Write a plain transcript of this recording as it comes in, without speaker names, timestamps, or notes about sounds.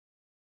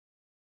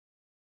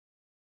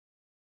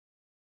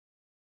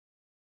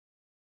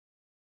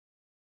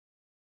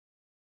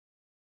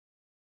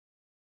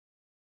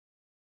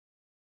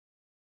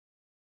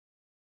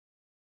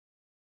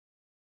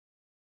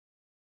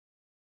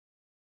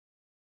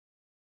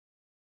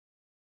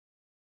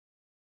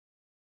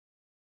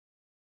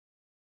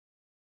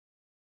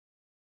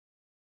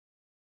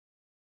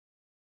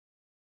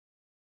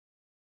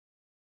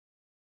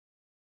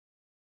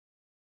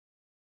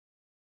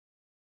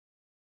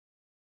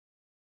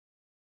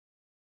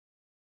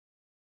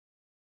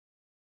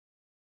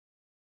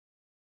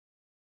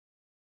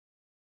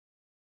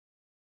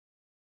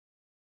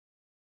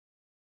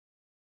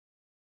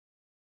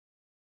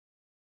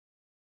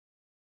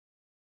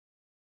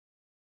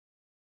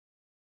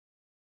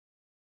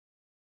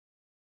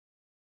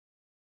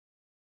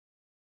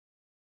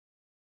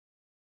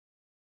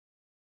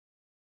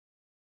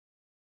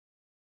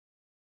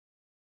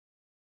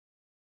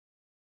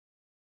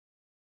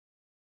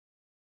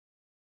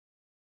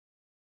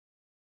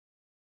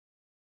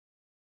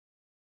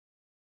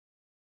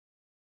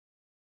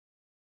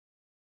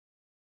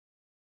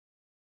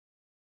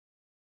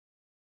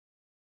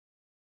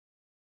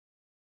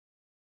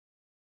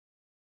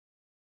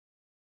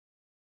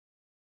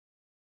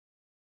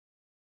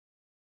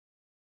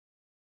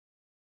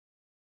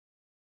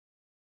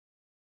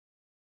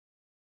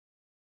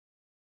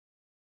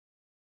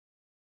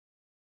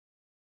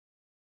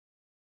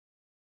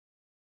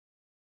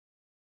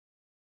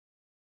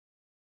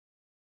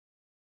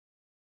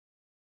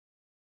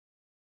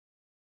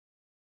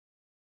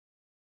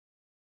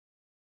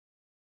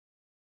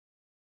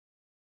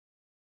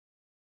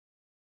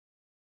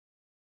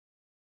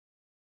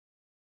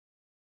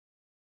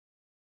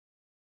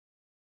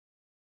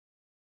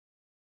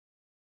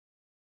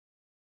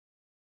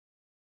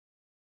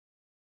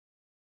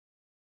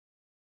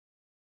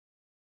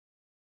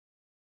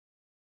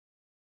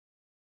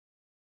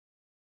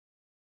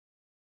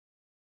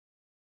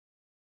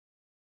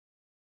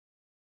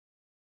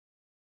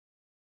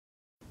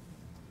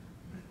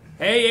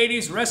Hey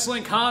 80s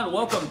Wrestling Con,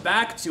 welcome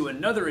back to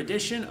another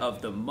edition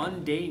of the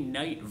Monday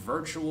Night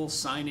Virtual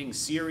Signing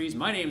Series.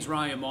 My name's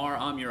Ryan Marr,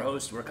 I'm your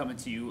host. We're coming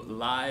to you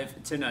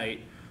live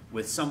tonight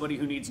with somebody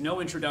who needs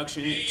no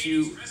introduction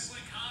to...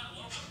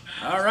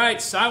 All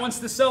right, silence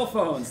the cell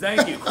phones,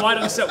 thank you. Quiet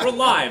on the set, we're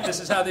live.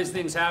 This is how these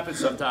things happen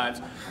sometimes.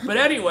 But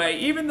anyway,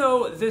 even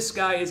though this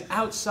guy is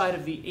outside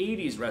of the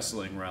 80s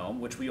wrestling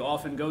realm, which we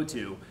often go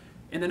to,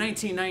 in the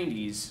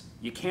 1990s,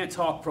 you can't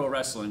talk pro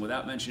wrestling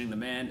without mentioning the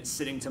man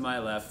sitting to my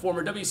left,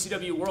 former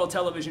WCW World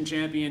Television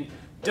Champion,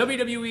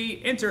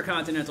 WWE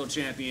Intercontinental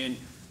Champion,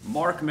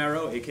 Marc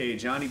Mero, a.k.a.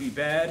 Johnny B.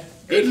 Bad,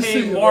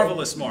 a.k.a.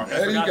 Marvelous Mark.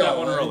 I forgot that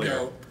one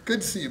earlier.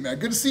 Good to see you, man.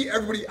 Good to see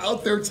everybody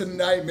out there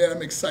tonight, man.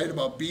 I'm excited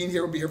about being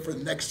here. We'll be here for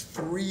the next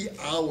 3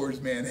 hours,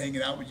 man,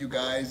 hanging out with you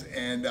guys,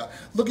 and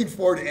looking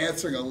forward to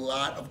answering a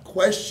lot of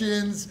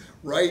questions.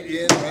 Right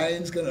in,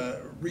 Ryan's gonna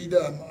read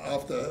them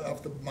off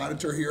the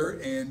monitor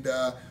here, and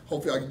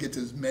hopefully I can get to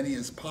as many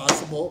as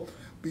possible.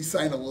 Be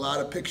signing a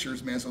lot of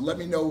pictures, man. So let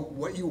me know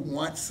what you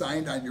want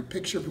signed on your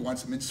picture. If you want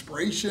some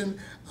inspiration,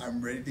 I'm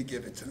ready to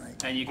give it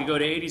tonight. And you can go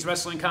to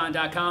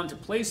 80swrestlingcon.com to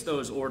place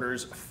those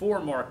orders for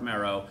Marc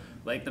Mero.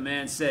 Like the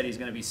man said, he's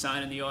going to be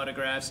signing the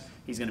autographs.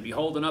 He's going to be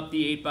holding up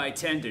the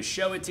 8x10 to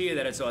show it to you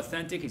that it's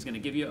authentic. He's going to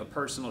give you a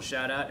personal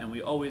shout out, and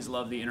we always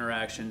love the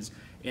interactions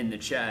in the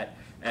chat.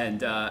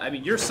 And I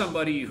mean, you're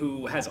somebody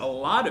who has a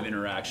lot of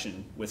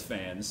interaction with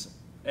fans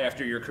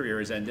after your career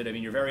has ended. I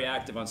mean, you're very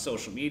active on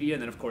social media,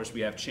 and then of course we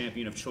have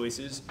Champion of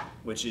Choices,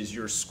 which is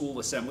your school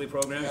assembly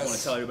program. Yes. You want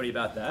to tell everybody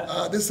about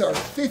that? This is our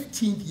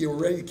 15th year.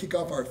 We're ready to kick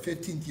off our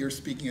 15th year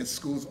speaking at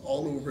schools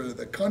all over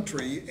the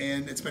country,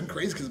 and it's been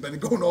crazy because it's been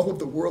going all over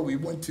the world. We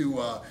went to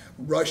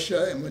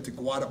Russia and went to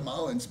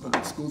Guatemala and spoke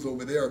at schools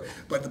over there,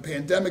 but the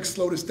pandemic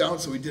slowed us down,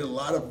 so we did a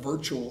lot of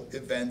virtual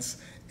events,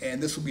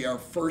 and this will be our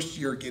first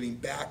year getting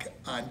back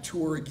on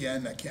tour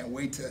again. I can't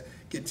wait to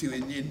get to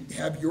and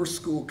have your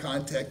school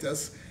contact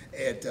us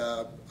at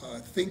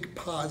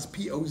thinkpoz.org,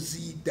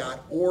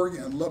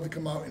 and I'd love to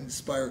come out and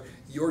inspire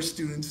your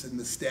students and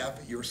the staff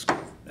at your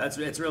school.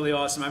 It's really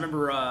awesome. I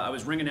remember I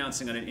was ring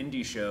announcing on an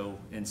indie show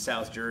in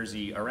South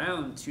Jersey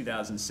around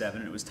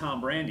 2007, and it was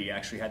Tom Brandy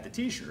actually had the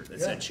t-shirt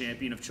that said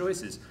Champion of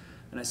Choices.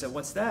 And I said,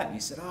 what's that? And he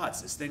said, oh,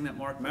 it's this thing that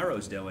Marc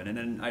Mero's doing. And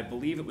then I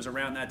believe it was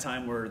around that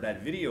time where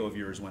that video of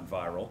yours went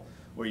viral,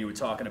 where you were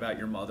talking about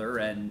your mother.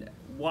 And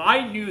well,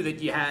 I knew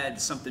that you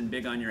had something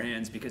big on your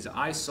hands because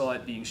I saw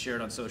it being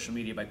shared on social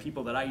media by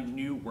people that I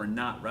knew were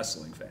not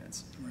wrestling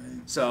fans.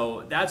 Right.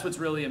 So that's what's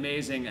really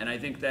amazing. And I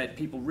think that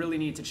people really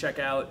need to check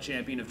out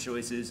Champion of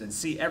Choices and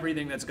see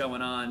everything that's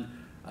going on.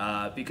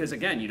 Because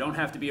again, you don't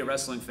have to be a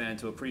wrestling fan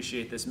to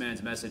appreciate this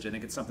man's message. I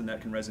think it's something that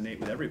can resonate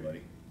with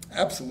everybody.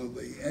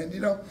 Absolutely. And,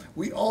 you know,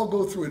 we all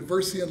go through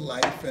adversity in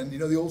life. And, you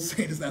know, the old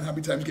saying is not how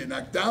many times you get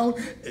knocked down,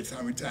 it's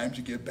how many times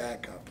you get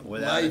back up.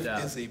 Life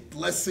is a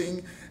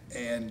blessing.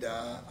 And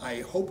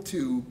I hope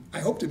to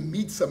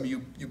meet some of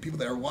you people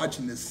that are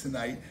watching this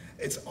tonight.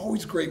 It's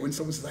always great when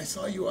someone says, I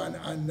saw you on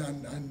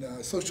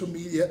social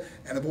media,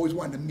 and I've always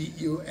wanted to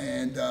meet you.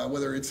 And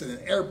whether it's in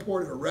an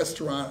airport or a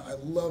restaurant, I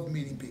love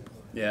meeting people.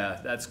 Yeah,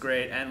 that's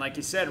great. And like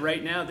you said,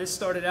 right now, this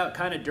started out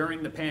kind of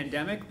during the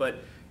pandemic,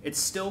 but it's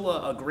still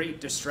a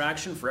great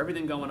distraction for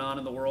everything going on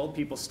in the world.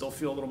 People still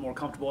feel a little more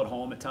comfortable at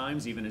home at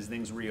times, even as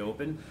things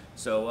reopen.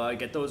 So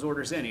get those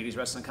orders in,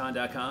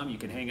 80swrestlingcon.com. You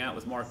can hang out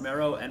with Marc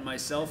Mero and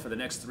myself for the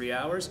next 3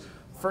 hours.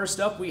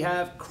 First up, we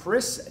have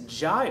Chris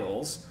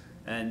Giles,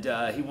 and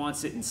he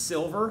wants it in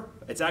silver.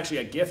 It's actually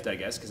a gift, I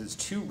guess, because it's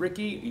to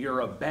Ricky, you're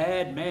a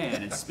bad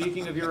man. And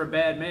speaking of you're a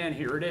bad man,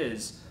 here it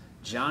is,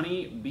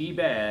 Johnny B.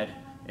 Bad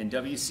in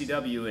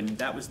WCW, and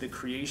that was the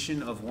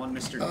creation of one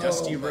Mr.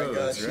 Dusty Rhodes,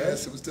 gosh, right?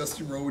 Yes, it was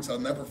Dusty Rhodes. I'll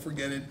never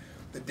forget it.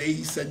 The day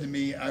he said to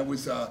me, I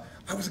was a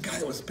guy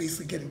that was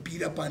basically getting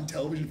beat up on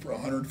television for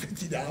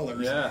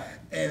 $150. Yeah.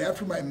 And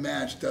after my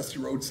match, Dusty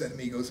Rhodes said to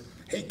me, he goes,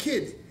 hey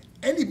kid,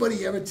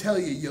 anybody ever tell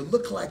you you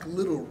look like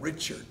Little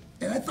Richard?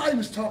 And I thought he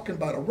was talking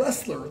about a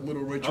wrestler,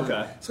 Little Richard.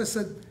 Okay. So I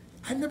said,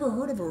 I never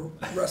heard of a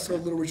wrestler,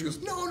 Little Richard. He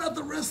goes, no, not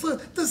the wrestler,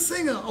 the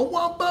singer. A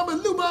womp baba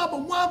loo baba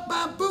womp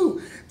bam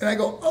boo. And I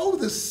go, oh,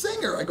 the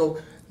singer. I go,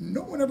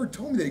 no one ever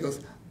told me that. He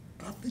goes,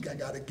 I think I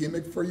got a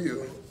gimmick for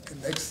you.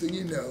 And next thing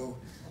you know,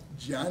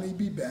 Johnny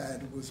B.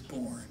 Bad was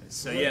born.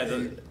 So yeah,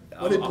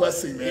 what a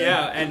blessing, man.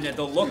 Yeah, and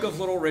the look of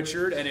Little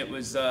Richard, and it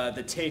was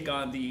the take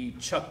on the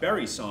Chuck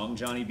Berry song,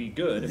 Johnny Be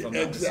Good, if I'm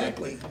not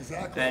mistaken.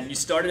 Exactly. And you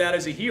started out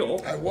as a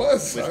heel. I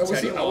was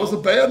a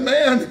bad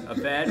man. A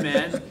bad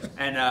man.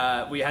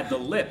 And we had the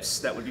lips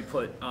that would be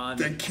put on.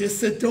 The kiss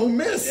that don't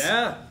miss.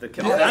 Yeah. Yes.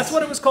 Oh, that's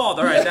what it was called.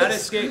 All right, that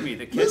escaped me.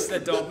 The kiss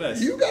that don't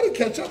miss. You got to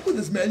catch up with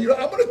this, man.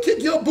 I'm going to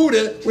kick your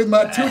booty with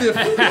my tutti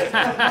frutti.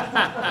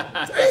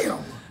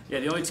 Damn. Yeah,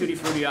 the only Tutti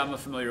Frutti I'm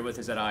familiar with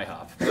is at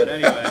IHOP. But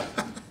anyway,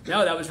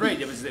 no, that was right.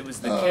 It was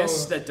the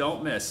kiss that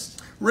don't miss.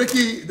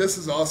 Ricky, this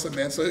is awesome,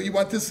 man. So you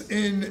want this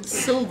in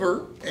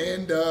silver.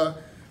 And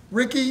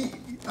Ricky,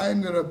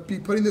 I'm going to be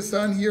putting this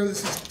on here.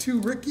 This is to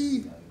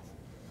Ricky.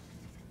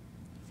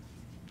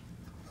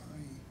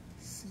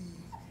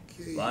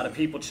 A lot of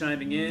people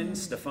chiming in.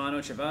 Stefano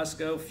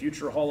Chavasco,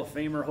 future Hall of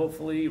Famer,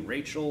 hopefully.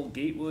 Rachel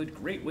Gatewood,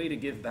 great way to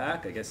give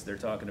back. I guess they're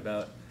talking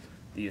about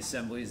the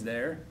assemblies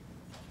there.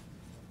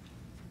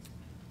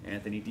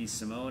 Anthony D.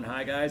 Simone,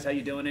 hi guys, how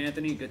you doing,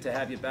 Anthony? Good to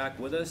have you back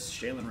with us.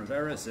 Shaylin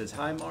Rivera says,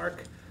 hi,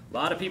 Mark. A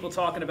lot of people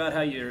talking about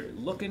how you're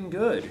looking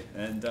good.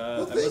 And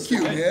well, thank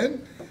you,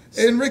 man.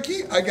 And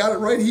Ricky, I got it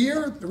right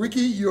here.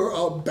 Ricky, you're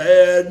a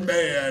bad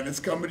man. It's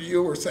coming to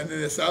you. We're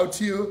sending this out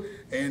to you.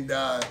 And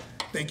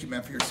thank you,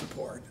 man, for your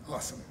support.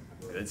 Awesome.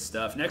 Good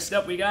stuff. Next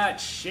up, we got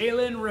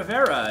Shaylin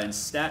Rivera in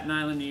Staten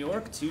Island, New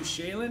York. To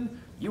Shaylin,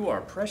 you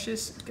are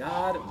precious.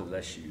 God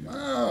bless you.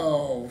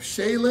 Wow,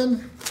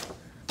 Shaylin.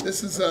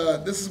 This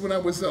is when I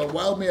was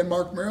Wildman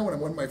Marc Mero, when I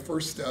won my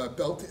first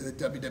belt in the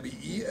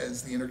WWE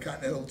as the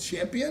Intercontinental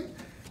Champion.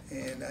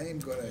 And I am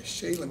going to,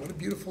 Shaylin, what a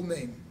beautiful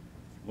name.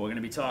 We're going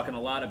to be talking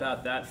a lot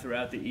about that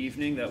throughout the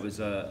evening. That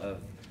was a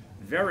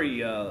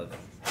very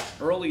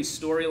early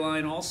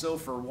storyline also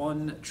for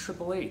one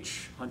Triple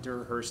H,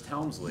 Hunter Hearst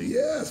Helmsley.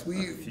 Yes,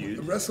 we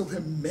wrestled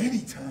him many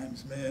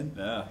times, man.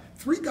 Yeah.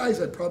 3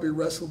 guys I probably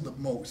wrestled the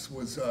most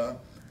was,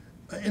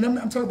 and I'm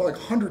talking about like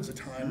hundreds of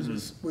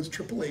times, was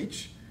Triple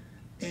H.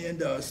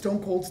 And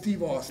Stone Cold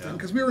Steve Austin,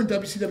 because we were in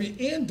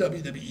WCW and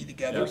WWE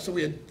together, so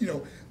we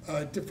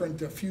had different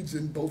feuds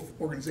in both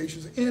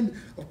organizations. And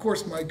of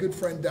course, my good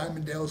friend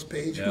Diamond Dallas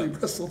Page, who we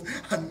wrestled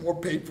on more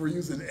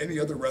pay-per-views than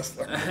any other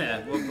wrestler.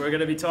 Well, we're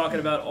going to be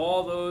talking about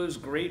all those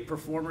great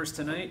performers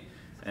tonight.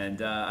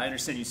 And I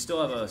understand you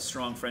still have a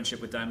strong friendship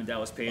with Diamond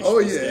Dallas Page. Oh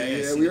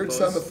yeah. We were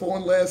just on the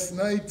phone last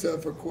night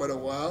for quite a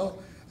while.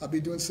 I'll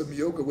be doing some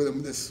yoga with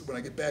him when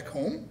I get back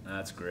home.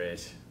 That's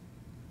great.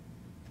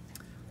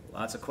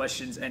 Lots of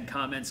questions and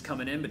comments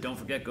coming in, but don't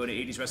forget, go to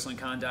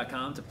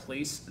 80swrestlingcon.com to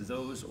place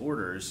those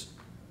orders.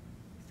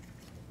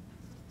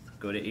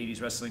 Go to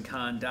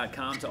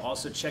 80swrestlingcon.com to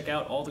also check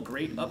out all the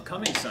great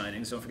upcoming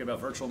signings. Don't forget about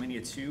Virtual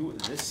Mania 2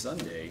 this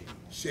Sunday.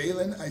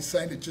 Shaylin, I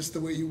signed it just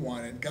the way you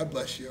wanted. God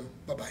bless you.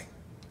 Bye-bye.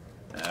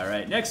 All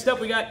right, next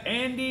up we got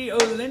Andy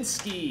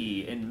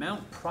Olinsky in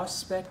Mount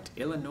Prospect,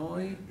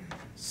 Illinois.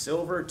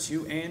 Silver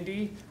to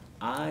Andy,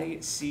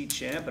 IC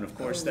champ, and of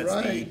course that's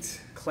the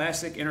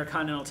classic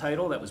Intercontinental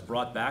title that was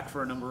brought back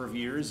for a number of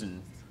years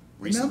and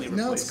recently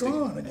replaced. Now it's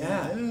gone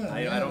again.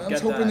 I don't get that. I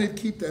was hoping they'd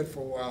keep that for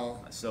a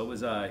while. So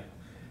was I.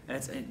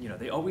 And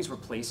they always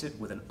replace it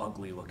with an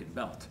ugly looking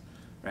belt,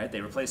 right?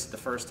 They replaced it the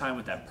first time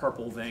with that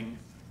purple thing.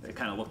 It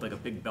kind of looked like a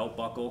big belt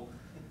buckle.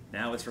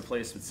 Now it's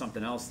replaced with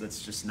something else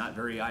that's just not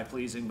very eye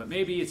pleasing, but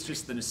maybe it's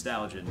just the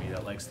nostalgia in me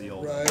that likes the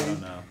old one. I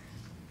don't know.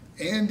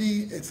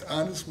 Andy, it's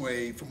on its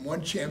way from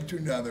one champ to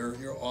another.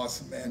 You're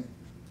awesome, man.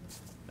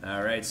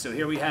 All right, so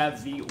here we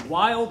have the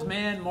Wild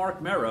Man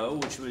Marc Mero,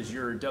 which was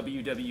your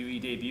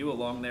WWE debut,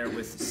 along there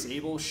with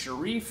Sable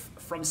Sharif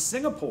from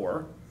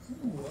Singapore.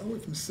 Ooh, I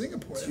went from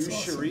Singapore. That's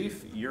awesome.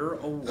 Sharif, you're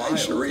a wild Hi,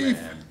 Sharif.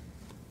 man.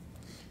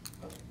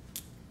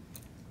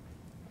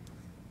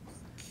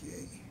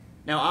 Okay.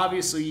 Now,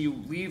 obviously,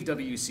 you leave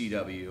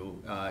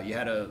WCW. You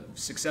had a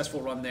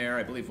successful run there,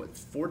 I believe, what,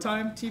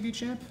 4-time TV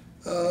champ?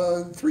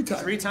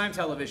 3-time. 3-time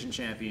television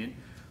champion.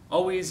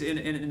 Always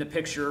in the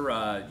picture,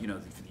 the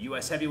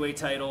U.S. heavyweight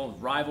title,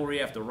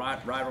 rivalry after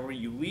rivalry.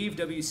 You leave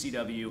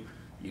WCW,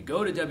 you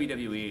go to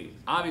WWE.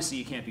 Obviously,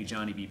 you can't be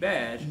Johnny B.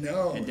 Bad in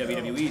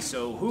WWE.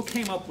 So who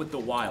came up with the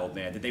Wild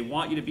Man? Did they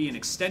want you to be an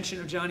extension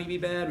of Johnny B.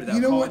 Bad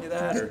without calling you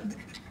that?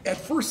 At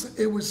first,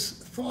 it was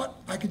thought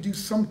I could do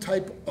some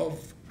type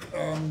of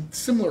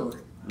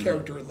similar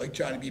character like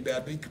Johnny B.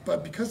 Bad,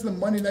 but because of the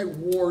Monday Night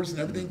Wars and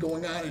everything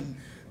going on and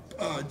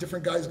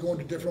different guys going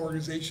to different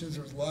organizations.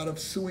 There was a lot of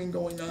suing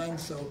going on,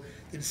 so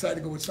they decided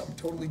to go with something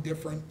totally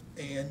different.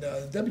 And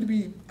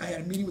WWE, I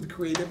had a meeting with the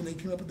creative, and they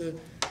came up with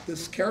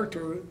this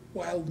character,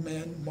 Wild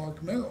Man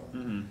Marc Mero,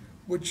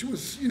 which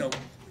was,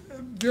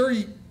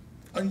 very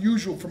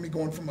unusual for me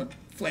going from a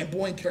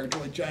flamboyant character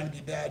like Johnny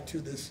B. Bad to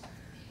this,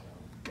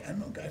 I don't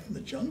know, guy from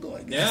the jungle,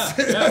 I guess.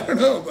 Yeah. I don't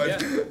know,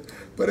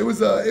 but it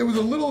was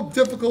a little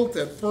difficult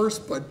at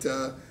first, but.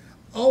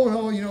 All in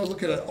all,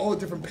 look at all the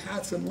different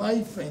paths in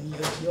life, and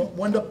you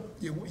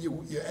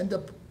end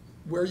up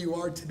where you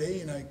are today,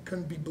 and I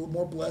couldn't be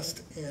more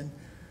blessed. And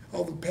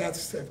all the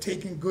paths I've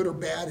taken, good or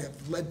bad,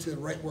 have led to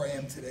right where I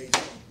am today.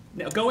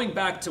 Now, going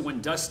back to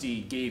when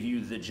Dusty gave you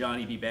the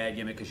Johnny B. Bad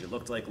gimmick because you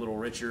looked like Little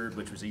Richard,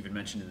 which was even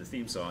mentioned in the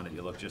theme song that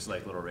you looked just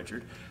like Little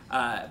Richard,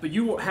 but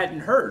you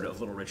hadn't heard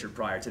of Little Richard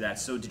prior to that,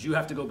 so did you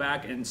have to go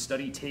back and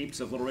study tapes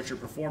of Little Richard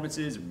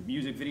performances,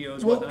 music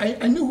videos, Well,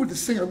 I knew who the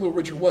singer Little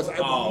Richard was.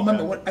 I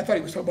remember I thought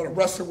he was talking about a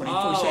wrestler when he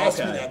first asked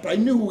me that, but I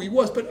knew who he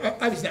was, but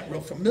I was not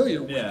real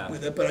familiar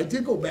with it, but I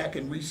did go back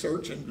and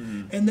research,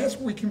 and that's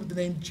where we came with the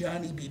name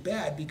Johnny B.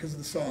 Bad because of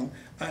the song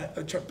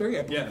Chuck Berry,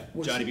 I believe,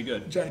 was Johnny Be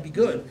Good. Johnny Be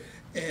Good.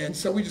 And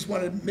so we just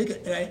wanted to make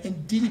it.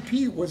 And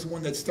DDP was the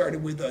one that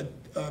started with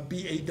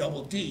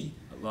B-A-double-D.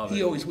 I love it.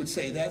 He always would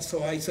say that.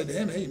 So I said to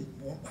him, hey,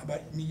 well, how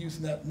about me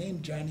using that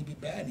name, Johnny B.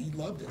 Bad? And he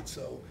loved it.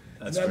 So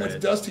and then I went to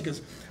Dusty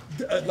because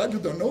a lot of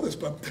people don't know this,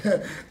 but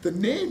the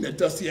name that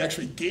Dusty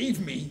actually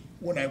gave me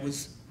when I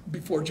was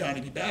before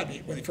Johnny B. Bad,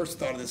 when he first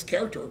thought of this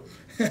character,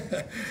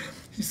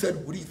 he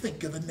said, "What do you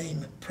think of the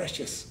name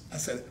Precious?" I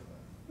said,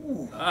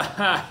 "Ooh."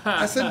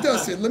 I said,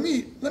 "Dusty, let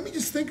me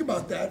just think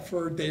about that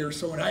for a day or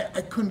so." And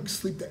I couldn't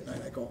sleep that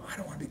night. I go, "I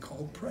don't want to be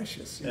called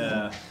Precious." You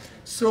know?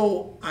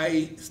 So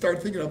I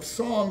started thinking of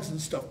songs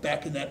and stuff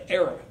back in that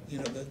era, you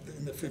know,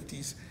 in the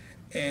 50s.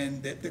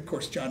 And of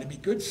course, Johnny B.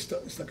 Good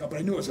stuck up, but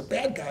I knew it was a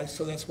bad guy,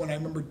 so that's when I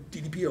remember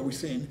DDP always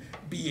saying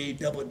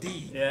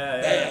B-A-D-D.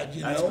 Bad,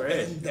 you know,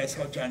 great. And that's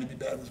how Johnny B.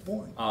 Bad was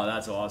born. Oh,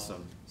 that's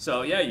awesome.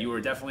 So yeah, you were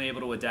definitely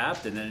able to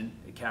adapt, and then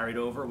it carried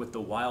over with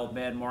the wild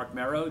man Marc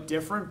Mero.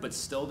 Different, but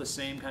still the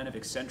same kind of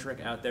eccentric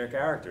out there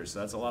character. So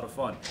that's a lot of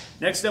fun.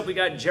 Next up, we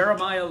got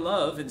Jeremiah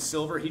Love in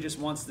silver. He just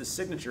wants the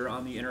signature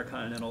on the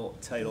Intercontinental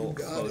title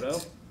photo.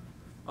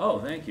 Oh,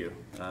 thank you.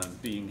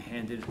 Being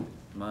handed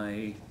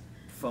my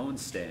phone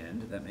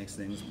stand. That makes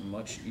things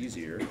much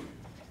easier.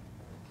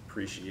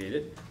 Appreciate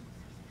it.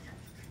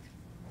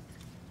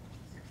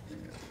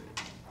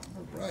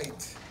 All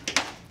right.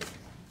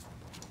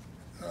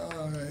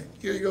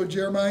 Here you go,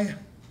 Jeremiah.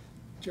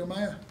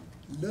 Jeremiah,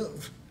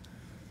 love.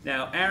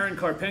 Now, Aaron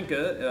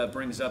Karpenka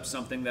brings up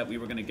something that we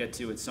were going to get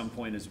to at some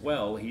point as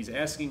well. He's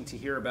asking to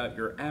hear about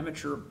your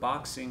amateur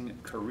boxing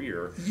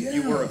career. Yeah.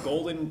 You were a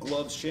Golden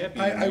Gloves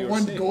champion in New I York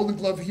won State. the Golden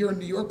Glove here in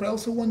New York, but I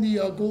also won the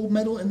gold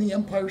medal in the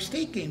Empire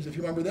State Games, if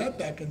you remember that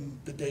back in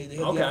the day. They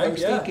had the Empire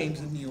State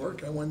Games in New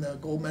York. I won the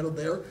gold medal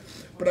there.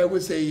 But I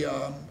was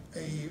a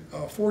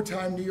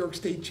four-time New York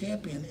State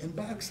champion in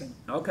boxing.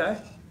 Okay.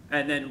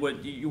 And then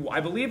I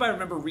believe I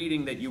remember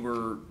reading that you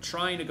were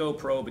trying to go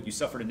pro, but you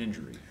suffered an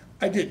injury.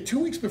 I did. 2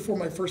 weeks before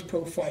my first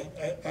pro fight,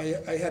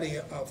 I had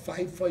a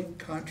 5-fight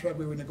contract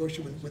we were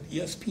negotiating with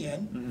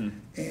ESPN,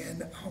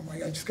 and oh my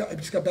God, I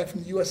just got back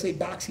from the USA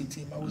boxing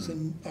team. I was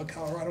in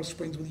Colorado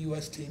Springs with the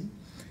US team,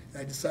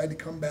 and I decided to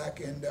come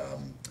back, and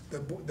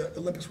the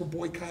Olympics were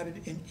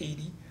boycotted in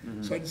 '80,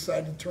 so I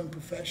decided to turn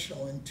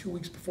professional. And 2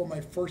 weeks before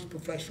my first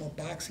professional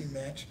boxing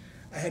match,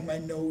 I had my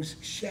nose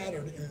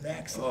shattered in an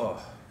accident.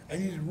 Oh. I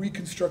needed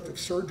reconstructive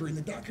surgery, and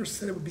the doctor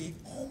said it would be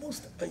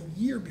almost a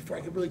year before I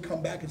could really come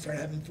back and start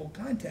having full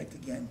contact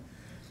again.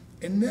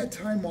 And that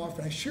time off,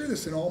 and I share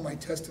this in all my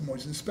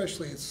testimonies, and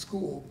especially at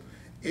school,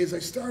 is I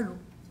started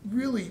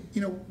really,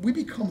 you know, we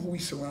become who we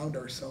surround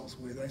ourselves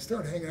with. And I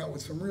started hanging out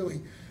with some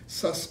really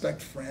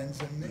suspect friends,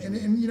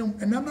 and you know,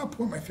 and I'm not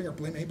pointing my finger at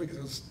blaming anybody, because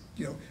it was,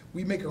 you know,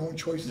 we make our own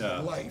choices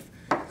in life.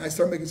 And I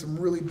started making some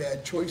really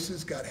bad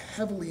choices, got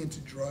heavily into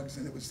drugs,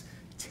 and it was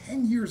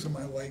 10 years of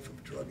my life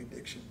of drug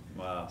addiction.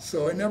 Wow.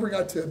 So I never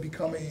got to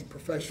become a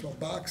professional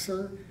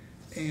boxer,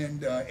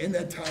 and in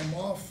that time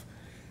off,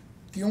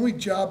 the only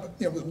job,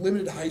 you know, with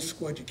limited high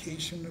school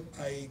education,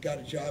 I got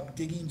a job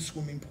digging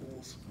swimming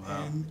pools.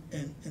 Wow.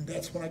 And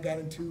that's when I got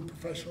into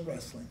professional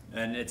wrestling.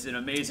 And it's an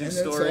amazing And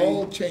story. it's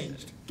all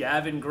changed.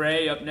 Gavin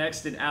Gray up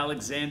next in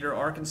Alexander,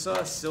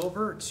 Arkansas.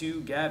 Silver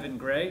to Gavin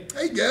Gray.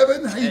 Hey,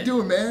 Gavin, how you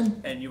doing,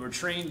 man? And you were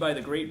trained by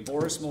the great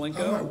Boris Malenko.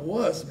 Oh, I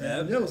was,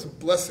 man. That was a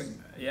blessing.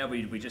 Yeah,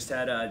 we just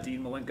had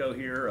Dean Malenko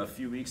here a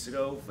few weeks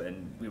ago,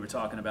 and we were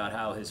talking about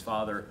how his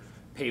father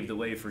paved the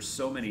way for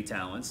so many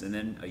talents, and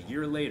then a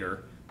year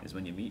later is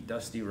when you meet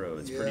Dusty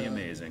Rhodes. Pretty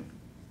amazing.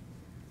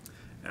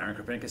 Aaron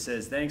Karpenka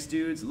says, thanks,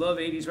 dudes. Love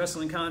 80s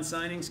Wrestling Con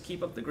signings.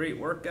 Keep up the great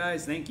work,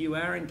 guys. Thank you,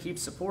 Aaron. Keep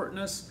supporting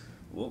us.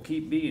 We'll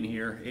keep being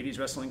here.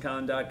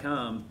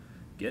 80swrestlingcon.com.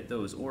 Get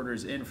those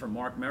orders in for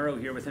Marc Mero.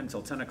 Here with him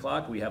till 10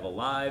 o'clock. We have a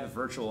live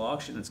virtual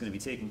auction that's going to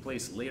be taking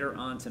place later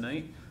on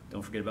tonight.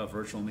 Don't forget about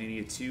Virtual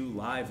Mania 2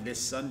 live this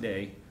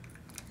Sunday.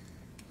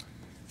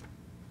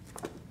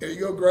 There you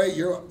go, Gray.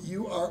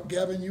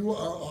 Gavin, you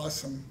are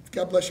awesome.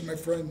 God bless you, my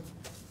friend.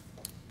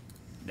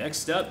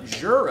 Next up,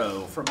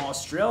 Mero from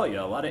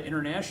Australia. A lot of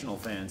international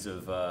fans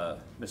of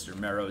Mr.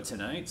 Mero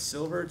tonight.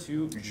 Silver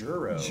to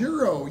Mero.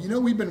 Mero, you know,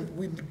 we've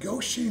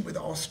negotiating with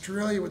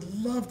Australia.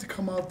 Would love to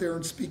come out there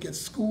and speak at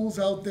schools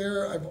out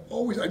there.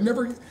 I've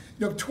never, you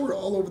know, I've toured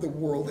all over the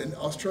world, and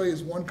Australia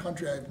is one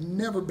country I've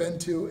never been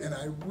to, and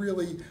I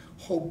really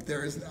hope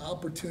there is an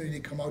opportunity to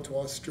come out to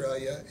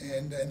Australia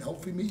and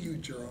hopefully meet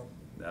you, Mero.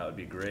 That would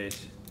be great.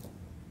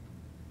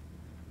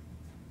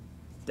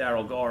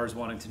 Daryl Garr is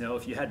wanting to know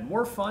if you had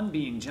more fun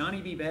being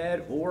Johnny B.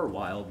 Bad or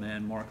Wild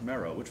Man Marc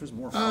Mero. Which was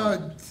more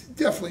fun?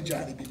 Definitely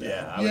Johnny B.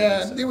 Bad.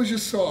 Yeah, it was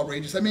just so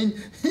outrageous. I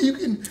mean,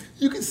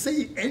 you can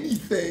say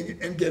anything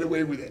and get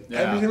away with it.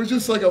 Yeah. I mean, it was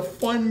just like a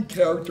fun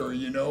character,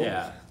 you know.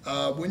 Yeah.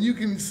 When you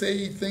can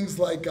say things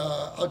like,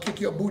 I'll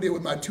kick your booty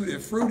with my tutti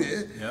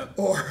frutti, Yep.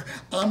 or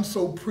I'm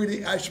so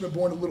pretty I should have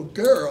born a little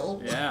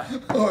girl, Yeah.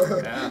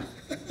 or, Yeah.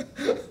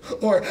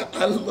 or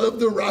I love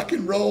to rock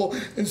and roll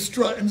and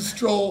strut and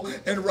stroll,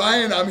 and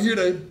Ryan, I'm here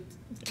to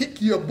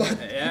kick your butt.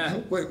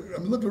 Yeah. Wait,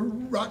 I'm love to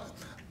rock.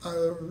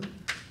 Oh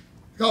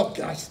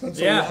gosh, that's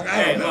so Yeah. long. I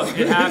Hey, don't know. look,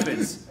 it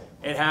happens.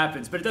 It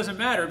happens, but it doesn't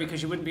matter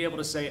because you wouldn't be able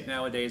to say it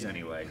nowadays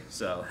anyway.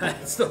 So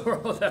that's the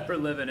world that we're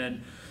living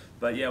in.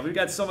 But yeah, we've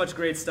got so much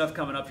great stuff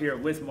coming up here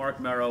with Marc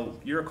Mero.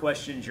 Your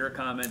questions, your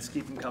comments,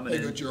 keep them coming in.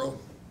 Hey, good, Mero.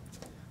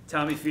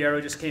 Tommy Fierro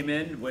just came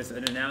in with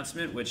an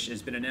announcement, which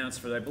has been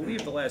announced for, I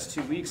believe, the last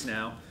 2 weeks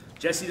now.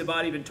 Jesse the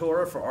Body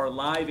Ventura for our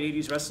live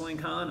 80s Wrestling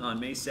Con on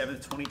May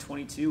 7th,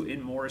 2022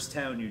 in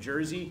Morristown, New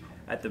Jersey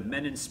at the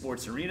Menon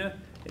Sports Arena.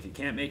 If you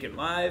can't make it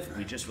live,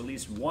 we just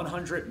released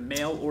 100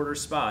 mail order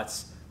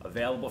spots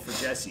available for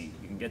Jesse.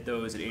 You can get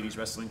those at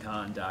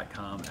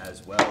 80swrestlingcon.com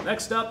as well.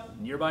 Next up,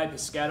 nearby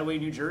Piscataway,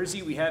 New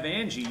Jersey, we have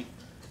Angie.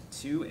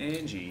 To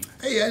Angie.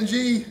 Hey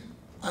Angie,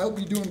 I hope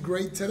you're doing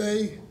great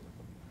today.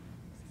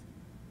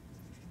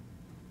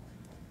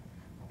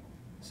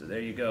 So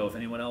there you go. If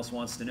anyone else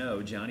wants to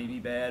know, Johnny B.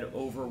 Bad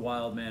over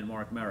Wildman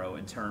Marc Mero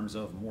in terms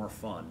of more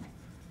fun.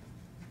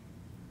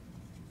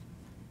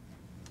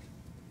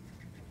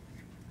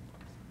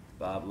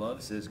 Bob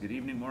Love says, good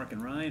evening, Mark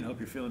and Ryan. Hope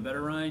you're feeling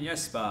better, Ryan.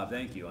 Yes, Bob,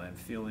 thank you. I'm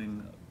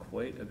feeling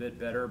quite a bit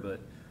better,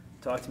 but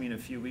talk to me in a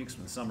few weeks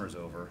when summer's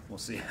over. We'll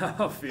see how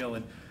I'm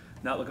feeling.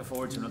 Not looking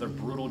forward to another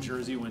brutal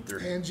Jersey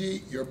winter.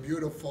 Angie, you're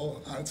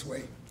beautiful. On its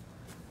way.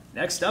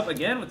 Next up,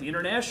 again, with the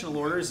international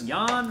orders,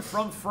 Jan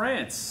from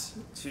France.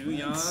 To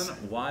Jan,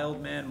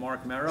 Wildman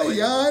Marc Mero. Hey,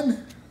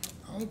 Jan.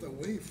 All the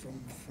way from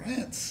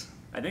France.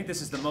 I think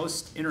this is the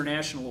most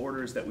international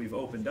orders that we've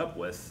opened up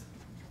with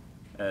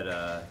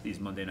at these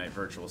Monday Night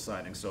Virtual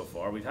signings so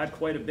far. We've had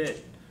quite a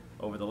bit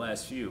over the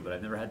last few, but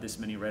I've never had this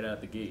many right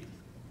out the gate.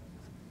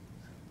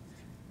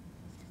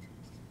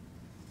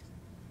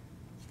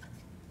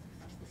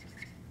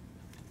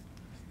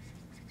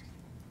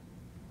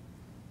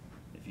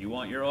 If you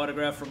want your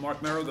autograph from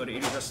Marc Mero, go to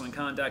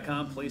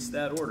 80swrestlingcon.com, place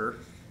that order.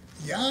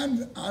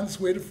 Jan on his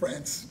way to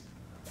France.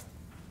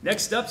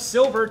 Next up,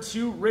 silver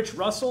to Rich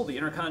Russell, the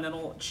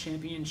Intercontinental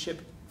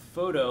Championship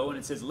photo, and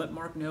it says, let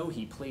Mark know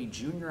he played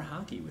junior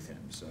hockey with him.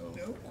 So,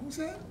 who's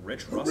that?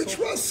 Rich Russell. Rich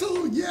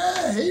Russell,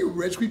 yeah. Hey,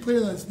 Rich, we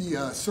played on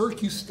the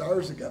Syracuse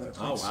Stars together.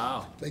 Oh,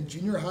 wow. Played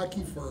junior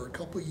hockey for a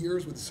couple of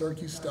years with the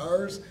Syracuse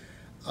Stars.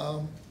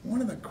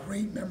 One of the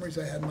great memories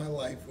I had in my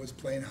life was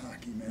playing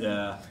hockey, man.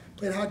 Yeah.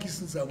 Played hockey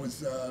since I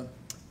was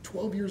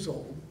 12 years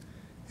old,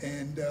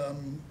 and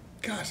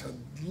gosh, I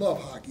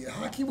love hockey.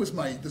 Hockey was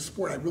the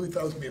sport I really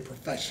thought I was going to be a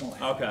professional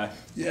at. Okay.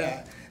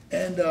 Yeah.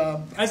 And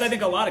as I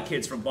think a lot of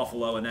kids from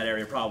Buffalo in that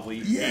area probably.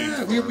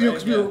 Yeah, we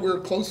were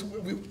close.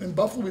 In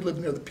Buffalo, we lived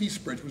near the Peace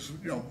Bridge, which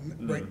was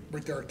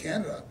right there in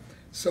Canada.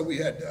 So we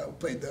had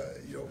played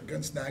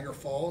against Niagara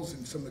Falls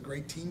and some of the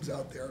great teams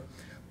out there.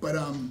 But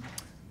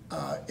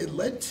it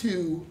led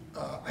to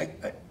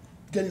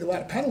getting a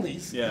lot of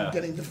penalties, and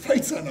getting the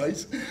fights on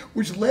ice,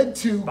 which led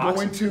to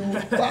going to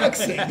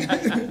boxing.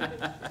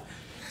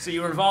 So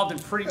you were involved in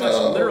pretty much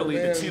literally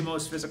the two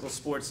most physical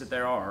sports that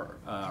there are,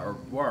 or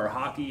were,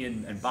 hockey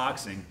and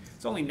boxing.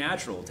 It's only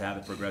natural to have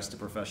it progress to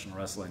professional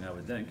wrestling, I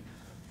would think.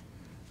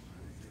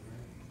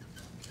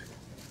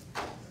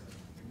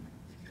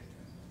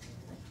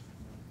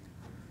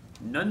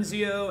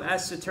 Nunzio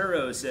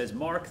Asaturo says,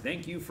 Mark,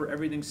 thank you for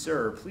everything,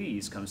 sir.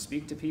 Please come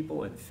speak to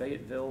people in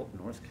Fayetteville,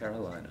 North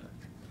Carolina.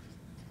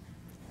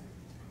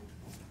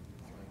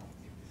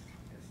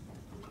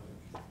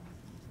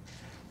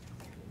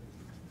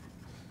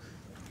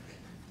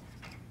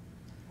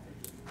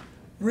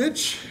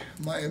 Rich,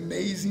 my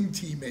amazing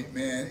teammate,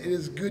 man. It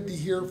is good to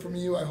hear from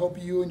you. I hope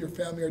you and your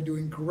family are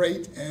doing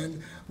great.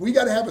 And we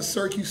got to have a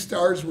Syracuse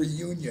Stars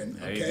reunion.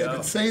 Okay, I've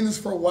been saying this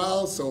for a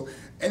while. So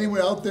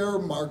anyone out there,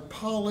 Mark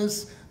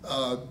Paulus,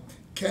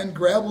 Ken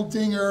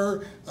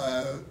Graveldinger,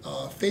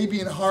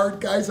 Fabian Hart,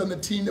 guys on the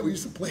team that we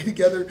used to play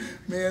together,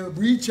 man,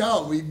 reach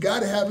out. We've got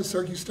to have a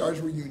Syracuse Stars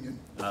reunion.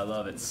 I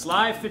love it.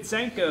 Sly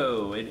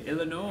Fitzenko in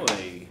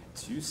Illinois.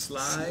 To Sly.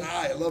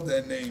 Sly, I love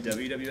that name.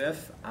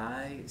 WWF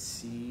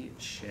IC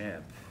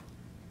champ.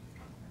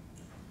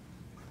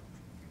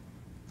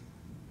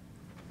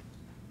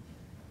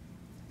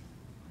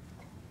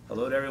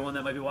 Hello to everyone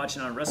that might be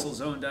watching on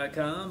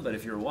WrestleZone.com, but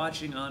if you're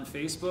watching on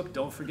Facebook,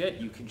 don't forget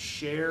you can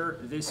share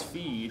this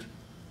feed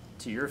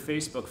to your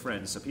Facebook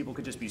friends. So people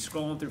could just be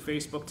scrolling through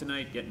Facebook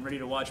tonight, getting ready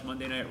to watch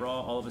Monday Night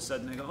Raw. All of a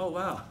sudden they go, oh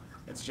wow,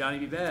 that's Johnny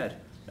B. Bad.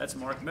 That's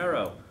Marc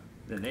Mero.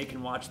 Then they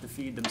can watch the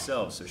feed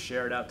themselves. So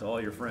share it out to all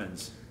your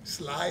friends.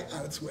 Sly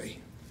on its way.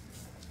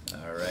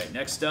 All right,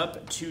 next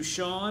up, to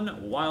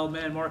Sean,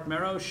 Wildman Marc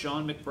Mero,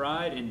 Sean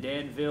McBride in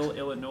Danville,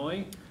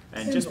 Illinois.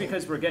 And just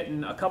because we're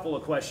getting a couple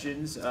of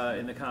questions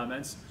in the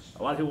comments,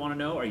 a lot of people want to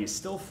know, are you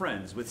still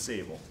friends with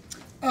Sable?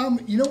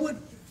 You know what?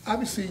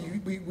 Obviously,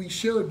 we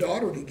share a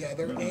daughter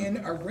together and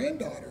our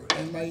granddaughter.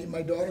 And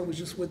my daughter was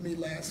just with me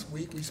last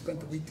week. We spent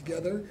the week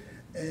together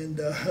and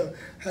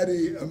had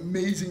an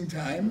amazing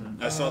time.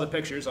 I saw the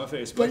pictures on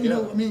Facebook. But you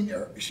know, I mean,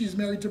 she's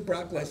married to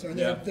Brock Lesnar, and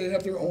they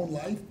have their own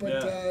life.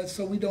 But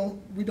so we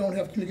don't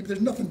have to communicate.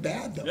 There's nothing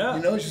bad though.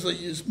 You know, it's just like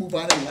you just move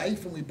on in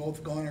life, and we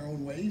both gone our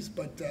own ways.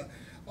 But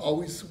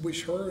always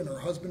wish her and her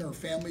husband, her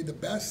family, the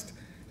best.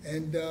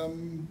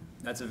 And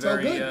that's a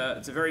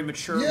very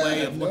mature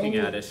way of looking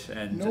at it.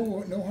 And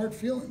no hard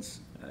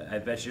feelings. I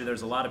bet you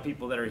there's a lot of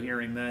people that are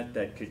hearing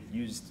that could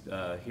use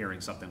hearing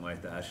something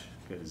like that,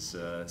 because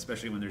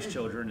especially when there's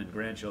children and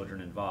grandchildren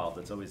involved,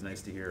 it's always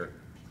nice to hear.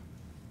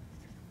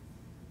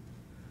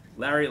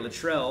 Larry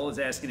Luttrell is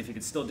asking if you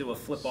could still do a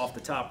flip off the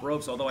top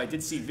ropes, although I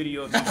did see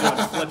video of you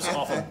doing flips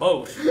off a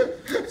boat.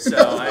 So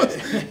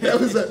that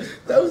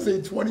was a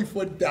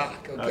 20-foot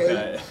dock,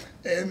 okay?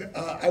 And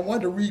I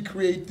wanted to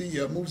recreate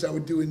the moves I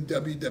would do in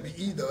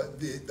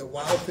WWE, the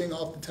wild thing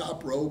off the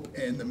top rope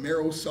and the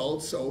Mero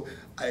salt. So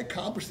I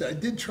accomplished that. I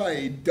did try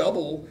a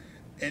double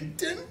and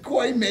didn't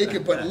quite make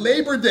it, but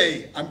Labor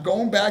Day, I'm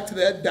going back to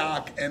that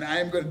dock, and I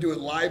am going to do it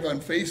live on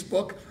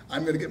Facebook.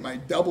 I'm going to get my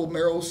double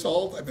Mero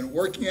salt. I've been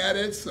working at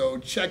it, so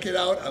check it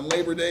out on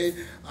Labor Day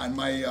on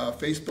my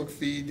Facebook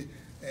feed,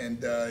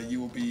 and you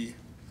will be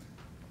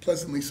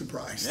pleasantly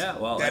surprised. Yeah,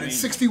 well, that at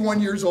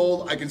 61 years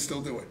old, I can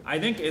still do it. I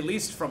think, at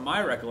least from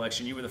my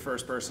recollection, you were the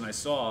first person I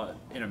saw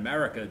in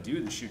America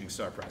do the shooting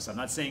star press. I'm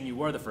not saying you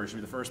were the first. You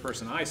were the first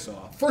person I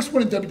saw. First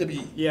one in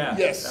WWE. Yeah.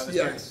 Yes.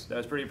 That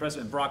was pretty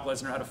impressive. And Brock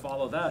Lesnar had to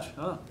follow that.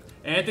 Huh?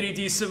 Anthony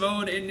D.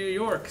 Simone in New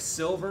York.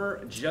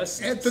 Silver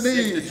just Anthony,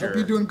 signature. hope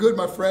you're doing good,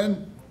 my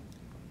friend.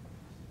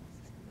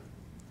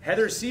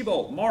 Heather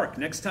Seabolt, Mark,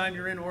 next time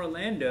you're in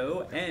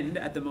Orlando and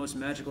at the most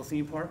magical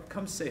theme park,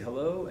 come say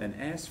hello and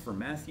ask for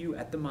Matthew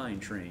at the Mine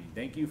Train.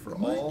 Thank you for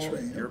all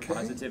your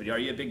positivity. Are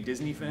you a big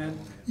Disney fan?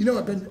 You know,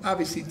 I've been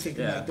obviously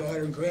taking my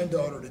daughter and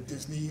granddaughter to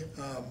Disney.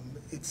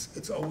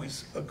 It's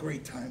always a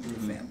great time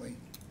with the family.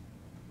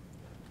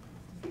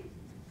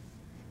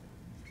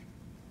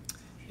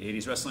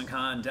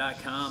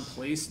 80swrestlingcon.com.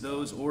 Place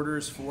those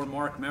orders for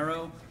Marc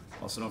Mero.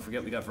 Also, don't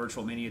forget, we got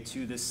Virtual Mania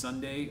 2 this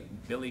Sunday.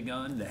 Billy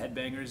Gunn, the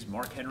Headbangers,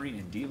 Mark Henry,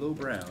 and D'Lo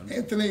Brown.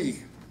 Anthony.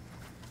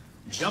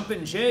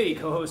 Jumpin' Jay,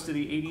 co-host of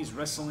the 80s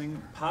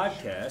Wrestling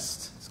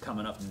Podcast, is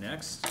coming up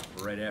next,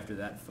 right after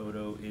that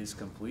photo is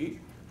complete.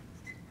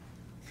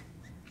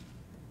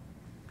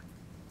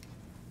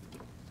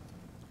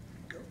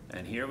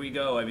 And here we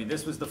go. I mean,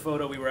 this was the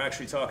photo we were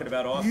actually talking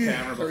about off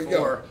camera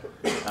before.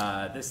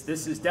 This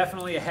is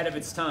definitely ahead of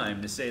its time,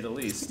 to say the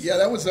least. Yeah,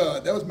 that was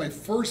my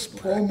first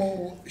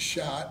promo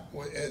shot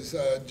as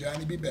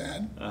Johnny B.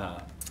 Bad.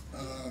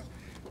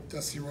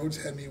 Dusty Rhodes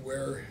had me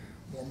wear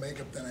more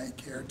makeup than I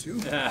cared to.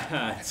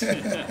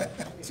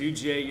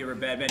 2J, you're a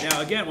bad man. Now,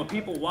 again, what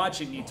people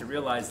watching need to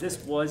realize,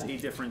 this was a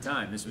different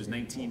time. This was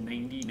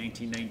 1990,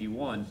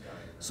 1991.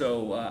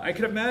 So I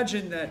could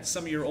imagine that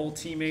some of your old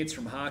teammates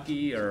from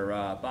hockey or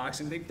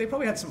boxing, they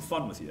probably had some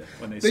fun with you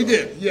when they saw you. They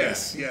did,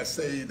 yes.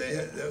 They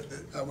had,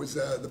 I was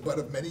the butt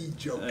of many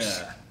jokes.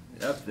 Yeah.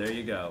 Yep, there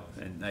you go.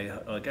 And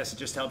I guess it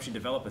just helps you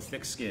develop a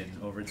thick skin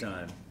over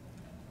time.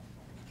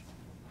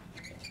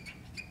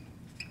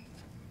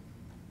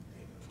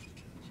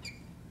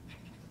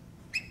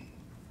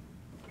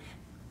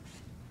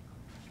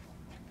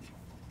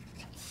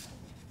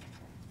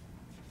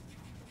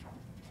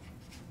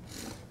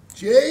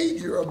 Jay,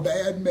 you're a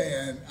bad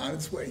man on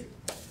its way.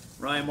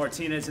 Ryan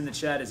Martinez in the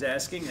chat is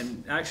asking,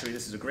 and actually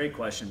this is a great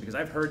question because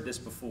I've heard this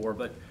before,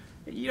 but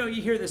you know,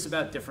 you hear this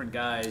about different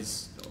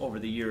guys over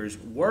the years.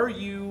 Were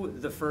you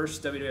the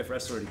first WWF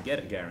wrestler to get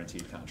a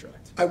guaranteed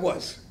contract? I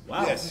was.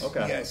 Wow. Yes.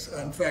 Okay. Yes.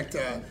 In fact,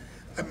 I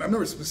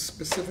remember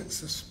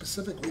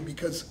specifically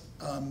because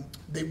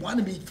they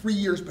wanted me 3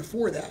 years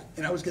before that,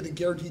 and I was getting a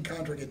guaranteed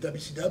contract at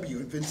WCW,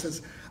 and Vince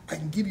says, I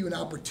can give you an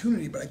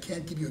opportunity, but I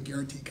can't give you a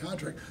guaranteed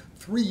contract.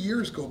 3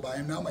 years go by,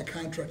 and now my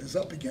contract is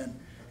up again.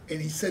 And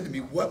he said to me,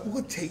 what will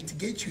it take to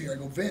get you here? I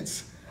go,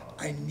 Vince,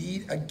 I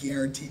need a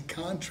guaranteed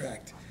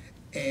contract.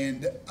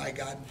 And I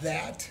got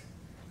that.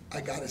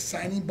 I got a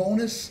signing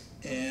bonus,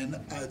 and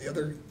the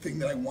other thing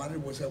that I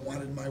wanted was I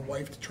wanted my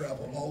wife to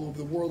travel all over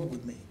the world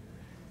with me.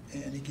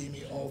 And he gave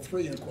me all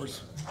three. And of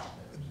course,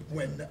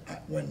 when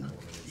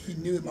he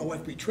knew that my wife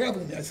would be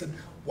traveling with me, I said,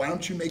 why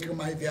don't you make her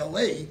my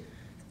valet?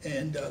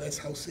 And that's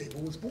how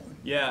Sable was born.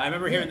 Yeah, I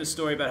remember hearing the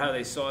story about how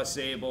they saw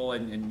Sable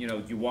and you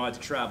know, you wanted to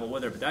travel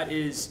with her, but that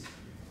is,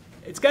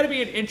 it's got to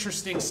be an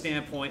interesting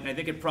standpoint, and I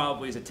think it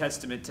probably is a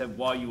testament to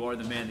why you are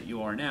the man that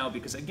you are now,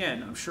 because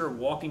again, I'm sure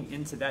walking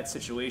into that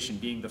situation,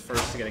 being the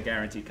first to get a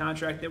guaranteed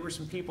contract, there were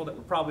some people that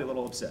were probably a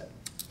little upset.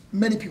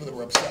 Many people that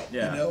were upset,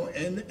 yeah. You know,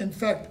 and in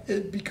fact,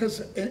 because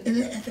at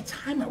the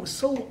time I was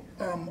so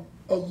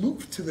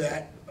aloof to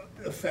that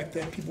effect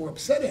that people were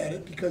upset at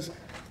it, because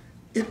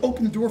it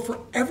opened the door for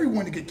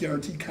everyone to get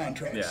guaranteed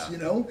contracts, yeah. You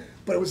know.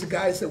 But it was the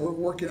guys that were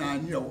working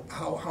on, you know,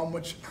 how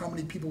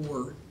many people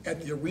were at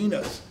the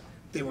arenas.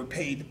 They were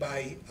paid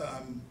by,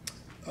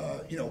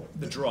 you know,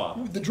 the draw.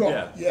 The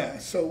draw, yeah.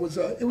 So it was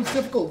a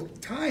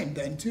difficult time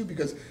then too,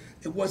 because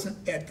it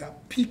wasn't at the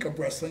peak of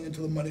wrestling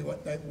until the Monday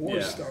Night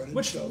Wars started.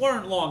 Which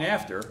weren't long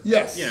after.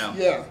 Yes. You know.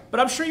 Yeah.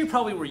 But I'm sure you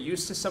probably were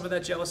used to some of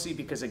that jealousy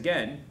because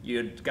again, you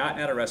had gotten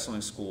out of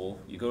wrestling school,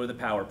 you go to the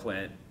power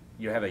plant,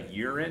 you have a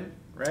year in,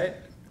 right?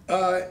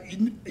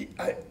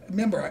 I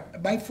remember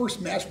my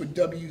first match with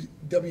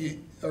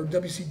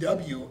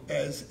WCW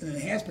as an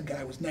enhancement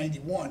guy was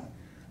 '91.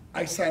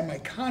 I signed my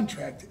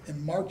contract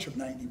in March of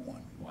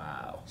 '91.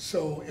 Wow.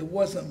 So it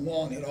wasn't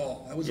long at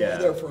all. I was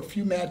only there for a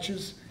few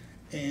matches,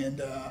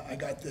 and I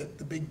got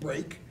the big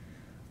break.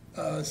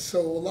 So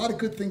a lot of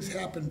good things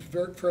happened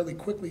fairly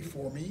quickly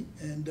for me,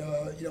 and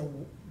you know,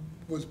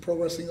 was Pro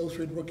Wrestling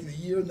Illustrated Rookie of the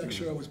Year.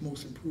 Next year I was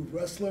Most Improved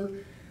Wrestler.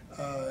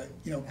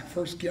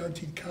 first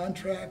guaranteed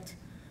contract.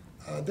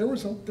 There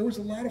was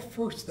a lot of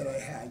firsts that I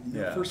had.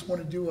 First one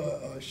to do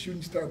a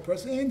shooting star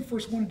press, and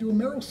first one to do a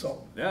Mero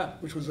solo. Yeah,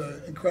 which was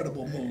an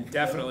incredible move.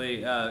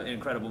 Definitely an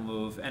incredible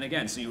move. And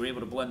again, so you were able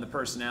to blend the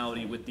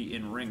personality with the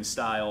in-ring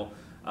style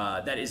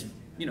that is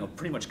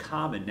pretty much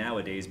common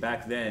nowadays.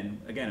 Back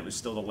then, again, it was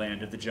still the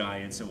land of the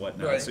giants and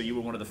whatnot. Right. So you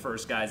were one of the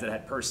first guys that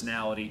had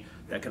personality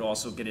that could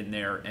also get in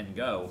there and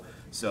go.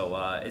 So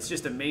it's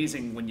just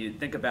amazing when you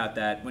think about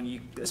that.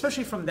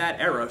 Especially from that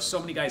era, so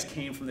many guys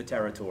came from the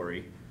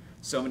territory.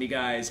 So many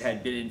guys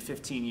had been in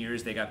 15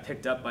 years. They got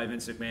picked up by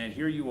Vince McMahon.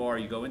 Here you are.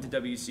 You go into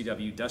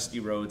WCW.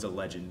 Dusty Rhodes, a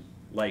legend,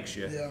 likes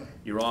you. Yeah.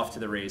 You're off to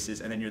the races,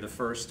 and then you're the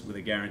first with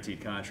a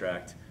guaranteed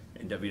contract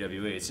in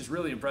WWE. It's just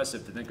really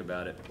impressive to think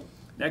about it.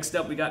 Next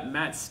up, we got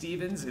Matt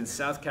Stevens in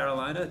South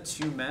Carolina.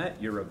 To Matt,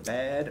 you're a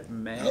bad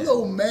man.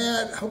 Hello,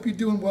 Matt. Hope you're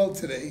doing well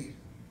today.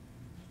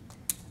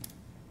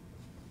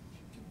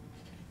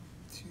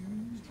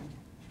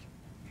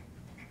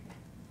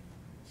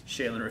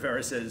 Shaylin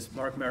Rivera says,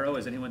 Marc Mero,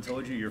 has anyone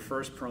told you your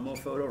first promo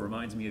photo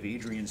reminds me of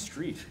Adrian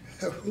Street?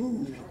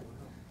 Ooh.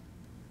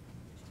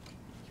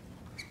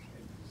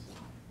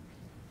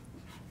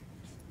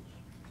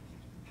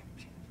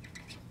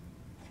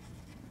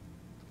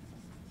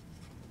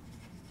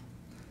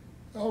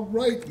 All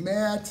right,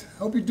 Matt.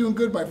 Hope you're doing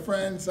good, my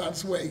friends. On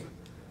its way.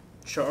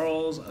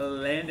 Charles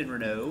Landon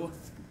Renault.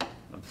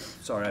 I'm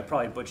sorry, I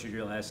probably butchered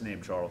your last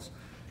name, Charles.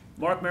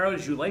 Marc Mero,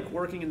 did you like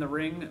working in the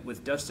ring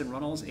with Dustin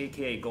Runnels,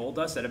 a.k.a.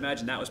 Goldust? I'd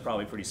imagine that was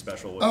probably pretty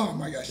special. Oh,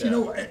 my gosh.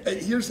 Yeah.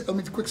 Here's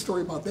a quick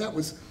story about that.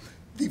 Was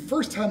the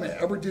first time I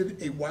ever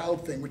did a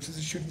wild thing, which is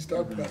a shooting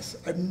star press.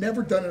 I've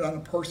never done it on a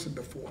person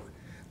before.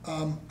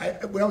 When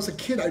I was a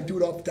kid, I'd do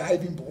it off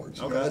diving boards.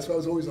 You know? That's why I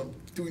was always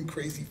doing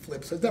crazy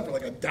flips. I was never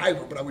like a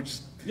diver, but I would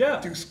just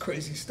do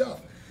crazy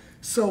stuff.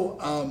 So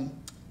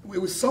it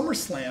was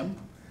SummerSlam.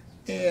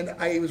 And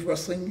I was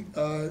wrestling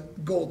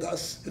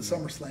Goldust at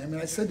SummerSlam, and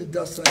I said to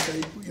Dustin, I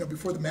said,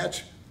 before the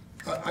match,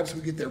 obviously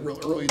we get there real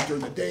early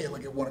during the day,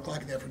 like at 1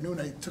 o'clock in the afternoon.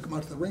 I took him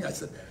out to the ring. I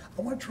said,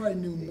 I want to try a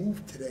new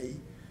move today.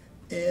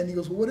 And he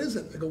goes, well, what is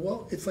it? I go,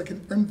 well, it's like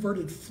an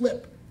inverted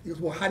flip. He goes,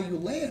 well, how do you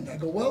land? I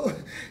go, well,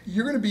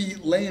 you're going to be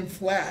laying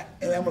flat,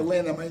 and I'm going to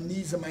land on my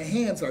knees and my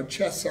hands. Our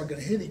chests are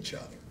going to hit each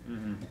other.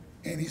 Mm-hmm.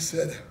 And he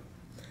said,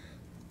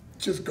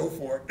 just go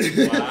for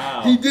it.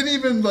 Wow. He didn't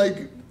even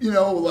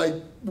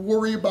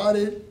worry about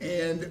it.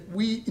 And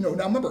we, now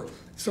remember,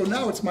 so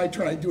now it's my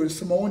turn. I do a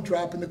Samoan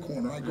drop in the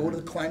corner. I go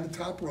to climb the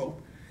top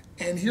rope.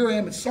 And here I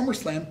am at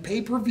SummerSlam,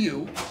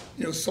 pay-per-view,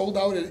 sold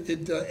out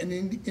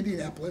in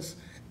Indianapolis.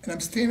 And I'm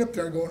standing up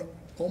there and going,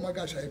 oh my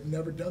gosh, I have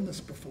never done this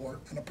before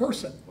on a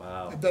person.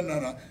 Wow. I've done it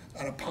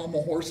on a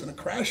pommel horse and a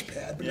crash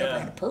pad, but never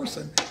on a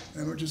person.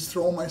 And I'm just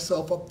throwing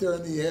myself up there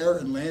in the air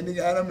and landing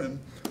on him, and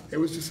it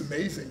was just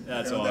amazing.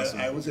 That's awesome.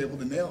 That I was able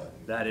to nail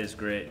it. That is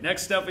great.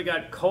 Next up, we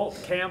got Colt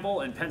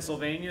Campbell in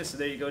Pennsylvania. So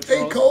there you go,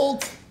 Charles. Hey,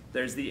 Colt.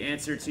 There's the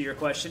answer to your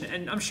question.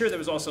 And I'm sure there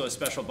was also a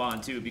special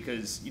bond, too,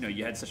 because,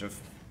 you had such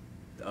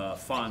a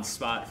fond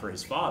spot for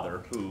his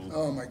father, who...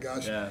 Oh, my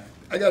gosh. Yeah.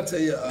 I got to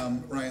tell you,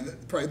 Ryan,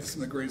 that probably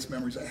some of the greatest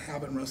memories I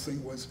have in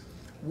wrestling was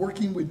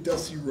working with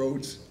Dusty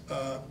Rhodes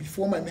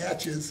before my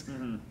matches,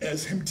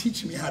 as him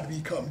teaching me how to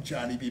become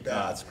Johnny B. Bad.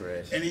 Oh, that's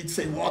great. And he'd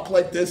say, walk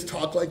like this,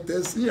 talk like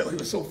this. He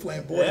was so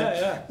flamboyant.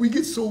 Yeah. We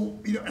get so,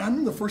 and I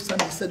remember the first time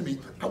he said to me,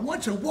 I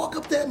want you to walk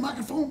up that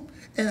microphone,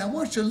 and I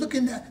want you to look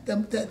in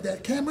that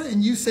camera,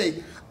 and you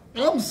say,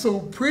 I'm so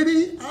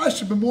pretty, I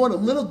should be more than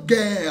a little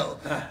gal.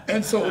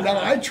 And so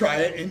now I try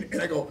it,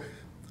 and I go,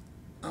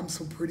 I'm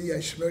so pretty, I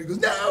should marry. He goes,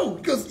 no!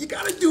 He goes, you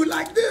gotta do it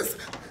like this.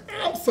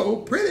 I'm so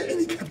pretty.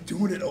 And he kept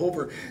doing it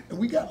over. And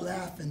we got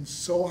laughing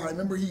so hard. I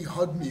remember he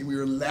hugged me. We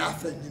were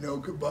laughing,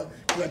 because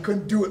I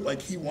couldn't do it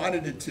like he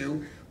wanted it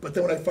to. But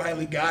then when I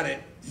finally got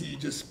it, he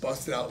just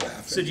busted out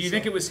laughing. So do you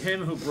think it was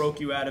him who broke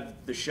you out of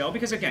the shell?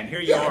 Because again, here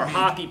you are,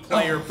 hockey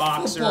player,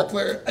 boxer. Football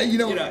player.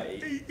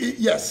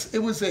 Yes, it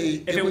was a...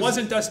 If it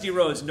wasn't Dusty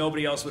Rhodes,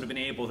 nobody else would have been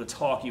able to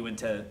talk you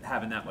into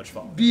having that much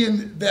fun.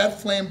 Being that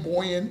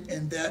flamboyant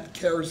and that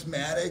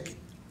charismatic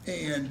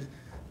and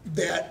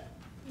that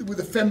with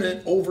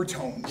effeminate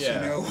overtones,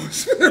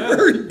 it's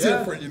very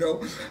different,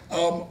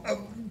 A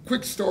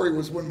quick story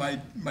was when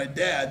my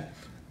dad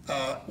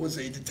was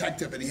a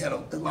detective, and he had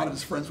a lot of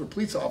his friends were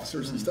police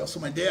officers and stuff. So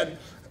my dad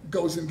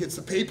goes and gets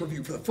the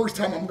pay-per-view for the first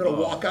time. I'm going to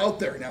walk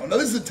out there now. Now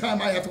this is the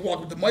time I have to walk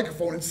with the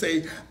microphone and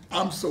say,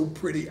 I'm so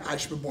pretty, I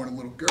should be born a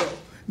little girl.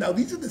 Now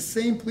these are the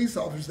same police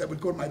officers that would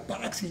go to my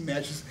boxing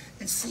matches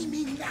and see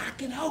me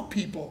knocking out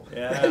people.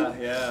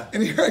 Yeah.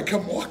 And here I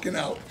come walking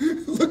out,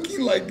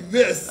 looking like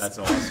this. That's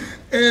awesome.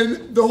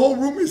 And the whole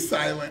room is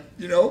silent,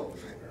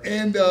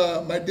 And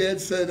my dad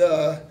said,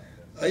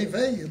 hey,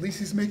 at least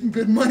he's making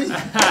good money.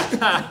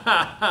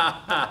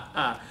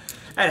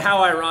 And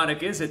how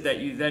ironic is it that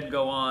you then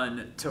go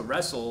on to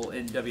wrestle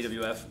in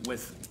WWF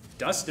with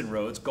Dustin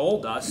Rhodes,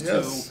 Goldust,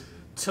 who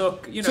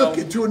took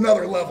it to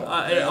another level.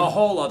 A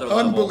whole other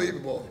level.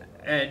 Unbelievable.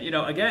 And, you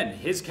know, again,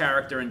 his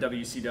character in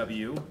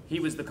WCW, he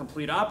was the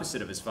complete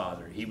opposite of his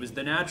father. He was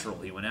the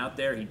natural. He went out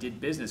there, he did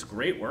business,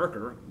 great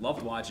worker,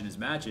 loved watching his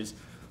matches,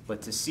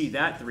 but to see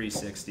that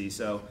 360,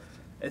 so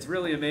it's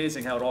really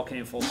amazing how it all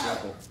came full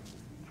circle.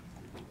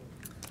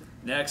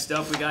 Next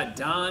up, we got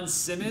Don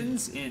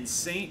Simmons in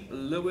St.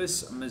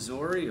 Louis,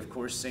 Missouri. Of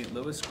course, St.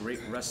 Louis, great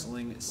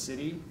wrestling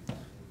city.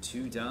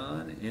 To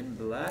Don in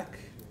black.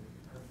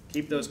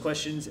 Keep those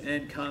questions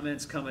and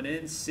comments coming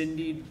in.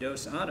 Cindy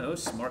Dos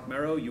Anos, Marc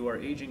Mero, you are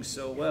aging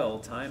so well.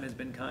 Time has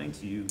been kind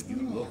to you. You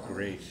look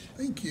great.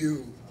 Thank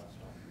you.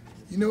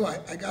 You know,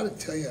 I got to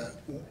tell you,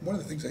 one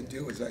of the things I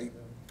do is I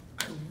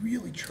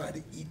really try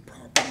to eat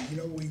properly. You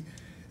know,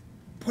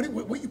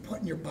 what you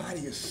put in your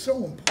body is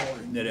so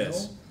important. It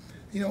is.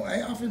 You know,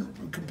 I often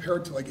compare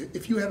it to, like,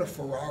 if you had a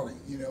Ferrari,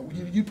 you know,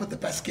 you put the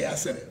best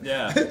gas in it.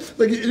 Yeah.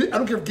 Like, I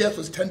don't care if gas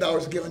was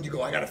 $10 a gallon, you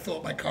go, I got to fill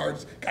up my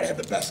cars, got to have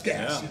the best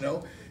gas, Yeah. you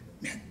know.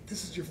 Man,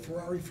 this is your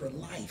Ferrari for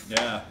life.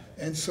 Yeah.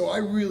 And so I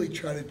really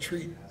try to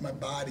treat my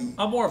body.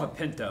 I'm more of a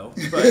Pinto,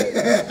 but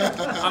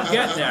I'm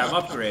getting there. I'm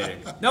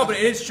upgrading. No, but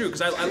it is true,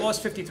 because I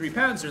lost 53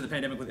 pounds during the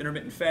pandemic with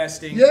intermittent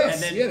fasting. Yes,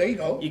 and then yeah, there you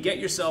go. You get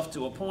yourself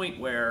to a point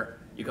where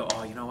you go,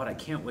 oh, you know what, I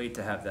can't wait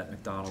to have that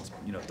McDonald's,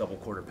 you know, double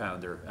quarter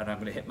pounder, and I'm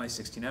going to hit my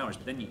 16 hours.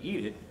 But then you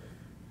eat it,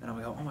 and I'm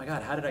like, oh my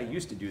God, how did I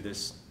used to do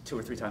this 2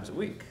 or 3 times a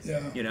week?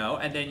 Yeah. You know,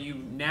 and then you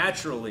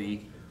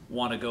naturally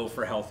want to go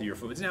for healthier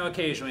foods. Now,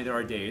 occasionally there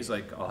are days,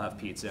 like I'll have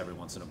pizza every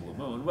once in a blue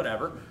moon,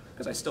 whatever,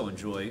 because I still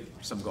enjoy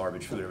some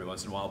garbage food every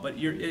once in a while. But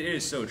it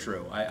is so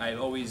true.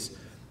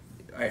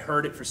 I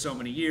heard it for so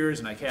many years,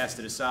 and I cast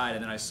it aside,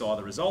 and then I saw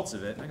the results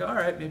of it, and I go, all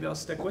right, maybe I'll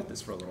stick with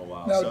this for a little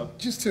while. Now,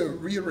 just to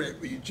reiterate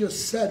what you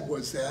just said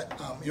was that,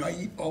 you know, I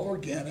eat all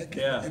organic,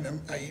 Yeah.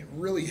 and I eat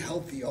really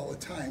healthy all the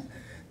time.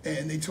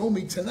 And they told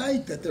me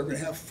tonight that they're going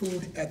to have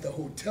food at the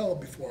hotel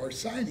before our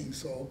signing,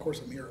 so of course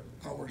I'm here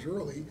hours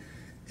early.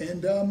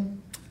 And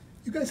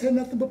you guys had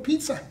nothing but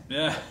pizza.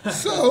 Yeah.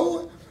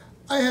 So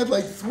I had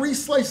like 3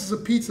 slices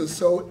of pizza.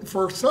 So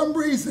for some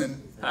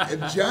reason,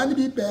 if Johnny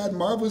B. Bad,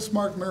 Marvelous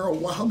Marc Mero,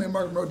 Wild Man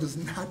Marc Mero does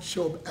not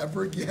show up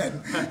ever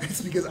again,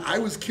 it's because I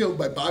was killed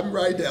by Bobby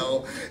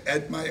Rydell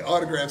at my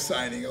autograph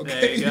signing,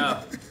 okay? There you go.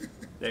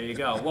 There you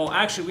go. Well,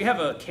 actually, we have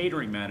a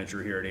catering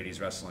manager here at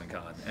 80s Wrestling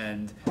Con,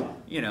 and,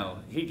 you know,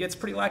 he gets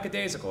pretty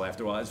lackadaisical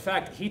after a while. In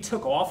fact, he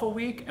took off a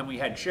week, and we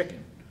had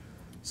chicken.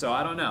 So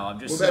I don't know. I'm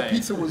just saying. Well, that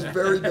pizza was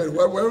very good.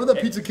 Wherever the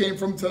pizza came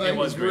from tonight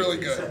was really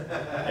good.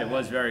 It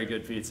was very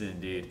good pizza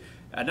indeed.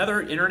 Another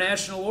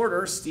international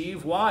order,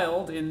 Steve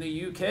Wild in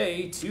the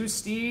UK. To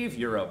Steve,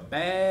 you're a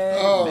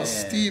bad man.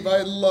 Steve,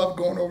 I love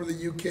going over to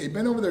the UK.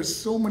 Been over there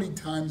so many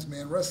times,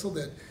 man. Wrestled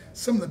at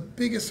some of the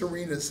biggest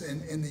arenas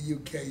in the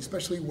UK,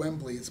 especially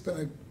Wembley. It's been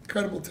an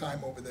incredible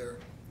time over there.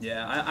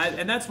 Yeah,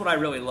 and that's what I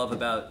really love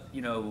about,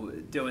 you know,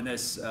 doing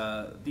this,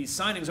 these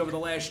signings over the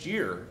last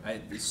year.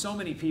 So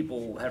many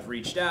people have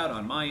reached out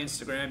on my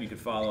Instagram. You can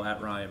follow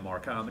at Ryan Mar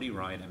Comedy,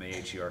 Ryan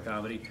M-A-H-E-R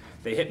Comedy.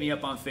 They hit me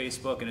up on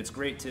Facebook, and it's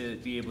great to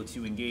be able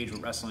to engage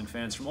with wrestling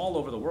fans from all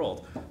over the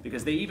world,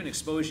 because they even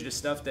expose you to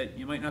stuff that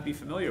you might not be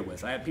familiar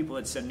with. I have people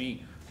that send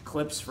me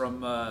clips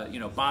from, you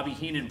know, Bobby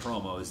Heenan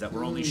promos that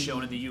were only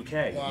shown in the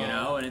UK, Wow. you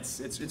know, and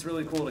it's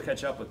really cool to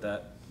catch up with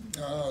that.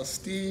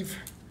 Steve,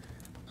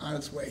 on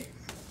its way.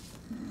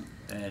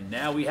 And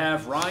now we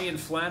have Ryan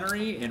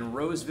Flannery in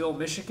Roseville,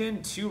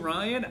 Michigan. To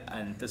Ryan,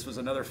 and this was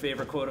another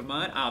favorite quote of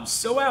mine, I'm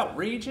so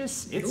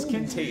outrageous, it's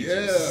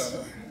contagious.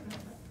 Yeah.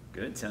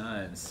 Good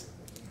times.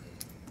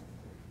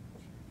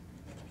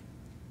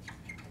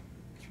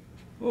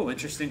 Oh,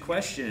 interesting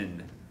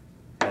question.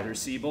 Heather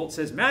Seabolt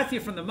says, Matthew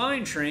from the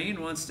Mine Train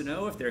wants to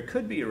know if there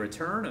could be a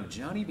return of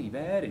Johnny B.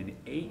 Bad in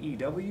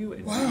AEW.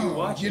 And do you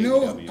watch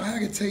AEW? I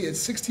gotta tell you, at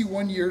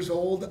 61 years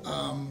old,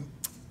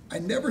 I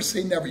never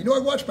say never. You know, I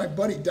watched my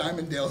buddy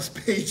Diamond Dallas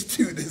Page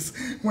do this.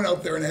 Went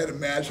out there and had a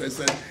match. I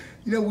said,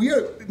 you know,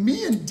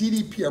 me and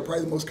DDP are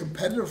probably the most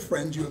competitive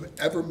friends you have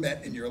ever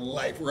met in your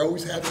life. We're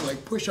always having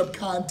like push-up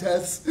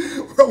contests.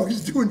 We're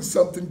always doing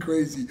something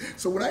crazy.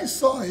 So when I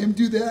saw him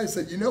do that, I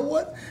said, you know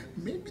what?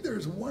 Maybe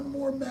there's one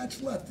more match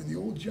left in the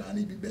old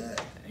Johnny B.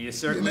 Bad. You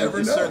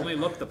certainly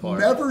looked the part.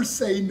 Never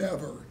say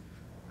never.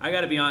 I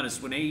got to be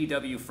honest, when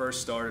AEW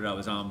first started, I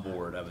was on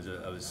board. I was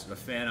a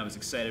fan. I was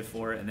excited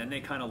for it, and then they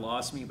kind of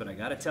lost me. But I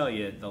got to tell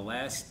you, the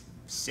last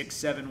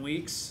 6-7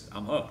 weeks,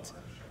 I'm hooked.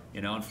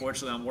 You know,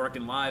 unfortunately, I'm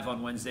working live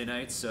on Wednesday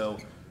nights, so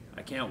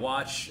I can't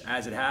watch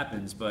as it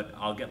happens. But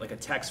I'll get like a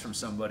text from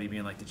somebody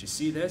being like, "Did you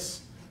see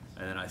this?"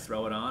 And then I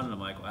throw it on, and I'm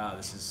like, "Wow,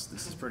 this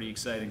is pretty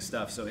exciting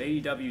stuff." So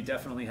AEW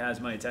definitely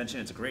has my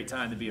attention. It's a great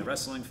time to be a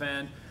wrestling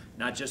fan,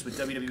 not just with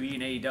WWE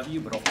and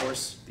AEW, but of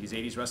course these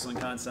 80s Wrestling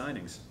Con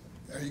signings.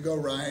 There you go,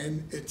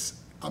 Ryan.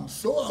 I'm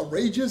so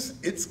outrageous,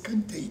 it's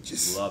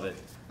contagious. Love it.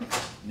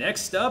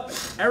 Next up,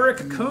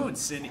 Eric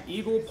Kuntz in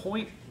Eagle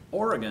Point,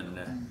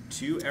 Oregon.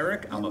 To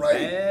Eric, I'm a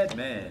bad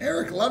man.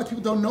 Eric, a lot of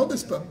people don't know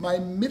this, but my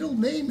middle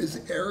name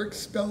is Eric,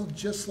 spelled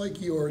just like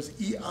yours,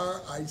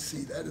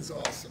 E-R-I-C. That is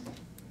awesome.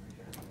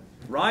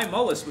 Rye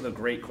Mullis with a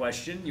great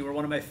question. You were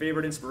one of my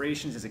favorite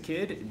inspirations as a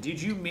kid.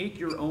 Did you make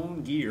your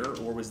own gear,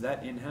 or was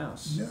that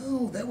in-house?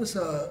 No, that was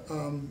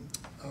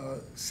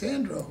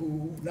Sandra,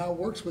 who now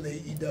works with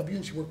AEW,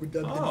 and she worked with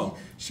WWE. Oh.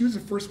 She was the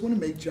first one to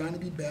make Johnny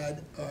B.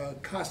 Bad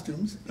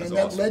costumes, That's and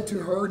that awesome. led to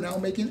her now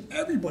making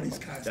everybody's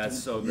costumes.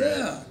 That's so great.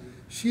 Yeah,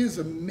 she is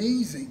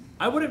amazing.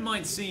 I wouldn't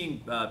mind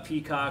seeing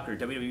Peacock or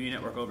WWE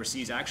Network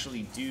overseas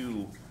actually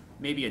do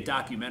maybe a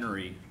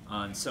documentary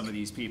on some of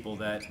these people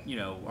that, you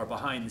know, are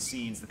behind the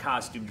scenes, the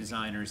costume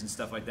designers and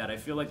stuff like that. I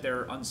feel like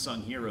they're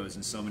unsung heroes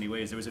in so many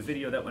ways. There was a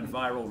video that went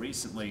viral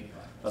recently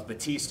of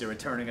Batista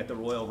returning at the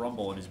Royal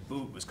Rumble, and his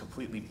boot was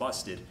completely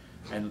busted.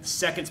 And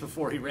seconds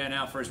before he ran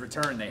out for his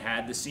return, they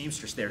had the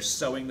seamstress there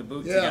sewing the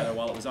boot together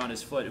while it was on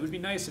his foot. It would be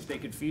nice if they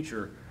could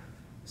feature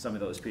some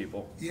of those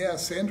people. Yeah,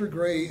 Sandra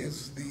Gray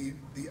is the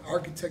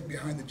architect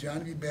behind the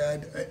Johnny B.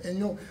 Bad. And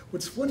you know,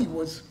 what's funny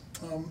was,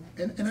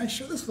 and I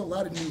share this with a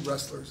lot of new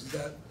wrestlers, is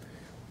that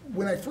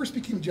when I first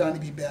became Johnny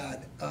B.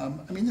 Bad, I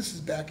mean, this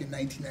is back in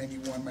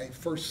 1991. My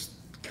first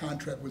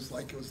contract was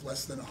like, it was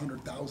less than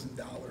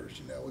 $100,000,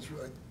 you know, it was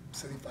really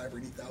 $75,000 or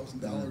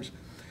 $80,000.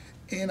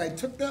 And I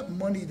took that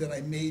money that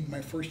I made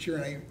my first year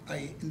and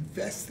I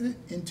invested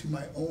it into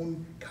my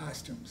own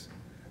costumes.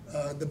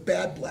 The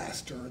Bad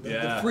Blaster, the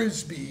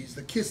Frisbees,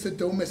 the Kiss That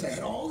Don't Miss. I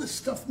had all this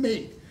stuff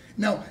made.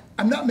 Now,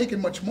 I'm not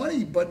making much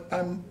money, but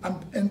I'm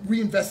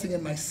reinvesting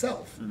in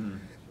myself. And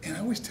I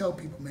always tell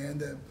people, man,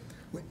 that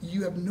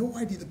you have no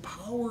idea the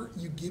power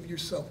you give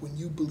yourself when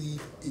you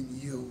believe in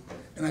you.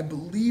 And I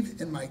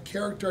believed in my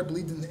character. I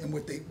believed in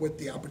what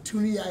the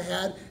opportunity I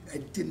had. I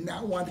did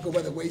not want to go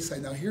by the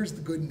wayside. Now, here's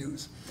the good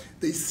news.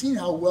 They seen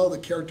how well the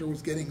character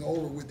was getting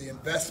over with the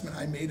investment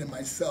I made in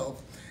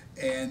myself.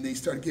 And they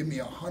started giving me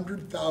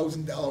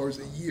 $100,000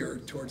 a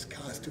year towards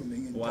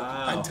costuming, and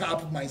on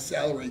top of my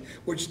salary,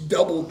 which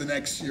doubled the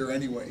next year,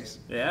 anyways.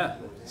 Yeah.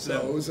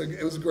 So it was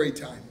a great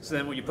time. So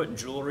then, were you putting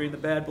jewelry in the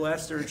Bad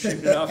Blaster and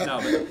shooting it off?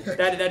 No, but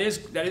that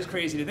is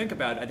crazy to think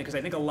about. Because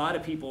I think a lot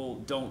of people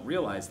don't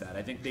realize that.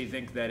 I think they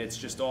think that it's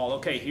just all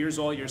okay. Here's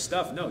all your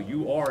stuff. No,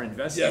 you are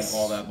investing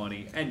all that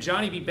money. And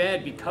Johnny B.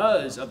 Bad,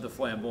 because of the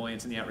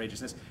flamboyance and the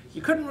outrageousness,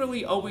 you couldn't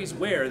really always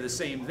wear the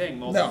same thing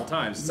multiple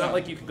times. It's not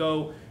like you could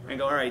go and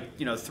go, all right,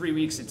 you know, 3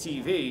 weeks of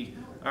TV,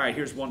 all right,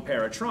 here's one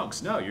pair of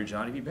trunks. No, you're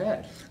Johnny B.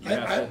 Bad.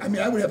 I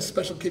mean, I would have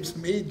special capes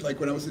made, like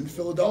when I was in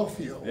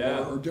Philadelphia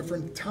or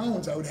different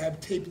towns. I would have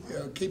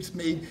capes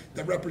made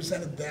that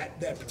represented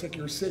that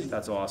particular city.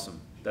 That's awesome.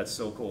 That's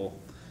so cool.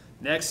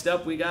 Next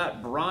up, we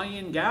got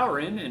Brian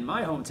Gowron in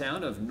my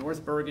hometown of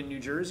North Bergen, New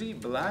Jersey.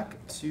 Black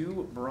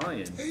to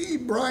Brian. Hey,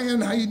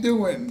 Brian, how you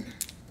doing?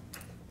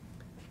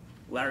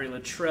 Larry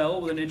Luttrell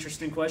with an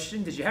interesting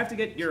question. Did you have to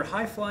get your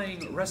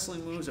high-flying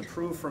wrestling moves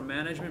approved from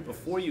management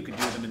before you could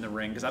do them in the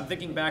ring? Because I'm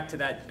thinking back to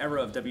that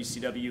era of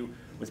WCW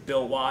with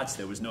Bill Watts.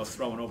 There was no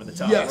throwing over the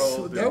top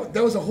rope. Yes,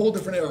 that was a whole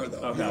different era, though.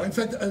 Okay. You know, in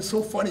fact, it's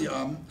so funny.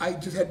 I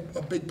just had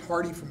a big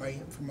party for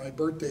my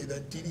birthday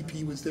that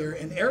DDP was there,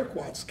 and Eric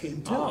Watts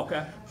came too. Oh,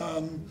 okay.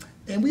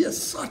 And we had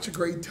such a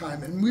great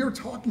time. And we were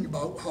talking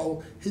about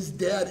how his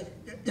dad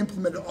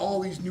implemented all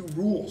these new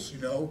rules, you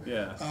know.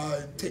 Yeah.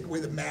 Take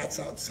away the mats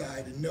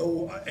outside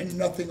and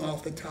nothing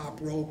off the top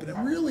rope. And it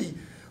really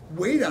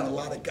weighed on a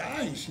lot of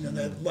guys, you know,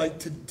 that like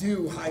to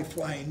do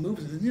high-flying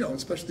moves. And, you know,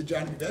 especially the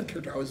Johnny B. Bad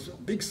character. I was a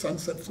big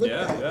sunset flip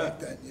guy back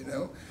then, you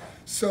know.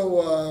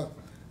 So,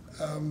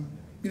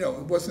 you know,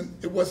 it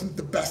wasn't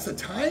the best of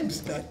times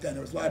back then.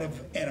 There was a lot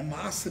of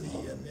animosity,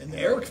 and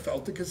Eric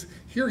felt it because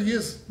here he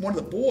is, one of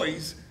the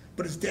boys,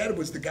 but his dad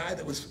was the guy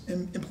that was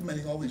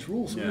implementing all these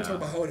rules. So we were talking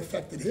about how it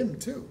affected him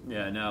too.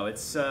 Yeah, no,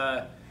 it's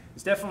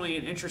definitely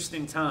an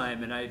interesting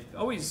time, and I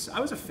was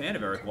a fan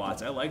of Eric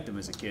Watts. I liked him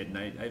as a kid, and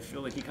I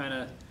feel like he kind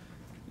of,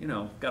 you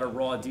know, got a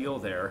raw deal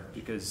there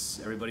because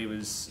everybody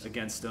was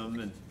against him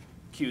and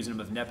accusing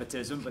him of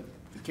nepotism, but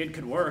the kid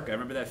could work. I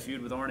remember that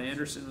feud with Arn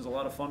Anderson. It was a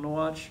lot of fun to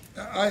watch.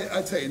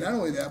 I tell you, not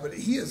only that, but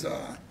he is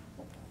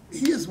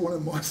one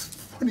of the most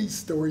funny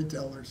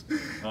storytellers.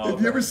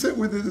 If you ever sit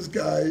with this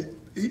guy,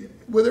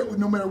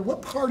 no matter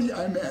what party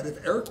I'm at,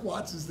 if Eric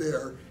Watts is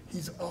there,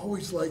 he's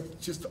always like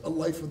just a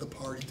life of the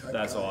party type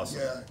That's guy. Awesome.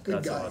 Yeah,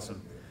 good guy. That's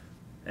awesome.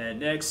 And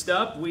next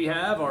up, we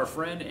have our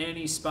friend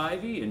Annie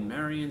Spivey in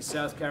Marion,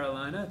 South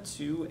Carolina.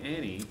 To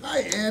Annie. Hi,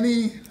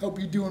 Annie. Hope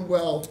you're doing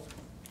well.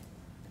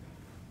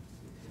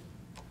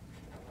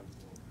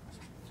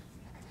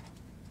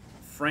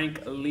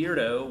 Frank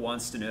Leardo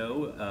wants to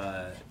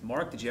know,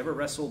 Mark, did you ever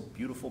wrestle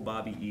beautiful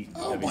Bobby Eaton?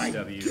 Oh my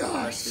WCW?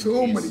 gosh,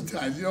 so many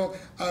times. You know,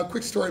 a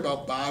quick story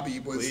about Bobby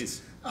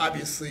was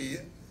obviously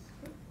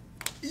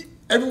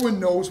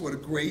everyone knows what a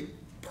great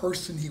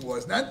person he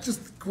was. Not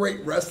just a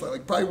great wrestler,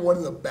 like probably one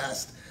of the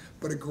best,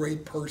 but a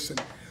great person.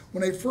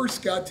 When I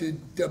first got to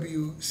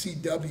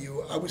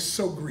WCW, I was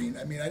so green.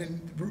 I mean,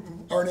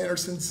 Arn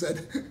Anderson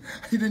said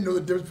he didn't know the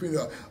difference between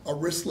a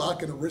wrist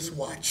lock and a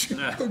wristwatch,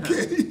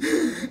 okay?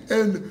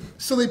 And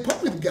so they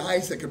put me with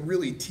guys that could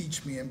really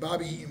teach me, and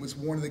Bobby Eaton was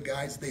one of the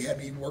guys they had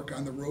me work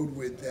on the road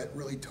with that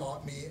really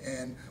taught me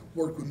and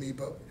worked with me.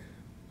 But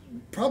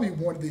probably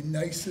one of the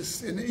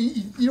nicest, and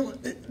you know,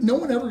 no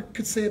one ever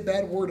could say a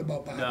bad word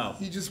about Bobby. No.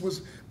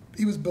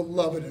 He was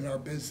beloved in our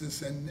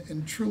business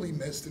and truly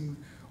missed, and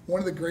one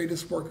of the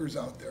greatest workers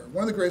out there.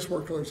 One of the greatest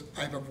workers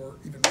I've ever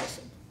even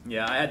wrestled.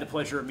 Yeah, I had the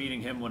pleasure of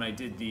meeting him when I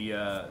did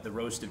the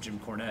roast of Jim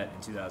Cornette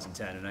in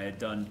 2010, and I had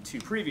done 2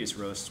 previous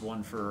roasts,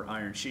 one for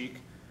Iron Sheik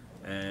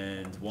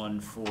and one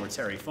for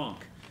Terry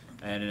Funk.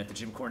 And at the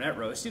Jim Cornette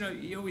roast, you know,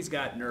 you always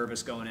got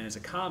nervous going in as a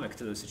comic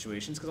to those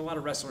situations because a lot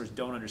of wrestlers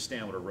don't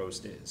understand what a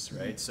roast is,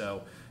 right?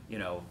 So, you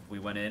know, we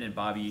went in and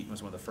Bobby Eaton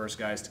was one of the first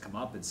guys to come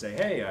up and say,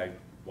 hey, I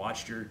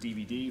watched your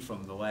DVD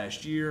from the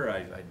last year.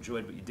 I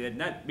enjoyed what you did. And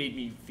that made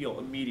me feel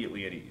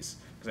immediately at ease.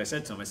 Because I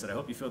said to him, I said, I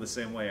hope you feel the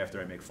same way after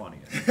I make fun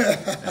of you.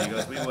 And he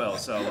goes, we will.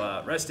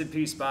 So rest in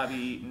peace, Bobby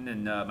Eaton,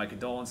 and my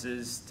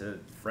condolences to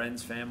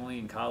friends, family,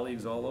 and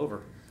colleagues all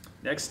over.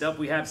 Next up,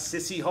 we have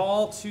Sissy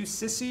Hall. To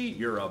Sissy,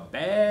 you're a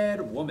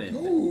bad woman.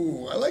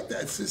 Ooh, I like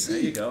that, Sissy. There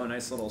you go, a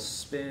nice little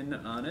spin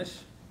on it.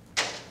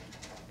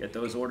 Get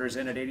those orders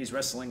in at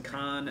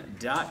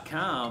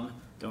 80swrestlingcon.com.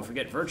 Don't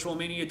forget Virtual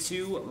Mania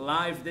 2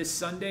 live this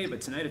Sunday,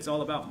 but tonight it's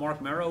all about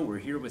Marc Mero. We're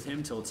here with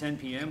him till 10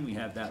 p.m. We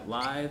have that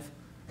live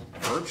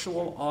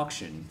virtual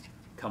auction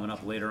coming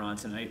up later on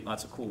tonight.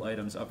 Lots of cool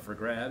items up for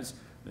grabs.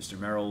 Mr.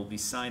 Mero will be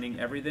signing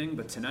everything,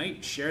 but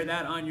tonight, share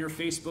that on your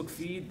Facebook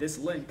feed, this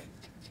link,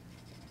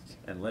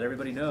 and let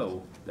everybody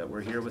know that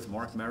we're here with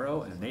Marc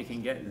Mero and they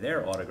can get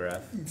their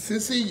autograph.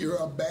 Sissy, you're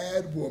a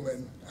bad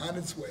woman. On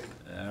its way.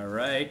 All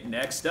right,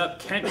 next up,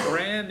 Kent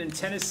Graham in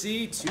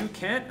Tennessee. To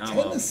Kent, I'm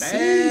Tennessee,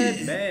 a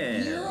bad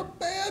man. You're a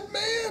bad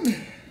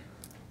man.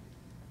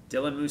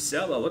 Dylan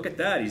Musella, look at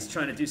that. He's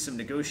trying to do some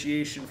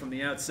negotiation from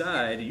the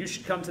outside. You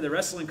should come to the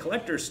Wrestling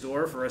Collector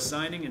store for a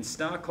signing in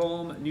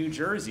Stockholm, New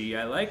Jersey.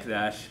 I like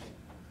that.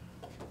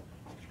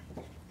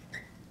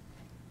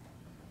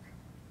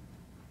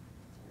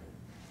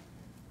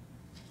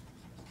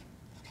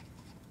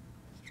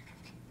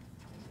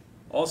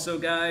 Also,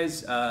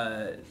 guys,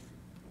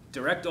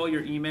 direct all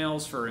your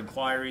emails for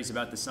inquiries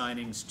about the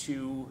signings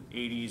to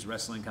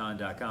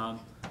 80swrestlingcon.com.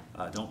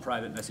 Don't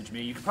private message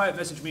me. You can private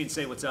message me and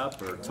say what's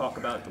up or talk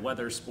about the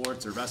weather,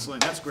 sports, or wrestling.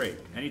 That's great.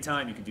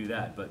 Anytime you can do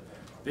that. But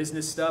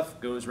business stuff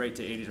goes right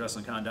to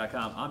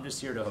 80swrestlingcon.com. I'm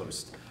just here to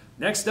host.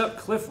 Next up,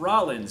 Cliff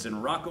Rollins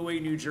in Rockaway,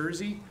 New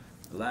Jersey.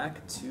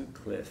 Black to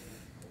Cliff.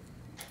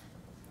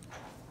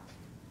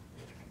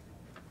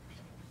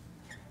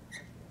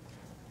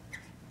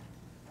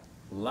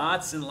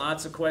 Lots and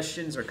lots of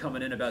questions are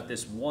coming in about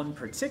this one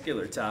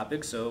particular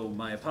topic, so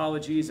my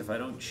apologies if I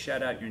don't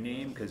shout out your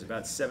name, because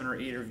about 7 or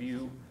 8 of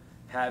you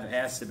have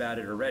asked about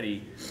it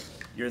already.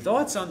 Your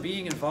thoughts on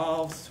being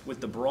involved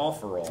with the Brawl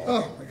for All?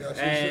 Oh my gosh.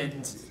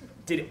 And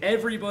did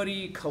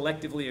everybody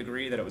collectively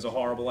agree that it was a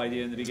horrible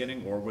idea in the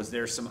beginning, or was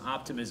there some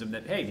optimism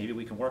that, hey, maybe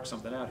we can work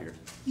something out here?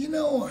 You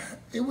know,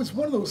 it was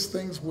one of those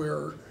things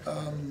where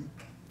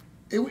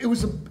it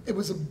was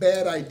a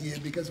bad idea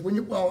because when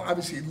you, well,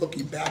 obviously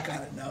looking back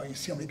on it now, you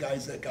see how many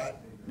guys that got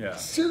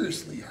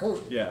seriously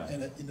hurt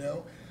in it, you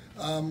know.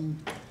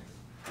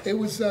 It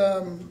was,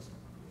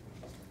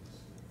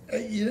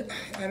 you know,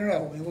 I don't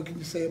know, I mean, what can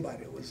you say about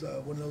it? It was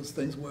one of those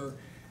things where,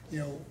 you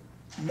know,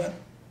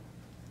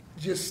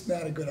 just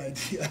not a good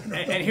idea.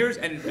 And here's,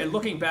 and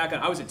looking back,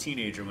 I was a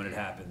teenager when it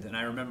happened, and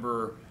I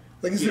remember...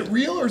 Like, is it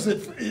real or is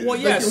it? Well,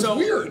 yeah. Like, it was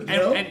weird. You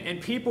know? And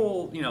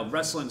people, you know,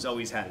 wrestling's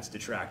always had its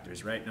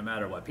detractors, right? No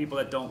matter what, people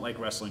that don't like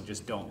wrestling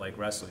just don't like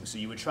wrestling. So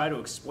you would try to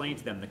explain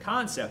to them the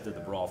concept of the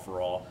Brawl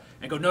for All,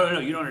 and go, no,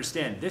 you don't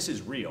understand. This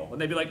is real.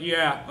 And they'd be like,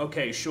 yeah,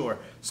 okay, sure.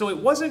 So it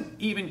wasn't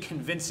even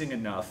convincing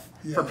enough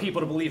for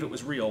people to believe it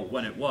was real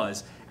when it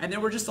was. And there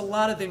were just a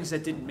lot of things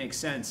that didn't make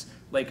sense.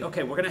 Like,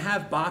 okay, we're going to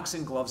have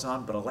boxing gloves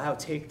on, but allow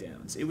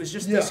takedowns. It was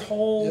just this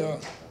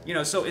whole, you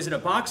know, so is it a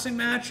boxing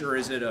match or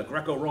is it a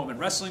Greco-Roman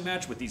wrestling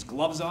match with these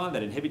gloves on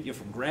that inhibit you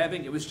from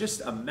grabbing? It was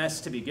just a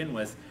mess to begin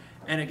with.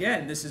 And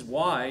again, this is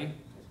why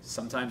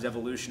sometimes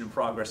evolution and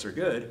progress are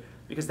good,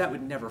 because that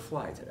would never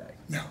fly today.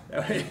 No.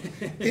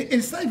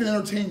 It's not even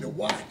entertaining to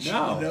watch.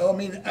 No. You know, I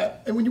mean,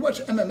 and when you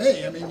watch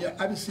MMA, I mean,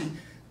 obviously,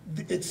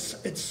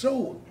 it's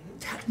so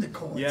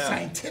technical and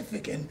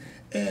scientific,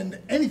 and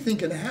anything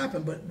can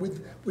happen. But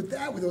with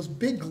those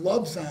big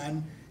gloves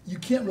on, you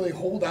can't really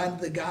hold on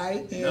to the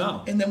guy,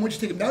 and then once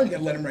you take him down, you got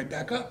to let him right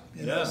back up.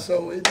 You know?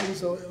 So it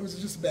was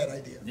just a bad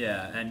idea.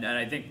 Yeah, and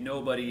I think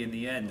nobody in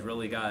the end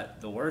really got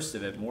the worst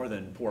of it more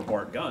than poor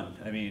Bart Gunn.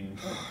 I mean,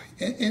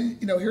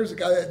 and you know, here's a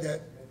guy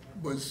that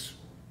was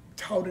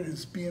touted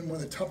as being one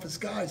of the toughest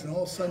guys, and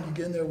all of a sudden you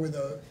get in there with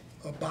a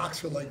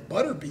boxer like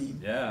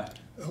Butterbean,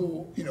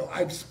 who, you know,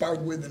 I've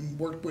sparred with and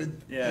worked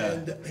with,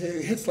 and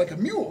he hits like a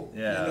mule.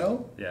 You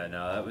know? Yeah,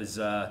 no, that was.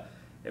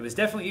 It was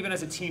definitely, even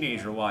as a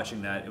teenager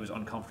watching that, it was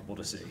uncomfortable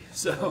to see.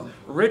 So,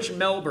 Rich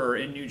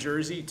Melber in New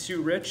Jersey,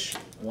 to Rich,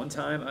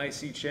 one-time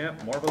IC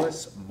champ,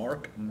 marvelous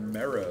Marc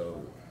Mero.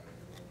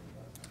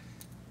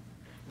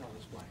 No,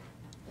 it's black.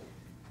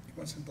 You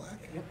want some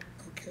black? Yep.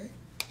 Okay.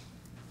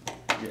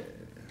 Yeah.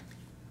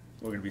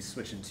 We're going to be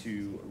switching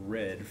to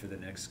red for the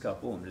next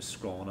couple. I'm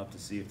just scrolling up to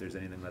see if there's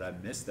anything that I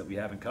missed that we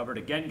haven't covered.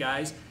 Again,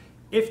 guys,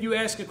 If you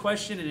ask a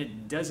question and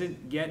it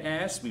doesn't get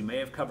asked, we may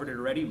have covered it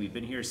already. We've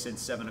been here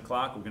since 7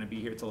 o'clock. We're going to be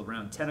here till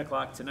around 10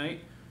 o'clock tonight.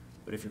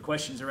 But if your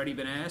question's already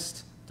been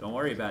asked, don't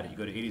worry about it. You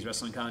go to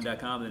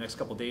 80swrestlingcon.com in the next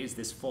couple days.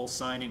 This full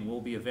signing will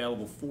be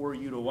available for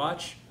you to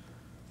watch.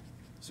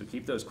 So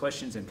keep those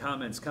questions and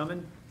comments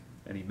coming.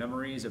 Any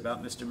memories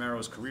about Mr.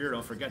 Mero's career?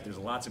 Don't forget, there's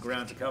lots of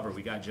ground to cover.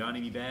 We got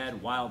Johnny B.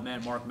 Bad, Wild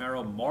Man Marc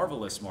Mero,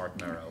 Marvelous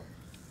Marc Mero.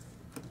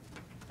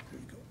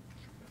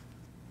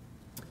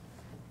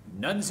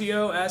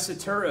 Nunzio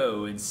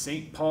Asaturo in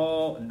St.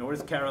 Paul,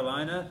 North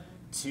Carolina.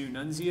 To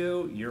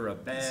Nunzio, you're a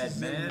bad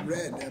man.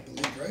 Red, I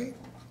believe,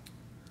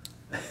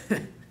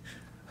 right?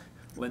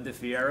 Linda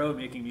Fierro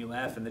making me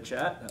laugh in the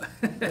chat.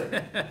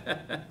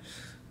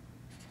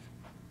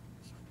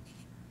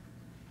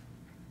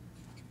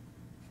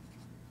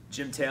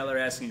 Jim Taylor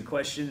asking a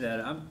question that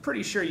I'm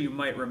pretty sure you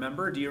might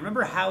remember. Do you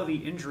remember how the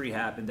injury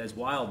happened as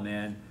Wild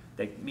Man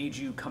that made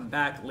you come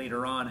back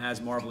later on as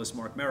Marvelous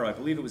Marc Mero? I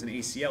believe it was an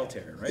ACL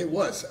tear, right? It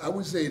was. I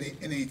was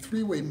in a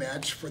three-way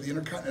match for the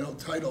Intercontinental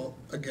title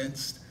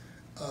against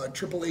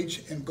Triple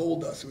H and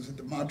Goldust. It was at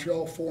the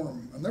Montreal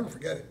Forum. I'll never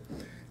forget it.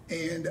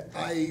 And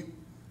I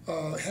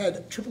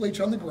had Triple H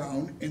on the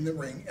ground in the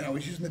ring, and I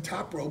was using the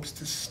top ropes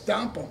to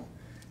stomp him.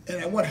 And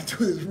I wanted to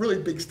do this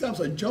really big stomp,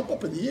 so I jump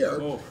up in the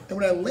air, and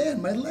when I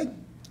land, my leg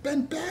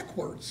bent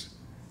backwards,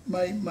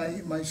 my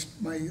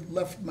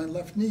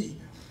left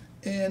knee.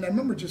 And I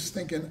remember just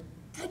thinking,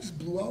 I just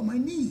blew out my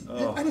knee.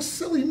 Oh. On a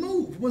silly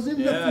move. It wasn't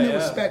even nothing that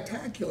was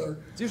spectacular.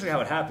 It's usually how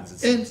it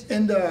happens.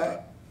 And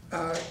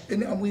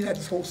we had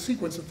this whole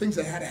sequence of things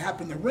that had to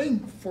happen in the ring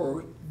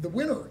for the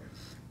winner.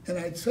 And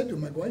I said to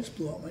him, I just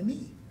blew out my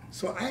knee.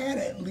 So I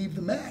had to leave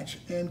the match,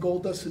 and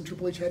Goldust and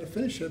Triple H had to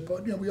finish it.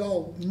 But we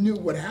all knew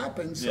what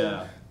happened,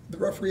 so the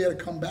referee had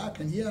to come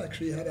back, and he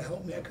actually had to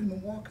help me. I couldn't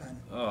even walk on it.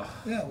 Oh.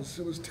 Yeah, it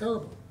was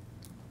terrible.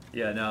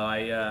 Yeah, no,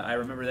 I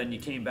remember then you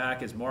came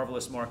back as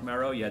Marvelous Marc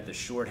Mero. You had the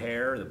short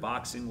hair, the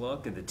boxing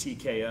look, and the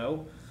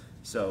TKO.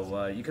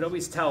 So you could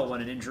always tell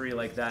when an injury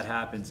like that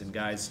happens and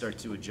guys start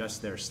to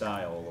adjust their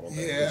style a little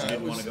bit. Yeah, you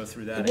didn't want to go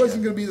through that. It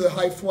wasn't going to be the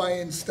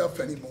high-flying stuff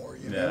anymore.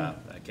 Yeah,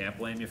 I can't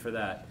blame you for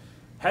that.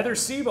 Heather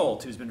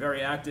Siebold, who's been very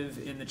active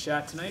in the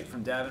chat tonight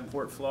from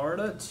Davenport,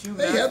 Florida.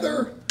 Hey,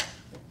 Heather.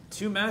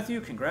 To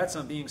Matthew, congrats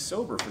on being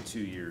sober for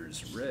 2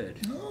 years. Red.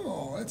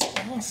 Oh, that's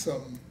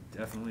awesome.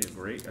 Definitely a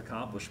great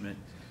accomplishment.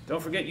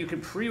 Don't forget, you can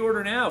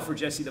pre-order now for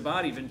Jesse the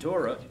Body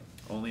Ventura.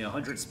 Only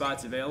 100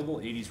 spots available,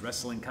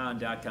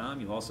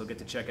 80swrestlingcon.com. You'll also get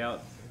to check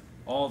out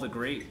all the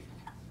great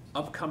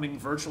upcoming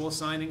virtual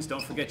signings.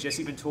 Don't forget,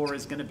 Jesse Ventura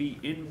is going to be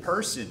in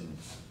person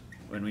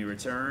when we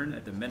return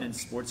at the Menon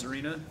Sports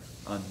Arena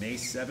on May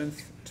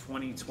 7th,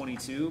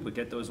 2022. But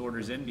get those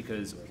orders in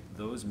because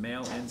those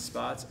mail-in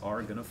spots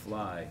are going to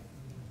fly.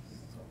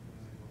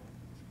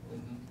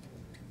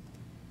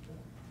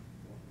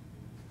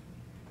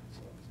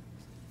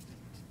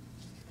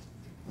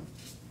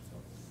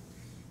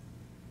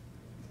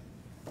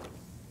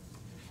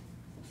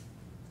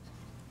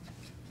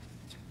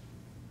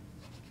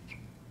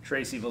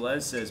 Tracy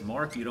Velez says,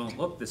 Mark, you don't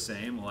look the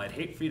same. Well, I'd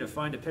hate for you to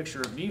find a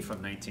picture of me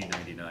from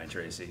 1999,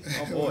 Tracy.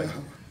 Oh, boy.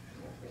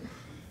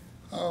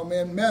 Oh,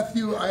 man.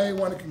 Matthew, I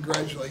want to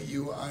congratulate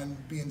you on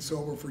being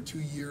sober for 2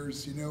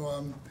 years.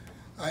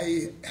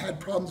 I had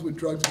problems with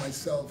drugs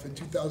myself. In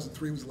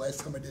 2003 was the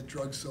last time I did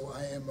drugs, so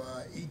I am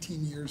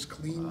 18 years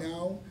clean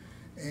now.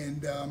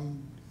 And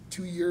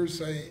 2 years,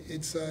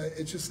 it's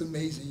just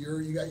amazing.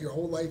 You got your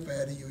whole life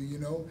ahead of you,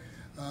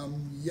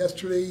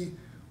 Yesterday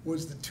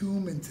was the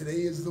tomb, and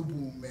today is the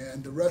womb,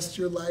 man. The rest of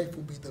your life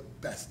will be the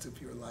best of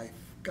your life.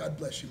 God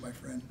bless you, my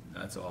friend.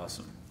 That's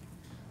awesome.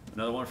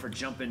 Another one for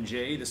Jumpin'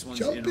 Jay. This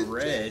one's in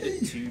red.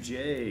 To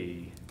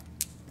Jay.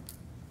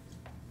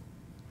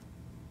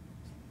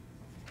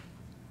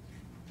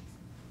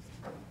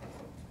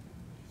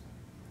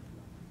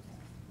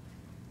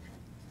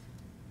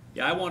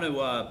 Yeah, I want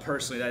to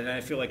personally, and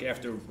I feel like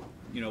after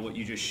what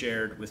you just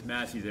shared with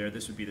Matthew there,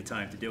 this would be the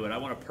time to do it. I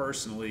want to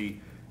personally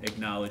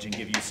acknowledge and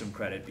give you some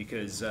credit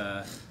because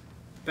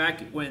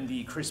back when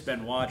the Chris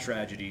Benoit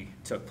tragedy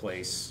took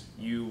place,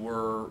 you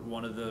were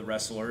one of the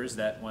wrestlers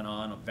that went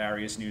on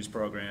various news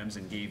programs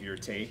and gave your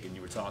take, and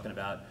you were talking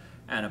about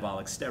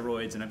anabolic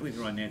steroids, and I believe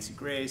you were on Nancy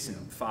Grace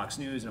and Fox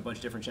News and a bunch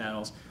of different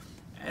channels.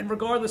 And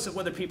regardless of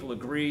whether people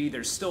agree,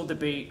 there's still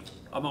debate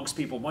amongst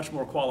people much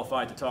more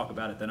qualified to talk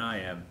about it than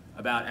I am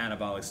about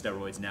anabolic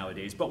steroids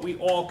nowadays. But we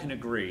all can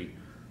agree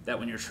that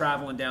when you're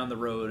traveling down the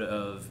road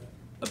of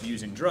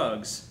abusing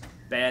drugs,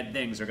 bad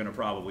things are going to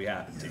probably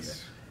happen to you.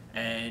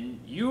 And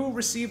you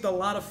received a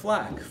lot of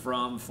flack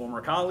from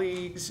former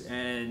colleagues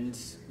and,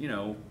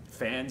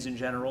 fans in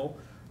general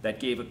that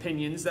gave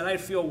opinions that I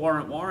feel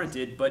weren't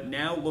warranted, but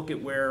now look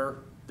at where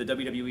the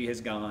WWE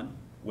has gone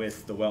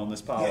with the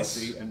wellness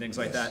policy and things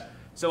like that.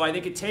 So I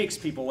think it takes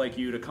people like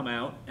you to come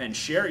out and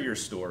share your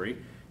story.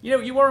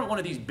 You weren't one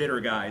of these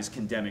bitter guys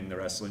condemning the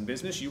wrestling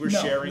business. You were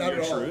sharing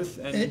your truth.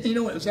 And it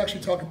was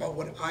actually talking about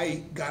what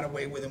I got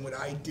away with and what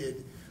I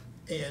did.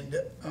 And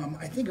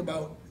I think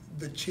about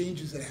the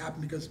changes that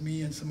happened because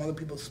me and some other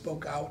people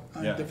spoke out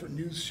on different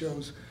news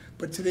shows.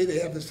 but today they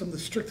have some of the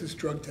strictest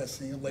drug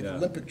testing, like Yeah.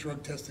 Olympic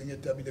drug testing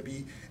at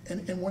WWE.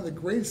 And one of the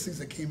greatest things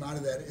that came out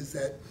of that is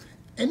that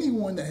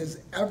anyone that has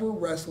ever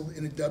wrestled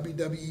in a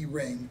WWE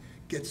ring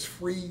gets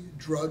free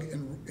drug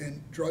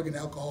and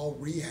alcohol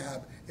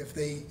rehab if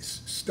they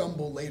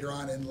stumble later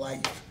on in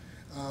life.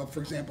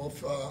 For example,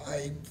 if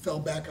I fell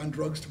back on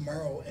drugs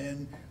tomorrow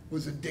and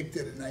was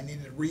addicted and I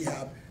needed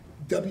rehab,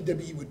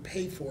 WWE would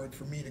pay for it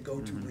for me to go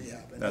to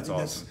rehab. And That's I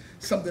think awesome.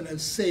 that's something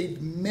that's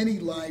saved many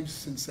lives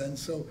since then.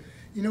 So,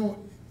 you know,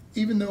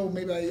 even though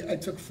maybe I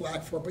took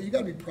flack for it, but you got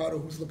to be proud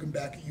of who's looking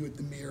back at you at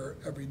the mirror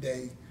every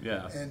day.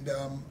 Yeah. And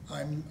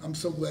I'm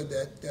so glad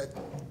that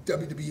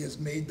WWE has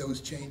made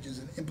those changes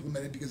and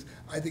implemented, because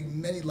I think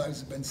many lives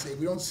have been saved.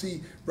 We don't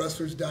see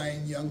wrestlers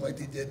dying young like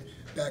they did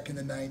back in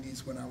the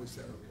 90s when I was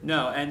there.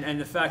 No, and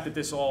the fact that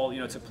this all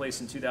took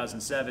place in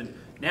 2007.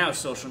 Now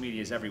social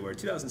media is everywhere.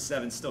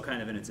 2007 is still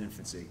kind of in its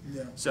infancy.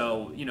 Yeah.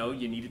 So you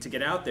needed to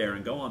get out there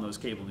and go on those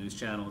cable news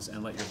channels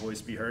and let your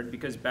voice be heard,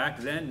 because back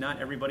then not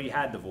everybody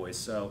had the voice.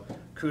 So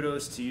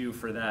kudos to you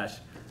for that.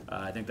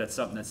 I think that's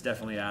something that's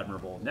definitely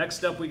admirable.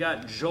 Next up, we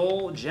got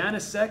Joel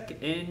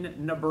Janicek in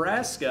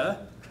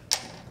Nebraska.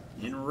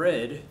 In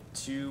red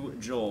to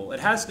Joel. It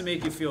has to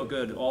make you feel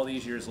good all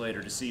these years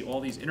later to see all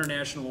these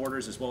international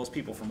orders, as well as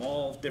people from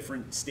all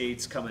different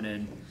states coming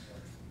in.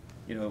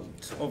 You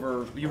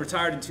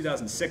retired in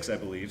 2006, I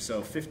believe,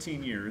 so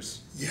 15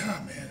 years.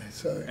 Yeah, man,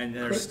 it's a And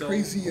they're still-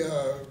 crazy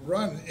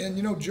run.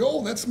 And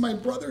Joel, that's my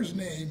brother's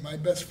name. My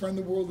best friend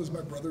in the world is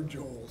my brother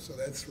Joel, so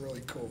that's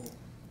really cool.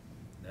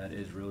 That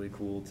is really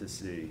cool to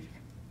see.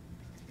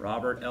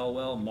 Robert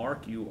Elwell,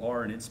 Mark, you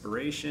are an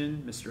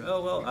inspiration. Mr.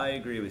 Elwell, I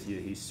agree with you.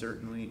 He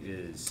certainly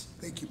is.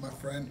 Thank you, my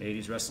friend.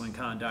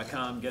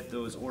 80swrestlingcon.com. Get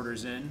those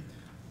orders in.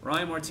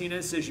 Ryan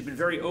Martinez says, you've been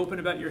very open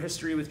about your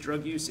history with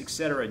drug use,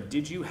 etc.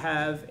 Did you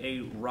have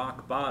a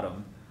rock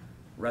bottom,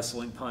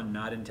 wrestling pun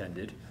not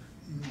intended,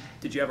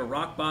 did you have a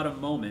rock bottom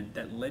moment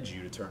that led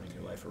you to turning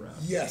your life around?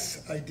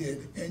 Yes, I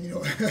did. And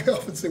I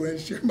often say when I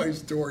share my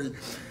story,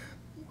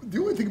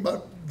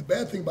 the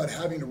bad thing about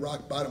having a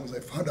rock bottom was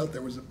I found out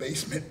there was a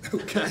basement,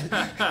 okay?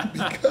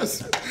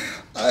 Because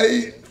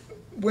I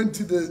went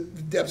to the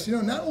depths.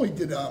 Not only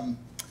did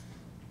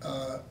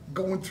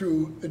going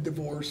through a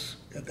divorce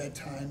at that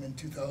time in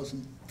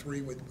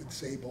 2003 with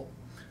Sable,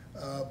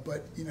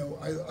 but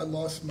I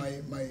lost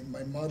my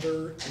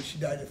mother, and she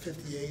died at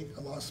 58.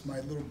 I lost my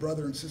little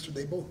brother and sister.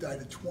 They both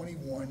died at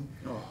 21.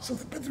 Oh. So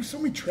I've been through so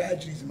many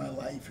tragedies in my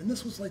life, and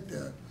this was like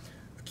the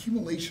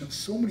accumulation of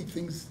so many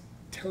things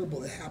terrible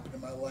that happened in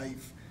my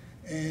life,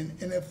 and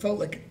it felt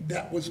like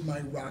that was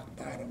my rock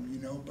bottom,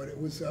 but it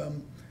was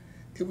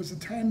a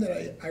time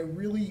that I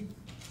really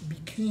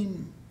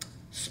became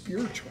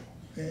spiritual,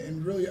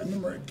 and really I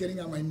remember getting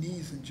on my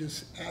knees and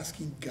just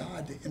asking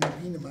God to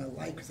intervene in my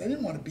life, because I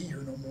didn't want to be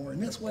here no more.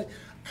 And that's why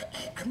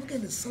I look at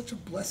it as such a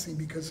blessing,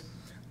 because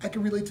I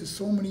can relate to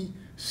so many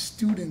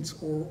students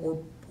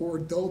or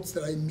adults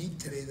that I meet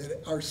today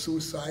that are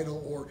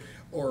suicidal or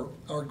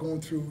are going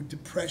through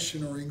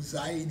depression or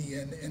anxiety,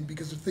 and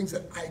because of things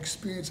that I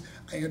experience,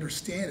 I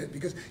understand it.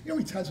 Because how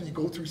many times when you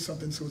go through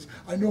something, so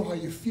I know how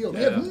you feel. Yeah.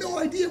 I have no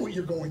idea what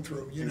you're going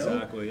through,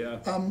 Exactly, yeah.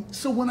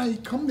 So when I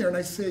come there and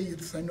I say,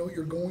 I know what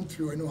you're going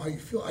through, I know how you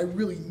feel, I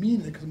really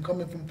mean it, because I'm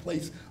coming from a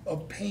place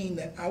of pain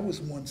that I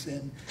was once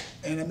in,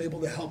 and I'm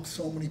able to help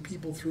so many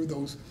people through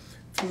those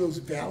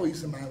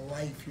valleys in my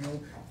life.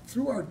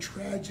 Through our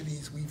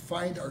tragedies, we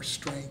find our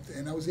strength,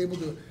 and I was able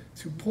to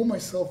pull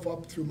myself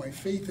up through my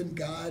faith in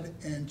God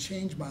and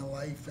change my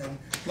life. And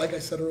like I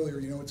said earlier,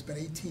 it's been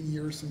 18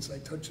 years since I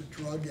touched a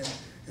drug, and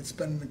it's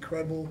been an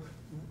incredible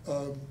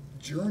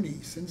journey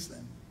since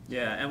then.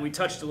 Yeah, and we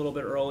touched a little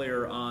bit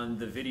earlier on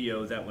the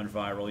video that went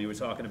viral. You were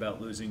talking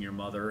about losing your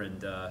mother,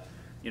 and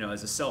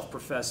as a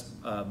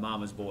self-professed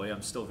mama's boy,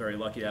 I'm still very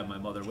lucky to have my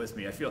mother with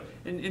me. I feel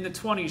in the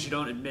 20s, you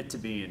don't admit to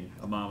being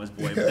a mama's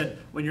boy, but then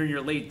when you're in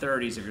your late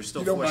 30s, if you're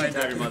still fortunate to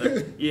have your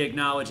mother, you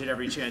acknowledge it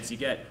every chance you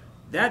get.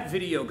 That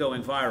video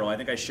going viral, I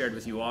think I shared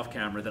with you off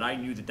camera that I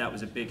knew that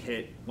was a big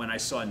hit when I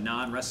saw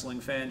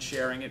non-wrestling fans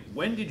sharing it.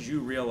 When did you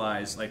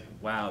realize,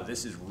 wow,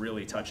 this is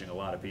really touching a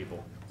lot of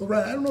people? Well,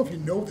 Ryan, I don't know if you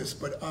know this,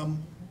 but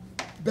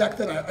back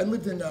then I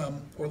lived in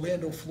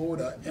Orlando,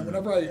 Florida, and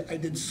whenever I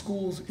did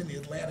schools in the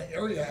Atlanta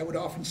area, I would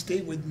often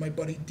stay with my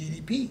buddy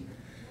DDP.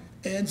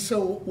 And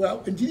so,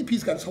 and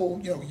DDP's got his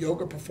whole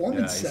yoga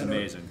performance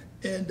center. He's amazing.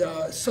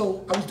 And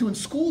so I was doing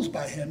schools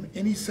by him,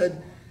 and he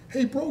said,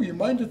 "Hey, bro, you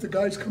mind if the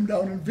guys come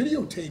down and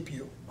videotape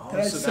you?" Oh,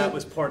 and I so said, that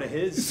was part of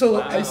his. So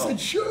wow. I said,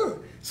 "Sure."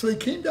 So they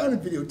came down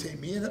and videotaped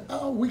me, and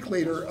a week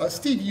later,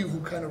 Steve Yu,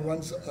 who kind of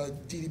runs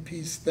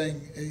DDP's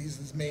thing, he's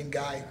his main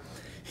guy,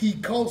 he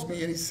calls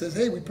me and he says,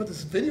 "Hey, we put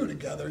this video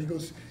together." He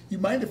goes, "You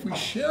mind if we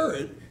share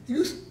it?" He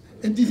goes,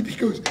 and DDP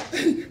goes,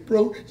 "Hey,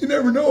 bro, you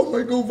never know, it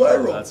might go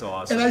viral." Oh, that's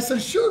awesome. And I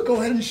said, "Sure, go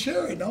ahead and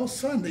share it." And all of a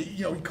sudden,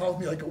 he called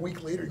me like a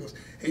week later. He goes,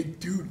 "Hey,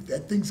 dude,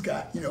 that thing's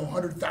got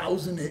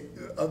 100,000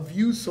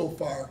 views so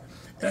far."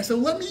 And I said,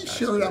 "Let me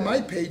share it on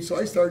my page." So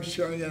I started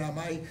sharing it on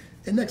my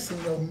And next thing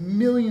you know,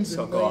 millions and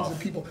Took millions off. of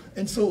people.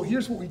 And so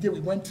here's what we did.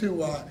 We went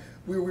to,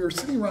 we were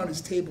sitting around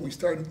his table. We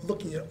started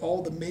looking at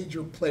all the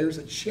major players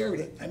that shared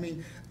it. I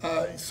mean,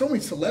 so many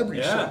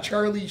celebrities, Yeah.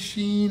 Charlie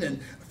Sheen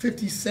and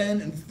 50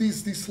 Cent and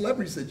these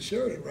celebrities that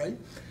shared it, right?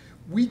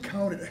 We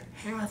counted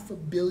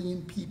 500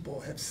 million people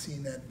have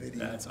seen that video.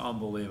 That's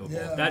unbelievable.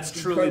 Yeah, That's it's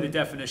truly incredible. the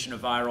definition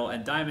of viral.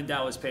 And Diamond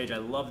Dallas Page, I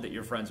love that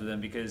you're friends with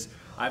him because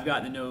I've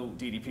gotten to know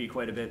DDP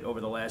quite a bit over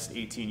the last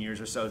 18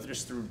 years or so,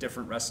 just through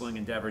different wrestling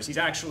endeavors. He's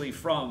actually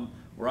from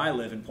where I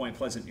live in Point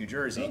Pleasant, New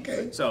Jersey.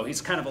 Okay. So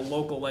he's kind of a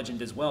local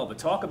legend as well. But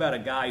talk about a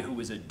guy who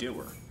is a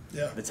doer.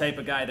 Yeah. The type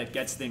of guy that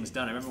gets things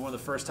done. I remember one of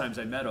the first times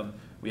I met him,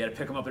 we had to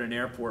pick him up at an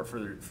airport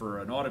for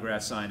an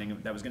autograph signing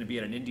that was going to be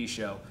at an indie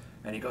show.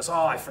 And he goes,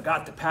 oh, I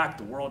forgot to pack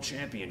the World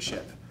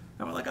Championship.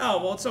 And we're like,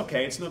 oh, well, it's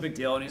okay. It's no big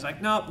deal. And he's like,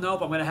 nope,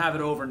 I'm going to have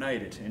it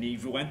overnighted. And he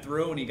went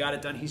through and he got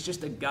it done. He's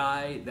just a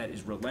guy that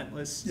is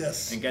relentless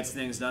Yes. and gets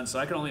things done. So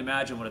I can only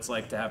imagine what it's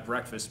like to have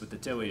breakfast with the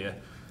two of you.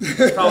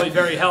 It's probably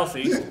very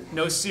healthy.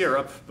 No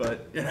syrup,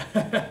 but, you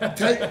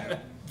know.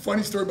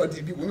 Funny story about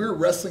DP. When we were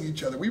wrestling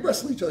each other, we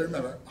wrestled each other,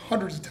 remember,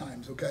 hundreds of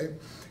times, okay?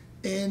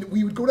 And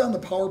we would go down the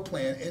power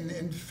plant, and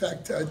in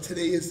fact,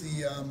 today is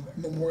the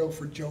memorial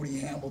for Jody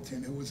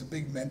Hamilton, who was a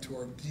big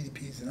mentor of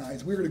DDP's and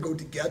I's. We were going to go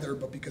together,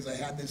 but because I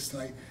had this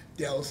tonight,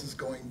 Dallas is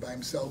going by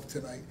himself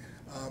tonight.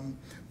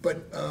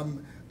 But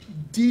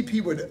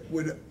DDP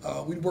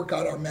we'd work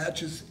out our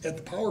matches at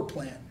the power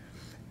plant,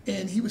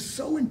 and he was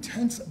so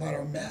intense about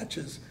our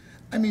matches.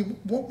 I mean,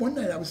 one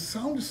night I was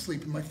sound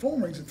asleep, and my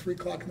phone rings at 3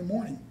 o'clock in the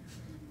morning,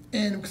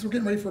 and because we're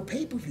getting ready for a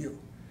pay-per-view,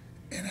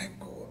 and I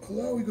go,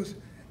 hello, he goes,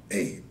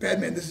 hey,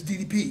 Badman, this is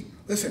DDP.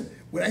 Listen,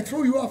 when I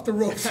throw you off the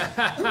ropes,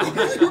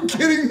 are you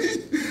kidding me?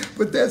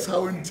 But that's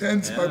how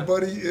intense my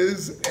buddy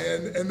is,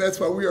 and that's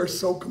why we are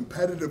so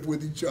competitive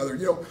with each other.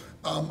 You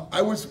know,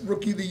 I was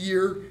Rookie of the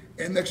Year,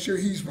 and next year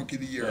he's Rookie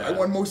of the Year. Yeah. I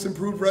won Most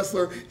Improved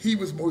Wrestler. He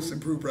was Most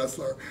Improved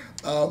Wrestler.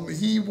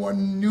 He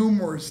won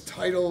numerous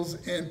titles,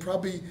 and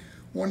probably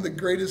one of the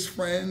greatest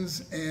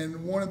friends,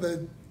 and one of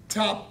the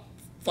top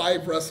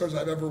 5 wrestlers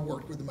I've ever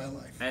worked with in my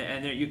life.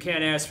 And you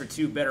can't ask for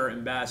 2 better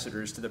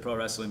ambassadors to the pro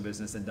wrestling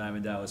business than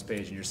Diamond Dallas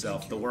Page and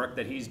yourself. The work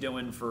that he's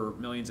doing for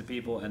millions of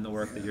people and the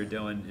work that you're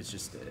doing is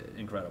just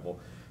incredible.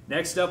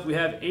 Next up, we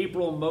have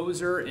April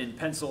Moser in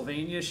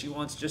Pennsylvania. She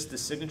wants just the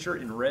signature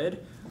in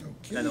red,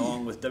 Okay. and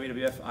along with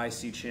WWF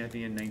IC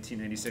Champion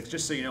 1996.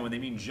 Just so you know, when they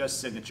mean just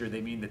signature, they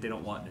mean that they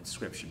don't want an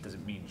inscription. It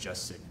doesn't mean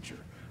just signature.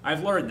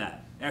 I've learned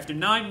that. After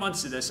 9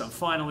 months of this, I'm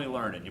finally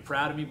learning. You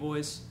proud of me,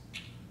 boys?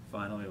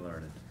 Finally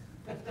learning.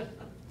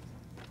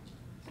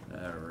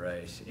 All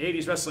right,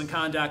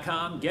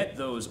 80swrestlingcon.com. Get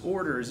those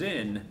orders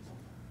in.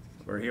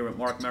 We're here with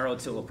Marc Mero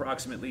till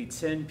approximately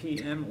 10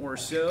 p.m. or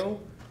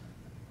so.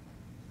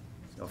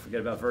 Don't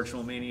forget about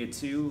Virtual Mania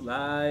 2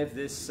 live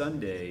this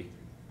Sunday.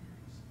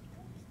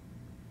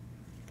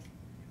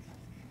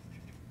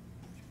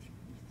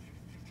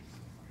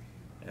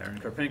 Aaron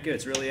Karpinka,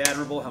 it's really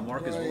admirable how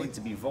Marc is willing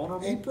to be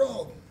vulnerable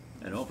April.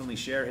 and openly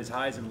share his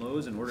highs and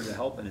lows in order to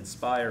help and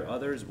inspire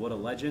others. What a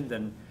legend.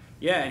 And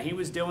yeah, and he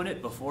was doing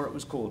it before it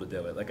was cool to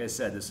do it. Like I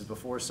said, this is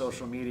before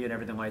social media and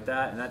everything like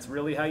that, and that's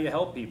really how you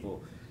help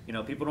people. You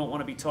know, people don't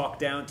want to be talked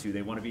down to.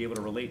 They want to be able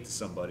to relate to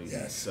somebody.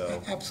 Yes,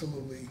 So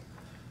absolutely.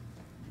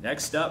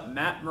 next up,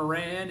 Matt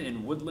Moran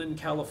in Woodland,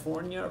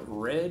 California.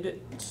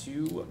 Red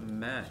to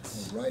Matt.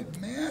 All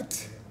right,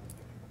 Matt.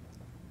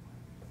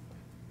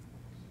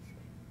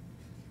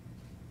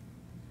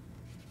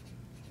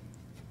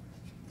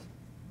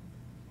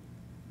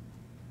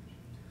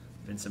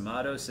 Vince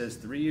Amato says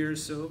 3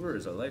 years sober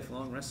as a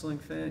lifelong wrestling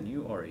fan.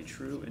 You are a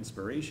true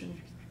inspiration.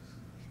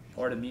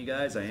 Pardon me,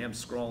 guys. I am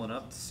scrolling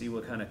up to see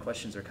what kind of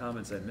questions or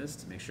comments I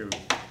missed to make sure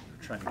we're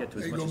trying to get to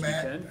as There you much go, as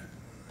Matt. we can.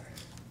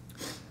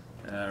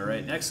 All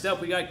right. Next up,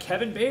 we got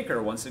Kevin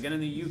Baker once again in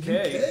the UK.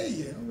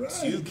 Okay, all right.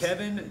 To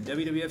Kevin,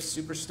 WWF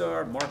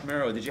superstar Marc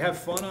Mero. Did you have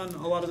fun on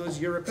a lot of those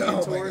European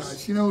Oh tours? my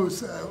gosh! You know, it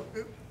was,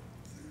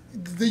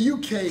 the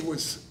UK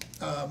was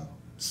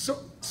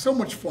so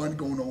much fun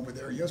going over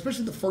there. You know,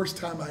 especially the first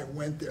time I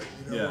went there.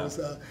 You know, Yeah. it was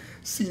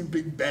seeing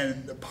Big Ben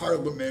and the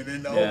Parliament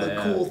and all Yeah, the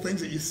yeah. cool things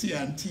that you see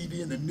on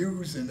TV and the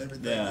news and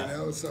everything. Yeah. You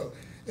know, so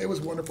it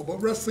was wonderful.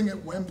 But wrestling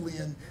at Wembley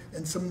and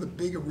some of the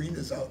big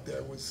arenas out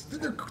there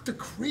they're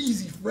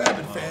crazy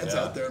rabid fans yeah.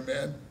 out there,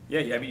 man.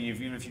 Yeah, I mean,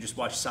 even if you just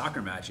watch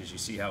soccer matches, you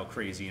see how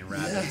crazy and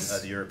rabid Yes.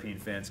 the European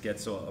fans get.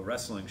 So a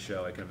wrestling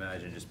show, I can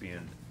imagine just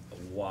being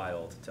a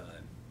wild time.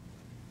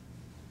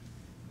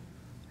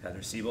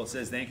 Heather Siebold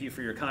says, thank you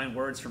for your kind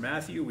words for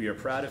Matthew. We are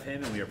proud of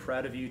him, and we are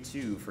proud of you,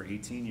 too, for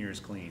 18 years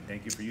clean.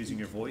 Thank you for using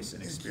your voice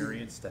and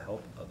experience to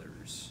help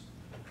others.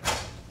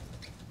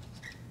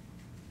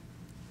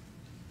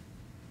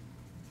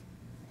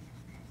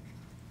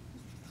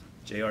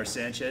 J.R.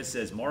 Sanchez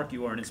says, Mark,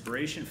 you are an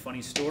inspiration.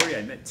 Funny story.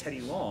 I met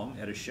Teddy Long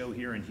at a show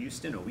here in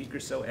Houston a week or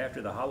so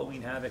after the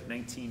Halloween Havoc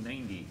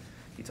 1990.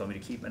 He told me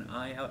to keep an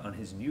eye out on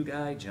his new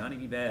guy, Johnny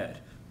B. Bad.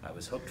 I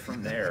was hooked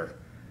from there.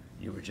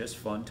 You were just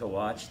fun to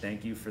watch.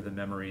 Thank you for the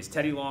memories.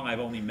 Teddy Long, I've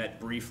only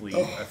met briefly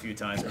a few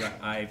times, but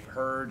I've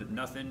heard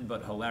nothing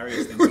but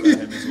hilarious things about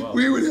him as well.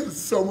 We would have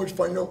so much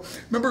fun. You know,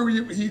 remember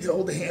he'd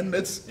hold the hand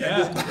mitts?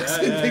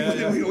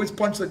 Yeah. We'd always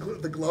punch the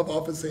glove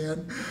off his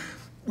hand.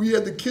 We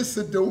had the kiss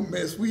that don't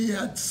miss. We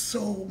had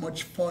so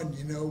much fun,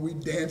 you know. We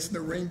danced in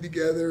the ring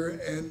together,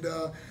 and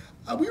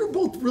we were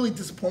both really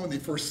disappointed when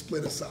they first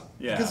split us up.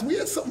 Yeah. Because we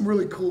had something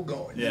really cool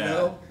going, you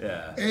know?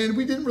 Yeah. And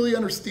we didn't really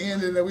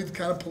understand it. We were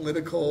kind of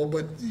political,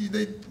 but we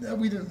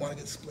didn't want to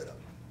get split up.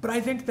 But I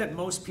think that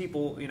most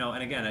people, you know,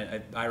 and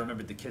again, I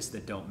remembered the Kiss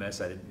That Don't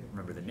Miss. I didn't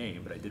remember the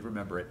name, but I did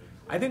remember it.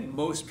 I think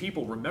most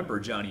people remember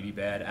Johnny B.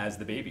 Bad as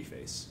the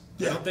babyface.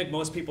 Yeah. I don't think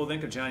most people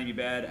think of Johnny B.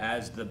 Bad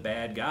as the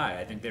bad guy.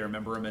 I think they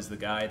remember him as the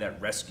guy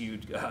that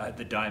rescued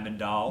the Diamond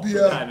Doll from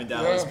Diamond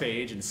Dallas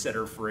Page and set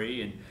her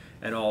free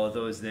and all of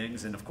those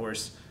things. And, of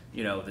course,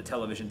 you know, the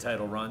television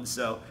title run.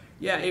 So,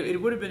 yeah,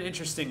 it would have been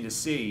interesting to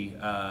see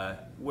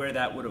where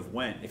that would have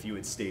went if you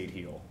had stayed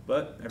heel.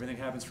 But everything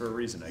happens for a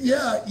reason, I guess.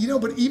 Yeah, you know,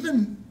 but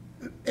even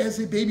as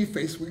a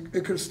babyface,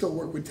 it could have still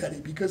worked with Teddy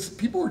because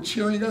people were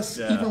cheering us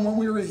even when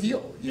we were a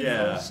heel. You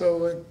know?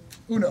 So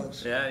who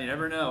knows? Yeah, you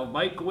never know.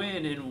 Mike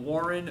Gwynn in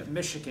Warren,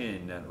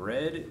 Michigan.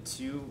 Red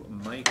to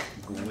Mike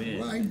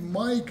Gwynn. Right,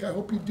 Mike. I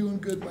hope you're doing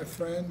good, my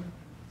friend.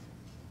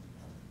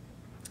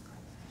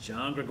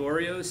 John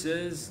Gregorio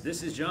says,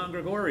 "This is John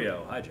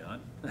Gregorio." Hi,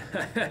 John.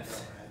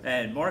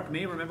 And Mark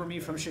may remember me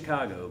from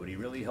Chicago, but he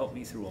really helped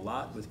me through a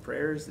lot with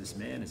prayers. This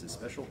man is a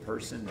special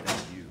person.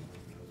 Thank you.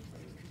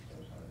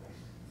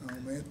 Oh,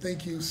 man,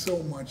 thank you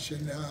so much.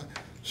 And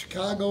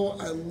Chicago,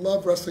 I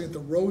love wrestling at the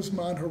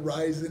Rosemont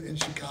Horizon in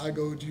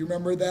Chicago. Do you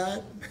remember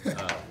that?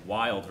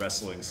 Wild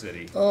wrestling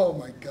city. Oh,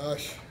 my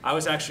gosh. I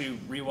was actually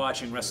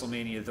rewatching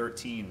WrestleMania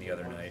 13 the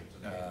other night,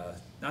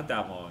 not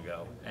that long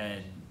ago,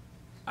 and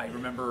I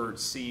remember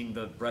seeing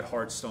the Bret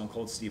Hart Stone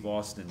Cold Steve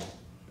Austin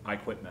I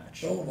Quit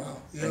match. Oh,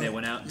 wow. Yeah. And they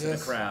went out into the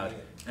crowd,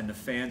 and the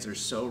fans are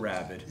so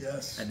rabid.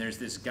 Yes. And there's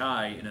this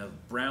guy in a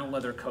brown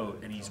leather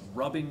coat, and he's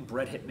rubbing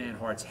Bret Hitman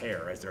Hart's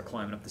hair as they're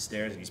climbing up the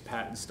stairs, and he's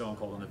patting Stone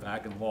Cold in the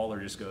back, and Lawler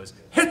just goes,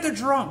 "Hit the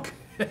drunk!"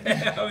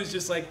 I was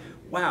just like,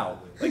 wow.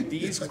 Like,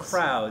 these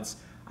crowds,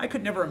 I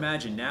could never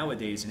imagine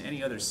nowadays in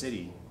any other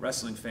city,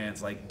 wrestling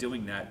fans like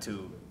doing that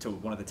to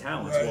one of the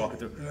talents walking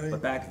through. Right.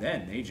 But back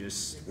then, they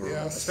just were,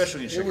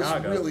 especially in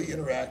Chicago. It was really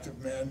interactive,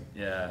 man.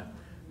 Yeah.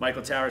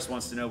 Michael Towers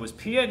wants to know, was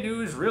PN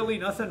News really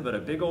nothing but a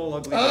big old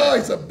ugly bear? Oh,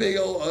 he's a big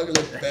old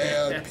ugly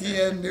bear.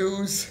 PN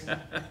News.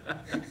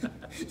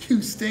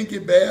 You stinky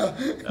bear.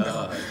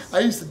 No, I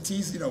used to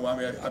tease, you know, I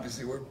mean,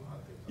 obviously we're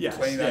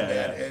playing on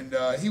that. And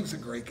he was a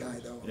great guy,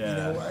 though. Yeah. You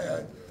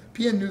know,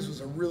 PN News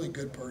was a really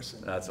good person.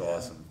 That's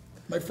awesome.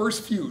 My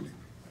first feud.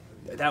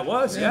 That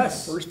was,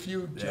 yes. My first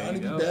feud, Johnny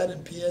B. Bad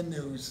and PN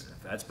News.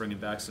 That's bringing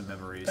back some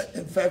memories.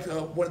 In fact,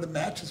 one of the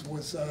matches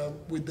was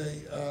with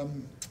the...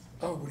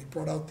 when he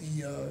brought out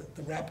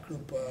the rap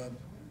group.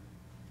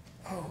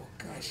 Oh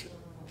gosh.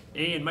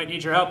 Ian might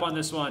need your help on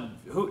this one.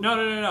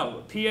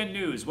 No. PN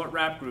News. What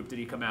rap group did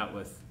he come out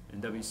with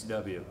in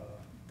WCW?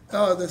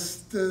 Oh, I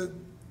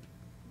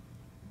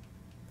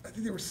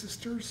think they were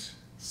sisters.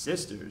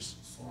 Sisters.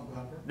 Salt and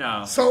Pepper?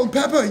 No. Salt and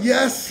Pepper,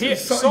 yes.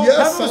 Salt and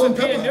Pepper was in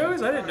PN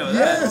News? I didn't know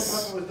that.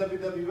 Yes. Salt and Pepper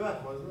was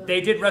WWF, wasn't it? They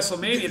did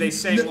WrestleMania. They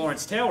sang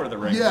Lawrence Taylor to the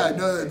ring. Yeah,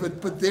 no,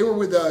 but they were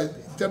with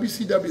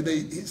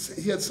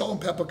WCW. He had Salt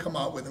and Pepper come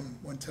out with him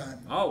one time.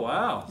 Oh,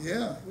 wow.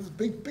 Yeah, it was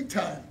big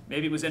time.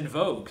 Maybe it was in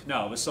Vogue.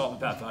 No, it was Salt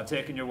and Pepper. I'm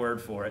taking your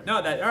word for it. No,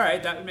 all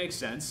right, that would make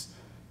sense.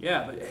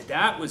 Yeah, but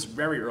that was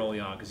very early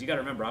on, because you got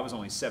to remember, I was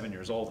only 7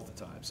 years old at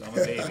the time, so I'm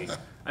a baby.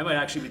 I might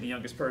actually be the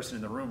youngest person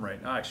in the room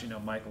right now. Actually, no,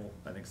 Michael,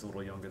 I think, is a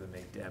little younger than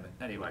me. Damn it.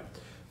 Anyway,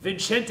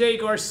 Vincente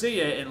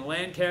Garcia in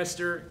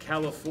Lancaster,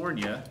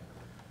 California.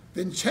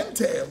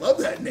 Vincente, I love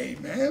that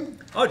name, man.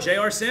 Oh,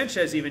 J.R.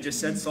 Sanchez even just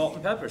said Salt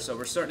and Pepper, so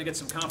we're starting to get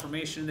some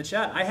confirmation in the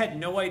chat. I had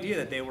no idea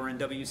that they were in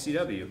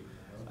WCW.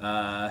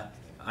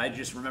 I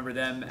just remember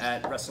them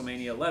at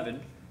WrestleMania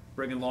 11,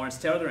 bringing Lawrence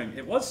Taylor to the ring.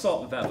 It was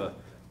Salt and Pepper.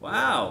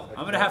 Wow,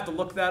 I'm going to have to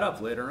look that up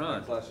later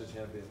on. Clash of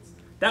Champions.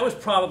 That was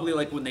probably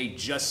like when they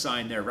just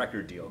signed their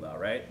record deal, though,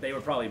 right? They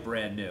were probably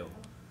brand new.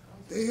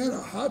 They had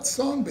a hot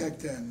song back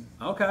then.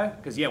 Okay,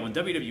 because, yeah, when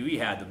WWE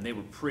had them, they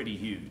were pretty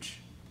huge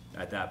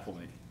at that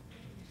point.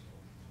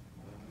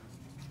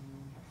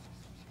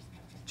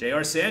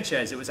 J.R.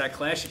 Sanchez, it was at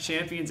Clash of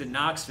Champions in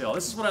Knoxville.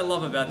 This is what I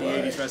love about the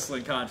 80s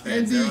Wrestling Con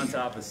fans. They're on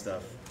top of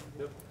stuff.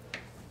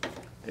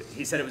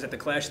 He said it was at the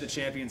Clash of the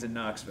Champions in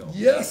Knoxville.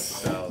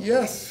 Yes, so,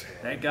 yes.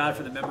 Thank God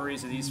for the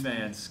memories of these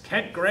fans.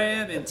 Kent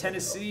Graham in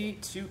Tennessee,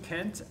 to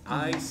Kent,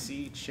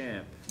 IC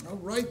champ. All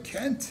right,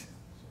 Kent.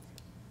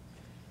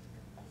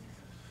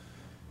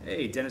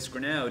 Hey, Dennis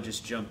Grinnell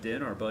just jumped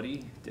in, our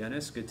buddy.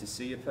 Dennis, good to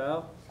see you,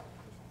 pal.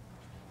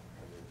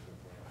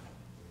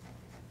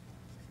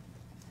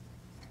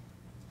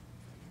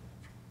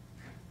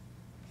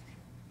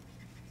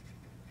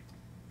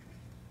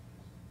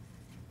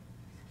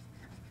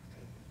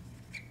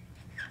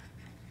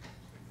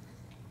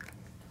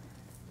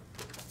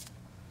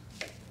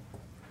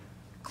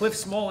 Cliff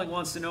Smalling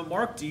wants to know,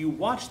 Mark, do you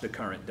watch the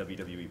current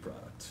WWE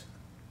product?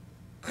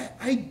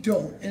 I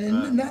don't,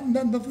 and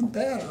nothing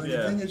bad or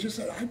anything. Yeah. It's just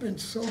that I've been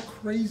so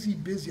crazy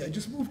busy. I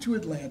just moved to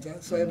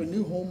Atlanta, so I have a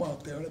new home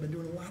out there, and I've been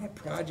doing a lot of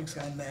projects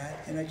on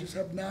that, and I just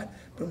have not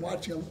been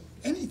watching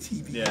any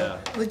TV. Yeah.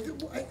 Like,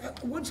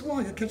 once in a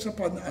while I catch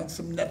up on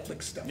some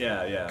Netflix stuff.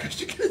 Yeah, yeah.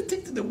 Because you get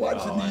addicted to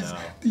watching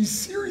these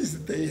series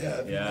that they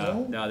have, Yeah, you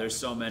know? no, there's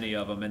so many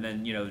of them, and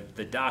then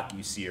the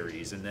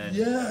docu-series, and then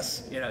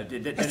Yes. I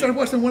I started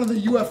watching one of the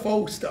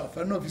UFO stuff.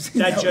 I don't know if you've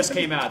seen that. That just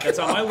came out. That's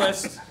on my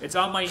list. It's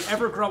on my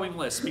ever-growing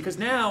list because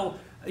now,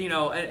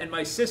 and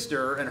my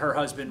sister and her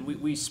husband,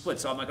 we split.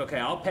 So I'm like, okay,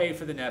 I'll pay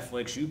for the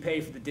Netflix, you pay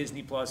for the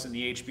Disney Plus and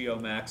the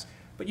HBO Max.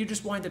 But you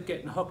just wind up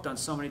getting hooked on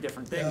so many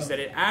different things that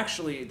it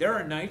actually, there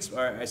are nights,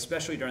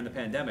 especially during the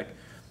pandemic,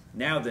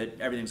 now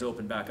that everything's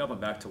opened back up, I'm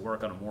back to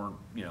work on a more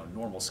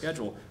normal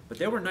schedule. But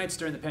there were nights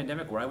during the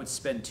pandemic where I would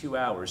spend 2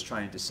 hours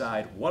trying to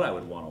decide what I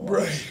would want to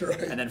watch,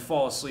 right. and then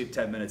fall asleep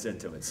 10 minutes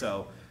into it.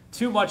 So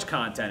too much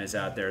content is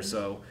out there.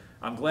 So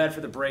I'm glad for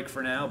the break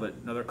for now, but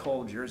another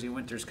cold Jersey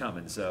winter's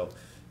coming. So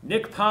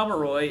Nick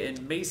Pomeroy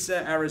in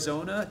Mesa,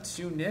 Arizona.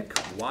 To Nick,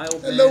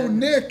 Wild Hello, Man,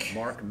 Nick.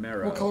 Marc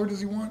Mero. What color does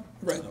he want?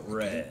 Red.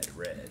 Red.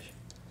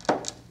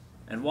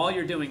 And while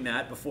you're doing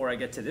that, before I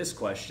get to this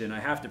question, I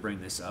have to bring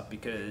this up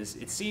because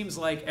it seems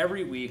like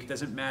every week,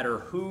 doesn't matter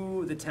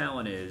who the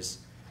talent is,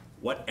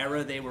 what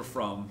era they were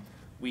from,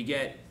 we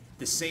get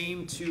the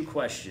same 2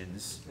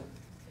 questions.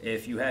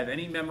 If you have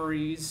any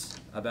memories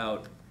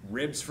about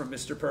ribs from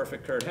Mr.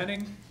 Perfect Kurt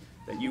Hennig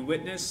that you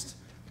witnessed,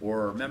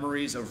 or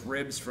memories of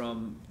ribs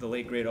from the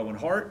late great Owen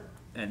Hart.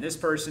 And this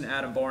person,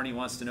 Adam Barney,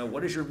 wants to know,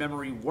 what is your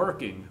memory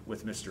working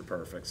with Mr.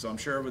 Perfect? So I'm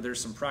sure there's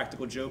some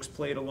practical jokes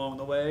played along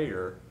the way,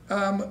 or?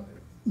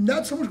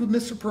 Not so much with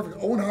Mr. Perfect.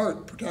 Owen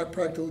Hart,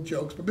 practical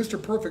jokes, but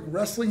Mr. Perfect,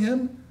 wrestling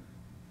him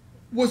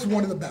was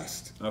one of the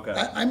best. Okay.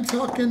 I'm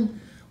talking,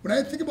 when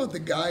I think about the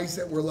guys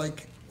that were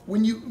like,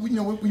 when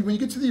you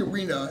get to the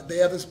arena, they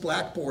have this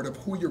blackboard of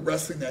who you're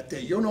wrestling that day.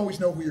 You don't always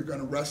know who you're going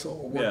to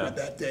wrestle or work with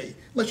that day,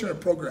 unless you're in a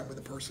program with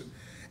the person.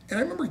 And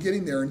I remember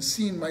getting there and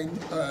seeing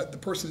the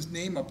person's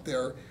name up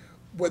there,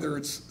 whether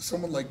it's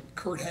someone like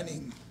Kurt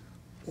Hennig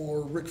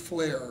or Ric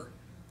Flair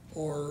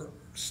or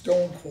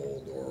Stone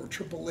Cold or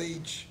Triple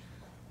H,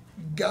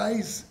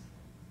 guys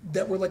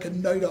that were like a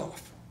night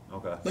off.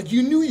 Okay. Like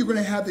you knew you were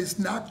going to have this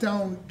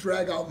knockdown,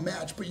 drag-out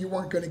match, but you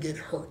weren't going to get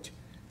hurt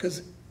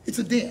because it's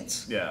a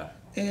dance. Yeah.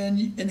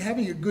 And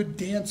having a good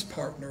dance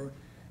partner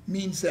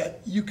means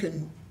that you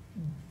can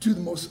do the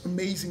most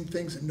amazing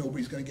things and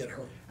nobody's going to get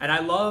hurt. And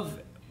I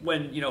love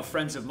when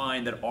friends of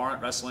mine that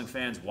aren't wrestling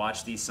fans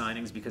watch these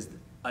signings because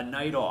a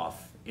night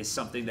off is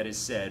something that is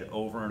said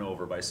over and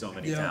over by so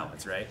many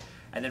talents, right?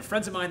 And then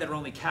friends of mine that are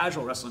only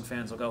casual wrestling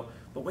fans will go,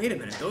 but wait a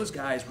minute, those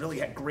guys really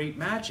had great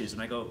matches.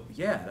 And I go,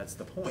 yeah, that's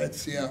the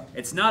point.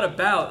 It's not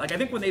about, like, I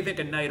think when they think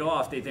a night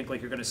off, they think like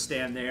you're going to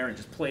stand there and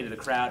just play to the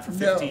crowd for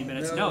 15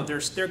 minutes. No,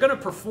 they're going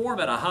to perform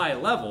at a high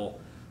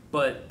level,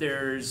 but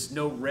there's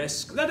no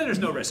risk. Not that there's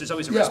no risk, there's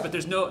always a risk, but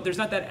there's not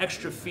that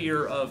extra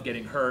fear of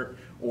getting hurt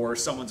or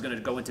someone's going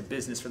to go into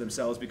business for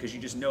themselves because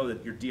you just know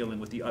that you're dealing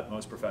with the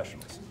utmost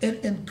professionals.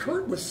 And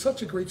Kurt was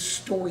such a great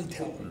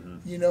storyteller,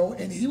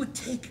 and he would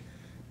take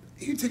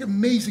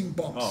amazing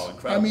bumps. Oh,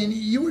 incredible. I mean,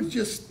 you would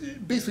just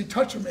basically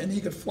touch him and he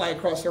could fly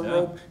across the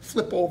rope,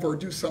 flip over, or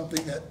do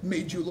something that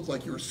made you look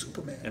like you were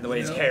Superman. And the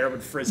way his hair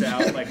would frizz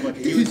out, like, look,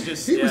 he was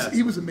just,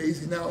 he was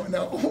amazing. Now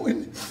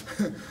Owen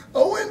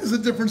is a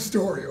different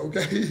story,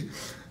 okay?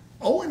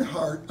 Owen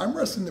Hart, I'm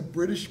wrestling the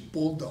British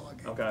Bulldog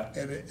at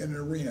an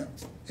arena.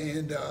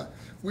 And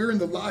we're in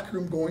the locker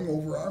room going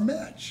over our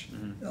match.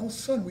 And all of a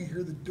sudden, we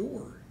hear the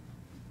door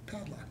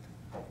padlocked.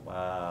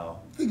 Wow.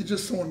 I think it's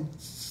just someone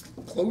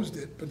closed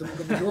it, but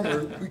the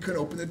door, we couldn't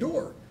open the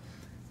door.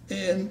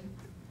 And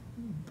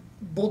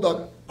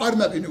Bulldog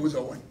automatically knew it was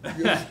Owen.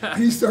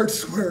 And he starts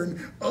swearing,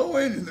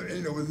 Owen,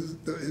 and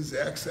with his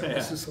accent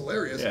was just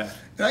hilarious. Yeah.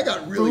 And I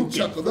got really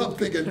chuckled up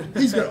thinking,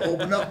 he's going to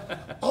open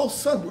up. All of a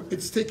sudden,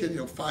 it's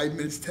taken 5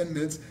 minutes, 10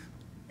 minutes,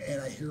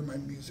 and I hear my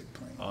music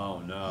playing. Oh,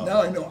 no.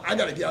 Now I know I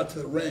got to get out to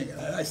the ring.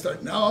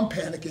 And now I'm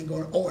panicking,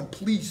 going, Owen,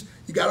 please,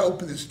 you got to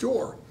open this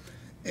door.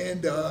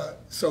 And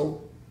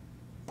so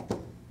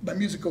my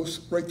music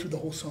goes right through the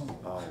whole song.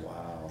 Oh,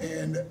 wow.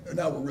 And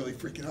now we're really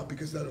freaking out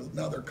because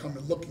now they're coming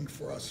looking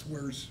for us.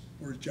 Where's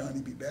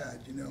Johnny B.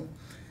 Bad,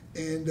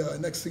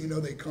 And next thing you know,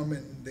 they come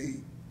and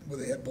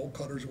they had bolt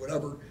cutters or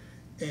whatever.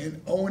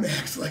 And Owen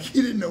acts like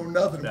he didn't know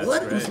nothing. That's well,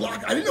 that great. was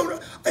locked. I didn't know.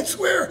 I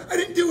swear, I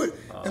didn't do it.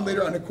 And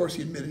later on, of course,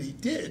 he admitted he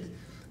did.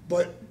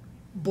 But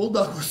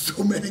Bulldog was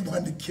so mad he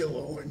wanted to kill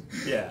Owen.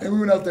 Yeah. And we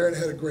went out there and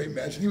had a great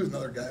match. And he was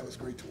another guy that was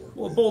great to work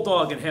Well, with.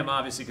 Bulldog and him,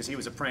 obviously, because he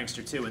was a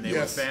prankster too, and they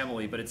were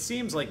family. But it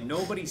seems like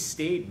nobody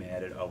stayed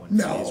mad at Owen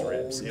for his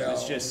ribs. It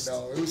was just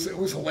it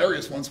was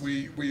hilarious once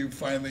we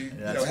finally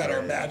had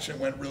our match and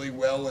went really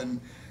well.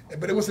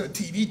 But it wasn't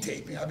a TV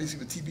taping. Obviously,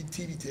 with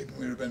TV taping,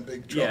 we would have been in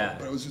big trouble. Yeah.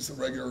 But it was just a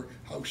regular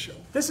house show.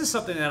 This is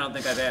something that I don't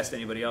think I've asked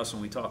anybody else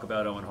when we talk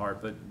about Owen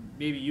Hart, but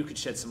maybe you could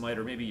shed some light,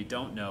 or maybe you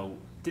don't know.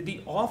 Did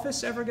the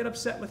office ever get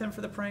upset with him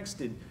for the pranks?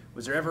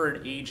 Was there ever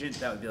an agent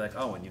that would be like,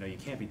 oh, and you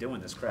can't be doing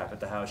this crap at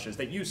the house shows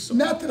that you saw?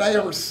 Not that I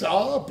ever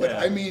saw, but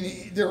Yeah. I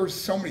mean, there were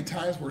so many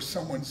times where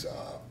someone's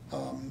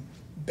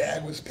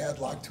bag was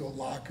padlocked to a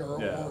locker,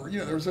 Yeah. or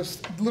there was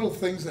just little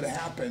things that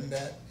happened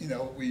that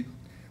we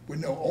would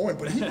know Owen,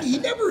 but he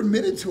never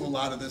admitted to a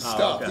lot of this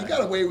stuff. Okay. He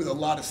got away with a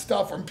lot of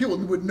stuff, and people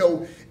would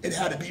know it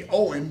had to be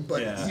Owen,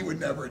 but Yeah. he would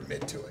never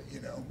admit to it.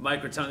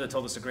 Mike Rotunda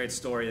told us a great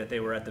story that they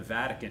were at the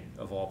Vatican,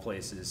 of all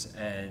places,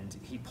 and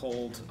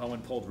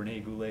Owen pulled Rene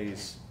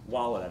Goulet's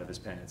wallet out of his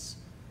pants,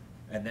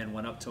 and then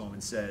went up to him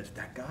and said,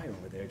 that guy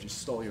over there just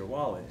stole your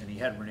wallet. And he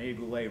had Rene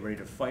Goulet ready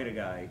to fight a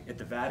guy at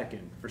the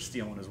Vatican for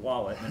stealing his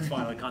wallet, and then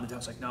finally calmed down.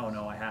 It's like, no,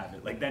 I have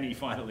it. Like, then he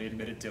finally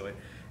admitted to it.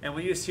 And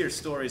when you just hear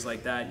stories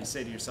like that, you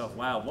say to yourself,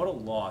 wow, what a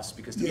loss,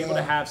 because to be able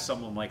to have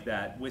someone like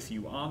that with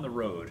you on the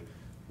road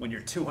when you're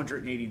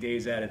 280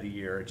 days out of the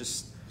year,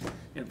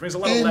 it brings a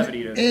lot of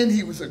levity to it. And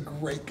he was a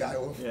great guy,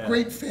 a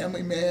great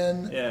family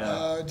man,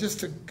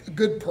 just a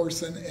good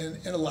person,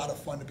 and a lot of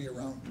fun to be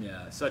around.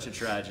 Yeah, such a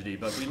tragedy.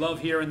 But we love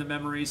hearing the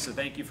memories, so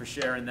thank you for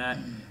sharing that.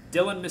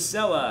 Dylan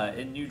Misella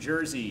in New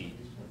Jersey.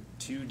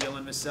 To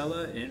Dylan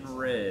Misella in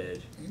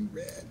red. In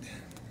red.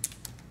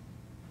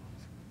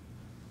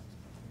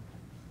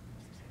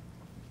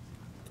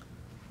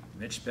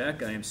 Mitch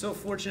Beck, I am so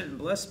fortunate and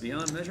blessed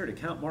beyond measure to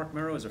count Marc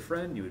Mero as a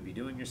friend. You would be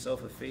doing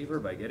yourself a favor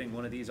by getting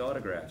one of these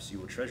autographs. You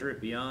will treasure it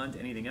beyond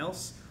anything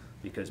else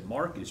because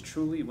Marc is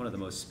truly one of the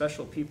most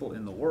special people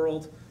in the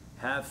world.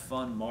 Have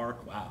fun,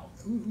 Marc. Wow.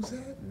 Who's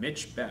that?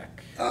 Mitch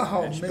Beck.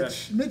 Oh,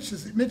 Mitch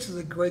is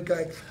a great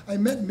guy. I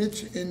met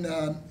Mitch in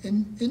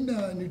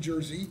New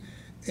Jersey,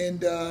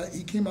 and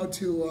he came out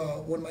to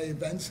one of my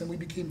events, and we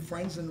became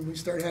friends, and we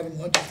started having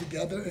lunches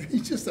together. And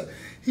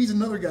he's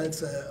another guy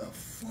that's a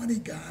funny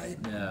guy,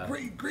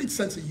 great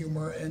sense of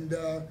humor, and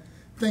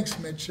thanks,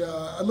 Mitch.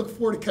 I look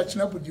forward to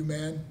catching up with you,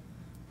 man.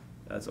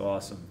 That's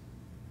awesome.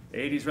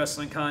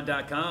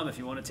 80swrestlingcon.com if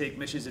you want to take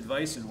Mitch's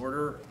advice and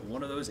order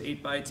one of those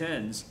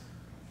 8x10s.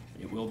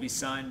 It will be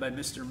signed by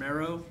Mr.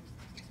 Mero.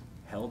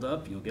 Held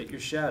up, you'll get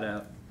your shout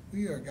out.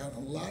 We are got a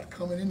lot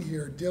coming in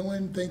here.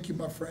 Dylan, thank you,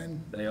 my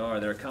friend.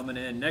 They're coming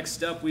in.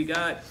 Next up, we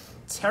got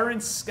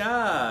Terrence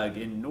Skog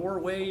in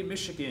Norway,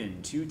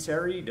 Michigan. To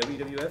Terry,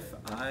 WWF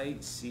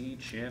IC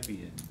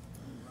champion.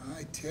 All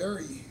right,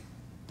 Terry.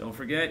 Don't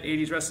forget,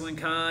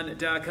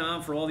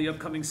 80swrestlingcon.com for all the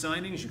upcoming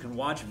signings. You can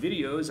watch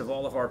videos of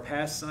all of our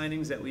past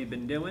signings that we've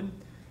been doing.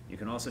 You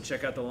can also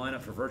check out the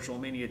lineup for Virtual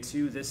Mania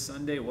 2 this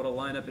Sunday. What a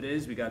lineup it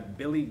is. We got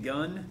Billy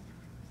Gunn,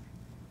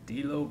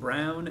 D'Lo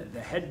Brown,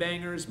 the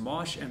Headbangers,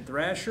 Mosh and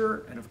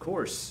Thrasher, and of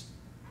course,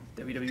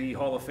 WWE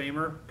Hall of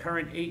Famer,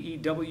 current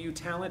AEW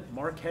talent,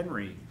 Mark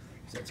Henry.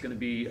 So it's going to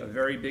be a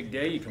very big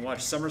day. You can watch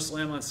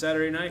SummerSlam on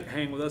Saturday night,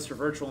 hang with us for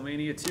Virtual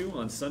Mania 2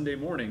 on Sunday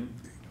morning.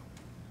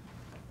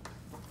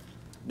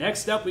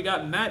 Next up, we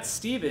got Matt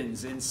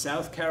Stevens in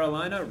South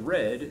Carolina,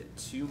 red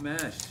to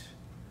Matt.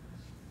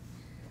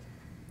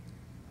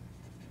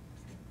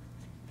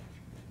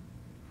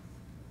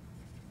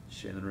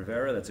 Shaylin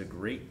Rivera, that's a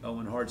great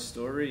Owen Hart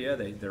story. Yeah,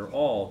 they're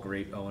all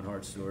great Owen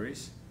Hart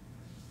stories.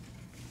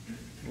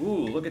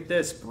 Ooh, look at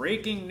this,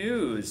 breaking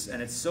news.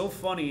 And it's so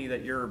funny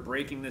that you're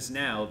breaking this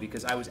now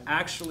because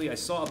I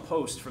saw a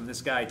post from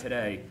this guy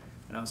today,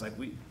 and I was like,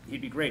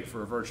 he'd be great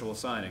for a virtual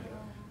signing.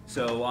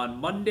 So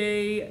on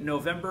Monday,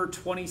 November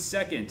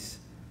 22nd,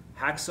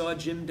 Hacksaw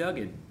Jim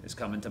Duggan is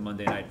coming to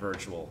Monday Night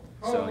Virtual.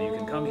 So you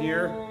can come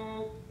here,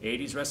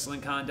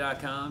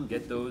 80swrestlingcon.com,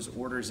 get those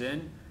orders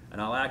in,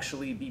 and I'll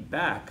actually be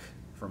back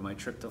from my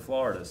trip to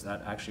Florida. So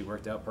that actually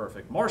worked out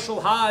perfect. Marshall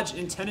Hodge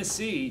in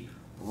Tennessee,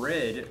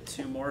 red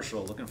to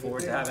Marshall. Looking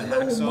forward to having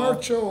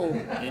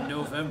Hacksaw in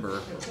November.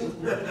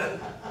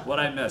 What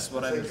I missed?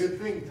 It's a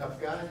good thing,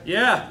 tough guy.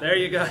 Yeah, there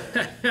you go.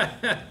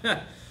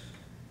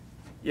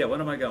 Yeah,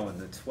 when am I going?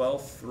 The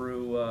 12th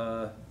through...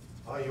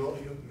 Oh,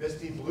 you missed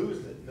the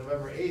Blues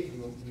November 8th.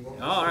 You won't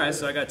miss all right,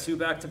 so I got 2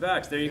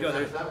 back-to-backs. There you go.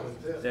 That one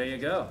too. There you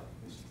go.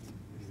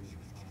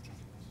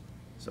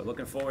 So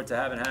looking forward to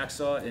having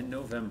Hacksaw in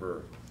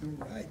November.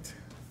 All right.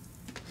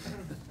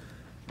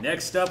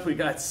 Next up, we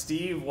got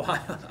Steve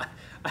Wild.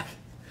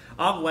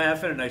 I'm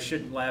laughing, and I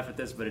shouldn't laugh at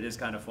this, but it is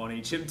kind of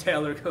funny. Jim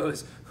Taylor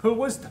goes, who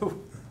was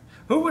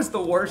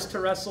the worst to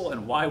wrestle,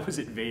 and why was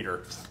it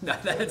Vader? Now,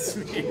 that's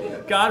me.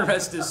 God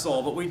rest his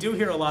soul. But we do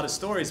hear a lot of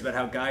stories about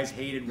how guys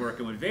hated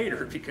working with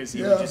Vader because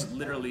he would just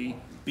literally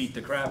beat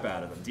the crap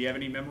out of them. Do you have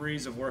any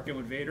memories of working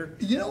with Vader?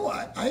 You know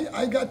what?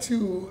 I got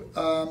to,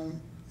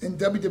 in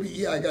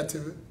WWE, I got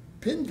to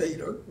pin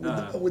Vader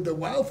with the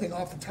Wild Thing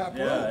off the top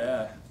rope.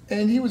 Yeah.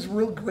 And he was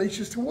real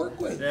gracious to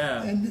work with.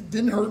 Yeah. And it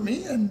didn't hurt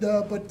me,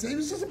 but he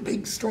was just a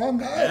big, strong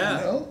guy,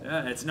 you know?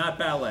 Yeah, it's not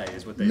ballet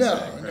is what they say.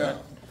 Right? No.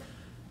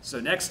 So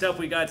next up,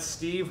 we got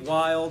Steve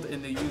Wild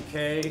in the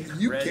UK.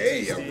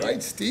 UK, all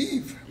right,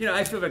 Steve. You know,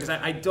 I feel bad because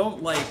I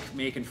don't like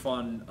making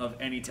fun of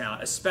any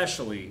talent,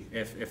 especially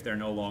if they're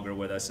no longer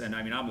with us. And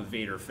I mean, I'm a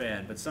Vader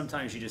fan, but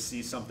sometimes you just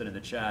see something in the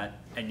chat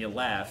and you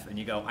laugh and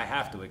you go, I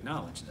have to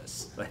acknowledge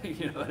this. Like,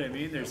 you know what I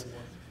mean? There's,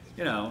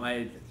 you know,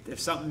 if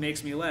something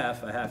makes me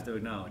laugh, I have to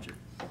acknowledge it.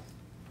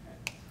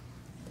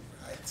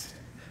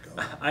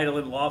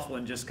 Gmail.com.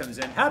 Laughlin just comes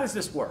in. How does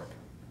this work?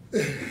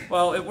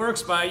 Well, it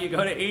works by you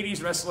go to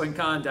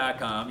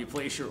 80swrestlingcon.com, you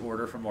place your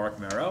order from Marc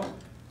Mero.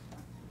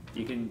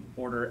 You can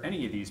order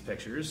any of these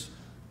pictures.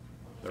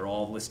 They're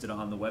all listed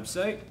on the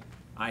website.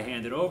 I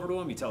hand it over to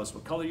him. You tell us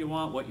what color you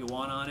want, what you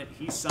want on it.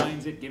 He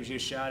signs it, gives you a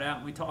shout out,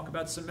 and we talk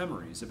about some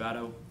memories about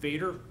how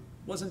Vader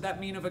wasn't that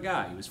mean of a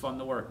guy. He was fun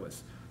to work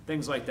with.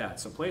 Things like that.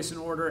 So place an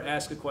order,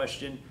 ask a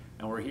question,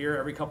 and we're here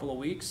every couple of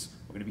weeks.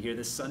 We're going to be here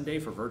this Sunday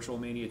for Virtual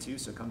Mania 2,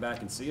 so come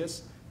back and see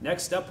us.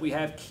 Next up, we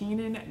have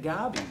Keenan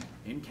Gabi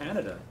in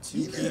Canada. To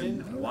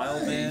Keenan,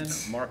 Wildman,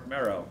 Marc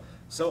Mero.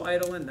 So,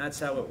 Idolin, that's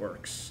how it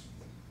works.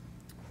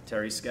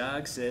 Terry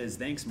Skog says,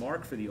 thanks,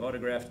 Mark, for the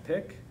autographed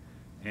pick.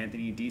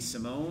 Anthony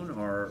DeSimone,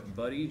 our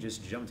buddy,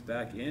 just jumped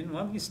back in.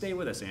 Why don't you stay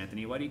with us,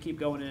 Anthony? Why do you keep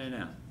going in and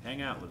out?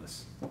 Hang out with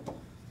us.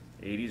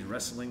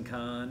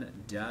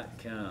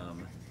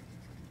 80swrestlingcon.com.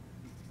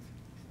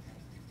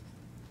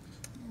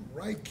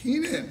 Right,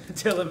 Keenan.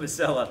 Dylan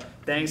Masella,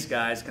 thanks,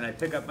 guys. Can I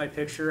pick up my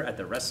picture at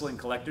the Wrestling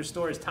Collector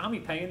Store? Is Tommy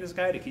paying this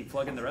guy to keep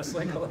plugging the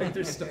Wrestling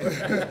Collector Store?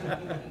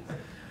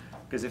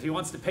 Because if he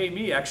wants to pay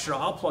me extra,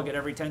 I'll plug it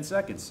every 10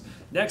 seconds.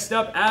 Next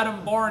up,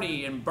 Adam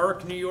Barney in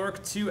Burke, New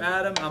York. To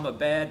Adam, I'm a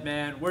bad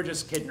man. We're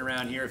just kidding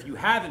around here. If you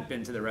haven't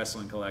been to the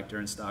Wrestling Collector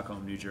in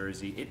Stockholm, New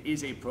Jersey, it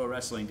is a pro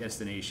wrestling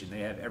destination.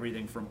 They have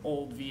everything from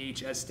old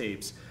VHS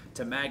tapes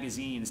to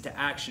magazines to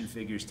action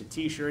figures to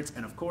t-shirts,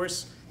 and of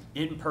course,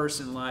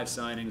 in-person live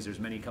signings. There's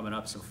many coming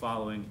up, so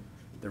following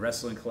the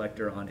Wrestling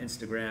Collector on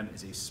Instagram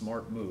is a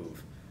smart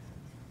move.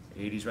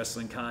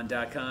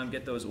 80swrestlingcon.com.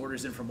 Get those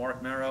orders in from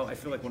Marc Mero. I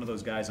feel like one of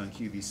those guys on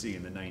QVC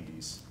in the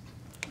 90s.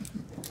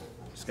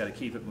 Just got to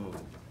keep it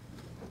moving.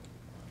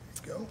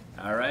 Go.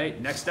 All right,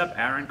 next up,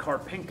 Aaron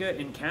Karpinka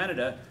in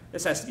Canada.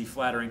 This has to be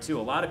flattering, too.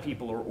 A lot of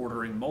people are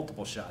ordering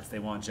multiple shots. They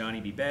want Johnny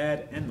B.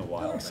 Bad and the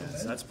Wild Man.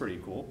 So that's pretty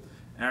cool.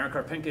 Aaron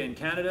Karpinka in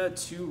Canada,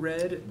 2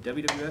 red,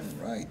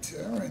 WWF Right,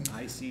 Aaron.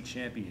 IC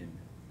champion.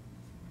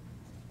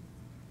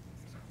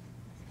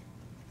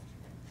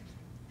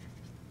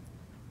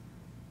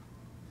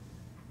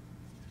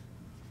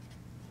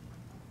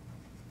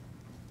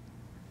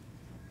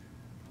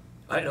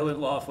 Idolin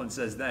Laughlin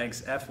says,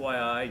 thanks.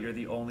 FYI, you're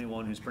the only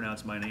one who's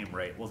pronounced my name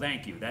right. Well,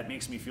 thank you. That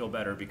makes me feel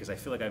better because I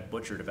feel like I've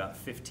butchered about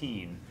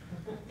 15.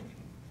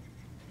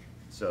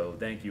 So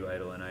thank you,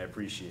 Idolin. I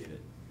appreciate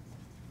it.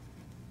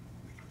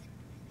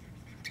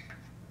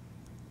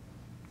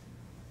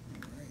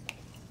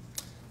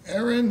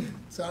 Aaron,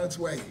 it's on its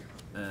way.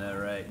 All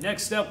right.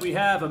 Next up, we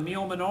have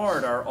Emil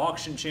Menard, our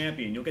auction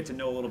champion. You'll get to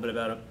know a little bit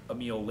about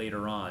Emil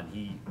later on.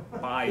 He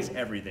buys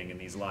everything in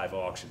these live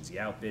auctions. He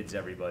outbids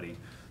everybody.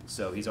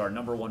 So he's our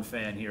 #1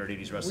 fan here at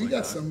 80s Wrestling. We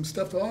got some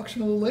stuff to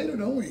auction a little later,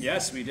 don't we?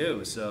 Yes, we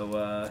do.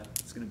 So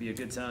it's going to be a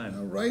good time.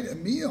 All right,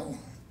 Emil.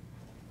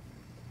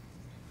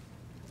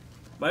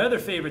 My other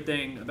favorite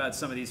thing about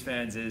some of these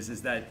fans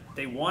is that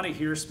they want to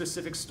hear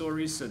specific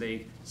stories, so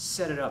they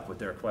set it up with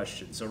their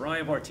questions. So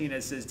Ryan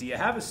Martinez says, do you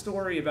have a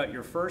story about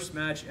your first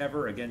match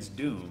ever against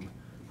Doom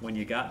when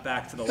you got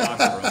back to the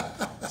locker room?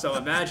 So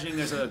imagining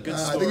there's a good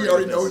story. I think he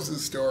already knows the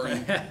story.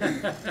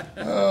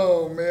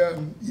 Oh,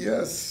 man,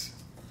 yes.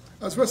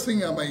 I was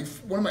wrestling on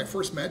one of my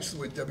first matches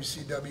with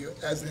WCW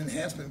as an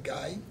enhancement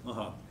guy.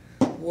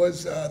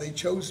 Was they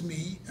chose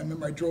me. I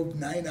remember I drove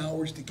 9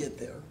 hours to get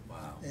there.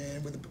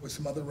 And with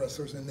some other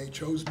wrestlers, and they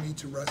chose me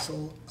to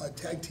wrestle a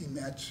tag team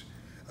match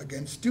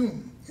against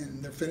Doom.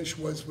 And their finish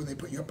was when they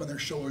put you up on their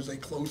shoulders, they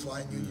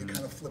clothesline you, you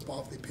kind of flip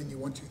off, they pin you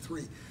 1, 2,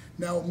 3.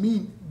 Now,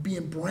 me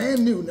being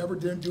brand new, never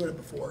doing it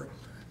before,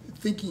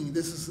 thinking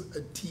this is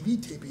a TV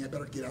taping, I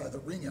better get out of the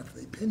ring after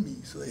they pin me,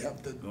 so they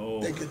have to,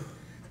 they could,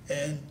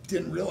 and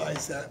didn't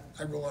realize that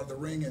I roll out of the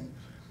ring, and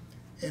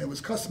it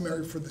was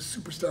customary for the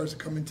superstars to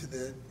come into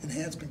the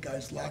enhancement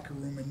guys' locker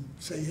room and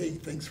say, hey,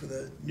 thanks for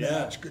the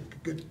match,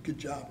 good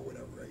job, or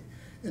whatever, right?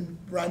 And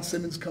Ron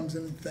Simmons comes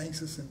in and thanks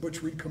us, and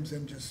Butch Reed comes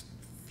in just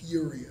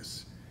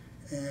furious.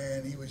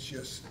 And he was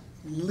just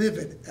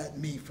livid at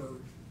me for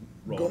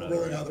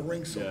rolling out of the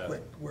ring so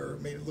quick, where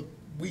it made it look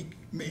weak.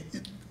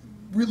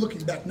 We're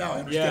looking back now, I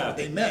understand what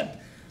they meant.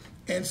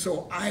 And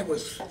so I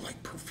was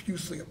like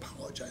profusely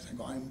apologizing. I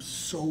go, I'm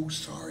so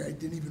sorry, I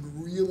didn't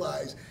even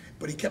realize.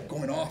 But he kept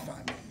going off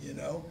on me, you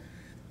know?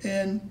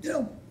 And, you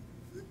know,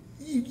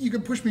 you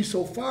can push me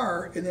so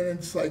far, and then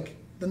it's like,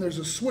 then there's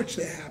a switch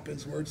that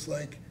happens where it's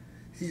like,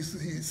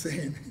 he's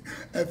saying,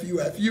 F you,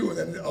 and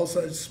then all of a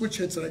sudden a switch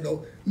hits, and I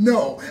go,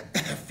 no,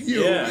 F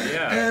you.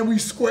 And we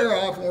square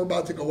off, and we're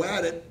about to go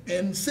at it,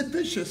 and Sid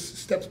Vicious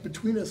steps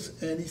between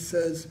us, and he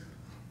says,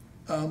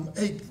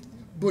 hey,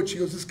 Butch, he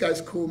goes, this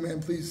guy's cool,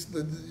 man, please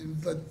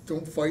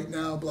don't fight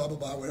now, blah, blah,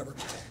 blah, whatever.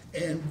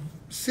 And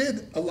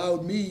Sid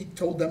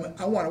told them,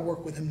 I want to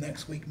work with him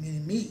next week,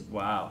 meaning me.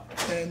 Wow.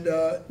 And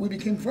we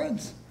became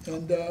friends.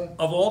 And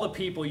of all the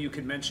people you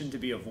could mention to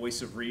be a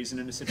voice of reason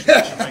in a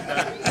situation like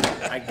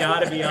that, I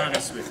gotta be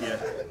honest with you,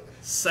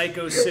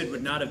 Psycho Sid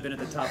would not have been at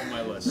the top of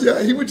my list.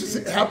 Yeah, he would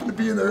just happen to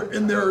be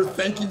in there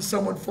thanking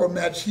someone for a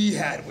match he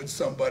had with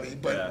somebody.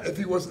 But if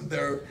he wasn't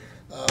there,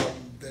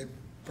 they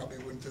probably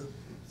wouldn't have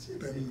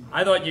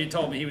I thought you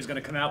told me he was going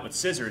to come out with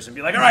scissors and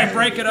be like, all right,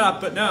 break it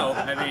up. But no,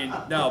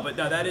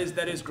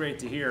 that is great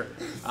to hear.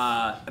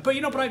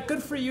 But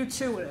good for you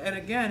too. And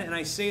again, and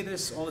I say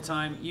this all the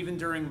time, even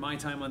during my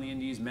time on the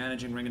Indies,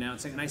 managing ring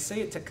announcing, and I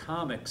say it to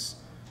comics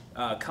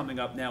coming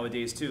up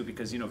nowadays too,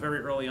 because very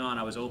early on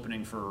I was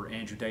opening for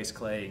Andrew Dice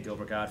Clay and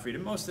Gilbert Gottfried,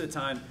 and most of the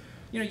time,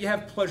 you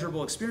have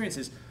pleasurable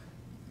experiences.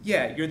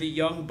 Yeah, you're the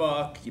young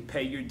buck, you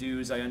pay your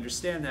dues, I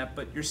understand that,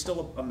 but you're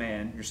still a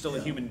man, you're still a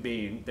human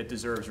being that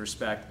deserves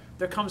respect.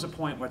 There comes a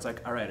point where it's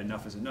like, all right,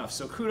 enough is enough.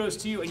 So kudos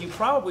to you, and you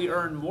probably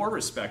earn more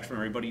respect from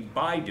everybody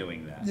by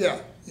doing that.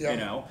 Yeah.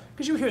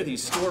 Because you hear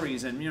these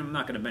stories, and I'm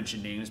not going to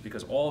mention names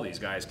because all these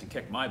guys can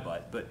kick my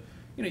butt, but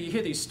you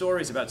hear these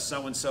stories about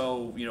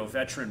so-and-so,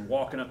 veteran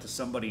walking up to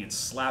somebody and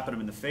slapping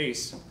him in the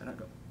face, and I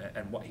go,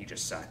 and what, he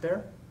just sat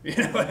there? You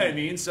know what I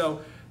mean?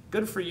 So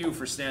good for you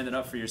for standing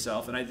up for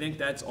yourself, and I think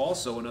that's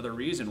also another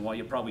reason why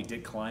you probably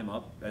did climb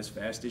up as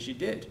fast as you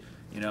did.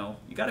 You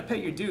got to pay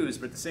your dues,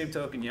 but at the same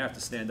token, you have to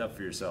stand up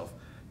for yourself.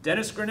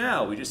 Dennis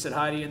Grinnell, we just said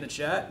hi to you in the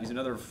chat. He's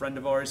another friend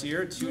of ours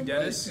here.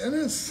 Dennis.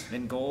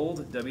 In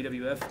gold,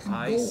 WWF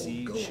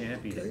IC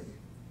champion. Okay.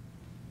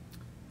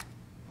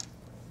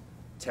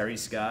 Terry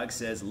Skog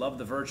says, love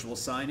the virtual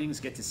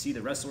signings, get to see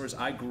the wrestlers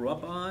I grew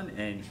up on,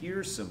 and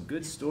hear some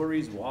good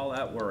stories while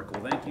at work.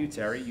 Well, thank you,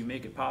 Terry. You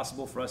make it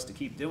possible for us to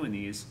keep doing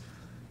these.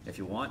 If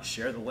you want,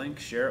 share the link,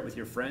 share it with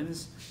your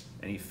friends,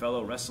 any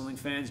fellow wrestling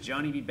fans.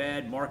 Johnny B.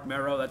 Bad, Marc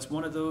Mero, that's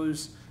one of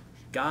those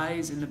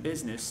guys in the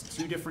business,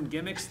 two different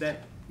gimmicks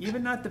that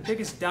even not the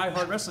biggest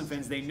diehard wrestling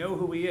fans, they know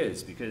who he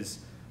is, because,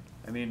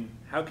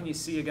 how can you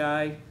see a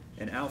guy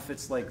in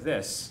outfits like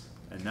this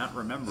and not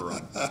remember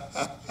him?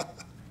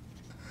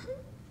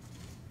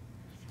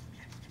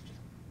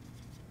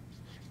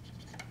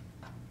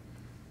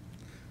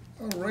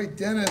 All right,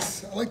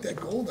 Dennis. I like that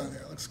gold on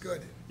there. Looks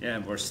good. Yeah,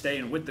 and we're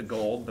staying with the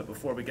gold, but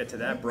before we get to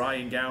that,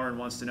 Brian Gowan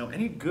wants to know,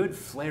 any good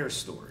Flair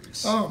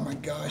stories? Oh, my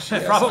gosh.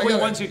 Yes. Probably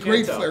ones you can't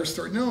great tell. Flair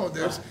story. No,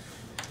 there's...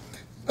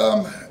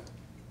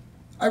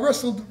 I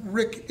wrestled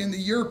Rick in the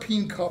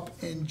European Cup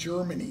in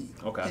Germany.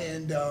 Okay.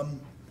 And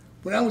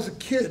when I was a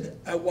kid,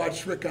 I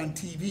watched Rick on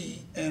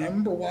TV, and I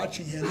remember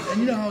watching him, and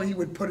you know how he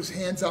would put his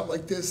hands out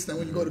like this, then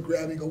when you go to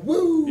grab him, you go,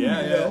 woo!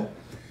 Yeah, you know?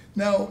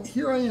 Now,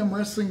 here I am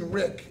wrestling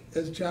Rick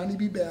as Johnny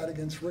B. Bad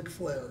against Ric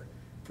Flair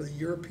for the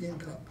European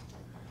Cup.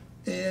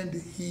 And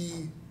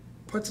he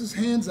puts his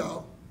hands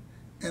out,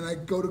 and I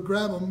go to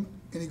grab him,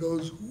 and he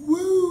goes,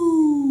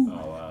 woo!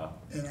 Oh, wow.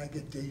 And I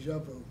get deja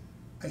vu.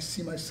 I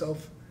see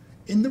myself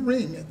in the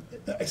ring.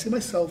 And I see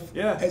myself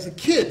as a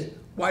kid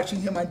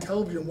watching him on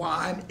television while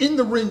I'm in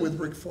the ring with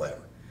Ric Flair.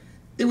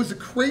 It was the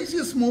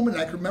craziest moment.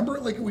 I can remember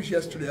it like it was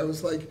yesterday. I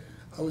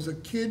was a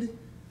kid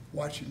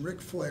watching Ric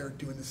Flair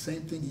doing the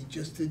same thing he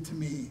just did to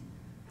me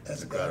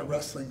as a guy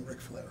wrestling Ric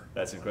Flair.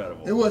 That's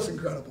incredible. It was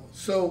incredible.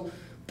 So,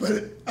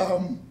 but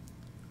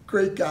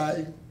great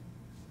guy.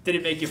 Did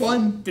it make you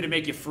fun? Did it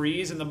make you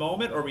freeze in the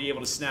moment, or were you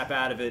able to snap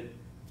out of it?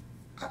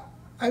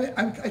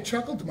 I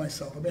chuckled to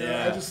myself.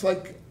 I just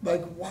like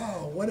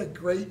wow, what a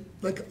great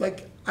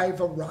like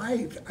I've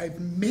arrived. I've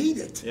made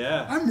it.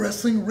 Yeah. I'm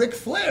wrestling Ric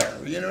Flair.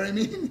 You know what I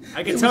mean?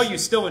 I can tell you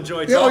still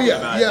enjoy talking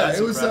about it. Yeah,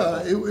 it was.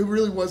 It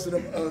really was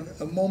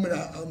a moment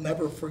I'll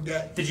never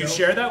forget. Did you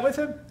share that with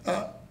him?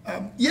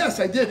 Yes,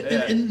 I did.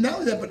 Yeah. And not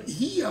only that, but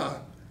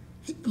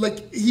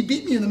he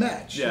beat me in the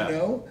match. Yeah. You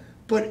know,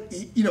 but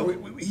he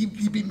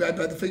beat me by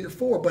the figure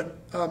four. But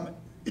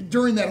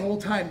during that whole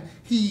time,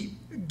 he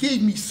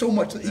gave me so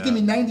much. He gave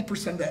me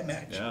 90% of that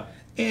match. Yeah.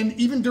 And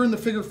even during the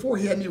figure four,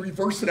 he had me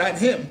reverse it on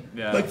him.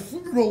 Yeah. Like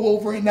roll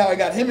over, and now I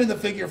got him in the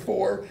figure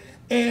four.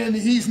 And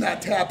he's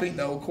not tapping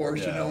though, of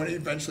course, and he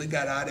eventually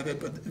got out of it.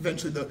 But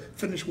eventually the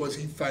finish was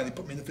he finally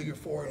put me in the figure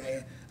four, and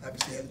I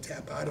obviously had to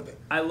tap out of it.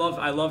 I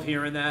love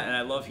hearing that, and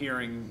I love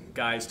hearing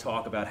guys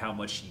talk about how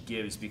much he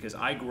gives, because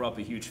I grew up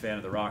a huge fan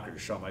of the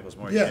Rockers, Shawn Michaels,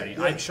 Mark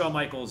Jannetty. Shawn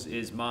Michaels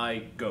is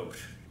my goat,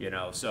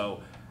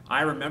 so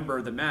I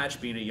remember the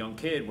match being a young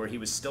kid where he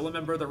was still a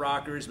member of the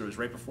Rockers, but it was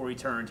right before he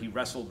turned. He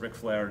wrestled Ric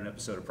Flair in an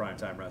episode of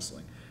Primetime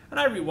Wrestling. And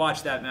I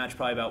rewatched that match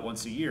probably about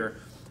once a year,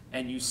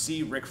 and you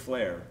see Ric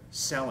Flair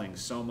selling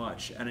so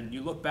much. And then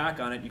you look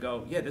back on it, you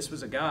go, yeah, this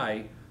was a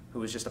guy who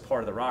was just a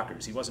part of the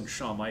Rockers. He wasn't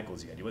Shawn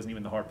Michaels yet. He wasn't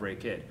even the Heartbreak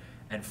Kid.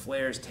 And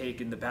Flair's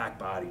taking the back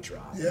body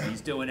drop. Yeah.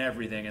 He's doing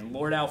everything. And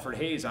Lord Alfred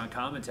Hayes on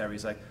commentary,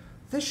 he's like,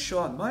 this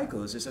Shawn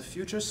Michaels is a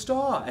future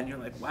star. And you're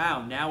like,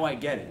 wow, now I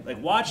get it.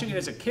 Like, watching it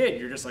as a kid,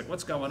 you're just like,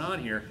 what's going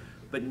on here?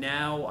 But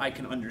now I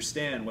can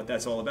understand what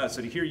that's all about.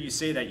 So to hear you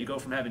say that, you go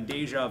from having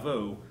deja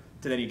vu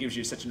to then he gives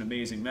you such an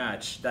amazing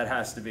match, that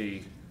has to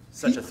be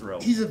such a thrill.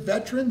 He's a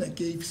veteran that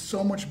gave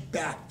so much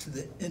back to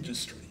the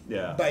industry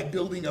by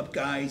building up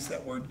guys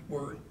that were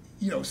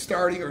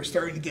starting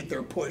to get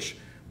their push,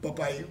 but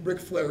by Ric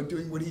Flair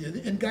doing what he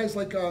did, and guys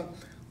like let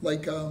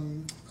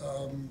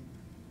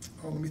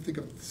me think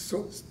of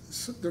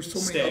there's so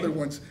many Sting. other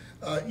ones.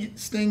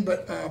 Sting,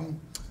 but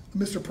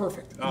Mr.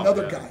 Perfect, Oh,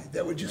 another yeah. guy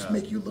that would just Yeah.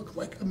 make you look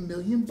like $1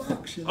 million.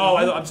 You know? Oh,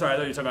 I'm sorry. I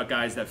thought you were talking about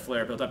guys that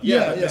Flair built up.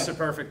 Yeah, but Mr.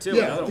 Perfect too.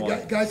 Yeah, Another the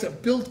one. guys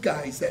that built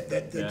guys that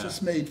Yeah.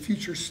 just made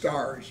future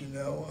stars. You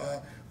know,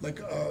 like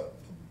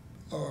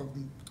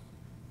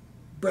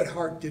Bret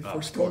Hart did Oh, for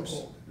of Stone course.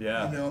 Cold.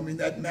 Yeah. You know, I mean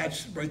that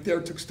match right there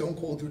took Stone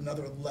Cold to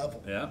another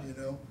level. Yeah. You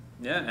know.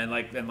 Yeah, and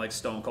like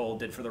Stone Cold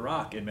did for The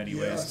Rock in many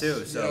ways Yes,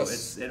 too. So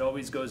yes. it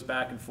always goes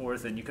back and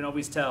forth, and you can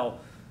always tell.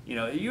 You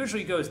know, it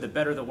usually goes the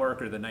better the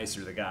worker, the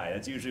nicer the guy.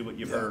 That's usually what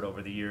you've heard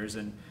over the years,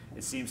 and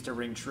it seems to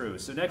ring true.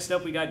 So next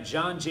up, we got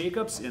John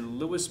Jacobs in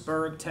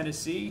Lewisburg,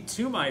 Tennessee,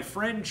 to my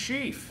friend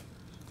Chief,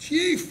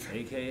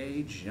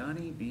 a.k.a.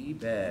 Johnny B.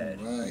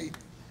 Bad. Right.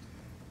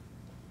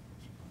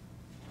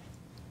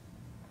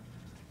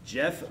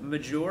 Jeff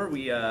Major,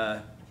 we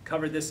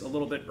covered this a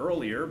little bit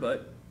earlier,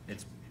 but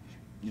it's,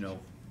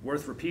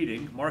 worth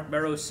repeating. Marc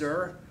Mero,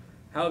 sir,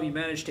 how have you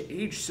managed to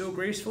age so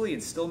gracefully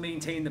and still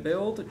maintain the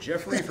build?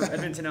 Jeffrey from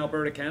Edmonton,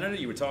 Alberta, Canada,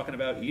 you were talking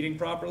about eating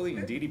properly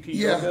and DDP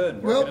yoga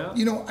and working out?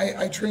 Well,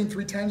 I train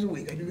 3 times a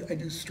week. I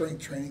do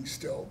strength training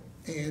still.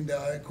 And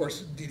of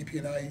course, DDP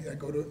and I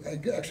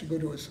actually go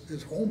to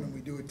his home, and we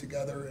do it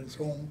together at his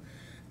home.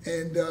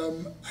 And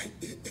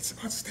it's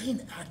about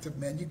staying active,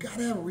 man. You got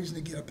to have a reason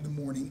to get up in the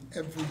morning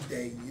every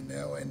day,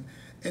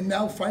 And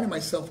now finding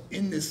myself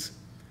in this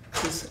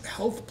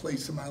health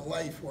place in my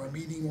life where I'm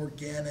eating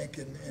organic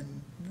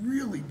and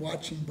really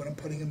watching what I'm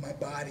putting in my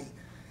body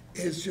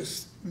is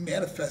just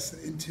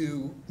manifested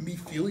into me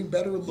feeling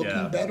better,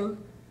 looking better,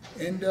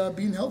 and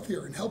being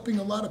healthier and helping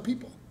a lot of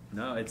people.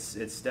 No,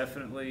 it's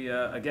definitely,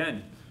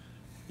 again,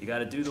 you got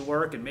to do the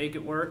work and make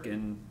it work,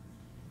 and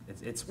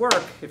it's work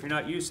if you're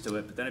not used to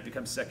it, but then it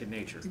becomes second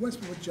nature. You want to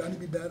put Johnny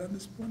B. Bad on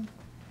this one?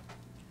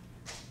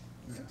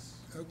 Yes.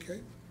 Okay.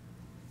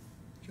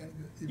 Johnny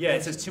B. Yeah,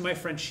 it says, to my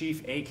friend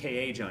Chief,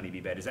 a.k.a. Johnny B.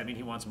 Bad. Does that mean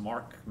he wants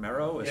Marc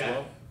Mero as Yeah.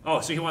 well? Oh,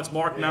 so he wants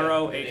Marc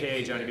Mero,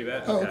 a.k.a. Johnny B.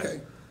 Bad? Oh,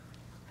 okay.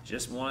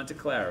 Just wanted to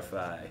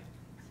clarify.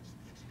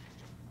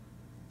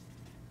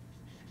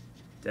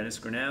 Dennis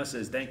Granau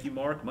says, thank you,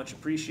 Mark. Much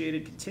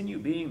appreciated. Continue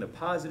being the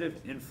positive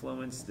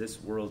influence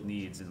this world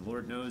needs. And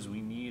Lord knows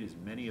we need as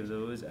many of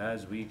those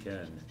as we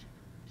can.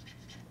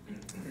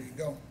 There you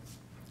go.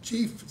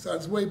 Chief, it's on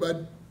its way,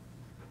 bud.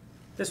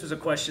 This was a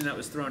question that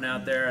was thrown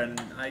out there, and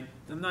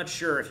I'm not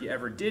sure if you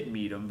ever did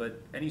meet him,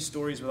 but any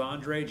stories with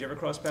Andre? Did you ever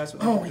cross paths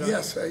with Oh, Andre?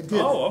 yes, I did.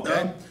 Oh,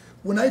 okay.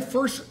 When I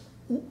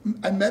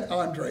met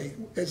Andre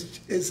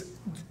as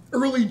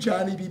early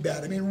Johnny B.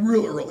 Bad. I mean,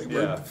 real early.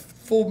 Yeah.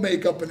 Full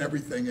makeup and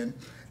everything. And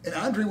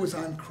Andre was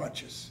on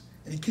crutches.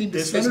 And he came to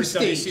This was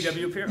center the stage.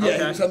 WCW appearance? Yeah,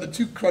 Okay. he was on the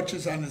 2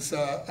 crutches on his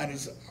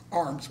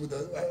arms with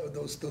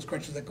those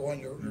crutches that go on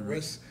your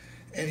wrists.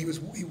 And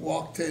he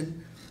walked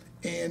in,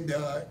 and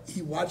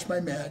he watched my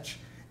match,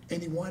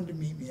 and he wanted to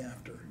meet me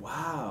after.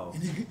 Wow.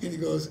 And he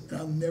goes, and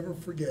I'll never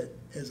forget,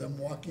 as I'm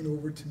walking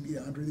over to meet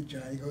Andre the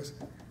Giant, he goes,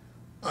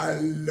 I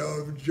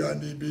love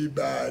Johnny B.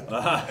 Bad. And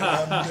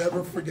I'll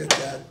never forget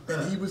that.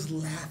 And he was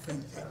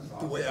laughing at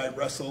the way I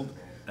wrestled.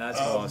 That's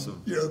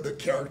awesome. The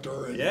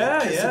character and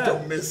Kiss and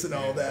Don't Miss and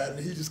all that. And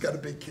he just got a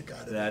big kick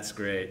out of it. That's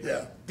great.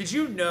 Yeah. Did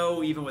you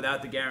know, even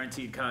without the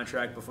guaranteed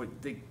contract before,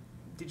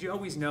 did you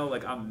always know,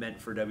 like, I'm meant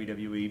for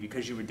WWE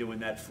because you were doing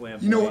that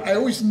flamboyant? I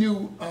always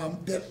knew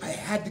that I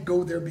had to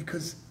go there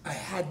because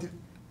I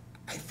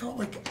felt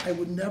like I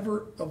would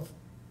never have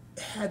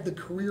had the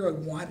career I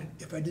wanted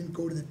if I didn't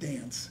go to the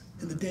dance.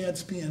 And the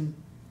dance being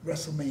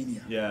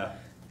WrestleMania. Yeah.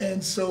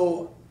 And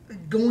so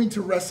going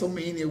to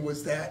WrestleMania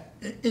was that,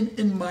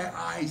 in my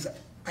eyes,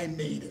 I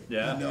made it.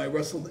 Yeah. I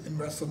wrestled in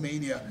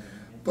WrestleMania.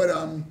 But,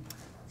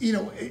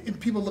 and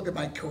people look at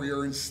my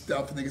career and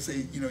stuff, and they can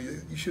say,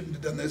 you shouldn't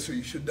have done this, or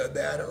you should have done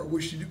that, or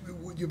would you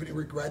have any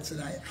regrets?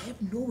 And I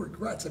have no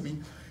regrets. I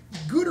mean,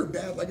 good or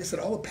bad, like I said,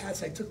 all the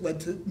paths I took led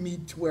to me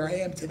to where I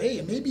am today.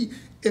 And maybe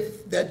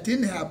if that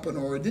didn't happen,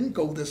 or it didn't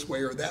go this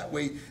way or that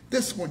way,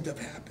 this wouldn't have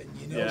happened.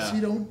 Yeah. So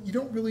you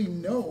don't really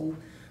know,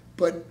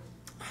 but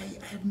I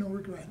have no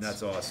regrets.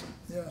 That's awesome.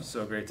 Yeah.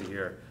 So great to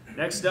hear.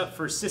 Next up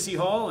for Sissy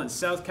Hall in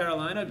South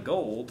Carolina,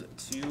 gold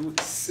to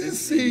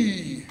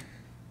Sissy.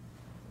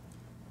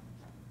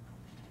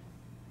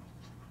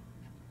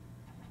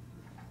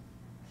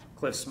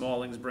 Cliff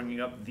Smalling's bringing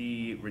up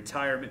the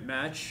retirement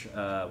match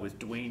with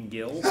Dwayne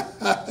Gill,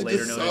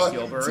 later just known saw as him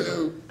Gilbert.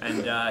 too.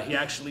 And he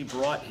actually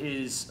brought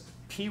his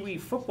Pee Wee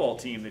football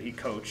team that he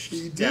coached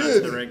He down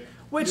did. to the ring,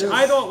 which Yes.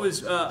 I thought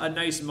was a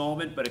nice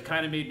moment, but it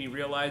kind of made me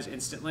realize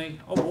instantly,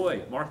 oh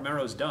boy, Marc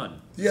Mero's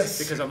done. Yes.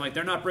 Because I'm like,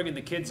 they're not bringing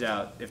the kids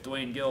out if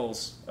Dwayne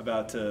Gill's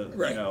about to,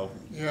 Right.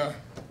 Yeah.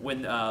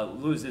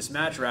 lose this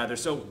match rather.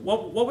 So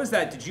what was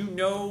that? Did you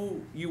know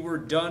you were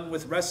done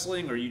with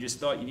wrestling, or you just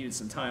thought you needed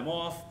some time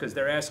off? Because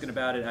they're asking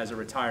about it as a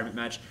retirement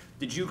match.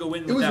 Did you go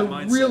in It with was that a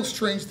mindset? real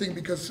strange thing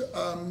because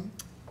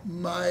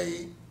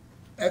my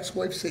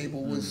ex-wife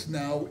Sable was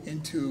now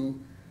into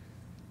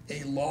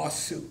a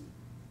lawsuit.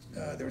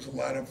 There was a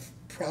lot of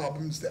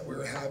problems that we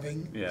were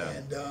having, Yeah.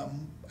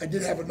 and I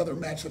did have another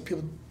match that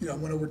people,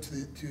 went over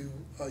to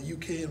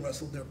UK and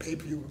wrestled their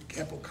pay-per-view with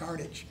Capital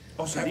Carnage.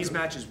 Oh, so these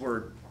matches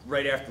were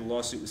right after the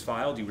lawsuit was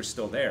filed? You were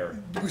still there?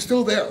 We were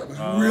still there. It was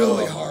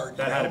really hard.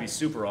 That had to be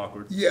super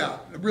awkward. Yeah,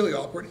 really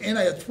awkward. And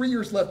I had 3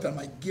 years left on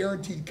my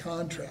guaranteed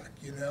contract,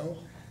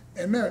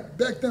 And man,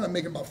 back then I'm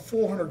making about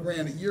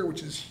 $400,000 a year,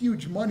 which is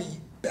huge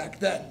money back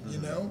then,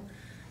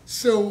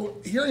 So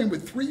here I am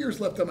with 3 years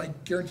left on my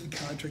guaranteed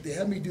contract. They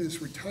had me do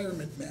this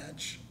retirement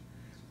match.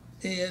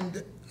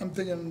 And I'm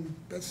thinking,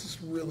 that's just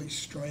really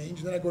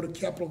strange. Then I go to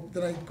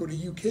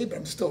UK, but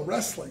I'm still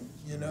wrestling,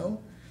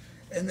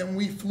 And then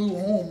we flew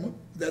home.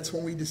 That's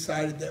when we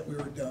decided that we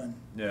were done.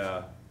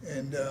 Yeah.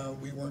 And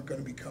we weren't going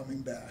to be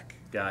coming back.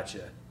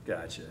 Gotcha.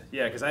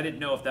 Yeah, because I didn't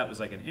know if that was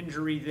like an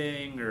injury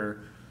thing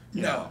or...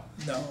 No.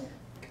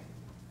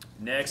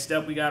 Next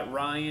up, we got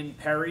Ryan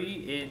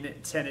Perry in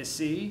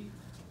Tennessee.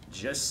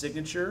 Just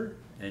signature,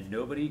 and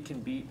nobody can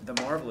beat the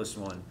Marvelous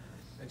One.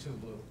 That's in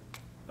blue.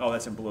 Oh,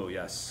 that's in blue,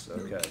 yes.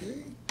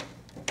 Okay.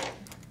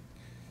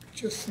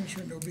 Just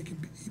signature, nobody can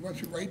beat... You want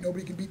to write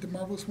nobody can beat the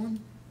Marvelous One?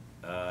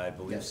 I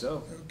believe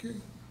so. Okay.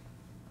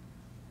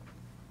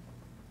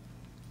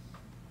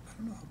 I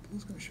don't know how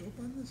blue's going to show up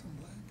on this. I'm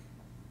black.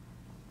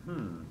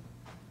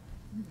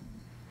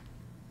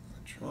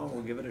 Well,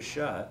 we'll give it a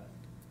shot.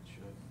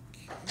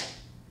 Okay.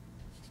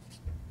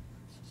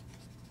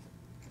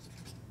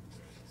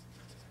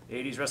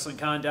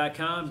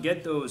 80swrestlingcon.com.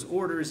 Get those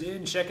orders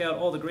in. Check out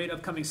all the great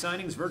upcoming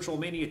signings. Virtual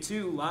Mania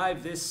 2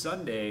 live this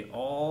Sunday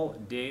all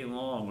day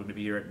long. We're going to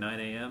be here at 9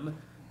 a.m.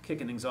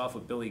 kicking things off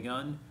with Billy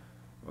Gunn.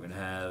 We're going to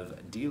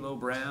have D'Lo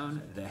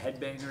Brown, the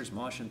Headbangers,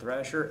 Mosh and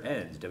Thrasher,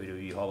 and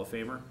WWE Hall of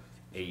Famer,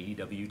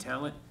 AEW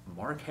talent,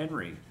 Mark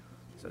Henry.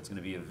 So it's going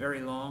to be a very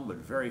long but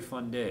very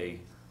fun day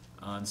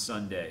on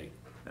Sunday.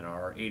 And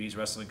our 80s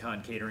Wrestling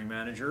Con catering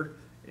manager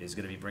is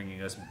going to be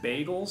bringing us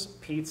bagels,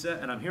 pizza,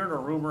 and I'm hearing a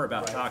rumor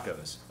about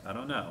tacos. I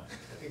don't know. I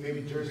think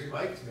maybe Jersey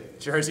Mike's maybe.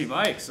 Jersey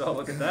Mike's. Oh,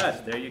 look at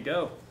that. There you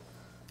go.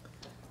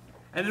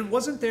 And then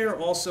wasn't there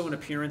also an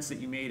appearance that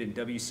you made in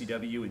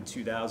WCW in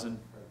 2000?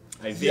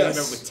 I vaguely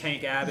remember with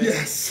Tank Abbott.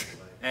 Yes.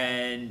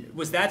 And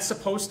was that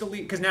supposed to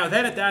lead? Because now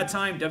then at that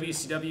time,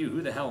 WCW,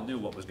 who the hell knew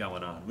what was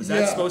going on? Was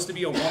that supposed to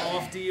be a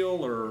one-off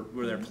deal, or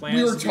were there plans?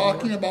 We were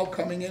talking about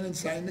coming in and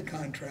signing the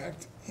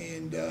contract,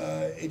 and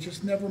it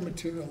just never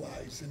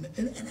materialized. And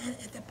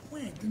at that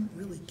point, I didn't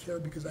really care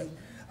because I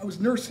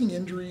was nursing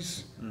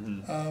injuries.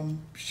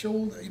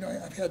 Shoulder,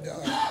 I've had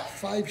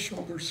 5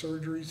 shoulder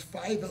surgeries,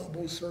 5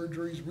 elbow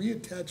surgeries,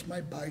 reattached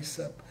my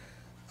bicep,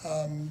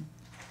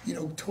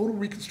 total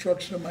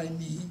reconstruction of my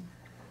knee.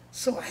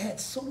 So I had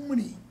so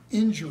many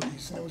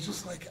injuries, and it was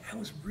just like I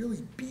was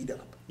really beat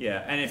up.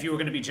 Yeah, and if you were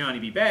going to be Johnny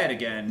B. Bad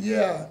again,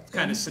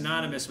 kind of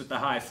synonymous with the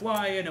high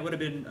fly, and it would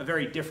have been a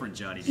very different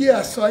Johnny B.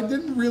 Bad. So I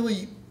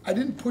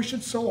didn't push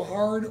it so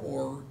hard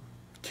or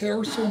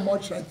care so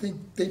much. I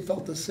think they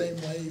felt the same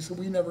way, so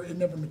it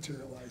never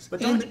materialized.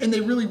 But and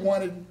they really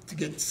wanted to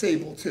get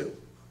Sable too.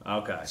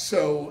 Okay.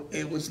 So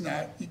it was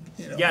not,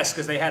 Yes,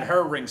 because they had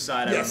her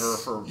ringside, I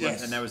remember,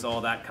 and there was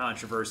all that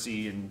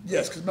controversy. And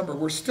yes, because remember,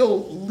 we're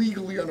still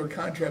legally under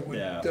contract with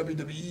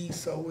WWE,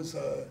 so it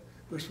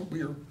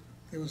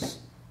was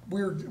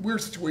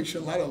weird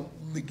situation, a lot of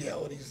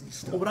legalities and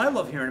stuff. Well, what I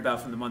love hearing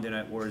about from the Monday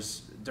Night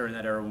Wars during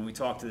that era when we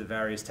talked to the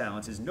various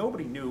talents is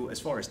nobody knew,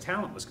 as far as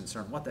talent was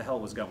concerned, what the hell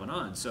was going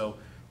on. So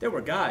there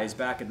were guys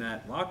back in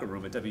that locker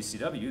room at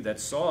WCW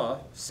that saw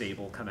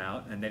Sable come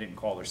out, and they didn't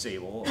call her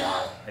Sable.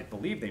 I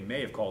believe they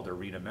may have called her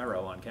Rita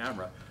Mero on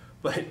camera.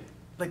 But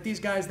like these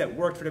guys that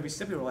worked for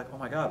WCW were like, oh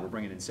my God, we're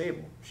bringing in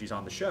Sable. She's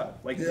on the show.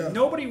 Like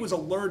nobody was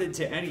alerted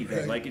to anything.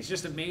 Right. Like it's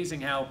just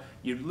amazing how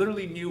you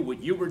literally knew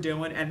what you were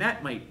doing, and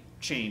that might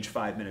change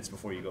 5 minutes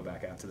before you go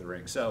back out to the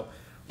ring. So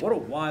what a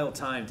wild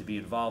time to be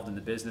involved in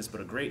the business, but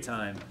a great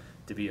time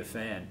to be a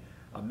fan.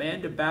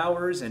 Amanda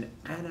Bowers in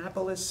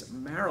Annapolis,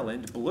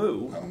 Maryland.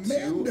 Blue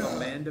to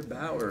Amanda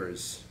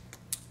Bowers.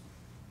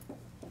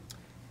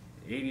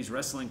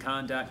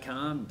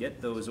 80swrestlingcon.com.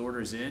 Get those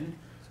orders in.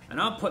 And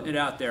I'm putting it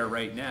out there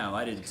right now.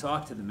 I didn't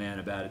talk to the man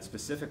about it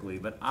specifically,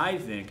 but I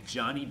think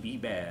Johnny B.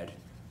 Bad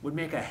would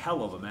make a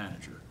hell of a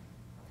manager.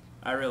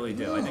 I really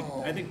do.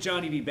 I think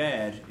Johnny B.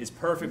 Bad is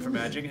perfect for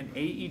managing, and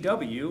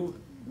AEW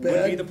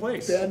would be the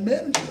place. Bad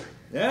manager.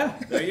 Yeah,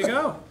 there you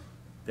go.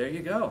 There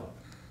you go.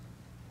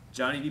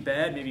 Johnny B.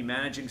 Bad maybe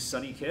managing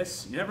Sunny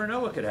Kiss. You never know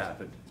what could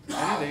happen.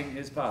 Anything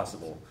is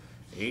possible.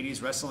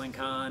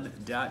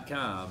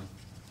 80swrestlingcon.com.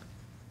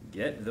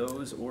 Get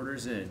those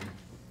orders in.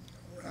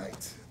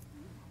 Right.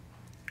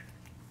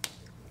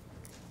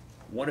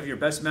 One of your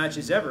best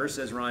matches ever,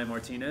 says Ryan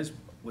Martinez,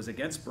 was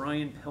against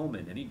Brian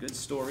Pillman. Any good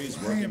stories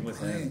working with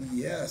him?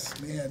 Yes,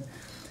 man.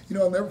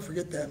 I'll never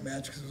forget that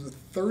match because it was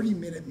a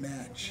 30-minute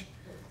match.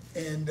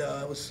 And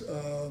it was,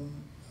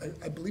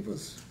 I believe it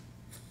was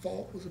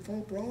Fall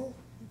Brawl?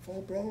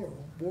 Fall Brawl or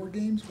War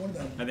Games? One of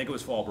them. I think it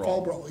was Fall Brawl.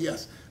 Fall Brawl,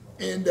 yes.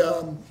 And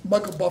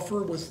Michael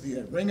Buffer was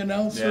the ring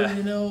announcer,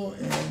 and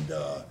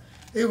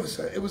it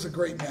was a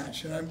great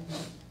match. And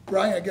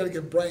Brian, I got to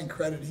give Brian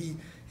credit.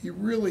 He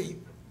really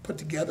put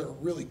together a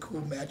really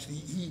cool match. And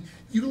he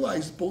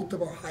utilized both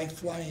of our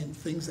high-flying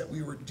things that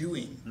we were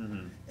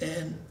doing.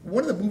 And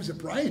one of the moves that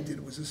Brian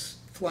did was this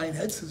flying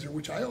head scissor,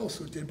 which I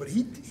also did, but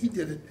he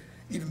did it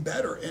even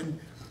better. And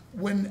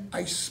when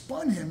I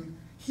spun him,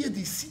 he had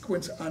these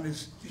sequins on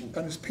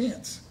his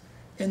pants,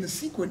 and the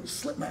sequin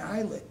slit my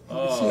eyelid. You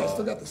can see I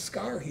still got the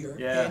scar here.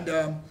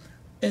 Yeah.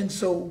 And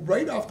so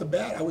right off the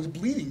bat, I was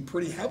bleeding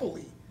pretty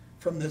heavily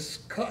from this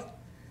cut.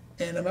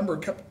 And I remember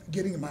it kept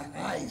getting in my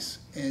eyes.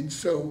 And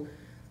so,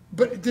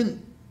 but it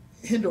didn't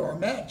hinder our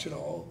match at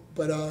all.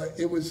 But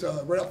it was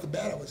right off the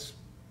bat, I was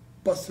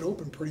busted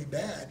open pretty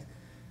bad.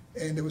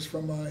 And it was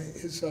from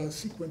his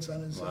sequence on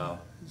his,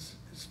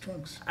 his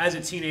trunks. As a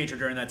teenager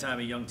during that time,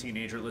 a young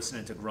teenager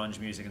listening to grunge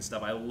music and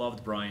stuff, I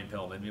loved Brian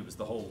Pillman. It was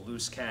the whole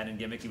loose cannon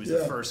gimmick. He was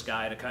the first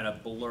guy to kind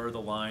of blur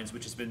the lines,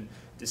 which has been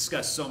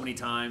discussed so many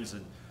times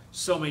and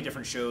so many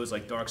different shows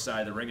like Dark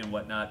Side of the Ring and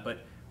whatnot. But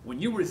when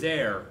you were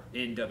there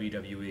in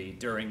WWE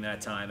during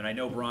that time, and I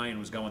know Brian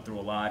was going through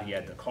a lot, he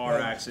had the car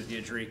accident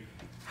injury,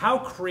 how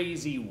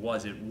crazy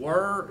was it?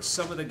 Were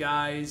some of the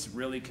guys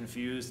really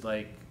confused,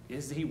 like,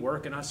 is he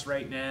working us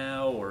right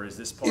now, or is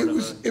this part of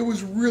it? It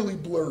was really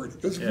blurred.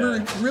 It was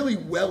really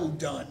well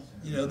done.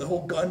 You know, the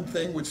whole gun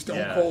thing with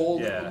Stone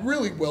Cold,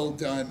 really well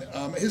done.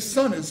 His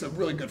son is a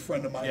really good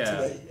friend of mine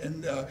today,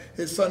 and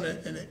his son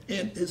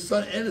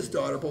and his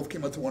daughter both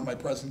came up to one of my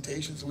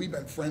presentations. So we've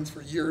been friends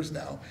for years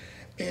now,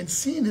 and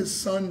seeing his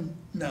son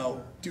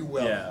now do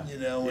well, you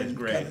know, it's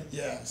great.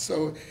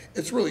 So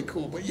it's really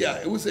cool. But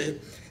it was a.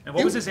 And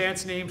what was his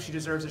aunt's name? She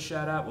deserves a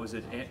shout out. What was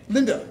it?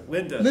 Linda.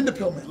 Linda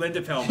Pillman. Linda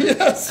Pillman.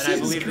 Yes, and I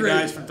believe the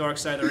guys from Dark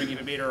Side of the Ring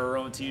even made her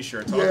own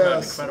T-shirt. Talk about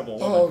an incredible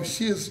woman. Oh,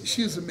 she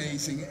is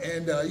amazing.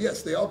 And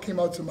yes, they all came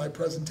out to my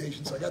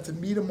presentation, so I got to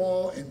meet them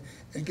all and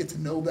get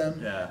to know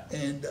them. Yeah.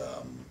 And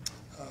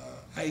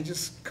I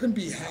just couldn't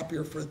be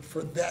happier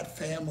for that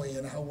family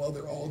and how well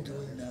they're all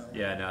doing now.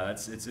 Yeah, no,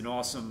 it's an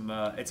awesome.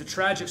 It's a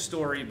tragic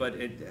story, but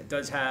it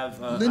does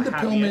have Linda a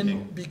happy Pillman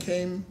ending.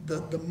 became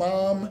the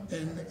mom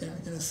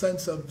in a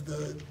sense of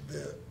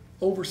the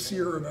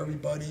overseer of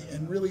everybody,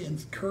 and really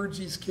encouraged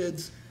these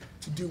kids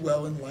to do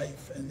well in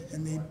life,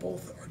 and they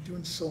both are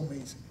doing so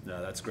amazing.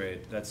 No, that's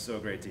great. That's so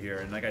great to hear.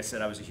 And like I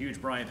said, I was a huge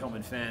Brian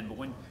Pillman fan, but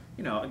when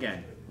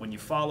when you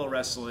follow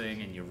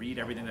wrestling and you read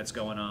everything that's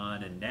going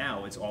on, and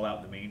now it's all out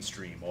in the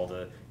mainstream, all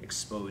the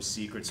exposed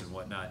secrets and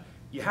whatnot,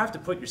 you have to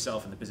put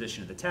yourself in the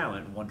position of the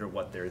talent and wonder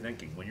what they're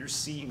thinking. When you're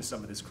seeing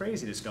some of this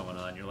craziness going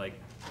on, you're like,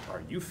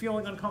 are you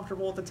feeling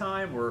uncomfortable at the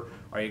time? Or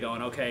are you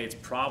going, okay, it's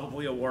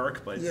probably a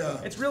work, but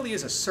it really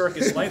is a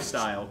circus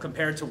lifestyle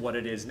compared to what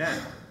it is now.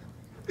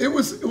 It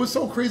was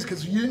so crazy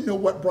because you didn't know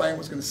what Brian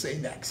was going to say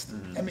next.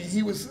 I mean,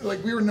 he was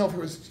like, we didn't know if he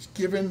was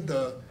given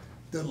the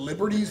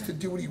liberties to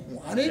do what he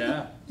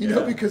wanted, you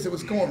know, because it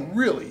was going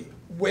really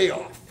way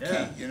off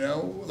key, you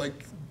know,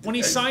 like when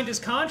he signed his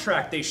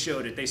contract, they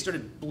showed it. They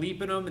started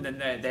bleeping him, and then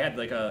they had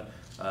like a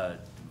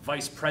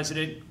vice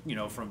president, you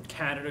know, from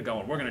Canada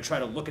going, we're going to try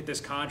to look at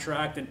this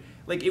contract, and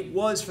like it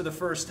was for the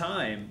first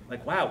time,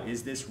 like, wow,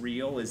 is this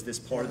real? Is this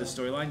part of the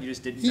storyline? You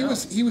just didn't know.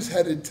 He was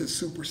headed to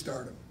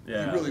superstardom. He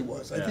really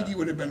was. I think he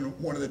would have been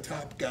one of the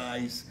top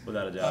guys.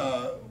 Without a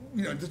doubt.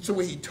 You know, just the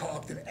way he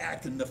talked and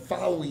acted, and the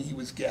following he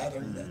was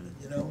gathering,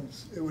 you know,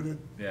 it would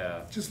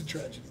have, just a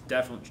tragedy.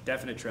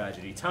 Definite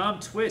tragedy. Tom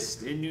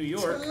Twist in New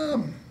York.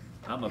 Tom.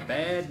 I'm a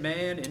bad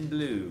man in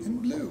blue. In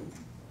blue.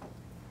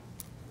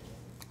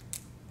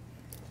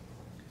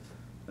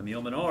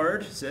 Emil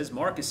Menard says,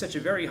 Mark is such a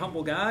very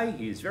humble guy.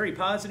 He is very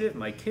positive.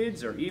 My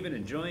kids are even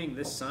enjoying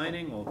this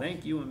signing. Well,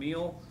 thank you,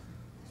 Emil.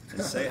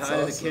 And say hi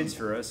to the kids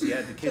for us.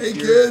 Yeah, the kids Hey,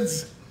 here.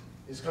 kids.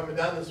 He's coming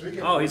down this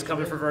weekend. Oh, he's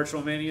coming for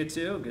Virtual Mania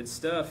too. Good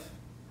stuff.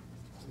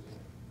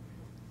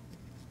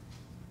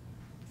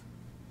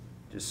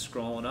 Just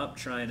scrolling up,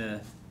 trying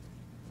to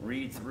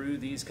read through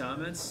these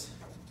comments.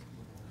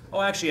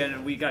 Oh, actually,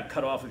 and we got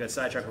cut off. We got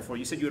sidetracked before.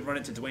 You said you had run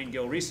into Dwayne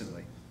Gill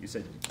recently. You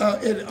said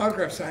in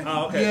autograph signing.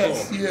 Oh, okay,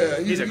 cool. Yeah,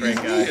 he's a great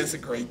guy. He is a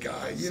great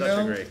guy. You Such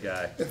know? a great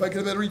guy. If I could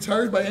have been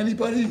retired by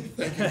anybody,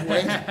 thank you,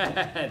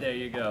 Dwayne. There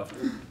you go.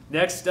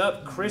 Next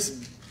up,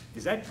 Chris.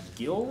 Is that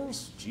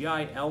Gills?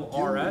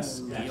 G-I-L-R-S?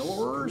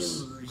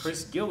 Gillers?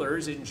 Chris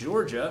Gillers in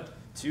Georgia.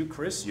 To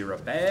Chris, you're a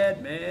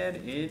bad man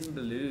in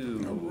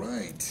blue. All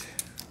right.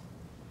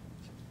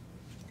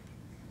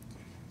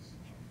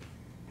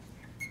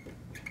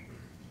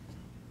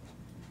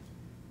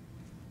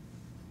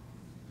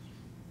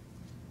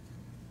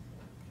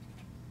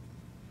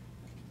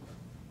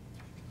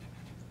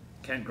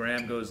 Ken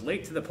Graham goes,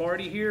 late to the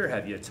party here.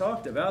 Have you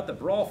talked about the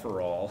Brawl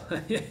for All?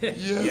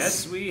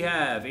 Yes, we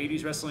have.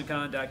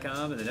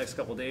 80swrestlingcon.com in the next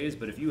couple days.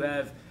 But if you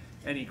have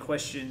any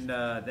question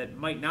that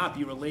might not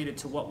be related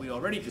to what we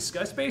already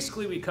discussed,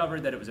 basically we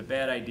covered that it was a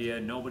bad idea.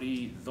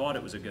 Nobody thought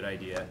it was a good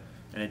idea,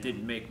 and it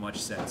didn't make much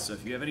sense. So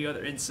if you have any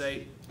other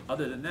insight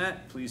other than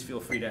that, please feel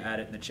free to add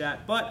it in the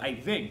chat. But I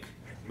think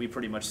we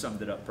pretty much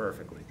summed it up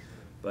perfectly.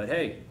 But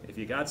hey, if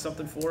you got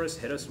something for us,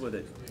 hit us with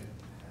it.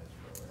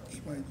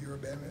 You're a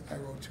bad man. I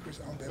wrote to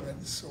Chris, I'm a bad man,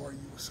 and so are you.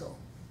 So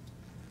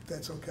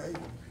that's okay.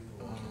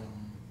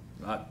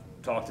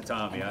 talk to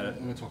Tommy. I'm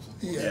gonna talk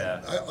to him.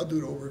 Yeah, I'll do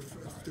it over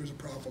if there's a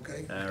problem,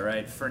 okay? All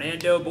right,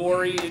 Fernando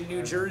Bori in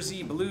New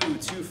Jersey, blue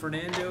to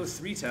Fernando,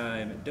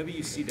 3-time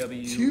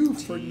WCW To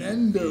TV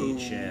Fernando.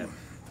 champ.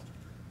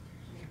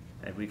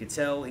 And we could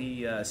tell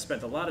he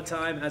spent a lot of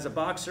time as a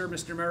boxer,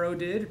 Mr. Mero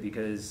did,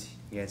 because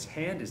his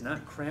hand is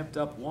not cramped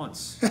up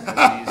once. These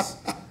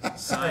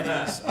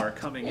signings are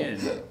coming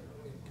in.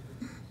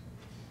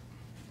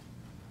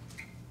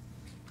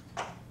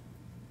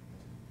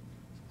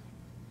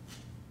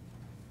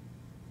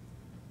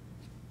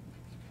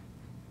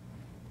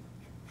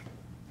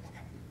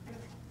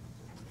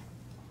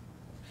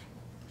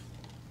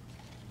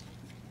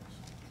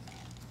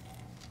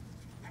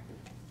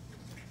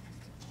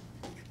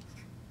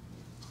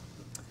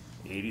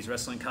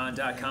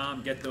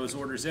 '80swrestlingcon.com. Get those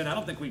orders in. I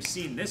don't think we've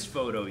seen this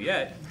photo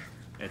yet.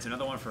 It's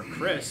another one for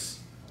Chris.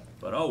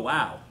 But oh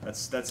wow,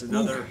 that's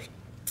another.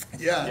 Ooh.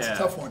 Yeah, it's a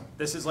tough one.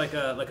 This is like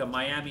a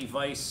Miami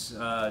Vice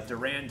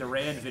Duran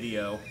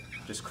video.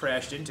 Just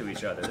crashed into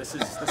each other. This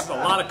is a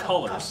lot of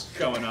colors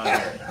going on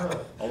here.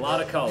 A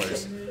lot of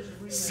colors.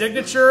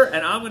 Signature,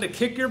 and I'm going to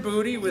kick your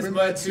booty with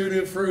my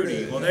Tutti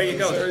Frutti. Well, there you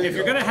go. If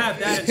you're going to have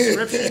that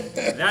inscription,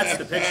 that's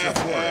the picture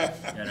for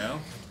it. You know.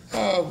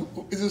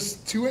 Is this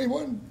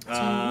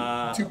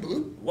 281? Two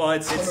blue? Well,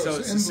 it's no,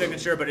 a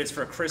signature, but it's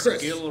for Chris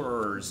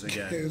Gillers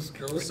again.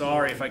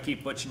 Sorry if I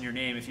keep butchering your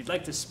name. If you'd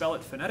like to spell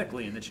it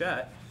phonetically in the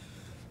chat,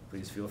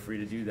 please feel free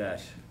to do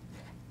that.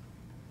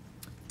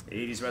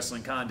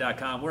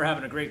 '80swrestlingcon.com. We're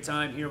having a great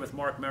time here with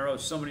Marc Mero.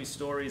 So many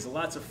stories,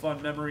 lots of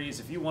fun memories.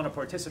 If you want to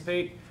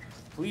participate,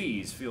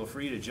 please feel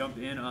free to jump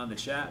in on the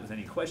chat with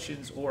any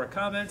questions or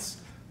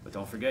comments. But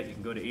don't forget, you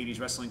can go to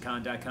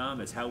 '80swrestlingcon.com.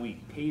 That's how we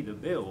pay the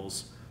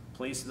bills.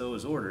 Place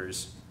those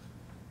orders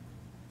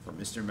for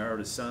Mr. Mero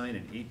to sign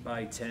an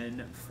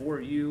 8x10 for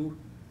you.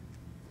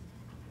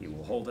 He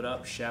will hold it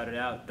up, shout it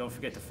out. Don't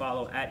forget to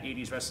follow at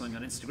 '80s Wrestling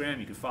on Instagram.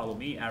 You can follow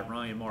me at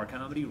Ryan Mar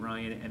Comedy,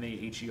 Ryan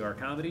M-A-H-E-R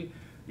Comedy.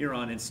 You're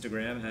on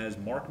Instagram as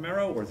Marc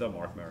Mero or the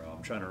Marc Mero?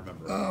 I'm trying to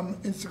remember.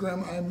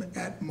 Instagram, I'm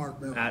at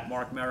Marc Mero. At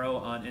Marc Mero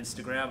on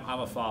Instagram.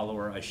 I'm a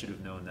follower. I should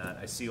have known that.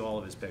 I see all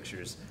of his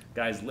pictures.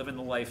 Guys living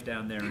the life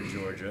down there in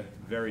Georgia.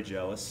 Very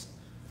jealous.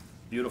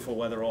 Beautiful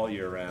weather all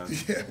year round.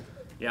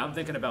 Yeah, I'm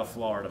thinking about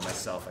Florida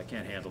myself. I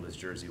can't handle this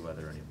Jersey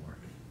weather anymore.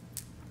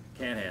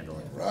 Can't handle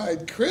it. All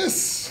right,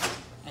 Chris,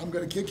 I'm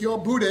going to kick your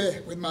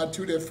booty with my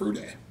Tutti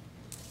Frutti.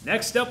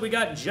 Next up, we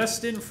got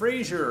Justin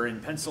Frazier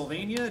in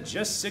Pennsylvania.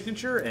 Just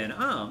signature, and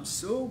I'm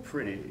so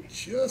pretty.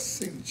 Just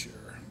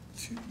signature.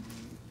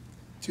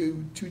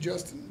 To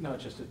Justin? No,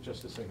 just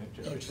a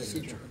signature. Oh, just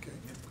signature, okay.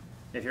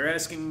 If you're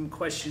asking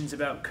questions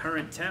about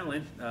current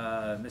talent,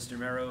 Mr.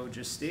 Mero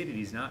just stated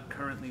he's not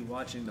currently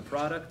watching the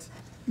product.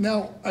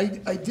 Now, I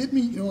did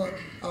meet,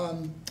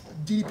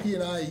 DDP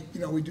and I,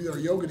 we do our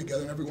yoga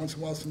together, and every once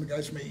in a while some of the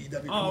guys from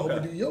AEW come over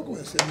and do yoga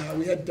with us, and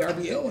we had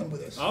Darby Allin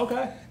with us.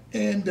 Okay.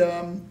 And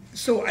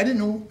so I didn't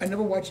know, I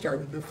never watched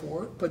Darby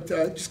before, but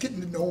just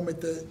getting to know him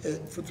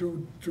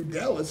through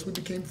Dallas, we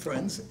became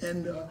friends,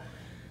 and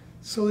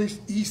so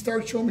he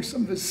started showing me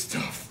some of his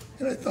stuff,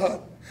 and I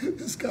thought,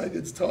 this guy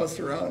gets tossed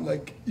around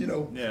like,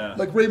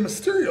 like Rey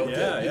Mysterio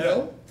did, you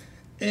know?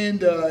 And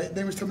then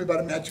he was telling me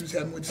about a match he was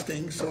having with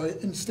Sting.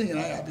 And Sting and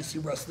I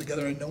obviously wrestled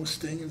together. I know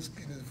Sting is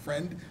a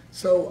friend.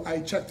 So I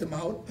checked him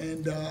out,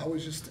 and I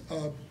was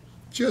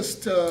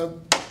just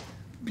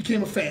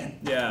became a fan.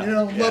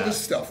 Love his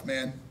stuff,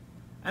 man.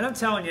 And I'm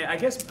telling you, I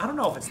don't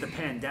know if it's the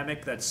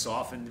pandemic that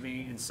softened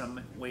me in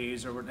some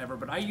ways or whatever,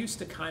 but I used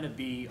to kind of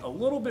be a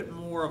little bit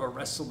more of a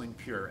wrestling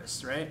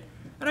purist, right?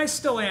 And I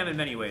still am in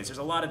many ways. There's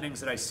a lot of things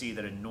that I see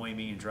that annoy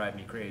me and drive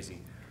me crazy.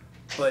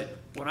 But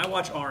when I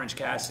watch Orange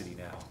Cassidy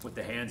now with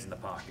the hands in the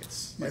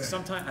pockets, like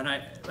sometimes,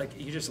 and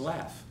you just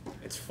laugh.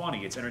 It's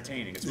funny, it's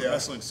entertaining. It's what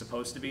wrestling's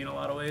supposed to be in a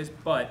lot of ways.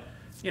 But,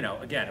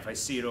 again, if I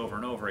see it over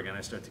and over again,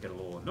 I start to get a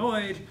little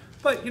annoyed.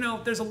 But,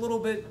 there's a little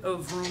bit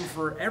of room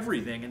for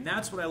everything, and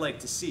that's what I like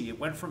to see. It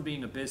went from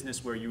being a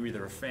business where you were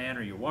either a fan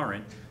or you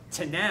weren't,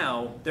 to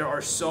now there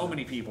are so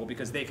many people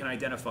because they can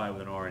identify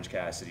with an Orange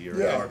Cassidy or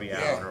a Darby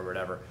Allin or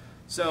whatever.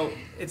 So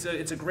it's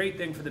a great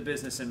thing for the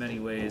business in many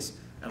ways.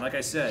 And like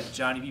I said,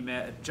 Johnny B.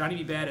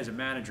 Bad as a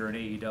manager in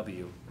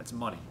AEW. That's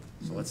money.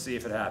 So let's see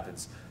if it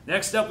happens.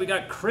 Next up, we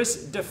got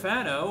Chris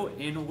DeFano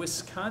in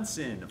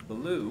Wisconsin.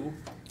 Blue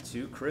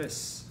to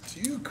Chris. To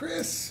you,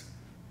 Chris.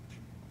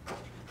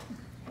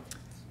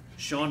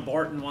 Sean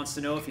Barton wants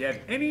to know if you have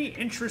any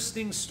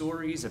interesting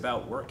stories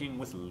about working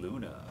with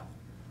Luna.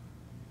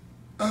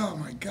 Oh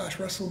my gosh,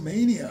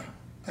 WrestleMania.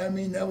 I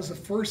mean, that was the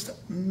first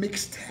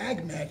mixed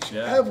tag match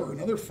ever.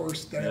 Another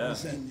first that I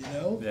was in,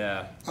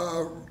 Yeah.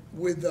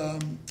 With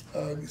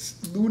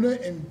Luna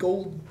and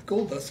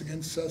Goldust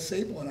against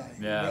Sable and I.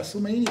 Yeah.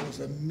 WrestleMania was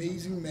an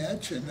amazing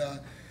match, and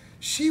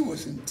she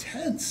was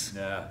intense.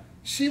 Yeah.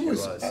 She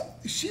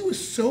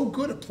was so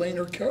good at playing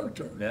her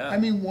character. Yeah. I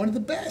mean, one of the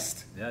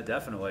best. Yeah,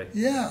 definitely.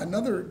 Yeah,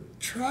 another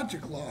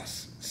tragic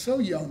loss. So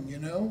young,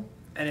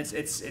 And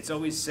it's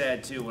always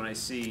sad too when I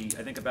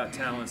think about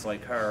talents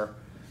like her.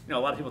 A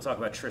lot of people talk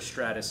about Trish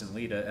Stratus and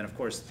Lita, and of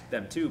course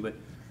them too, but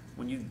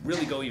when you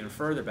really go even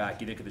further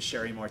back, you think of the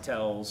Sherry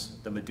Martels,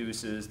 the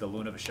Medusas, the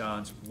Luna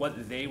Vachons,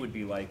 what they would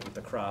be like with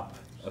the crop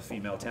of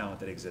female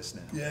talent that exists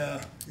now.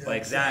 Yeah, Like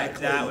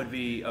exactly. that would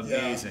be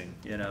amazing,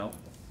 you know?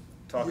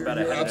 Talk You're about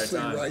ahead of their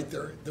absolutely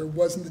time. right. There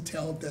wasn't the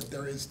talent that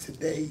there is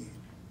today back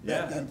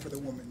Yeah. then for the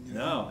woman. You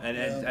No, know?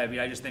 and I mean,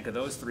 I just think of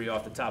those three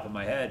off the top of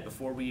my head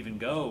before we even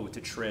go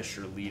to Trish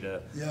or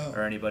Lita Yeah.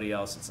 or anybody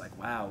else. It's like,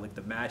 wow, like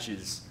the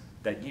matches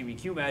that, can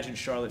you imagine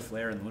Charlotte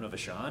Flair and Luna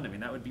Vachon? I mean,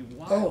 that would be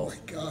wild. Oh my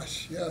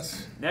gosh,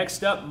 yes.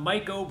 Next up,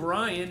 Mike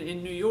O'Brien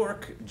in New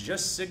York,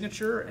 just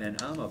signature,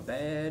 and I'm a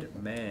bad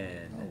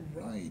man.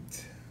 All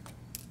right.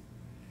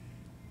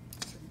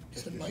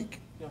 Is it Mike?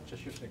 Yeah,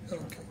 just your signature.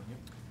 Okay.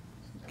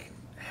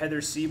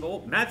 Heather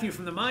Siebold. Matthew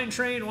from the Mine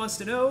Train wants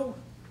to know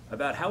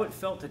about how it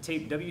felt to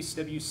tape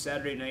WCW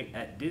Saturday Night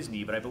at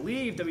Disney, but I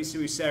believe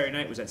WCW Saturday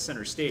Night was at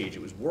Center Stage.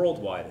 It was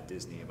worldwide at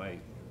Disney. Am I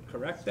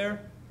correct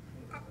there?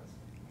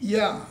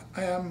 Yeah,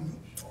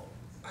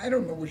 I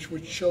don't know which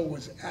show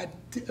was at.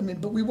 I mean,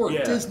 but we were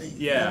at Disney.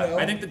 Yeah, You know?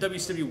 I think the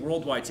WCW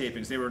worldwide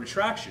tapings, they were an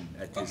attraction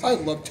at Disney. I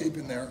love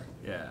taping there.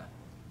 Yeah.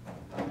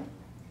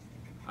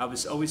 I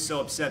was always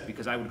so upset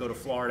because I would go to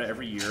Florida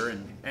every year,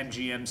 and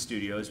MGM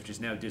Studios, which is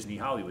now Disney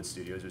Hollywood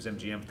Studios, it was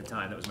MGM at the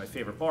time, that was my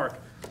favorite park,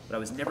 but I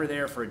was never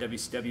there for a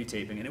WCW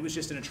taping, and it was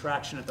just an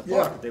attraction at the park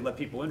Yeah. that they let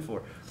people in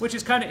for, which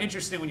is kind of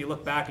interesting when you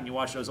look back and you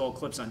watch those old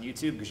clips on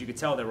YouTube, because you could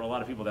tell there were a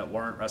lot of people that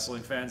weren't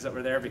wrestling fans that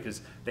were there, because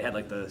they had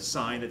like the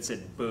sign that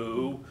said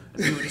boo,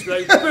 and people would just be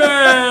like,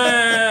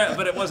 bah!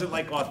 But it wasn't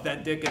like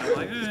authentic, and I'm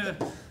like, eh.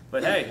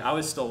 But hey, I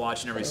was still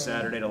watching every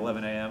Saturday at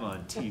 11 a.m.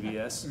 on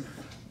TBS.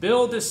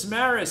 Bill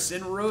Desmaris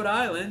in Rhode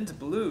Island,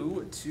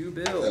 blue to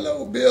Bill.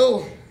 Hello,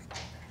 Bill.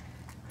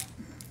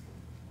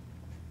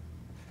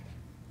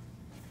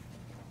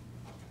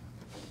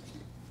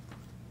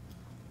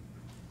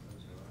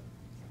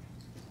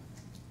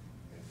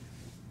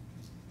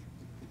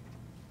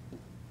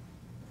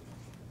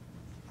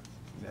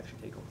 You actually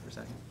take over for a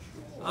second.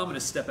 I'm going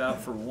to step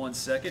out for 1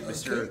 second.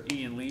 Mr.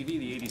 Ian Levy,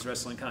 the 80s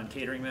Wrestling Con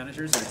catering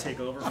manager, is going to take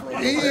over for a little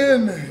bit.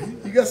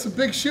 Ian, you got some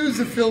big shoes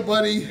to fill,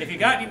 buddy. If you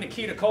got any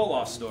Nikita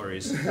Koloff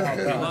stories, he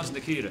loves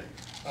Nikita.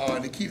 Oh,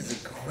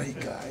 Nikita's a great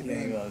guy, Yeah,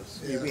 he man.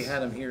 was. Yes. We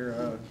had him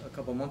here a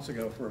couple months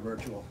ago for a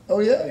virtual. Oh,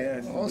 yeah? Yeah,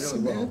 he did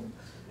Awesome, really well. man.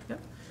 Yep.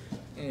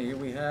 And here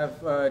we have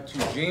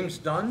to James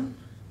Dunn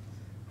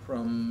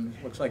from,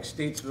 looks like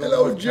Statesville,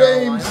 Hello, North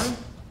James. Carolina.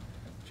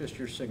 Just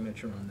your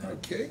signature on that.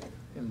 Okay.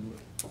 In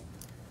blue.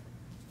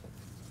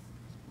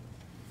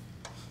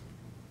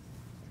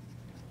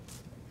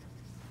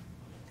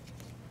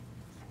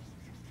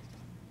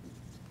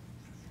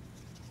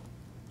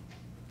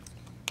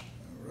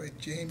 All right,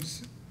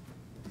 James.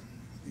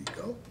 There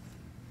you go.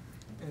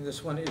 And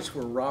this one is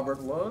for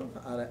Robert Love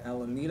out of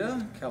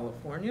Alameda,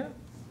 California.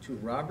 To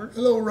Robert,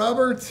 Hello,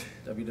 Robert.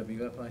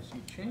 WWF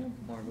IC champ,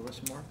 marvelous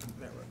Mark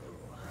Mero.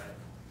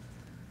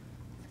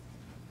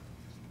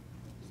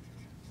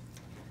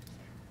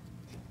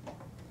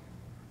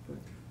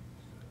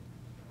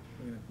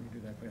 We're gonna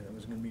redo that. That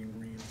was gonna be in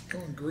green.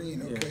 Going green,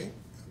 Yeah. okay.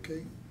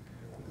 Okay.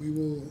 We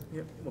will,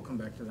 Yep, we'll come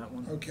back to that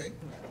one. okay.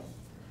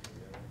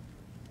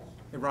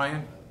 Hey,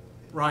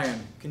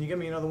 Ryan, can you give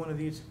me another one of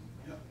these?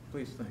 Yeah.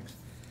 Please, thanks.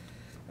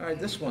 All right,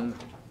 this one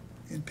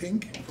In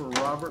pink. for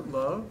Robert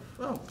Love.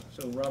 Oh,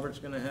 so Robert's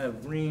gonna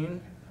have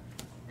green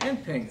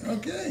and pink.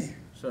 Okay.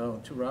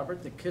 So to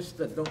Robert, the kiss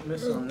that don't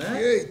miss on that.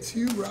 Okay,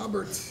 to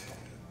Robert.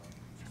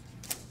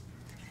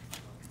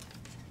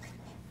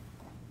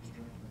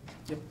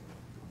 Yep.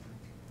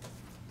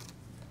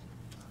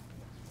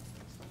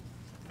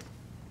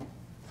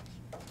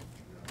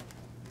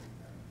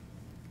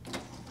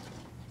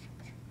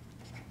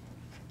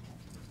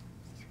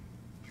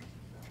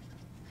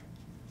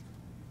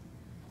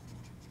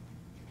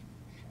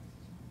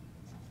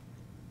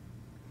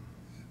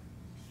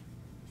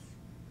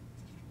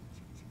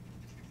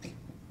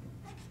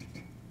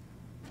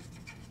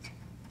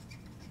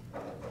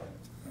 All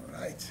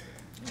right.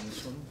 And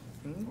this one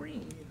in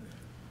green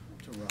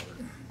to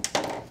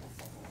Robert.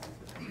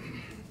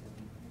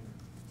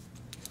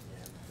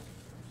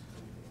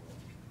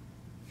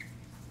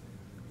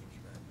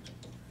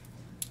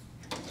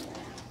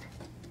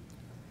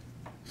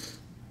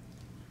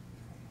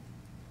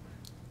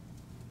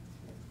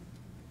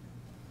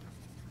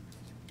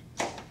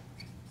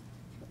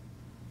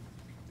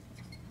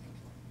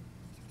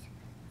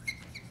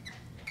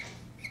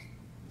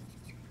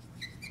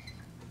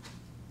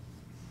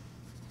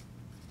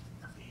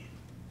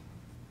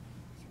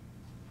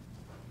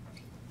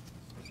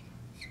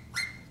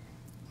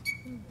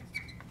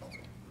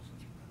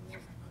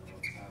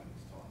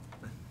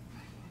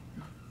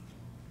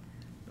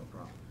 No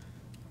problem.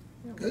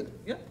 Good.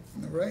 Yep.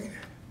 All right.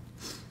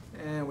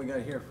 And we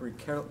got here for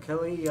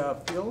Kelly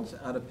Fields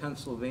out of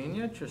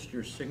Pennsylvania, just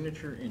your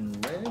signature in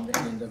red,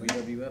 and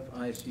WWF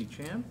IC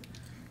champ.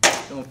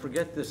 Don't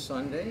forget this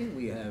Sunday,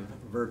 we have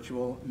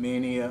Virtual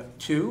Mania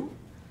 2.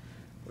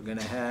 We're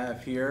gonna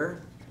have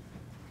here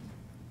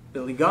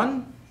Billy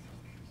Gunn.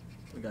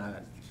 We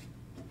got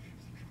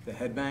the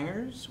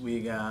Headbangers. We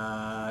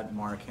got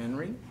Mark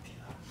Henry.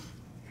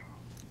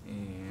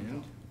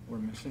 And we're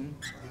missing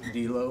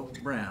D'Lo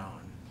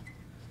Brown.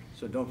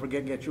 So don't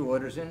forget, get your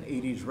orders in,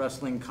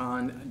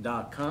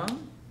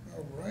 80swrestlingcon.com.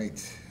 All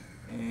right.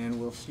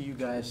 And we'll see you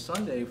guys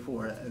Sunday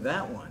for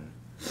that one.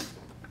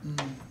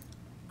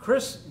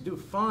 Chris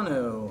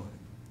Dufano,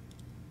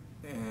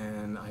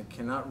 and I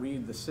cannot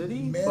read the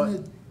city, but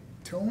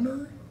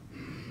Manitoner?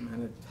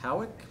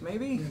 Manitowoc,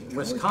 maybe? Manitowoc.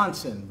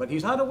 Wisconsin, but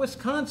he's out of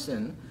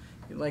Wisconsin.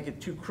 You'd like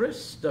it to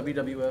Chris,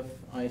 WWF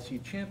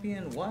IC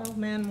champion,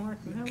 Wildman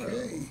Marc Mero.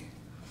 Okay.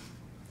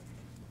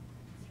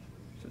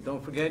 So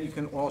don't forget, you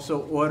can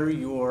also order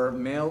your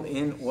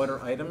mail-in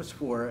order items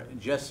for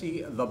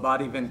Jesse the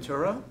Body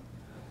Ventura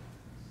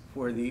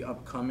for the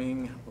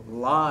upcoming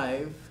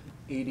live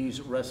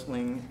 80s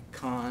Wrestling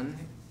Con,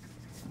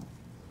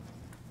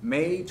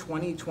 May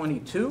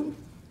 2022.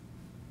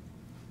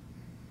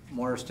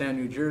 Morristown,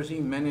 New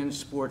Jersey, Menin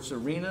Sports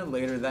Arena.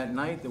 Later that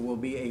night, there will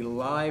be a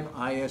live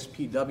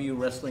ISPW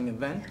wrestling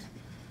event.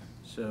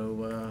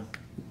 So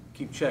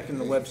keep checking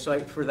the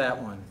website for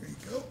that one. There you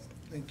go.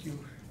 Thank you.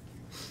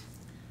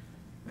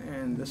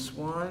 And this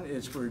one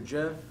is for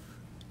Jeff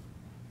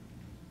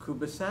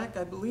Kubisak,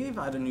 I believe,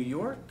 out of New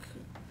York.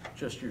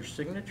 Just your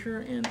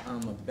signature, and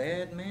I'm a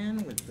bad man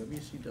with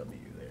WCW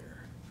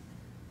there.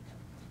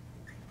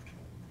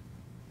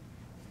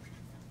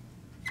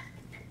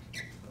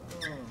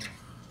 Oh,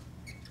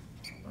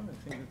 I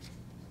think it's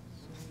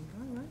the same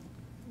guy, right?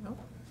 Nope,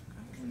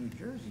 guy from New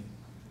Jersey.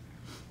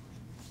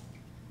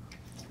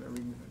 Very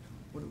good.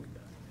 What do we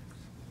got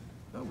next?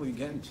 Oh, we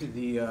get into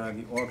the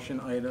auction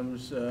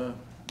items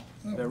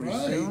very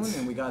soon,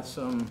 and we got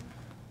some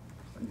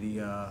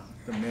the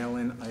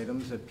mail-in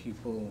items that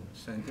people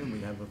sent in. We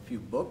have a few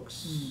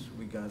books.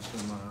 We got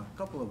some a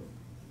couple of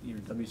your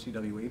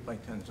WCW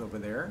 8x10s over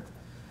there.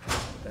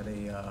 Got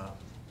a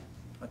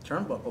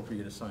turnbuckle for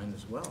you to sign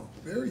as well.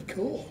 Very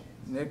cool.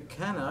 Nick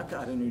Canuck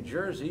out of New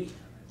Jersey.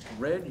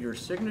 Red, your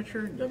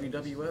signature,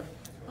 WWF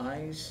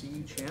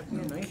IC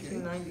champion,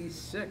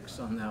 1996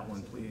 on that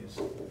one, please.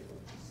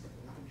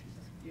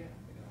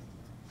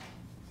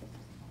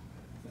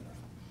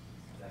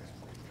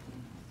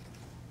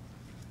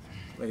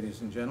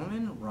 Ladies and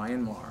gentlemen,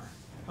 Ryan Marr.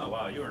 Oh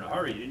wow, you were in a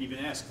hurry. You didn't even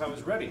ask if I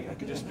was ready. I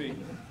could just be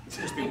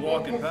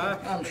walking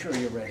back. I'm sure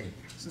you're ready.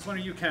 Since when are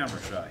you camera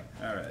shy?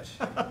 All right.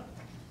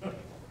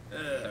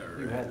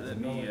 Let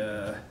me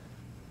go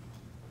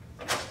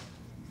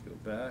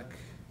back.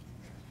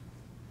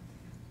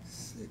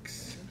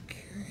 6.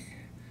 Okay.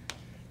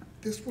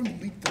 This one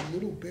leaked a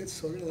little bit,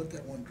 so I'm gonna let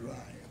that one dry.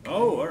 Okay?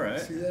 Oh, all right.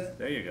 See that?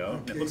 There you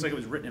go. Okay. It looks like it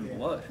was written in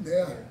blood.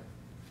 Yeah.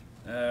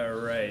 All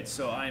right,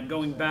 so I'm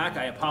going back.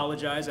 I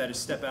apologize. I had to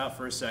step out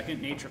for a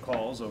second. Nature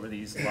calls over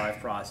these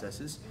live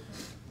processes.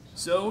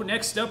 So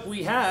next up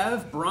we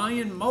have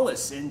Brian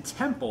Mullis in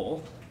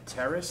Temple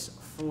Terrace,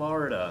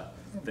 Florida.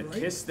 The Right.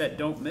 Kiss That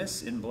Don't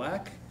Miss in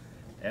black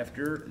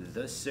after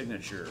the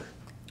signature.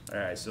 All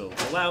right, so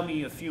allow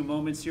me a few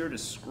moments here to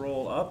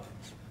scroll up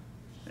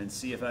and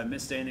see if I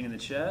missed anything in the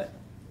chat.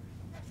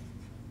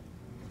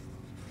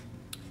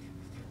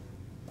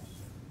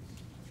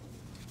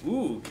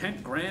 Ooh,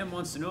 Kent Graham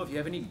wants to know if you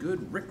have any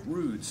good Rick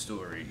Rude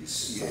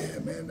stories. Yeah,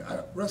 man.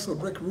 I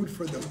wrestled Rick Rude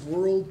for the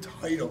world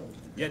title.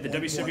 Yeah, the At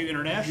one WCW point.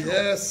 International.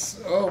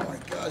 Yes. Oh my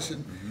gosh.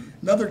 And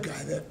another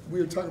guy that we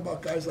were talking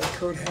about, guys like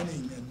Kurt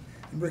Hennig and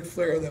Ric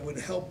Flair that would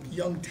help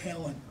young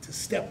talent to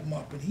step them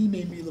up, and he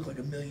made me look like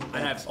 $1 million.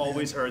 And I've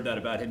always heard that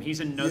about him. He's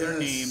another Yes.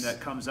 name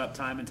that comes up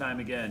time and time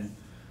again.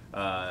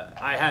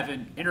 I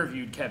haven't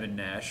interviewed Kevin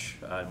Nash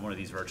in one of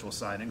these virtual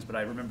signings, but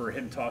I remember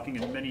him talking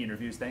in many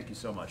interviews. Thank you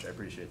so much. I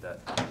appreciate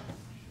that.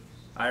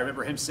 I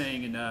remember him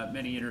saying in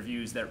many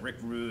interviews that Rick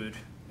Rude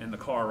and the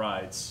car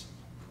rides,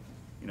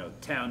 you know,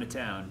 town to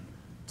town,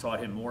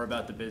 taught him more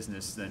about the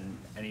business than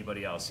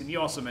anybody else. And he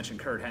also mentioned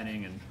Kurt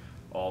Hennig and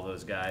all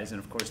those guys, and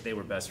of course they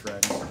were best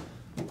friends.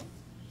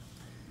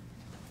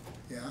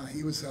 Yeah,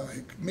 he was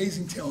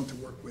amazing talent to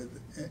work with,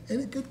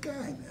 and a good guy,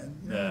 man.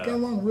 You know, Yeah. I got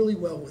along really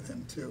well with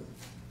him too.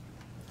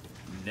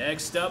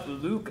 Next up,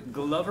 Luke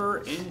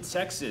Glover in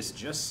Texas.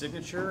 Just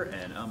signature,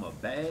 and I'm a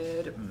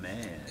bad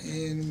man.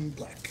 In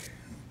black.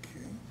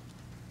 Okay.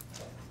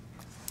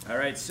 All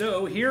right,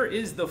 so here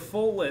is the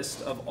full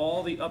list of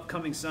all the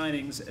upcoming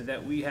signings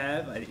that we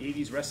have at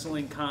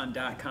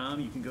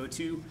 80swrestlingcon.com. You can go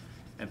to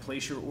and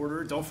place your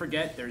order. Don't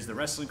forget, there's the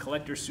Wrestling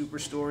Collector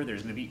Superstore.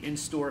 There's going to be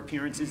in-store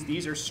appearances.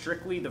 These are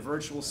strictly the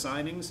virtual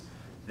signings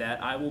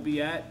that I will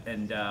be at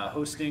and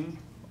hosting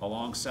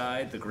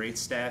alongside the great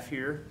staff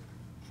here.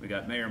 We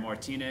got Mayor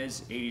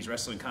Martinez, 80s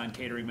Wrestling Con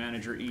catering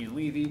manager Ian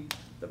Levy,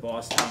 the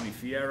boss Tommy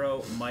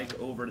Fierro, Mike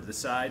over to the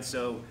side.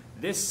 So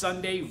this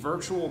Sunday,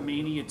 Virtual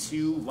Mania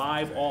 2,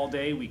 live all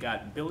day. We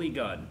got Billy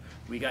Gunn,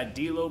 we got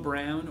D'Lo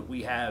Brown,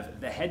 we have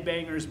the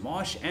Headbangers,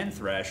 Mosh and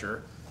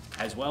Thrasher,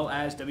 as well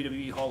as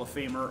WWE Hall of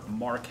Famer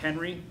Mark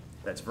Henry.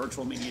 That's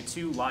Virtual Mania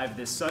 2, live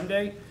this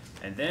Sunday.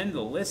 And then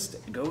the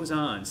list goes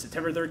on.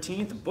 September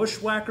 13th,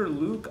 Bushwhacker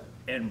Luke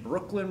and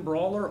Brooklyn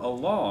Brawler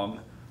along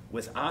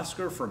with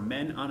Oscar for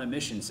Men on a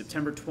Mission.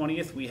 September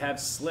 20th, we have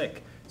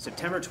Slick.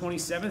 September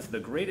 27th, the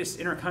greatest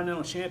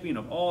Intercontinental Champion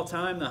of all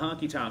time, the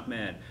Honky Tonk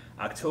Man.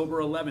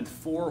 October 11th,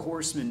 Four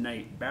Horsemen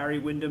Night, Barry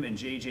Windham and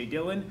J.J.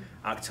 Dillon.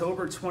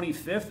 October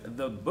 25th,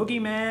 the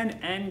Boogeyman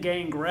and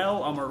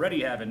Gangrel. I'm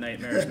already having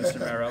nightmares, Mr.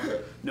 Mero.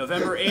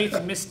 November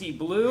 8th, Misty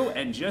Blue.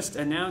 And just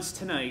announced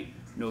tonight,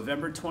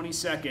 November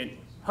 22nd,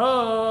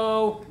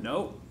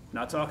 nope,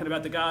 not talking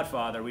about The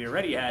Godfather. We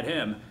already had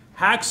him.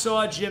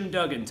 Hacksaw Jim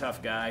Duggan,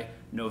 tough guy,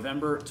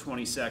 November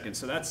 22nd.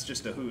 So that's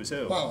just a who's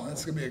who. Wow,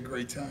 that's going to be a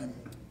great time.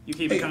 You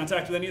keep in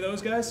contact with any of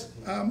those guys?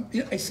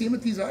 Yeah, I see him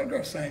at these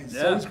autograph signings.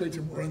 It's always great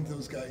to run into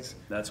those guys.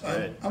 That's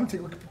great. I'm going to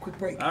take a quick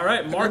break. All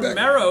right, Marc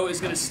Mero is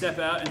going to step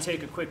out and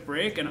take a quick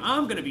break, and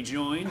I'm going to be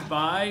joined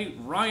by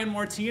Ryan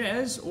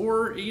Martinez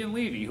or Ian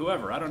Levy,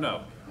 whoever, I don't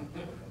know.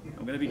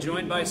 I'm going to be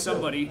joined by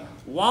somebody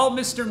while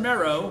Mr.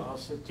 Mero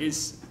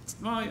is,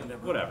 well,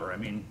 whatever. I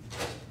mean,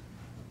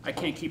 I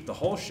can't keep the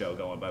whole show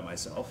going by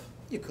myself.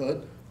 You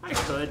could. I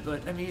could,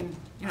 but I mean,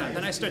 you know,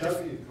 then I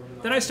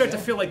start to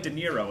feel like De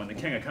Niro in The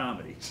King of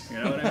Comedy. You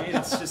know what I mean?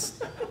 It's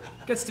just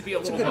gets to be a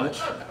little much.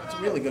 It's a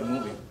really good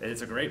movie.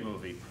 It's a great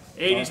movie.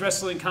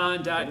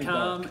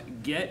 80swrestlingcon.com.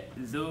 Get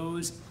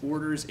those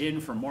orders in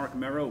for Marc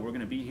Mero. We're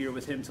going to be here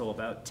with him till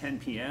about 10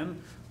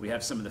 p.m. We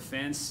have some of the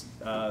fans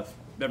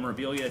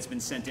memorabilia that's been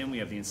sent in. We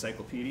have the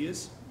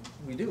encyclopedias.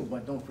 We do,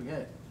 but don't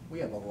forget, we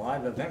have a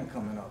live event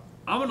coming up.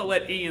 I'm going to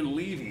let Ian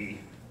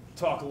Levy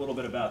talk a little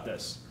bit about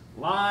this.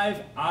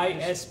 Live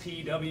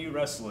ISPW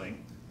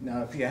Wrestling.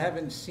 Now, if you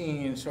haven't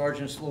seen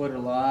Sergeant Slaughter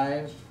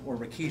live or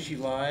Rikishi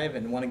live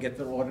and want to get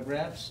their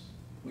autographs,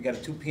 we got a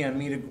 2 p.m.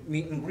 meet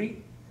and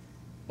greet,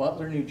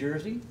 Butler, New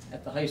Jersey,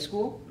 at the high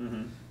school.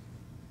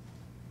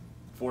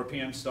 4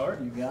 p.m.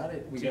 start. You got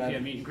it. 2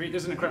 p.m. meet and greet.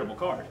 This is an incredible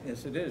card.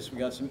 Yes, it is. We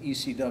got some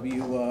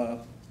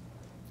ECW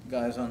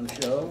guys on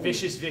the show.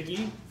 Vicious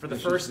Vicky for the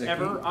first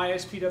ever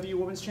ISPW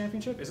Women's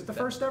Championship. Is it the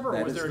first ever,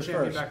 or was there a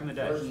champion back in the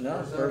day?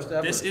 No, first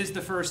ever. This is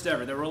the first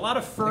ever. There were a lot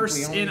of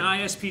firsts in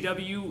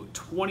ISPW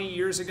 20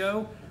 years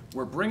ago.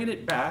 We're bringing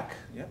it back.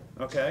 Yep.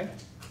 Okay.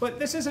 But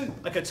this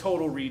isn't like a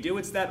total redo.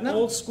 It's that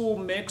old school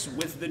mix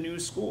with the new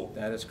school.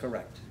 That is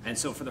correct. And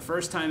so for the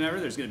first time ever,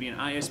 there's going to be an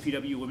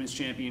ISPW Women's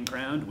Champion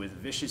crowned with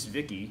Vicious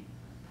Vicky.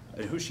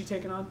 Who's she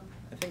taking on?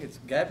 I think it's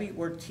Gabby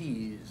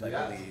Ortiz, I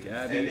believe.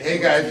 And hey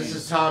guys, this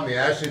is Tommy.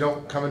 I actually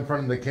don't come in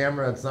front of the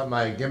camera. That's not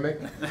my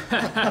gimmick.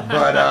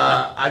 But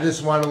I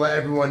just want to let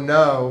everyone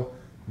know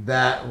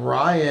that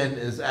Ryan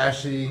is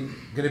actually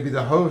going to be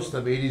the host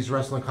of 80s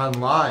Wrestling Con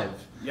Live.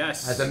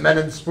 Yes. At the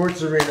Menon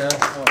Sports Arena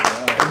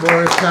in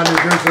Morristown,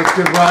 New Jersey. Let's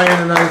give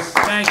Ryan a nice.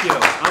 Thank you.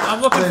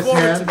 I'm looking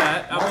forward to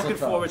that. I'm looking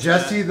forward to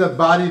that. Jesse the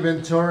Body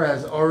Ventura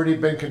has already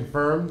been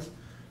confirmed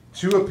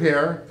to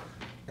appear,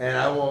 and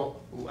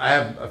I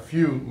have a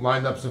few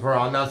lined up so far.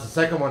 I'll announce the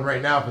second one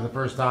right now for the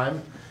first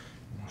time.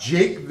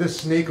 Jake the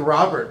Snake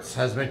Roberts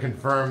has been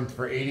confirmed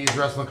for 80s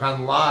Wrestling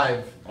Con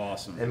Live.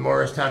 Awesome. In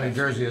Morristown, New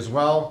Jersey as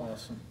well.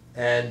 Awesome.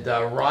 And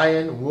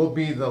Ryan will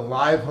be the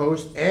live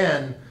host,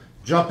 and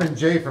Jumpin'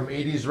 Jay from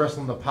 80s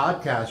Wrestling the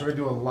podcast. We're going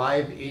to do a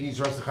live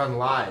 80s Wrestling Con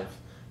Live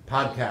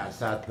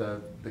podcast at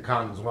the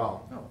con as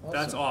well. Oh, awesome.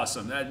 That's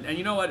awesome. And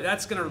you know what?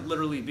 That's going to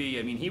literally be,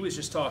 I mean, he was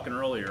just talking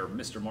earlier,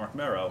 Mr. Marc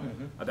Mero,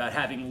 about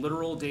having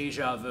literal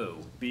deja vu,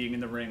 being in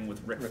the ring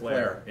with Ric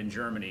Flair in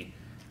Germany.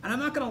 And I'm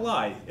not going to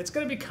lie, it's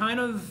going to be kind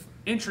of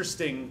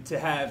interesting to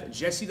have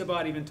Jesse the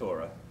Body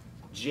Ventura,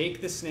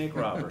 Jake the Snake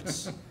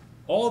Roberts,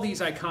 all these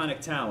iconic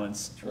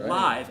talents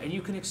live, and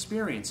you can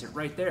experience it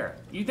right there.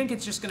 You think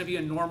it's just going to be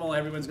a normal,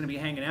 everyone's going to be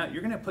hanging out.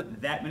 You're going to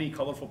put that many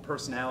colorful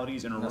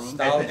personalities in a room.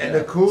 And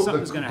the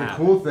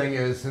cool thing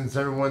is, since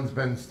everyone's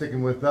been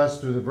sticking with us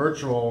through the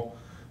virtual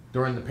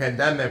during the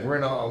pandemic, we're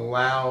going to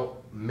allow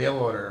mail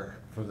order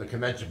for the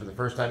convention for the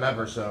first time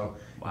ever. So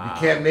if you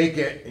can't make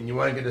it and you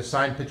want to get a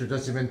signed picture of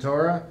Jesse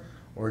Ventura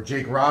or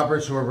Jake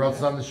Roberts, whoever else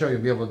is on the show, you'll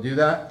be able to do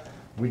that.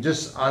 We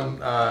just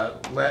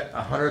let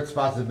 100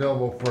 spots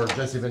available for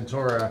Jesse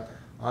Ventura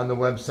on the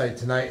website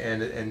tonight,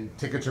 and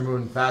tickets are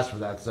moving fast for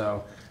that.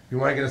 So if you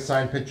want to get a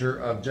signed picture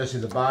of Jesse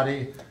the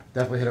Body,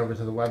 definitely head over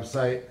to the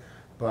website.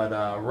 But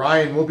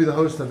Ryan will be the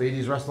host of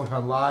 80s Wrestling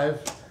Con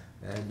Live,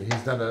 and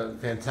he's done a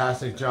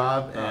fantastic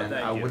job, and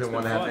I wouldn't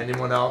want to have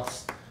anyone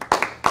else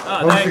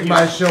hosting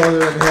my show other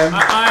than him.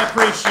 I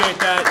appreciate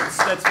that.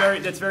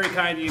 That's very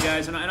kind of you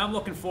guys, and I'm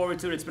looking forward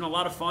to it. It's been a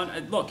lot of fun.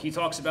 Look, he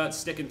talks about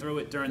sticking through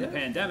it during the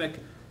pandemic.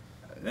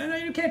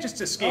 You can't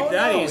just escape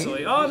that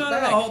easily. No,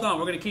 hold on.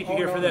 We're going to keep you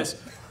here for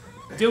this.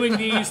 Doing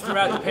these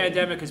throughout the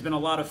pandemic has been a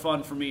lot of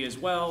fun for me as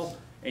well.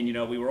 And, you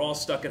know, we were all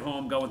stuck at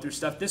home going through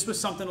stuff. This was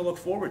something to look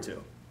forward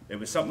to. It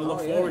was something to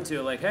look forward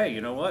to. Like, hey,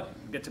 you know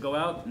what? Get to go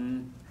out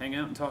and hang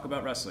out and talk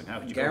about wrestling. How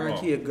could you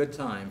guarantee a good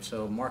time,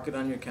 so mark it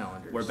on your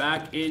calendars. We're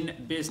back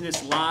in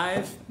business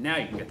live. Now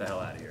you can get the hell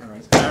out of here.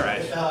 All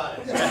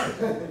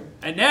right.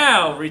 And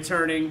now,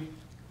 returning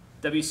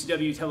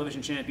WCW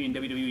Television Champion,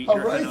 WWE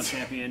Intercontinental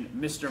Champion,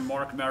 Mr.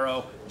 Marc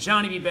Mero,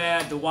 Johnny B.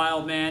 Bad, The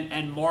Wild Man,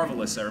 and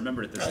Marvelous. I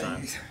remember it this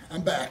time.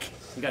 I'm back.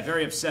 He got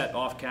very upset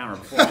off camera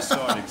before we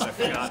started because I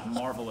forgot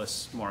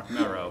Marvelous Marc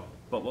Mero.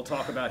 But we'll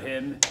talk about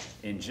him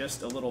in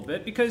just a little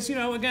bit because, you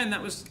know, again,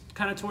 that was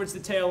kind of towards the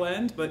tail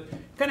end, but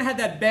kind of had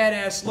that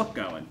badass look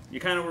going. You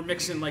kind of were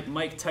mixing like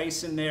Mike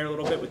Tyson there a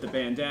little bit with the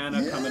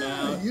bandana coming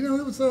out. You know,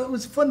 it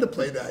was fun to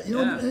play that. You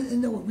know, Yeah. and you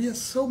know, we had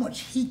so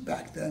much heat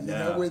back then. You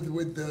Yeah. know,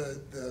 with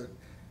the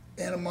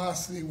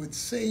animosity with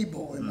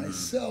Sable and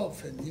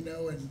myself, and you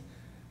know, and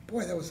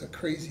boy, that was a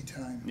crazy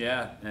time.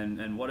 Yeah,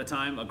 and what a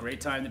time, a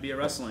great time to be a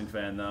wrestling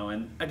fan, though.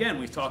 And again,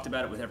 we've talked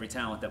about it with every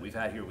talent that we've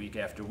had here week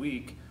after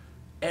week.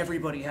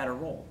 Everybody had a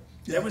role.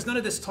 Yeah. There was none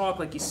of this talk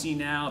like you see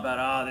now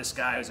about, this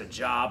guy is a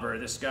jobber,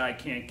 this guy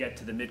can't get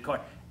to the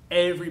mid-card.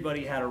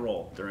 Everybody had a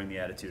role during the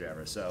Attitude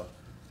Era, so.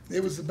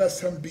 It was the best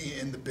time to be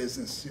in the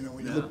business. You know,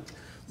 when you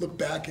look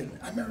back, and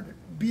I remember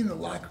being in the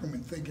locker room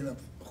and thinking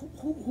of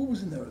who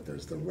was in there.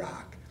 There's The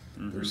Rock,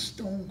 there's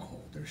Stone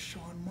Cold, there's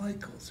Shawn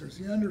Michaels, there's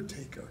The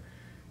Undertaker.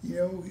 You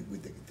know,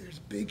 there's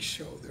Big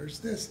Show, there's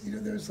this, you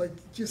know, there's like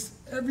just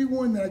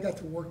everyone that I got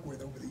to work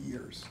with over the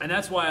years. And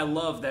that's why I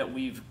love that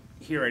we've,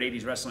 here at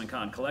 80s Wrestling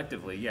Con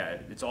collectively,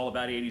 it's all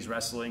about 80s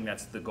wrestling,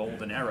 that's the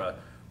golden era,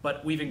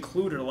 but we've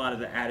included a lot of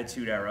the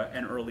Attitude Era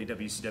and early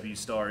WCW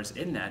stars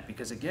in that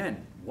because,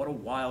 again, what a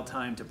wild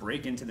time to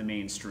break into the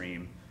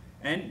mainstream.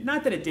 And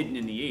not that it didn't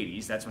in the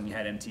 80s, that's when you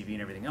had MTV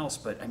and everything else,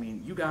 but, I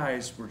mean, you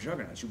guys were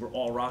juggernauts. You were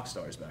all rock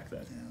stars back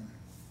then. Yeah.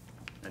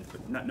 And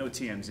no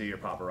TMZ or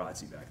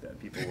paparazzi back then.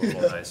 People were a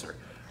little nicer.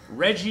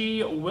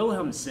 Reggie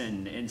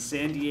Williamson in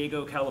San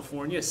Diego,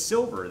 California.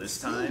 Silver this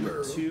time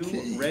to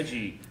okay.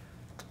 Reggie.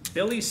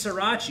 Billy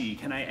Srirachi,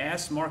 can I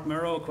ask Marc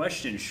Mero a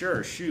question?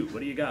 Sure, shoot.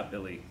 What do you got,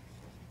 Billy?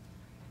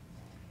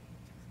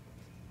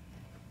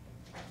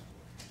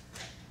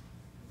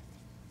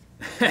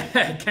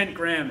 Kent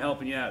Graham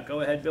helping you out.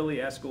 Go ahead,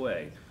 Billy, ask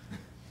away.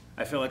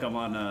 I feel like I'm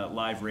on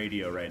live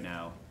radio right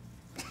now.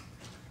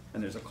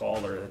 And there's a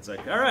caller that's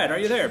like, all right, are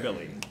you there,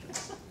 Billy?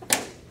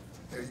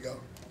 There you go.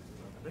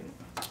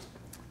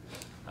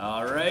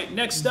 All right,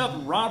 next up,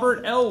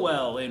 Robert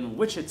Elwell in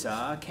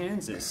Wichita,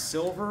 Kansas.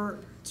 Silver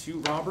to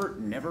Robert,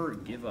 never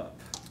give up.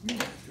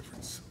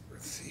 Difference.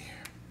 Let's see.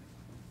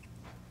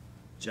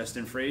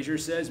 Justin Frazier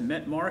says,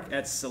 met Mark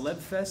at Celeb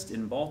Fest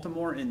in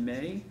Baltimore in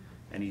May,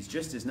 and he's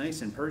just as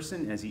nice in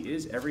person as he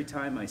is every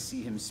time I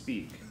see him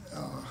speak.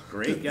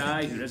 Great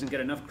guy who doesn't get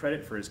enough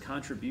credit for his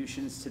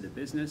contributions to the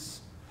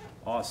business.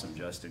 Awesome,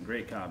 Justin.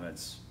 Great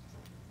comments.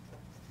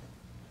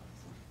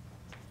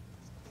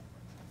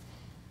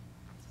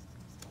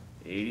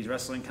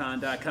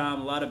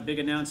 '80swrestlingcon.com. A lot of big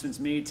announcements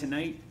made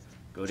tonight.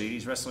 Go to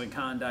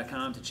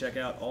 '80swrestlingcon.com to check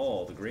out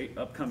all the great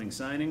upcoming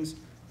signings.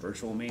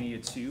 Virtual Mania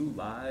 2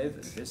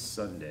 live this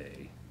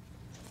Sunday.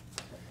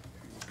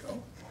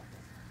 Go.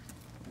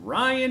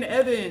 Ryan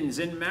Evans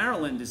in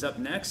Maryland is up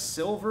next.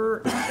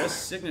 Silver,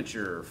 just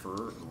signature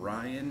for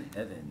Ryan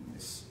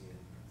Evans.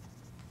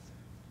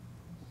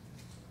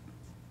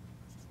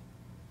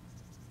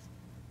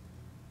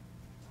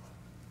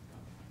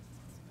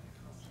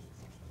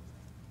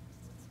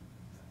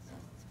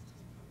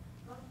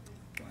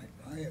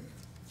 Ryan.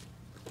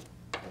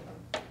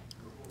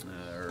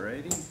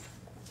 Alrighty.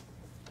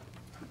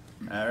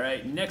 All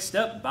right, next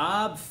up,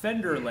 Bob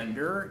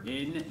Fenderlender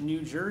in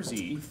New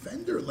Jersey.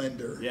 Fender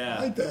lender. Yeah.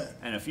 I like that.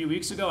 And a few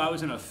weeks ago, I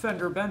was in a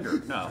fender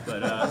bender. No,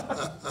 but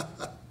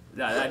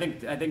I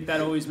think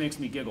that always makes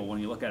me giggle when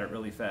you look at it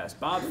really fast.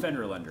 Bob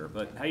Fenderlender.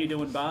 But how you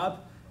doing, Bob?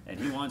 And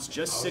he wants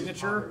just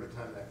signature.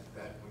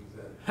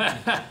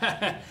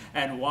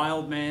 And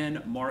Wild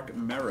Man Marc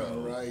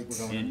Mero Right.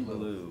 in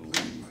blue.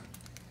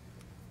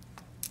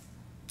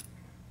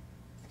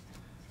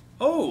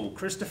 Oh,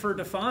 Christopher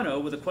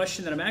DeFano with a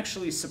question that I'm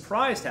actually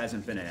surprised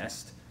hasn't been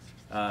asked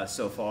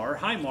so far.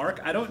 Hi,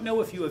 Mark. I don't know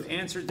if you have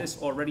answered this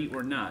already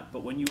or not,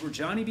 but when you were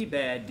Johnny B.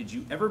 Bad, did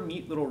you ever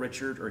meet Little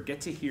Richard or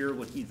get to hear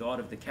what he thought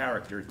of the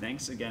character?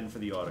 Thanks again for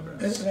the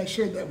autographs. And I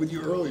shared that with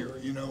you earlier.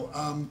 You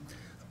know,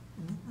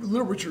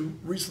 Little Richard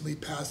recently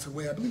passed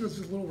away. I believe it was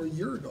just a little over a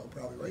year ago,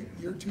 probably, right?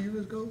 A year, 2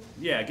 years ago?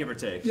 Yeah, give or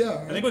take. Yeah.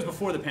 I think it was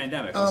before the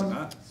pandemic, was it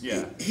not?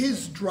 Yeah.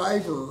 His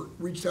driver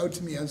reached out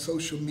to me on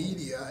social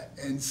media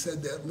and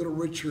said that Little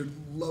Richard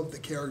loved the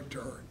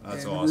character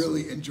That's and awesome.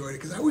 really enjoyed it.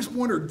 Because I always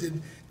wondered,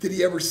 did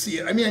he ever see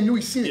it? I mean, I knew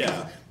he'd seen it.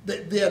 'Cause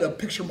Yeah. They had a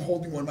picture of him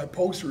holding one of my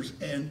posters,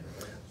 and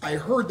I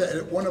heard that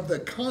at one of the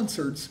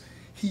concerts,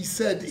 he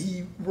said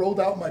he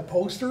rolled out my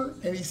poster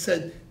and he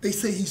said, "They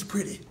say he's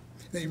pretty."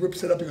 Then he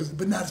rips it up and goes,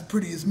 "But not as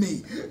pretty as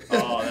me."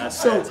 Oh,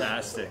 that's So,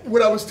 fantastic.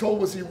 what I was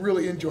told was he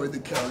really enjoyed the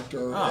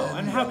character. Oh,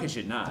 and how could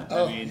you not?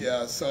 Oh, I mean,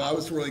 yeah, so I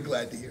was really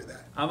glad to hear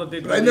that. I'm a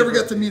big But I never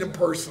believer- got to meet him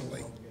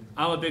personally.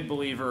 I'm a big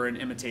believer in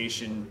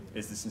imitation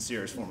is the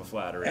sincerest form of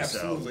flattery.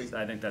 Absolutely. So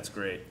I think that's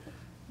great.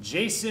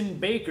 Jason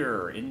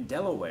Baker in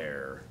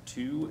Delaware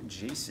to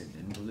Jason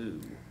in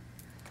blue.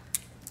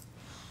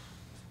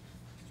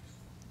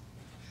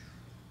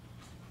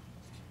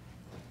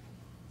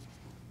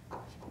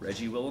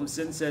 Reggie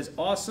Williamson says,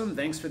 awesome,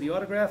 thanks for the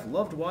autograph.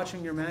 Loved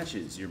watching your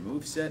matches. Your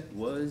moveset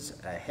was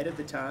ahead of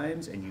the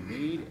times and you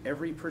made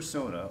every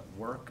persona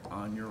work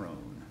on your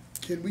own.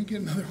 Can we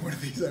get another one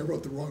of these? I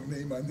wrote the wrong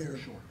name on there.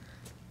 Sure.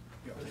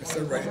 I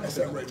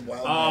started writing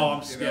Wild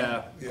Oh, Man,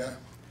 yeah. Yeah.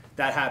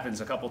 that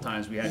happens a couple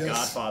times. We had Yes.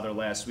 Godfather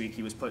last week.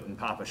 He was putting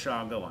Papa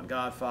Shango on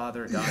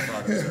Godfather.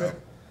 So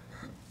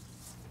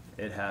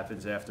it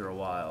happens after a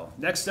while.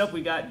 Next up,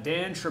 we got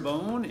Dan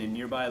Trebone in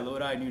nearby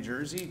Lodi, New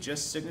Jersey.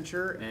 Just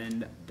signature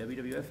and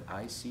WWF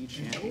IC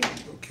champion.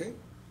 Okay.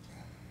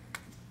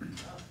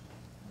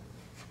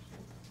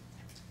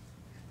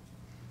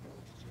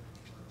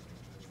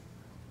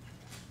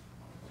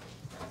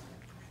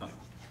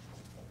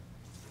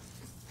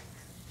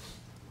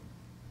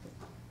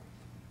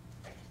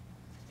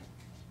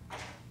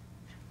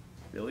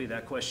 Billy,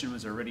 that question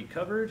was already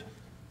covered.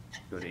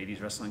 Go to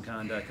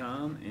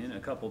 80swrestlingcon.com in a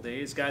couple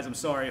days. Guys, I'm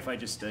sorry if I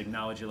just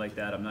acknowledge you like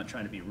that. I'm not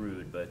trying to be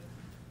rude, but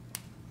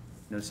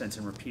no sense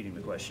in repeating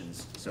the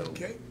questions. So,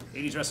 Okay.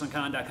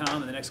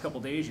 80swrestlingcon.com in the next couple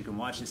days, you can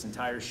watch this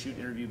entire shoot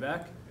interview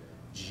back.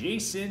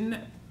 Jason,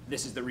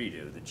 this is the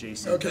redo, the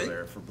Jason Okay.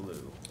 Belair for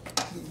blue.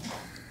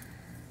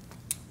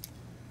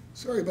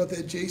 Sorry about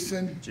that,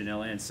 Jason.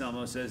 Janelle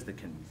Anselmo says the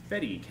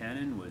confetti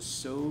cannon was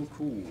so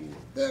cool.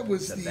 That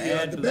was The the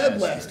Bad Bad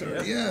Blaster, Blaster,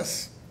 yep.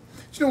 yes.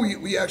 You know,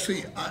 we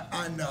actually,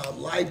 on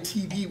live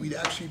TV, we'd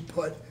actually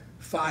put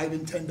 $5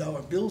 and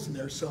 $10 bills in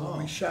there, so when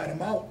we shot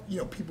them out, you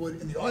know, people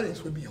in the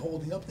audience would be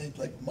holding up, they'd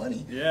like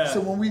money. Yeah.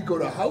 So when we go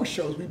to house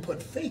shows, we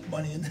put fake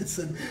money in this,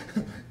 and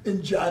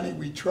in Johnny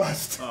we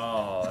trust.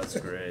 Oh, that's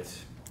great.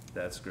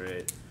 That's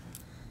great.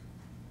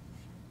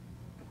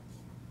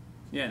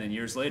 Yeah, and then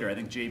years later, I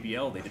think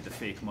JBL, they did the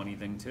fake money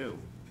thing too.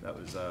 That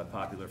was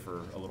popular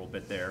for a little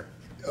bit there.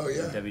 Oh,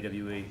 yeah. In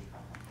WWE.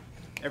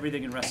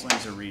 Everything in wrestling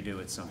is a redo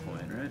at some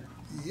point, right?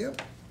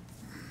 Yep.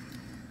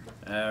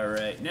 All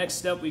right,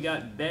 next up we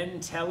got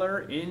Ben Teller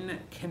in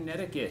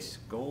Connecticut.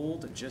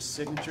 Gold, just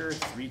signature,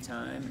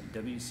 3-time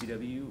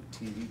WCW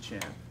TV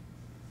champ.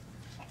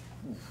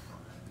 Oof.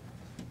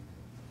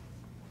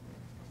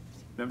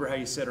 Remember how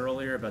you said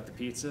earlier about the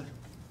pizza?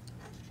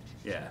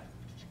 Yeah.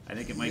 I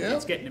think it might Yep.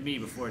 it's getting to me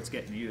before it's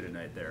getting to you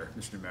tonight there,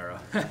 Mr. Mero.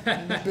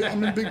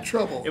 I'm in big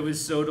trouble. It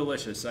was so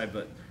delicious,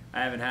 but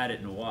I haven't had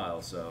it in a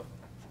while, so.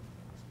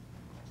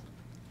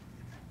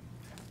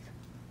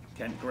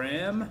 Kent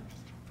Graham.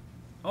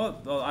 Oh,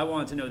 well, I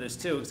wanted to know this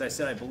too, because I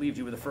said I believed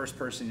you were the first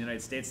person in the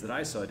United States that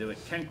I saw do it.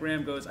 Kent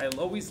Graham goes, I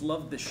always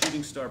loved the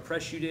shooting star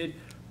press you did.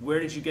 Where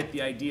did you get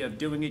the idea of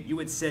doing it? You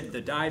had said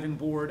the diving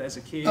board as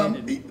a kid.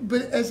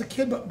 But as a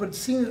kid, but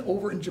seeing it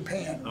over in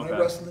Japan, when Okay. I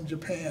wrestled in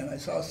Japan, I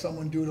saw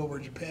someone do it over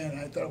in Japan, and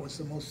I thought it was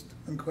the most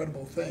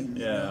incredible thing.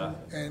 you Yeah.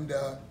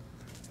 know?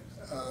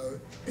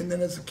 And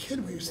then as a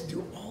kid, we used to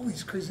do all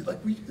these crazy,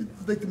 like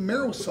the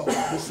Mero salt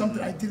was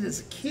something I did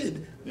as a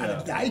kid on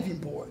Yeah. a diving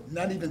board,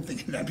 not even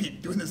thinking I'd be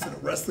doing this in a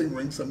wrestling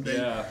ring someday.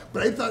 Yeah.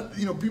 But I thought,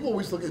 you know, people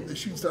always look at the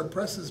shooting star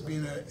press as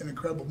being an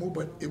incredible move,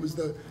 but it was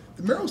the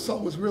Mero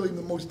salt was really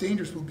the most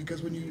dangerous move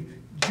because when you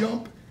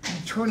jump, you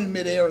turn in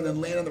midair and then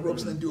land on the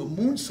ropes and then do a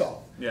moonsault.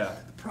 Yeah.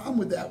 The problem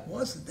with that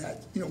was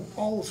that, you know,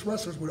 all us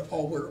wrestlers would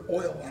all wear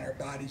oil on our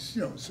bodies,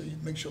 you know, so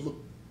it makes you look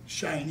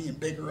shiny and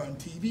bigger on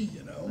TV,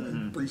 you know,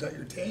 and brings out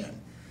your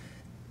tan.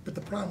 But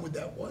the problem with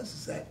that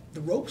is that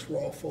the ropes were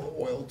all full of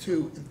oil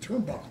too, and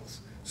turnbuckles.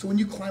 So when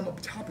you climb up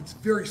top, it's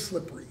very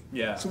slippery.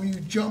 Yeah. So when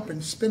you jump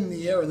and spin in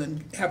the air and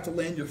then have to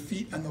land your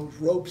feet on those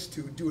ropes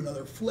to do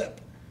another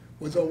flip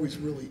was always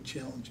really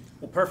challenging.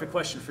 Well, perfect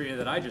question for you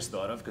that I just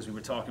thought of, because we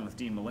were talking with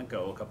Dean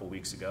Malenko a couple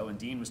weeks ago, and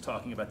Dean was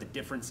talking about the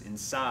difference in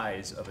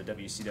size of a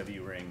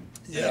WCW ring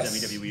Yes,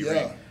 and a WWE yeah.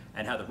 ring,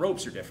 and how the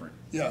ropes are different.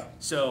 Yeah.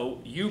 So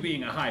you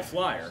being a high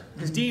flyer,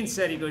 because Dean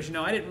said, he goes, you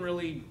know, I didn't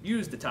really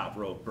use the top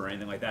rope or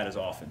anything like that as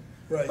often.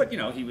 Right. But, you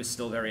know, he was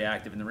still very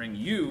active in the ring.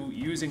 You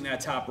using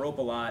that top rope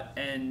a lot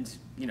and,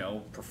 you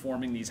know,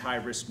 performing these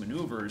high-risk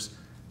maneuvers,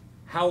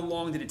 how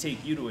long did it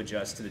take you to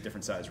adjust to the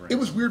different size rings? It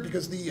was weird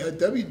because the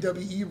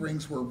WWE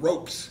rings were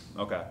ropes.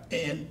 Okay.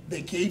 And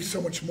they gave so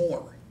much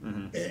more.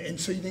 And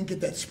so you didn't get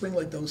that spring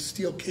like those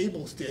steel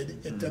cables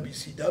did at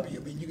WCW. I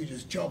mean, you could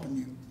just jump and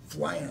you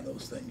fly on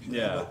those things. You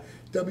know?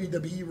 But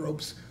WWE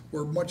ropes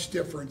were much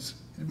different.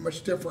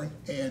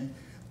 And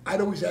I'd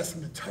always ask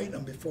them to tighten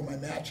them before my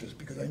matches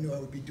because I knew I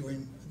would be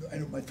doing, I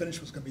knew my finish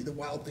was going to be the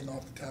wild thing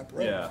off the top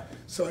rope. Yeah.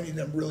 So I needed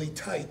them really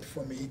tight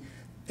for me.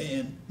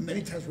 And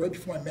many times right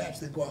before my match,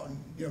 they'd go out and,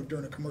 you know,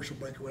 during a commercial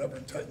break or whatever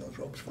and tighten those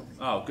ropes for me.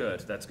 Oh, good.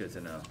 That's good to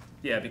know.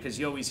 Yeah, because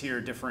you always hear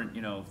different,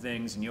 you know,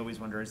 things, and you always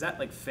wonder, is that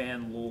like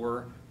fan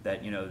lore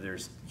that, you know,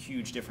 there's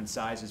huge different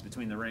sizes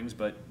between the rings,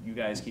 but you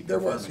guys keep There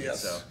confirming was, it,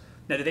 yes. so.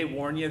 Now, do they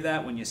warn you of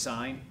that when you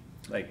sign?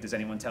 Like, does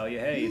anyone tell you,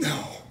 hey, it's,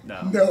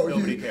 No,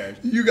 nobody cares.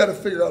 You got to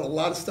figure out a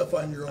lot of stuff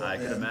on your own, I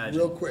can man, imagine.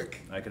 real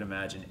quick. I can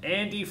imagine.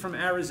 Andy from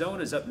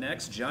Arizona is up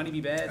next. Johnny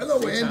B. Bad, Hello,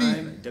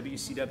 three-time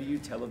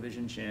WCW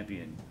television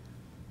champion.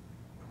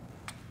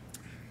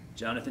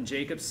 Jonathan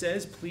Jacobs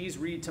says, please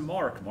read to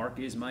Mark. Mark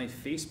is my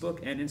Facebook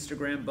and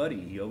Instagram buddy.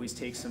 He always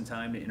takes some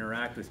time to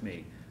interact with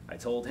me. I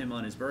told him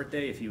on his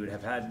birthday if he would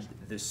have had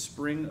the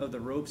spring of the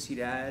ropes, he'd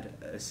had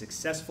a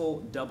successful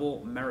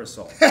double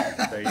marisol.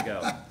 There you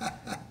go.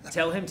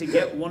 Tell him to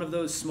get one of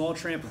those small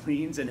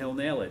trampolines and he'll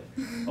nail it.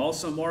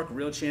 Also, Mark,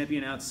 real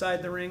champion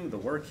outside the ring. The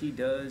work he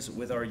does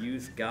with our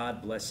youth,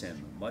 God bless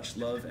him. Much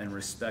love and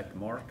respect,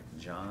 Mark.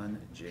 John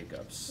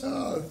Jacobs.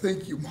 Oh,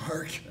 thank you,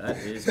 Mark. That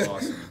is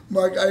awesome.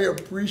 Mark, I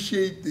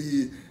appreciate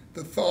the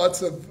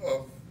thoughts of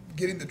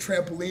getting the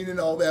trampoline and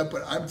all that,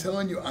 but I'm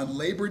telling you, on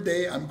Labor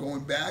Day, I'm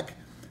going back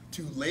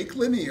to Lake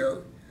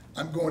Lanier.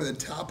 I'm going to the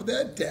top of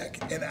that deck,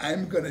 and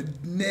I'm going to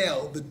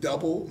nail the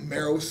double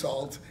Mero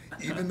salt.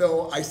 Even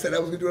though I said I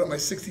was going to do it on my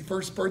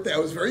 61st birthday, I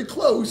was very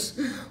close,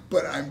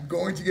 but I'm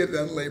going to get it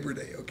on Labor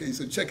Day. Okay,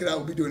 so check it out.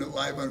 We'll be doing it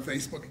live on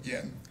Facebook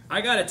again.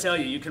 I got to tell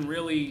you, you can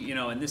really, you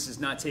know, and this is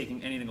not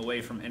taking anything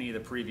away from any of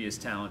the previous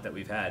talent that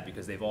we've had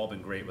because they've all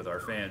been great with our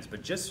fans,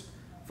 but just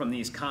from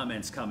these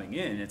comments coming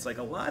in, it's like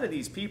a lot of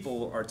these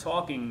people are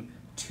talking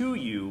to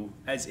you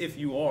as if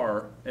you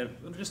are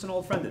just an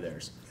old friend of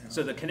theirs. Yeah.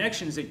 So the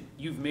connections that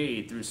you've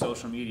made through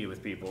social media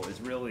with people is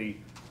really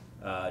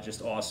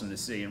just awesome to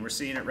see. And we're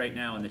seeing it right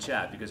now in the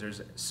chat because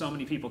there's so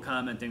many people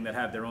commenting that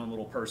have their own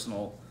little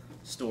personal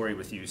story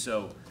with you.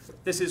 So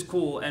this is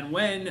cool. And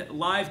when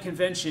live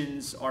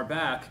conventions are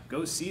back,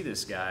 go see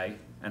this guy,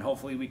 and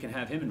hopefully we can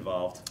have him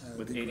involved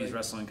with 80s great.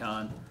 Wrestling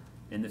Con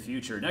in the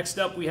future. Next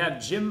up, we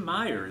have Jim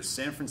Myers,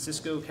 San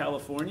Francisco,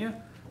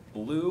 California.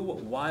 Blue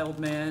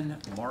Wildman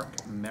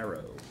Marc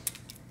Mero.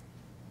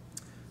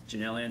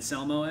 Janelle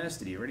Anselmo asked,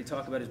 did he already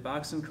talk about his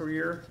boxing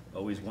career?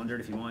 Always wondered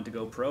if he wanted to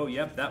go pro.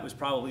 Yep, that was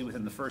probably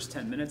within the first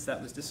 10 minutes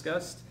that was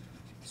discussed.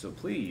 So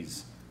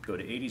please go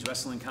to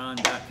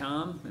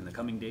 80swrestlingcon.com. In the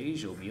coming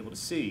days, you'll be able to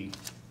see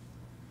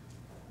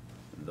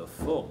the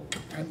full.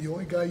 I'm the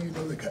only guy you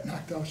know that got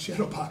knocked out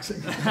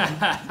shadowboxing.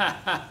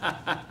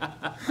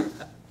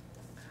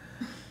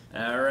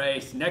 All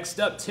right,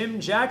 next up,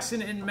 Tim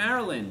Jackson in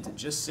Maryland.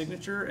 Just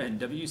Signature and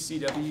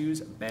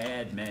WCW's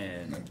Bad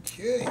Man.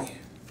 Okay.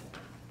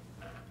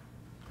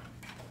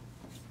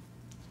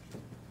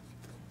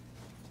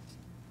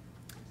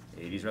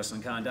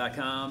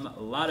 '80swrestlingcon.com. A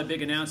lot of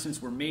big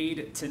announcements were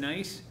made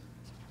tonight.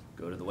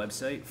 Go to the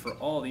website for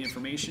all the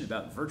information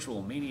about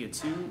Virtual Mania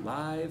 2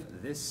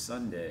 live this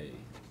Sunday.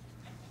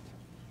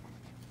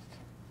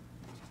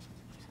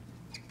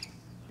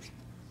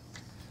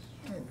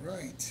 All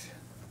right.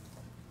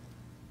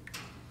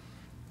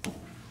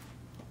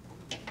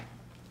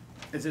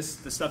 Is this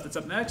the stuff that's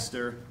up next,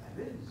 or?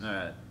 It is. All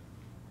right.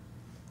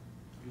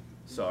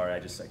 Sorry, I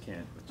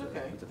can't. It's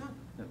okay.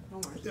 No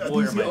worries. Are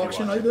these the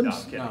auction items? No,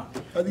 I'm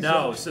kidding. Are these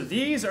No, so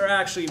these are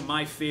actually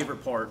my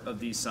favorite part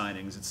of these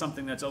signings. It's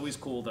something that's always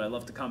cool that I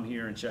love to come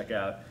here and check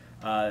out.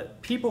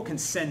 People can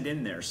send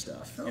in their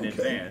stuff in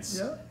advance,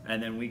 yeah.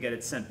 and then we get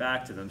it sent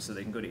back to them, so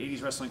they can go to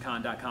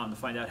 80swrestlingcon.com to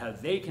find out how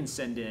they can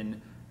send in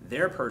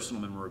their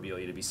personal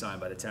memorabilia to be signed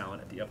by the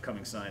talent at the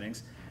upcoming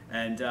signings.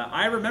 And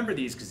I remember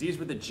these because these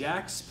were the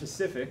Jakks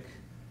Pacific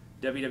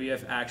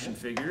WWF action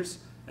figures,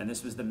 and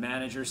this was the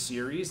Manager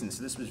Series, and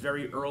so this was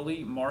very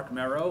early Marc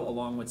Mero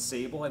along with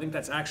Sable. I think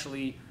that's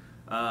actually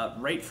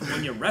right from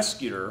when you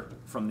rescued her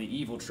from the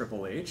evil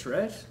Triple H,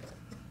 right?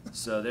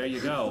 So there you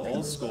go,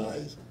 old school.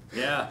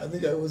 Yeah. I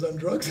think I was on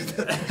drugs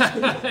at that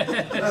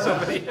time. So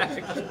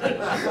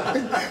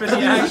for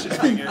the action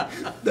figure.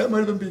 That might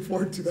have been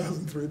before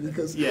 2003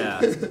 because... Yeah,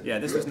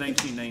 this was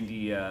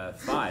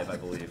 1995, I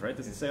believe, right?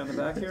 Does it say on the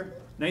back here?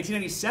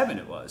 1997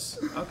 it was.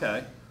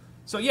 Okay.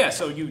 So yeah,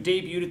 so you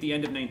debuted at the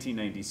end of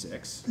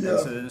 1996. Yeah. And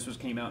so then this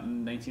came out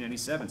in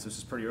 1997, so this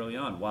is pretty early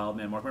on.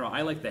 Wildman Marc Mero.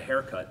 I like the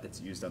haircut that's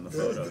used on the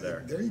photo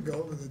there. There you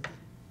go.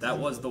 That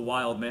was the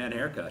Wildman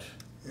haircut.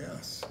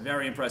 Yes.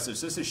 Very impressive.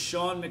 So this is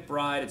Sean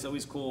McBride. It's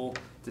always cool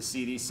to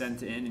see these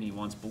sent in, and he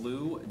wants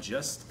blue,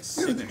 just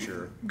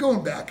Signature.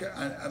 Going back,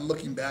 and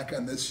looking back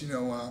on this, you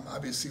know,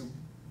 obviously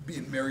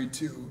being married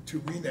to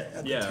Rena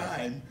at the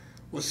time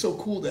was so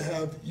cool to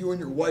have you and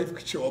your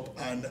wife show up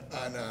on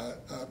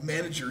a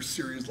Manager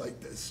series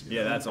like this.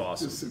 Yeah, that's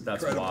awesome.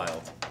 That's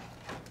wild.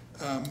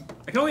 I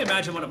can only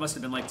imagine what it must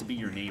have been like to be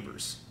your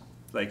neighbors.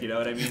 Like, you know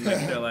what I mean?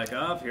 Like, they're like,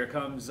 oh, here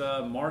comes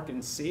Mark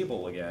and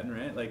Sable again,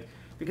 right? Like,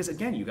 because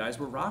again, you guys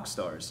were rock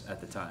stars at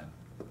the time.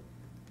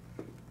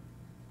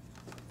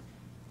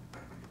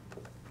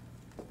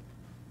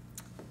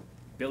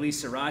 Billy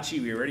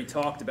Srirachi, we already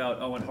talked about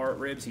Owen Hart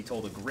ribs. He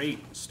told a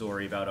great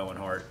story about Owen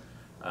Hart.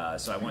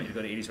 So I want you to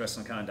go to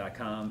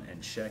 80swrestlingcon.com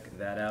and check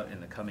that out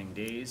in the coming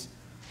days.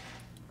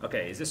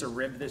 Okay, is this a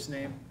rib, this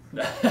name?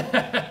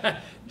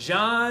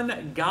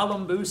 John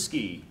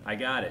Golombuski. I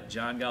got it,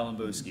 John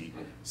Golombuski.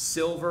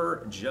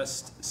 Silver,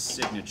 just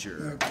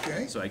Signature.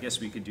 Okay. So I guess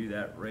we could do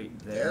that right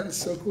there. That is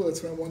so cool.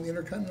 That's when I won the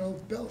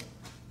Intercontinental belt.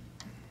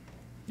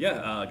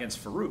 Yeah,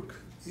 against Farouk.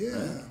 Yeah.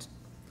 Right.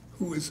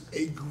 Who is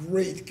a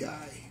great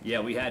guy. Yeah,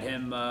 we had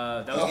him.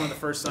 That was one of the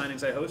first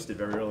signings I hosted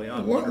very early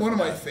on. One of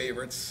my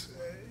favorites.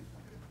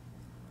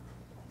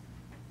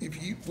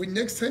 When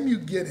next time you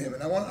get him,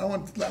 and I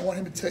want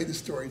him to tell you the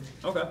story.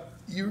 Okay.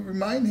 You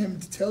remind him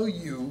to tell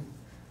you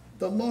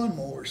the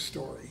lawnmower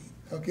story.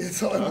 Okay,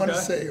 that's all I want to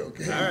say.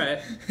 Okay. All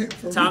right.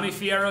 Tommy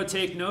Fierro,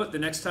 take note. The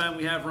next time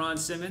we have Ron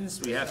Simmons,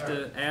 we have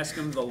to ask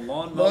him the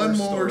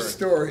lawnmower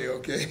story.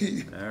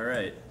 Okay. All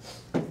right.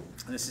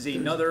 This is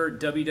another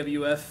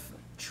WWF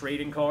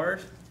trading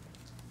card.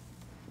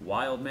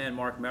 Wild Man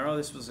Marc Mero.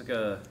 This was like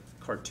a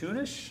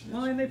cartoonish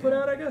line they put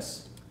out, I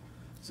guess.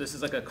 So this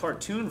is like a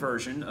cartoon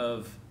version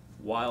of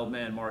Wild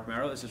Man Marc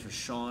Mero. This is for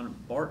Sean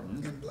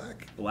Barton. In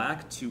black.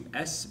 Black to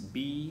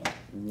SB1.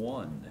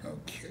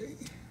 Okay.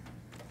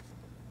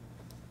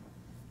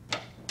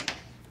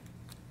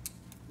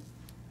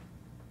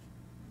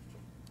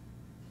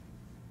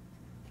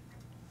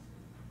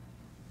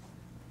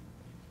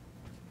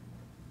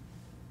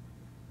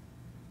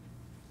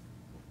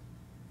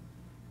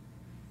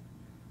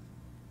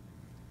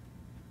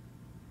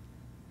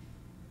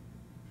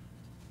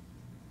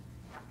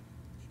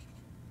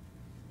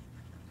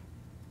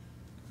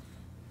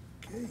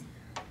 Okay.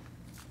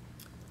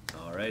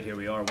 All right, here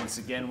we are once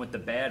again with the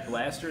Bad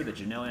Blaster that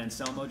Janelle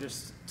Anselmo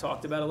just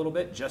talked about a little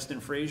bit. Justin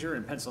Frazier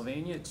in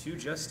Pennsylvania. To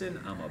Justin,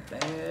 I'm a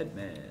bad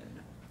man.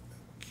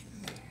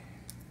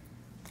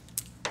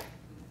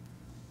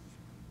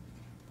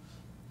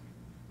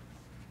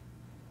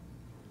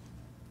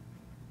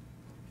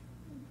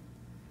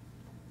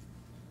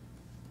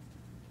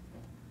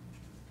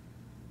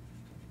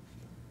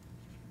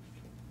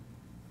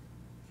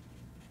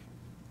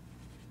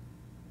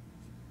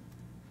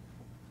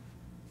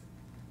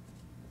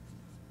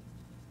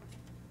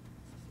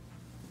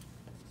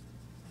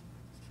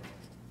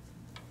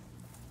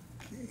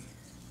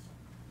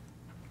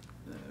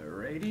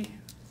 Alrighty,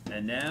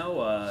 and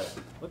now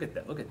look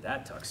at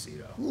that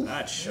tuxedo. Ooh,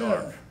 That's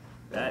sharp. yeah.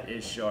 That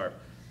is sharp.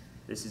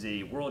 This is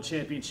a World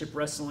Championship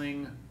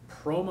Wrestling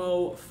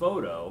promo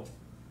photo,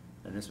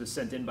 and this was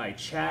sent in by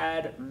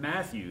Chad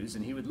Matthews,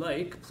 and he would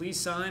like, please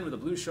sign with a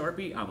blue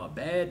Sharpie, I'm a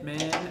bad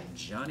man,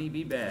 Johnny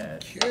B.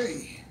 Bad.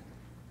 Okay.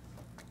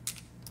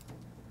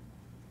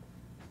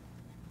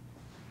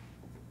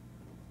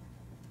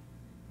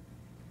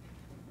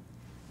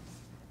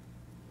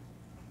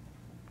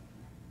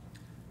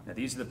 Now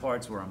these are the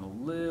parts where I'm a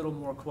little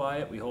more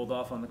quiet. We hold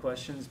off on the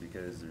questions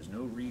because there's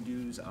no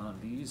redos on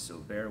these, so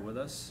bear with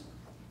us.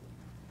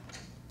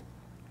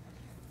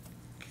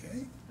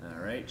 Okay.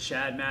 All right,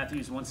 Chad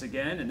Matthews once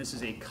again, and this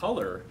is a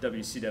color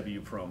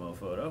WCW promo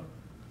photo.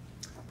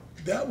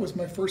 That was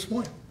my first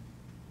one.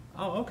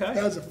 Oh, okay.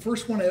 That was the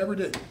first one I ever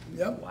did.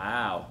 Yep.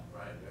 Wow.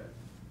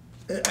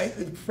 I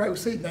probably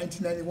say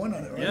 1991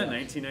 on it, right? Yeah,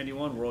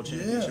 1991 World Yeah,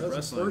 Championship that was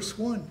Wrestling. the first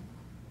one.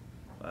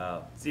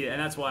 Wow. See,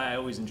 and that's why I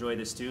always enjoy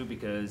this too,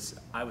 because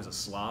I was a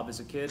slob as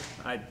a kid.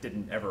 I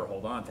didn't ever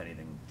hold on to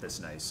anything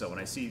this nice. So when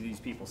I see these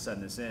people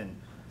send this in,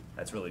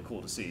 that's really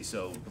cool to see.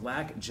 So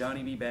black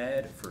Johnny B.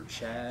 Bad for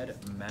Chad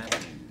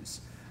Matthews.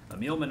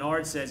 Emil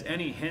Menard says,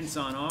 any hints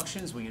on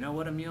auctions? Well, you know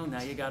what, Emil?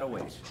 Now you gotta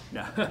wait.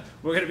 Now,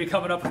 we're gonna be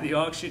coming up with the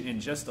auction in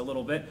just a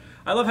little bit.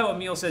 I love how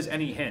Emil says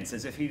any hints,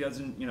 as if he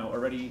doesn't,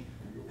 already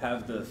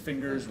have the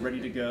fingers ready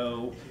to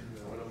go,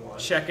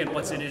 checking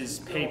what's in his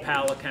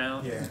PayPal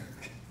account. Yeah.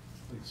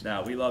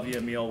 Now, we love you,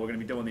 Emil. We're going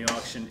to be doing the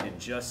auction in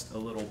just a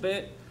little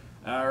bit.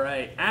 All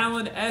right,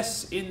 Alan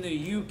S. in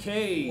the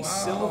UK, Wow,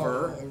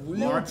 silver, a real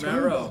Marc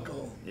Mero.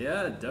 turnbuckle.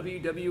 Yeah,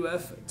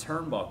 WWF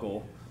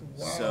turnbuckle.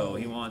 Wow. So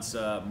he wants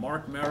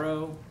Marc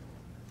Mero,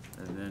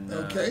 and then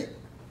Okay.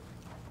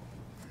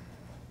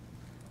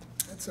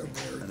 That's a rare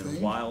and then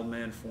thing. Wild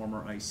Man,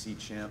 former IC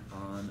champ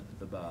on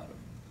the bottom.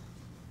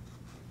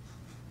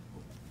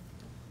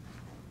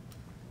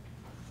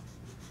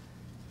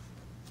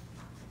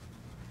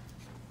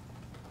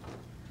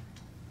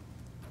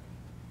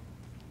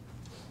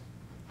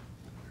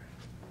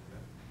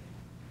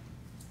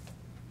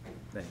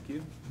 Thank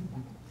you.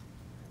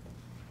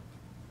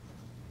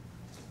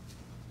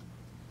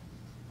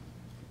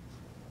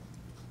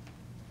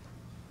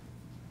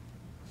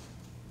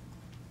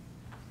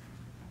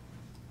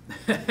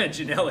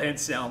 Janelle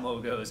Anselmo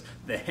goes,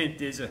 the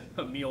hint is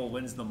Emil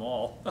wins them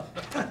all.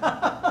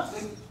 That's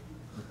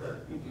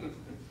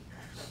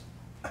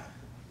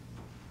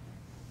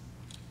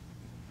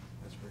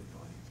pretty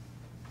funny.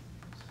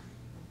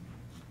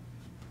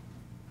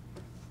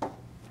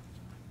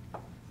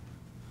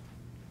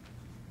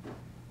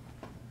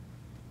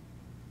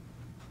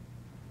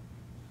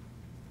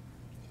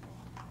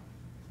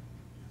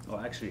 Oh,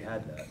 I actually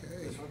had that.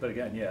 Okay. But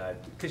again, yeah,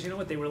 because you know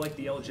what? They were like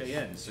the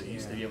LJNs, so you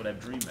used to be able to have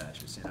dream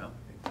matches, you know?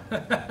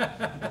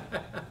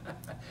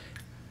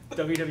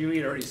 WWE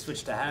had already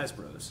switched to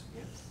Hasbro's.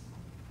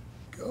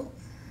 Go.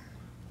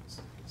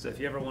 So if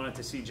you ever wanted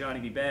to see Johnny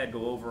B. Bad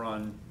go over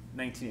on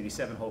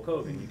 1987 Hulk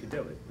Hogan, you could do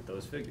it with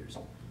those figures.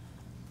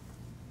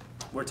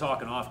 We're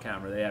talking off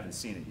camera, they haven't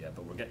seen it yet,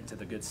 but we're getting to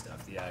the good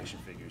stuff, the action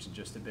figures, in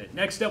just a bit.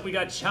 Next up, we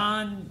got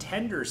John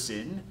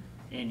Tenderson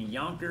in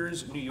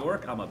Yonkers, New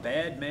York. I'm a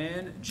bad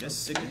man,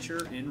 just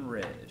signature in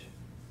red.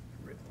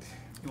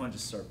 You want to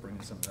just start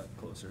bringing some of that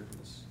closer to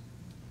this?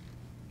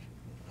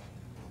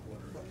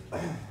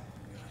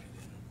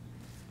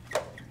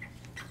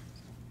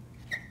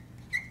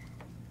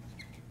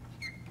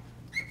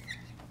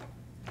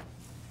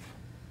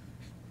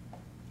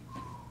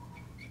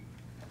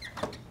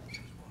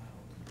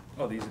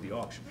 Oh, these are the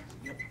auction.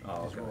 Yep.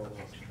 Oh, These are okay. all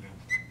auction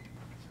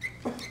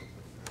now.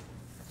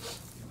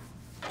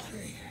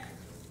 Okay.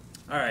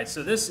 All right,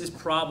 so this is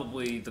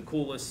probably the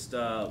coolest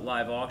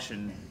live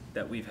auction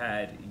that we've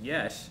had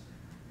yet.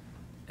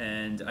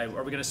 And are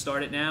we going to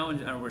start it now,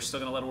 and we're still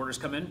going to let orders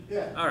come in?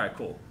 Yeah. All right,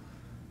 cool.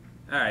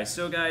 All right,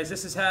 so guys,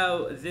 this is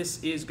how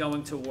this is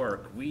going to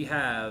work. We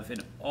have an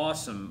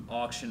awesome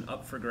auction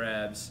up for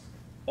grabs,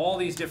 all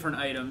these different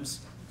items,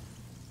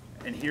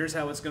 and here's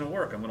how it's going to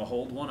work. I'm going to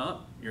hold one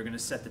up. You're going to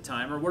set the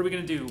timer. What are we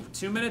going to do?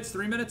 2 minutes,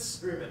 3 minutes?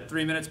 3 minutes.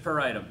 3 minutes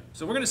per item.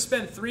 So we're going to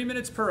spend 3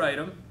 minutes per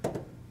item,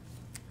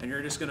 and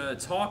you're just going to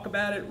talk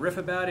about it, riff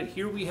about it.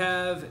 Here we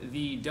have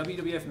the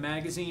WWF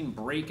Magazine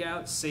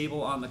Breakout,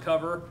 Sable on the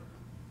cover,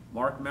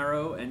 Marc,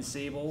 Mero, and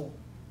Sable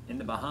in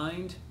the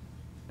behind,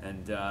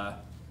 and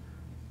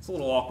it's a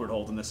little awkward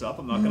holding this up,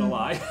 I'm not going to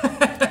lie.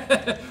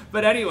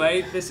 But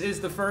anyway, this is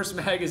the first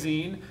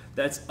magazine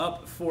that's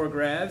up for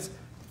grabs.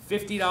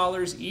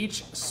 $50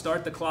 each.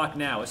 Start the clock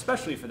now,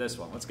 especially for this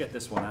one. Let's get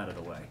this one out of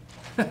the way.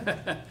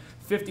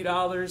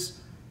 $50.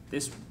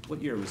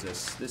 What year was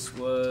this? This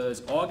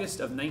was August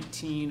of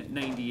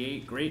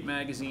 1998. Great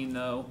magazine,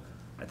 though.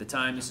 At the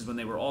time, this is when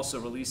they were also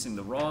releasing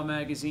the Raw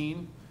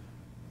magazine.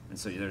 And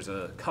so there's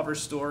a cover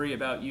story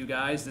about you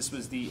guys. This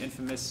was the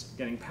infamous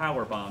getting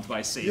power bombed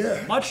by Sable.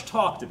 Yeah. Much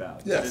talked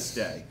about Yes. to this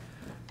day.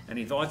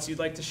 Any thoughts you'd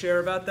like to share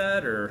about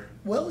that, or?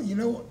 Well, you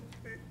know,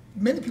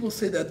 many people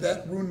say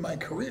that ruined my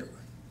career.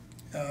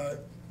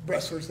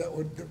 Wrestlers that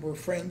were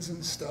friends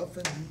and stuff,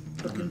 and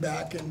looking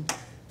back and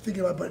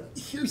thinking about. But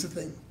here's the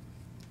thing: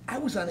 I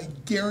was on a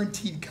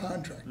guaranteed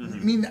contract. I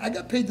mean, I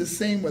got paid the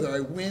same whether I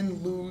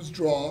win, lose,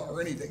 draw,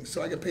 or anything.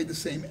 So I got paid the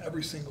same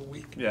every single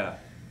week. Yeah.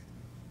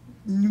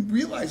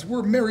 Realize we're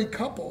a married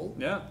couple.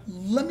 Yeah.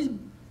 Let me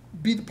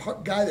be the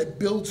guy that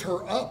builds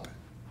her up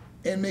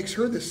and makes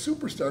her the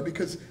superstar,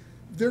 because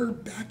they're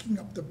backing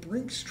up the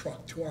Brinks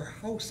truck to our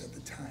house at the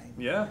time.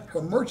 Yeah.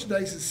 Her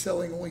merchandise is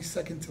selling only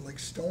second to like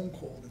Stone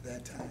Cold at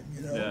that time,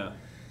 you know? Yeah.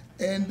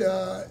 And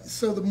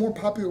so the more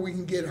popular we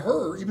can get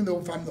her, even though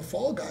if I'm the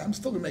fall guy, I'm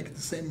still gonna make it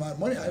the same amount of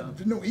money.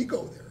 There's no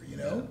ego there, you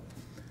know?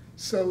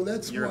 So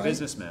that's You're why. a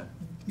businessman.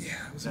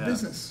 Yeah, it was a Yeah.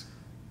 business.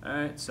 All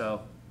right,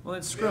 so, well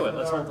then screw it.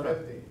 Let's hold it up.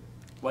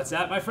 What's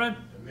that, my friend?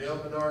 Emil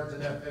Menard's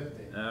in at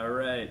 50. All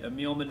right,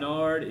 Emil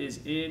Menard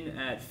is in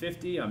at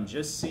 50. I'm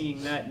just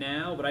seeing that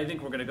now, but I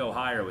think we're going to go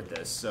higher with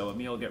this. So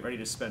Emil, get ready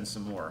to spend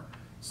some more.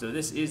 So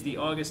this is the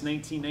August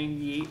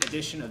 1998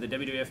 edition of the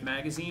WWF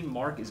Magazine.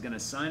 Marc is going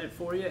to sign it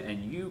for you,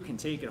 and you can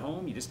take it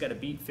home. You just got to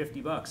beat 50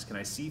 bucks. Can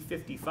I see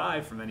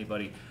 55 from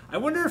anybody? I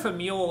wonder if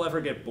Emil will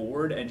ever get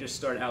bored and just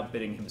start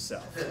outbidding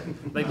himself.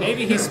 Like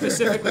maybe he's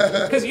specifically,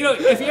 because you know,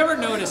 if you ever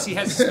notice, he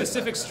has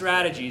specific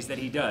strategies that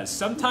he does.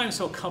 Sometimes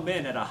he'll come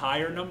in at a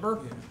higher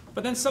number,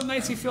 but then some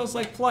nights he feels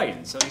like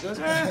playing, so he goes,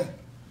 eh.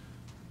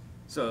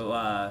 So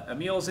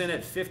Emil's in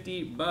at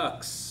 50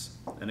 bucks.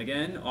 And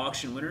again,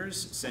 auction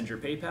winners, send your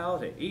PayPal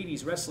to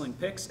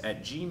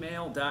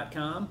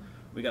 80swrestlingpicks@gmail.com.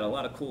 We got a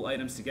lot of cool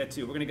items to get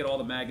to. We're going to get all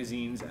the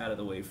magazines out of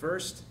the way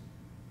first.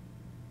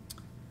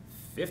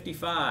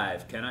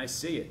 55, can I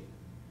see it?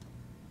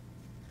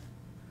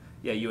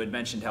 Yeah, you had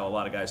mentioned how a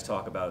lot of guys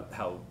talk about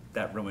how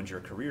that ruins your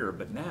career,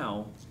 but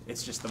now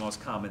it's just the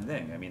most common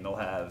thing. I mean, they'll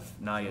have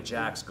Nia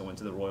Jax go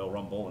into the Royal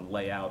Rumble and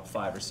lay out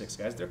 5 or 6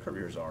 guys. Their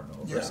careers aren't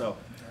over. Yeah. So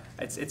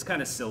it's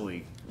kind of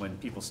silly when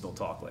people still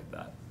talk like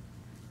that.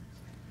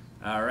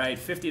 All right,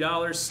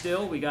 $50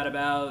 still. We got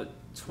about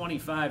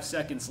 25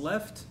 seconds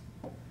left.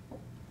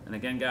 And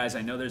again, guys,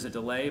 I know there's a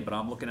delay, but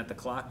I'm looking at the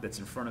clock that's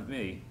in front of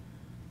me.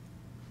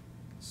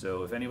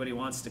 So if anybody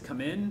wants to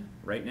come in,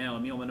 right now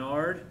Emil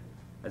Menard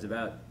has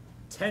about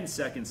 10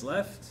 seconds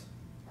left.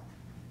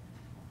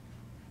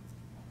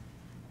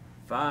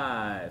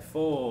 5,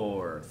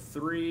 4,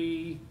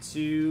 3,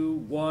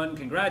 2, 1.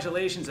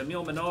 Congratulations,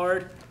 Emil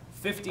Menard.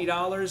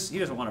 $50. He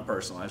doesn't want to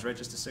personalize, right?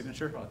 Just a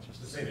signature? Oh,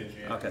 just a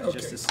Signature. Okay, Okay.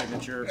 just a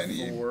signature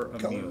Any for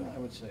color? Emil. I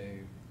would say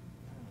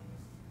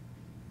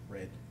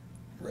red.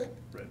 Right?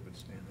 Red would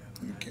stand out.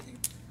 Okay.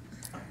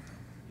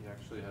 He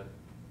actually had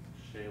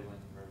Shaylin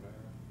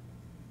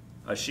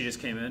Rivera. She just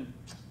came in?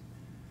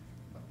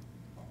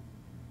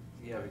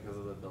 Yeah, because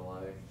of the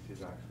delay,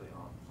 she's actually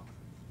on.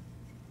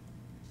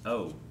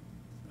 Oh.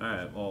 All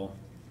right, well,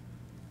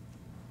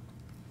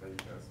 There you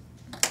go.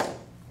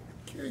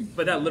 Okay.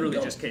 but that literally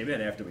Go. just came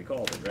in after we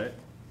called it, right?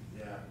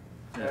 Yeah.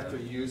 Yeah. After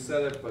you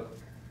said it, but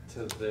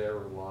to their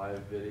live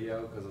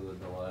video, because of the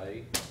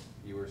delay,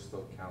 you were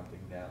still counting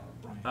down.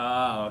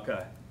 Oh,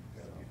 okay.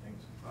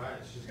 All right,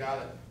 she's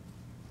got it.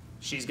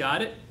 She's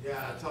got it?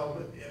 Yeah, tell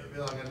him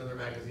Emil, I got another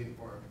magazine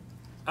for him.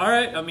 All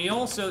right,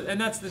 Emil. So, and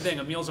that's the thing.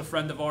 Emil's a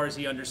friend of ours.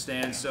 He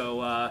understands.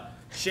 So,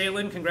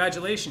 Shaylin,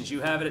 congratulations.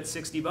 You have it at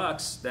 60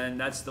 bucks. Then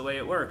that's the way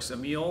it works.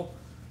 Emil,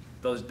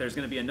 there's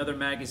going to be another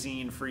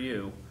magazine for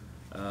you.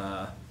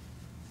 So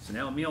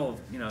now Emil,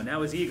 you know,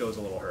 now his ego's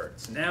a little hurt.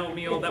 So now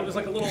Emil, that was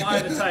like a little eye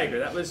of the tiger.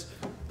 That was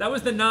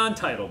the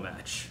non-title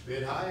match.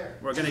 Bid higher.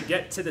 We're going to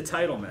get to the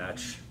title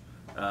match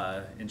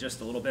in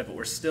just a little bit, but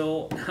we're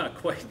still not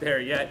quite there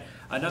yet.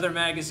 Another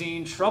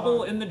magazine,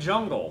 Trouble in the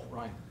Jungle.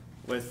 Right.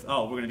 With,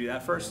 oh, we're going to do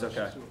that first?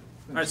 Okay.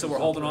 All right, so we're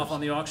holding off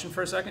on the auction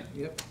for a second?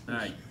 Yep. All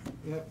right.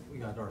 Yep, we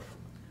got our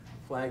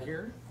flag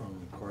here from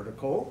Carter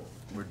Cole.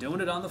 We're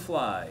doing it on the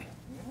fly.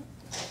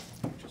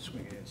 Just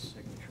swing it his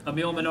signature.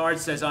 Emil Menard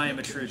says, I am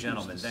a true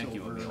gentleman. Thank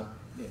you, Silver, Emil.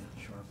 Yeah,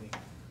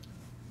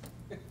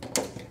 Sharpie.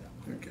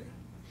 Okay.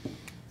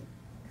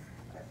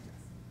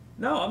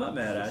 No, I'm not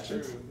mad at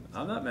you.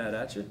 I'm not mad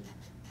at you.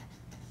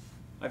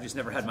 I've just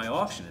never had my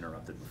auction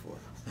interrupted before.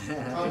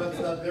 Comment's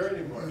not there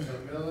anymore, so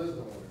Emil is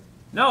the winner.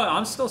 No,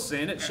 I'm still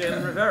seeing it,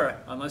 Shaylin Rivera,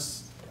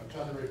 unless, I'm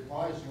trying to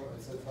reply, it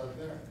says it's not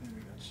there.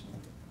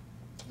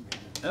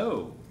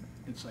 oh.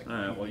 It's like. All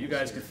right, well, you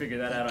guys can figure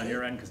that out on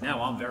your end, because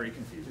now I'm very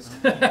confused. So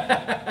we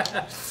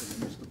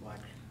use the black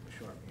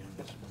Sharpie on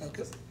this one.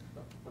 Okay.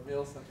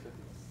 Emil sent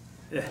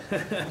 50.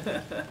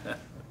 There.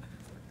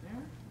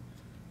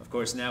 Of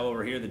course, now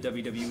over here, the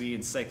WWE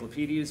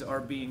encyclopedias are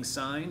being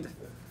signed.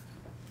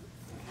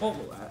 Well,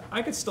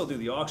 I could still do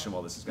the auction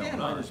while this is going Yeah,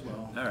 on. might as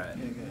well. All right.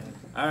 Yeah, go ahead.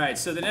 All right,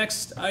 so the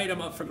next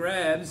item up for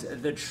grabs,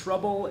 The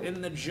Trouble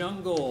in the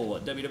Jungle,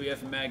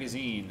 WWF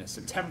Magazine,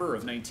 September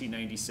of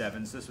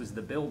 1997. So this was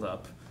the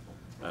build-up.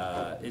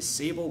 Is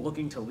Sable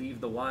looking to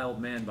leave the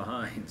wild man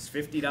behind? It's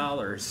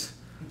 $50.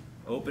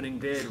 Opening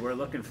bid, we're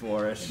looking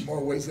for it.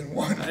 More ways than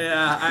one.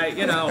 Yeah,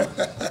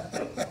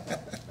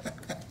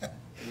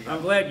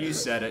 I'm glad you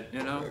said it,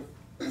 you know.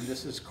 And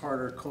this is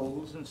Carter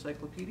Cole's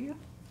encyclopedia.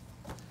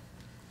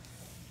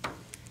 Over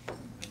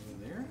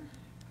there.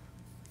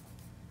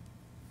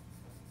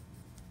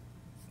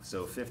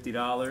 So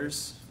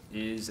 $50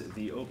 is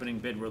the opening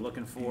bid we're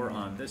looking for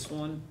on this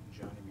one.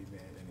 Johnny be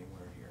bad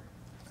anywhere here,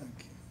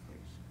 Okay. please.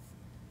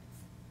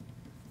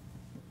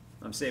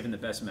 I'm saving the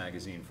best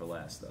magazine for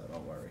last, though,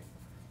 don't worry.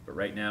 But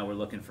right now, we're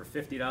looking for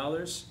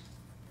 $50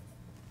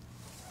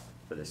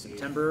 for the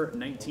September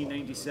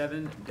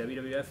 1997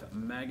 WWF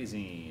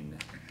Magazine.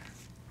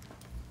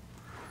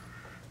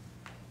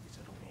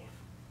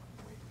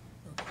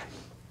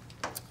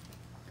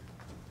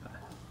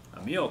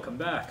 Emil, come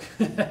back.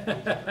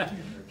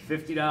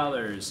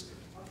 $50.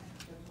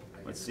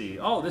 Let's see.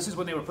 Oh, this is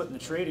when they were putting the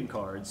trading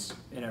cards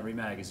in every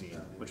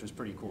magazine, which was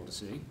pretty cool to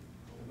see.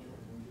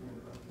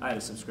 I had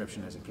a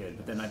subscription as a kid,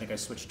 but then I think I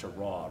switched to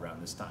Raw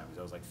around this time because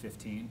I was like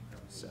 15.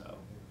 So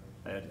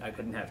I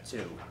couldn't have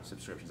two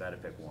subscriptions. I had to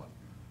pick one.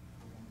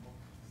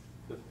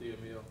 50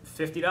 Emil.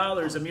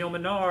 $50, Emil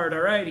Menard. All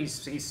right,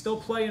 he's still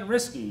playing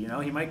risky. You know,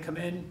 he might come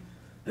in.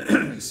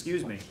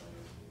 Excuse me.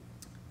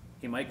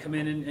 He might come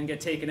in and get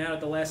taken out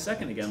at the last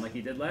second again, like he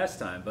did last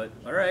time. But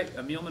all right,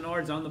 Emil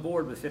Menard's on the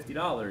board with $50.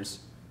 It's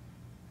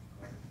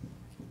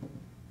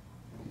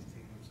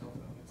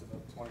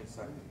about 20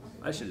 seconds.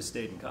 I should have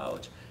stayed in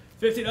college.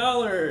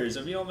 $50,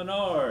 Emil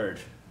Menard.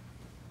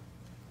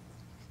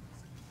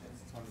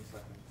 It's 20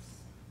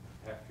 seconds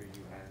after you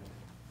end.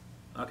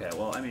 Okay,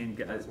 well, I mean,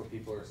 That's what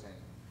people are saying.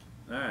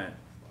 all right.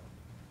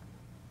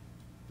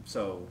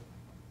 So,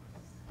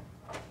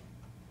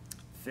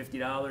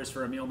 $50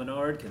 for Emil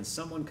Menard. Can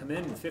someone come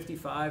in with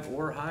 55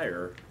 or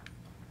higher?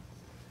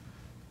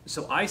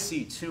 So I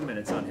see 2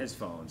 minutes on his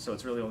phone, so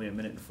it's really only 1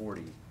 minute and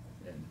 40.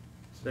 And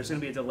there's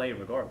going to be a delay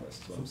regardless,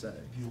 is what I'm saying.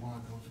 Do you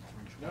want to go to 3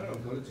 No,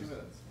 go to 2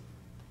 minutes.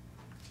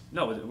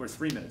 No, we're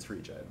 3 minutes for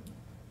each item.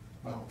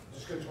 No,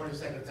 Just go 20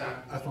 seconds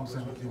out. that's what I'm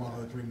saying, do you want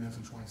to go to 3 minutes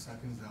and 20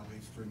 seconds, that way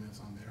it's 3 minutes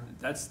on there.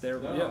 That's their,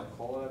 No, yeah.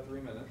 call it at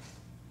 3 minutes,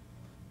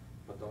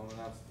 but don't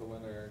announce the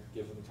winner,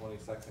 give them 20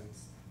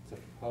 seconds to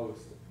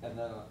post, and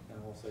then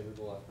we'll say who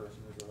the last person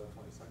is at that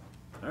 20 seconds.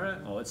 All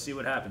right, well, let's see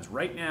what happens.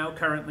 Right now,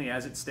 currently,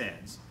 as it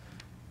stands,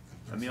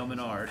 Emil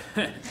Menard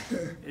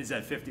is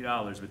at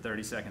 $50 with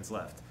 30 seconds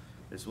left.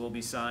 This will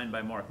be signed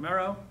by Marc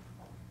Mero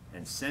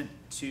and sent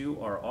to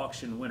our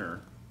auction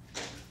winner.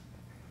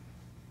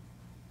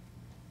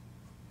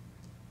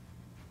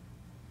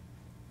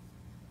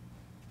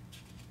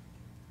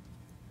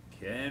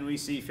 Can we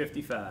see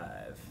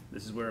 55?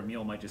 This is where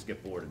Emil might just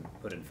get bored and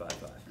put in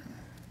 55.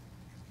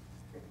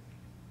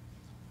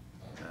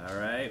 All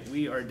right,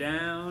 we are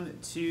down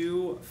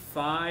to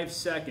 5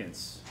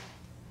 seconds.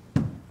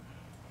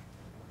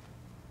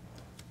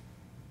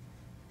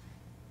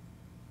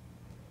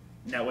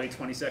 Now wait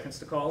 20 seconds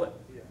to call it?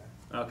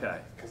 Yeah, Okay.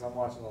 because I'm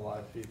watching the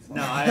live feed. So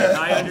No,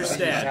 I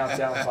understand. Count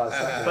down 5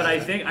 seconds. But I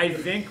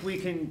think we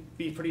can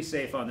be pretty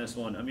safe on this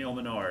one. Emil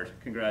Menard,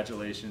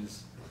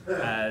 congratulations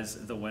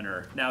as the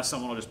winner. Now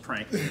someone will just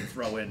prank me and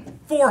throw in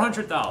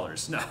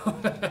 $400.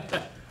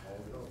 No.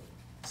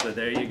 So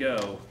there you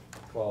go.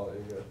 Quality,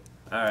 good.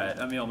 All right,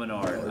 Emil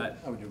Menard.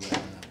 I would do better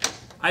than that.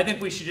 I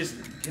think we should just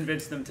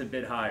convince them to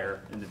bid higher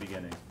in the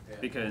beginning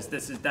because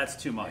that's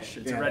too much.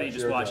 It's Yeah, already that's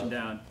just your watching job.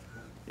 down.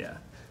 Yeah.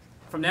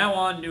 From now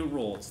on, new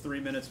rule. It's 3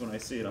 minutes when I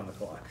see it on the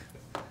clock.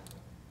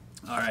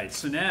 All right,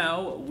 so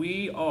now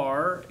we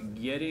are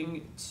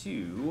getting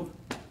to,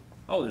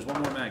 oh, there's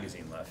one more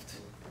magazine left.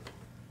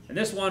 And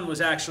this one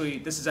was actually,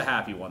 this is a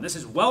happy one. This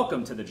is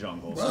Welcome to the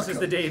Jungle. So this is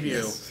the debut.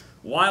 Yes.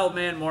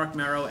 Wildman, Marc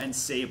Mero, and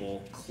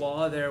Sable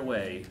claw their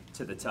way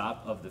to the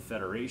top of the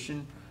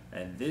Federation.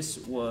 And this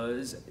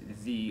was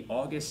the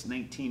August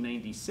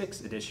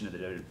 1996 edition of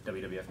the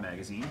WWF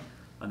magazine.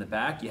 On the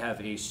back, you have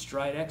a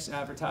Stridex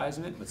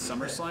advertisement with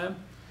SummerSlam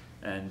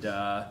and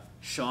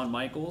Shawn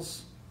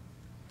Michaels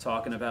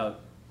talking about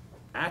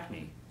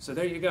Acme. So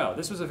there you go.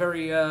 This was a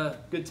very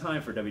good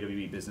time for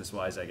WWE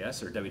business-wise, I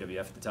guess, or WWF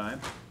at the time.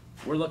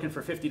 We're looking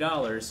for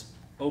 $50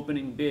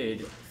 opening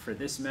bid for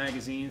this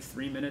magazine.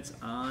 3 minutes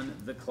on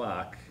the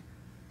clock.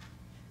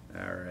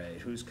 All right,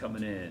 who's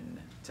coming in?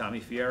 Tommy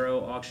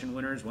Fierro, auction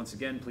winners. Once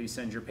again, please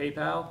send your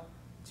PayPal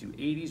to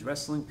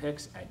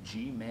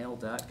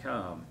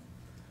 80swrestlingpicks@gmail.com.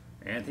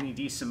 Anthony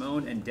D.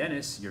 Simone and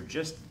Dennis, you're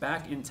just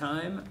back in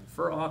time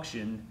for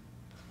auction.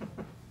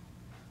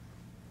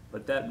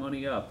 Put that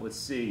money up. Let's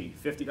see.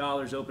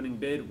 $50 opening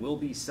bid will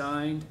be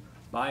signed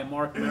by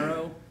Marc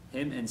Mero,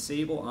 him and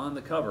Sable on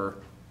the cover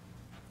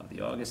of the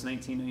August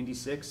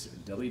 1996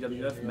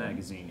 WWF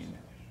magazine.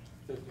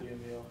 50 a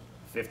meal.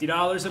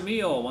 $50 a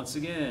meal, once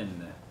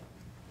again.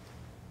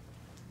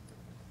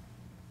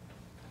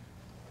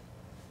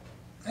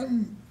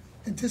 I'm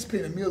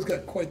anticipating Emil's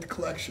got quite the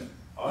collection.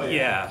 Oh,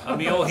 yeah.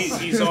 Emil,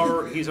 he's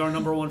our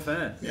 #1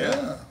 fan.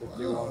 Yeah.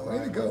 Wow,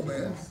 way to go,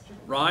 man.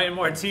 Ryan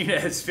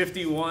Martinez,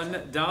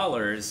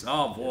 $51.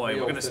 Oh boy,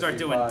 we're gonna start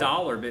doing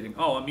dollar bidding.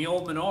 Oh,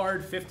 Emil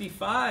Menard,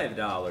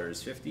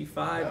 $55.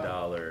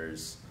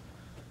 $55.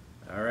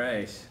 All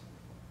right.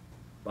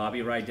 Bobby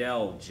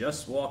Rydell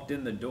just walked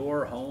in the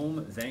door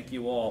home. Thank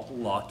you all.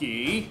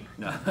 Lucky.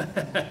 No.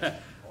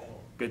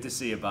 Good to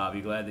see you, Bobby.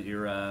 Glad that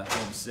you're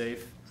home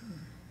safe.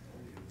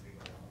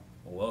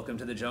 Welcome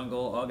to the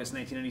jungle, August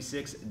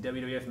 1996,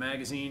 WWF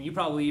magazine. You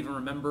probably even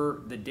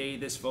remember the day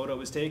this photo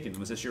was taken.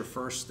 Was this your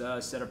first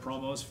set of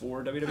promos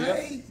for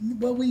WWF?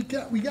 Well, we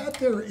got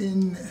there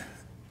in,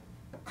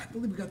 I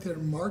believe we got there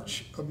in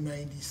March of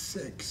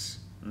 '96.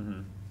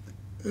 Mm-hmm.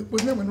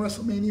 Wasn't that when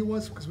WrestleMania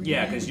was?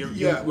 Yeah, because you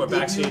were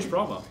backstage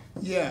promo.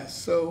 Yeah,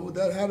 so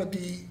that had to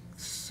be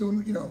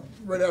soon,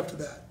 right after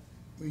that.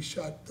 We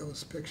shot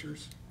those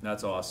pictures.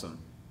 That's awesome.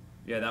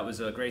 Yeah, that was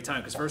a great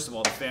time because first of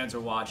all, the fans are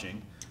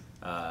watching.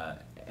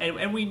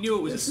 And we knew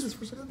it was. See this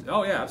for a second?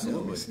 Oh yeah, Yeah,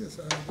 absolutely. let me see this.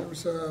 There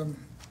was let's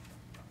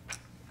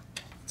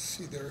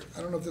see there.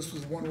 I don't know if this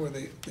was one where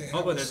they Oh,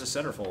 have but there's a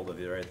centerfold of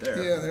you right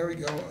there. Yeah, there we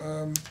go.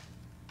 A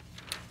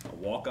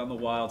walk on the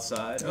wild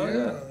side. Oh yeah,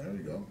 yeah. there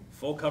you go.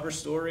 Full cover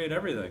story and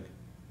everything.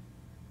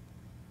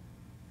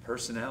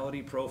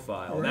 Personality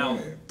profile. Right. Now,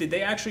 did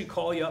they actually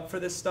call you up for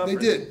this stuff? They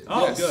did.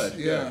 Oh, yes, good.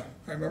 Yeah, Good.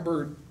 I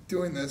remember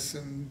doing this,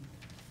 and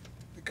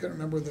I couldn't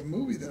remember the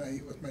movie that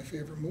was my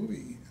favorite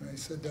movie, and I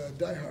said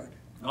Die Hard.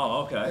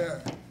 Oh, okay. Yeah.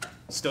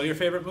 Still your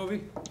favorite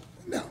movie?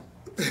 No.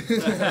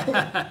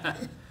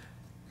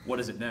 What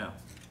is it now?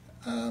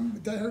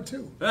 Die Hard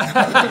 2.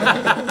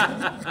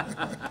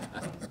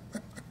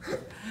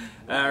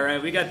 All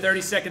right, we got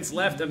 30 seconds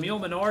left. Emil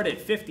Menard at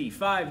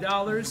 $55.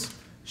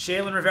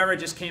 Shaylin Rivera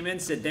just came in,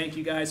 said thank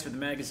you guys for the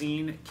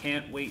magazine.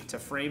 Can't wait to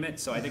frame it.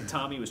 So I think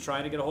Tommy was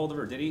trying to get a hold of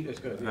her, did he? Yes,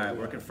 good. All right,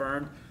 we're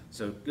confirmed.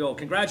 So,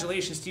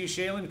 congratulations to you,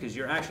 Shaylin, because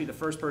you're actually the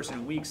first person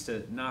in weeks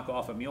to knock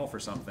off Emil for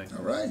something.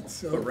 All right.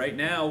 So. But right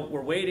now,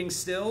 we're waiting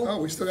still. Oh,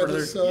 we still got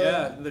this.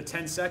 Another 10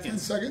 10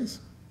 seconds. seconds.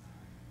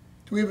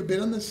 Do we have a bid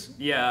on this?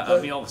 Yeah,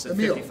 Emil was at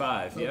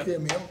 55. Okay, Yep.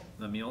 Emil.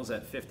 Emil's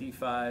at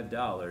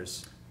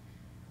 $55.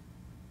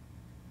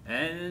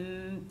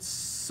 And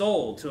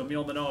sold to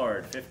Emil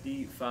Menard,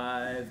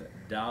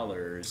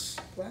 $55.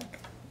 Black.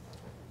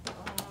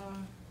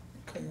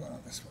 Okay, you want on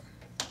this one?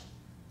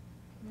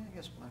 Yeah, I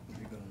guess black would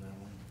be good on that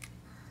one.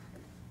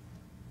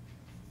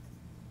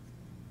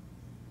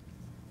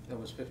 That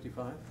was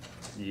 55?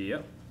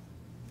 Yep.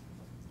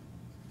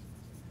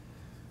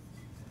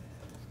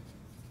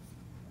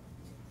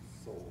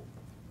 Sold.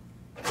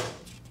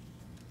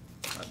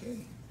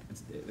 Okay.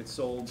 It's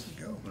sold. There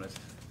you go. When it's,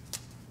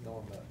 No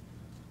one bet.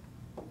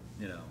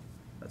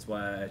 that's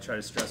why I try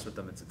to stress with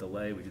them. It's a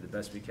delay. We do the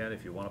best we can.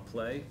 If you want to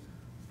play,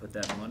 put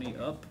that money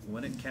up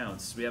when it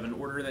counts. We have an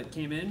order that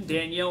came in.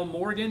 Danielle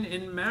Morgan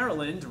in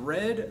Maryland,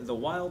 red, the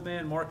wild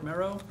man Marc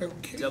Mero,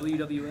 Okay.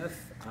 WWF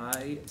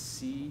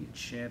IC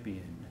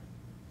champion.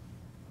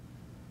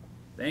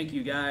 Thank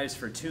you guys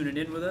for tuning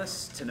in with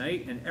us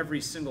tonight and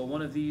every single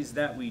one of these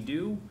that we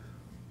do.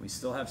 We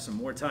still have some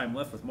more time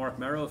left with Marc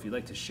Mero. If you'd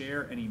like to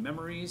share any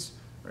memories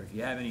or if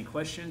you have any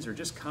questions or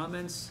just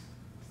comments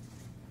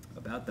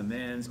about the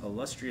man's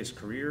illustrious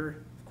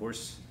career, of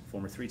course,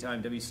 former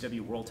 3-time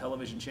WCW World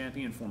Television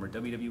Champion, former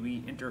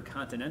WWE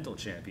Intercontinental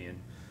Champion.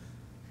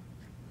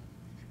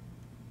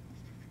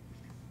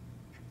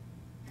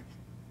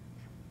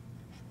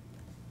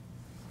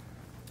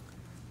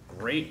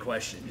 Great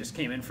question. Just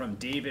came in from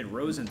David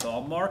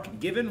Rosenthal. Mark,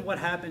 given what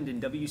happened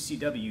in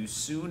WCW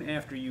soon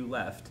after you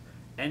left,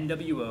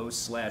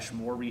 NWO /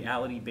 more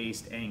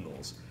reality-based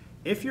angles,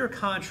 if your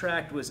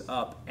contract was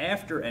up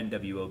after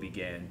NWO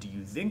began, do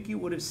you think you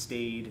would have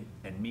stayed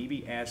and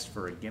maybe asked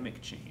for a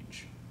gimmick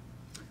change?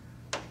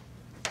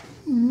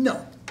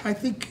 No, I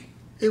think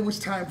it was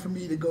time for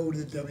me to go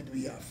to the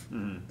WWF.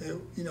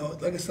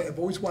 Mm-hmm. Like I said, I've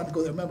always wanted to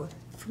go there. Remember,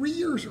 3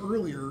 years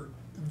earlier,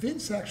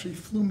 Vince actually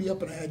flew me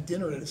up and I had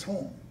dinner at his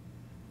home.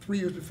 3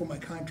 years before my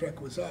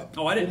contract was up.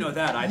 Oh, I didn't know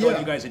that. I thought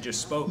you guys had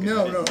just spoken.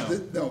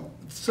 No.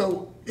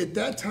 So at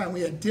that time,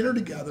 we had dinner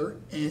together,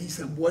 and he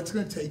said, "What's it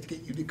going to take to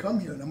get you to come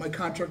here?" Now my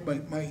contract,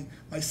 my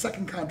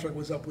second contract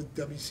was up with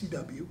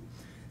WCW,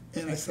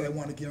 And I said, I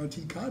want a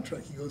guaranteed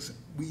contract. He goes,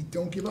 we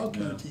don't give out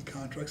guaranteed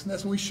contracts. And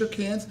that's when we shook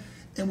hands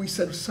and we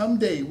said,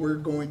 someday we're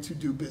going to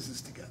do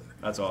business together.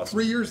 That's awesome.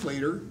 3 years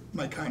later,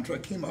 my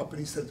contract came up and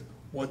he said,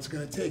 what's it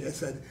going to take? I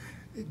said,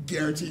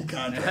 guaranteed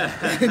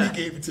contract. And he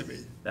gave it to me.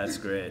 That's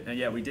great. And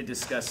yeah, we did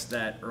discuss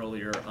that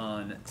earlier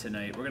on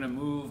tonight. We're going to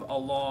move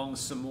along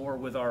some more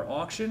with our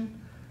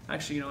auction.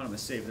 Actually, you know what? I'm going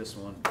to save this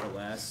one for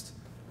last.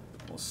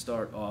 We'll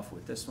start off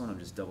with this one. I'm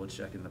just double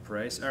checking the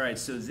price. All right,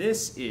 so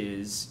this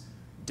is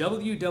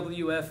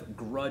WWF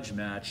Grudge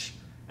Match.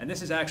 And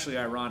this is actually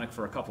ironic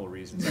for a couple of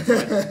reasons.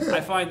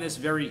 I find this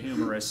very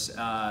humorous.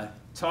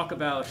 Talk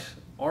about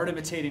art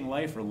imitating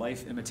life or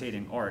life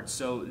imitating art.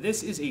 So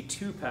this is a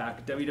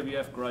 2-pack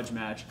WWF Grudge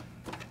Match.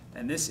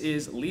 And this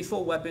is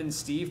Lethal Weapon,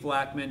 Steve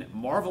Blackman,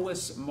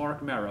 Marvelous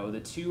Marc Mero, the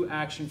 2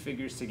 action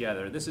figures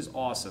together. This is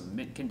awesome,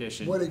 mint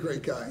condition. What a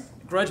great guy.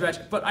 Grudge match,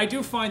 but I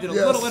do find it a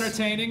Yes. little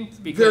entertaining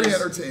because Very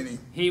entertaining.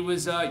 he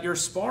was your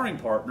sparring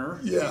partner.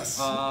 Yes.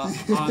 On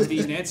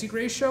the Nancy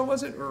Grace show,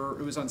 was it, or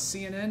it was on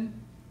CNN?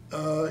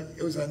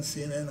 It was on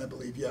CNN, I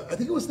believe. Yeah, I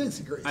think it was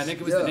Nancy Grace. I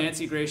think it was the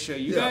Nancy Grace show.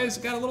 You guys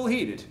got a little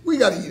heated. We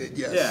got heated,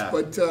 yes. Yeah.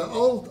 But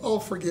all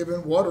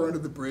forgiven. Water under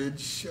the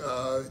bridge.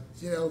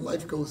 You know,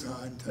 life goes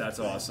on. That's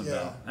awesome,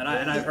 Yeah. though. And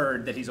I've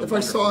heard that he's a If I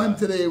wonderful saw him guy.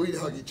 today, we'd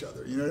hug each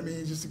other. You know what I mean?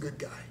 He's just a good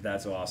guy.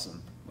 That's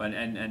awesome.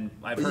 And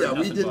I've But heard yeah,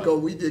 nothing but.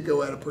 we did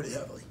go at it pretty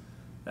heavily.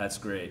 That's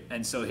great.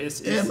 And so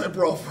his And my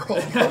brawl for all.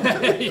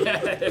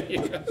 yeah, there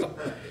you go.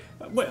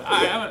 Well,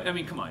 I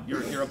mean, come on.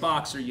 You're a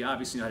boxer. You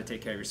obviously know how to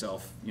take care of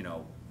yourself. You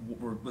know,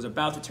 was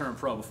about to turn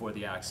pro before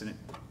the accident.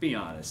 Be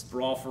honest.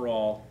 Brawl for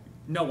all.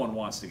 No one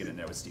wants to get in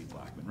there with Steve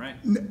Blackman, right?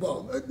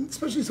 Well,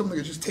 especially someone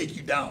that could just take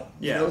you down.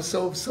 Yeah. You know,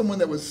 so someone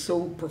that was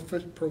so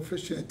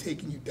proficient at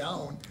taking you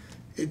down,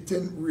 it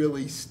didn't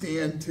really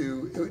stand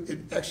to.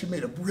 It actually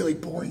made a really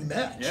boring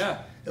match.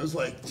 Yeah. It was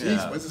like, geez,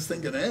 Yeah. when's this thing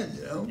gonna end?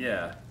 You know.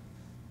 Yeah.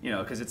 You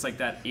know, because it's like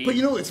that. But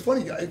you know, it's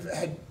funny.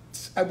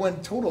 I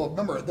went total.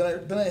 Remember,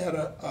 then I had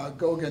to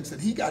go against it.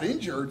 He got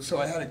injured, so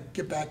I had to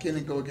get back in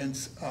and go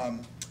against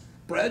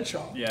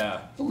Bradshaw.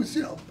 Yeah. Who was,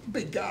 you know, a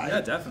big guy.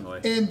 Yeah, definitely.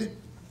 And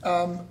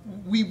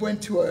we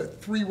went to a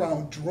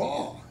 3-round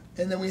draw,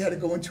 and then we had to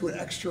go into an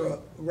extra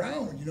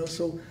round. You know,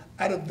 so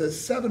out of the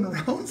 7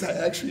 rounds I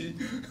actually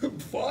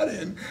fought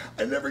in,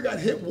 I never got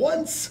hit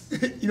once.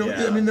 You know,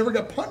 Yeah. I mean, never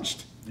got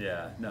punched.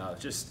 Yeah. No,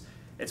 just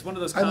it's one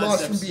of those I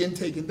concepts. lost from being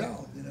taken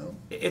down. You know.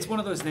 It's one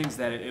of those things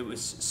that it was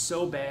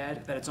so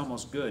bad that it's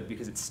almost good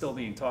because it's still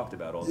being talked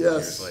about all these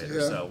Yes, years later.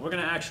 yeah. So we're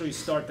going to actually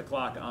start the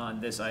clock on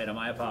this item.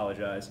 I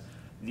apologize.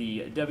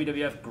 The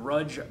WWF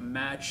Grudge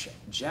Match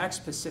Jack's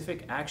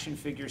Pacific action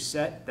figure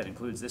set that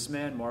includes this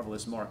man,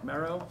 Marvelous Marc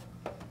Mero,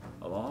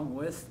 along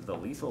with the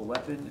Lethal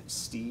Weapon,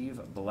 Steve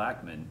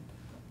Blackman.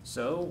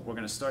 So we're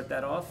going to start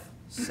that off.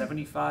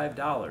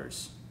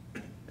 $75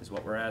 is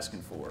what we're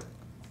asking for.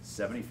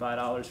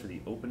 $75 for the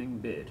opening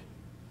bid.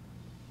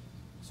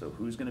 So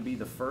who's going to be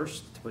the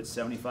first to put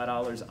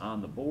 $75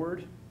 on the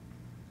board?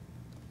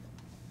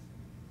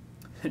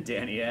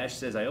 Danny Ash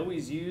says, I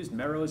always used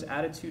Mero's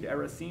Attitude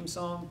Era theme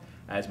song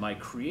as my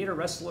Creator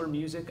Wrestler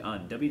music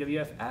on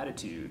WWF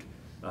Attitude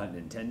on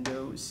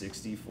Nintendo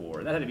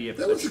 64. That had to be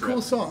That was a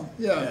cool song.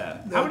 Yeah. Yeah.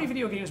 How many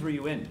video games were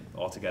you in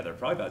altogether?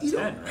 Probably about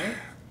 10,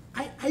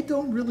 right? I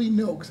don't really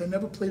know because I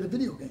never played a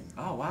video game.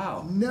 Oh,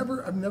 wow.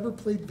 I've never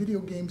played video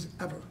games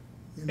ever.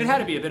 You know? It had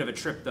to be a bit of a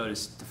trip, though, to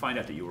find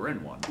out that you were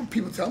in one.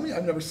 People tell me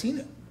I've never seen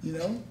it. You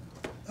know,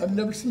 I've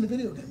never seen a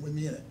video game with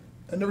me in it.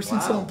 I've never seen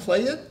Wow. someone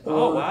play it.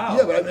 Oh, wow.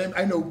 Yeah, but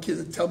I know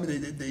kids that tell me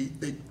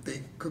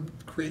they could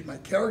create my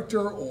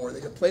character or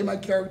they could play my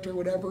character or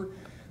whatever,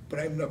 but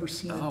I've never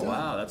seen it Oh, done.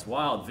 wow, that's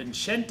wild.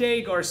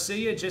 Vincente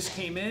Garcia just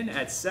came in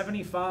at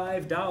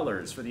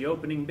 $75 for the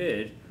opening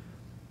bid.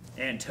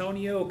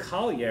 Antonio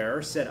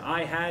Collier said,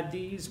 I had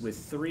these with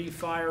 3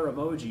 fire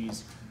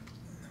emojis.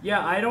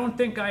 Yeah, I don't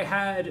think I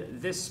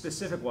had this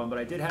specific one, but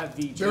I did have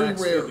the Very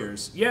Jack's rare.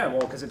 figures. Yeah,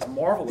 well, because it's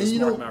Marvelous And you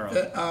Marc know,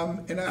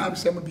 Mero. and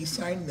obviously I'm going to be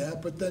signing that,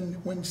 but then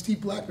when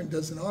Steve Blackman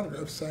does an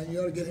autograph sign,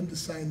 you ought to get him to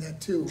sign that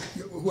too,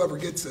 whoever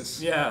gets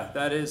this. Yeah,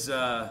 that is,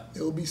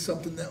 It'll be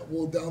something that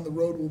will, down the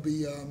road, will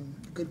be a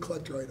good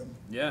collector item.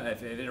 yeah,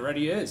 if it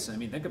already is. I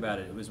mean, think about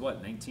it. It was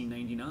what,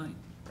 1999,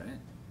 right?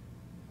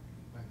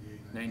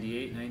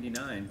 98,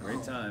 99. Great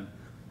Oh. time.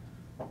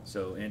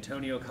 So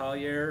Antonio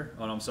Collier,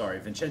 oh, no, I'm sorry,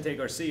 Vincente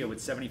Garcia with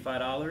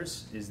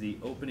 $75 is the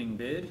opening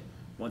bid.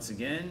 Once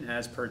again,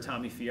 as per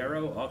Tommy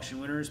Fierro, auction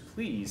winners,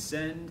 please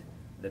send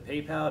the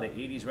PayPal to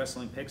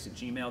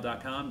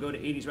 80swrestlingpicks@gmail.com. Go to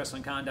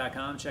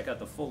 80swrestlingcon.com, check out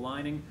the full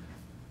lineup,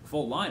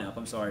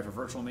 for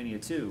Virtual Mania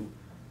 2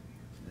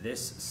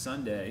 this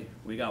Sunday.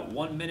 We got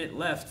 1 minute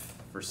left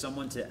for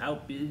someone to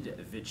outbid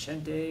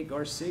Vicente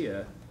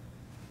Garcia.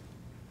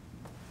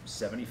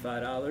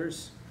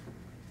 $75.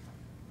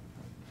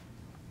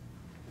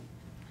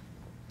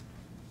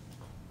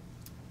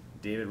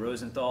 David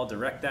Rosenthal,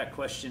 direct that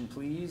question,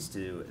 please,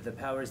 to the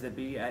powers that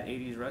be at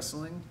 80s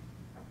Wrestling.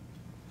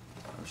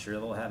 I'm sure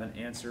they'll have an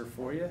answer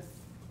for you.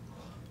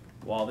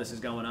 While this is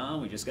going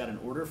on, we just got an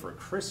order for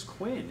Chris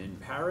Quinn in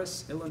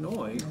Paris,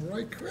 Illinois. All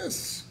right,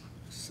 Chris.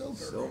 Silver.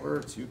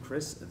 Silver to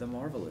Chris the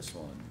Marvelous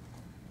One.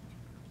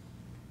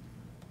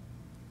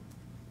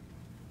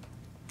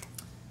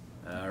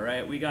 All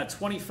right, we got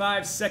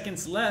 25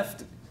 seconds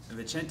left.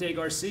 Vicente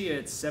Garcia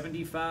at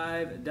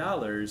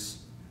 $75.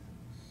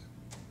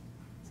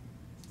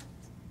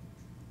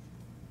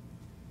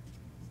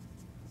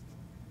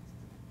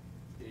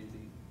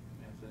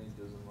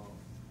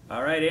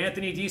 All right,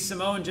 Anthony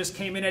DeSimone just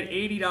came in at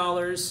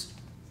 $80.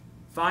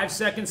 5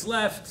 seconds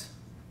left.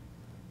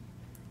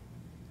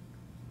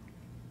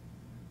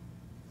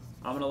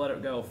 I'm going to let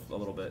it go a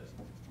little bit,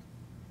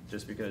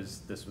 just because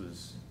this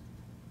was...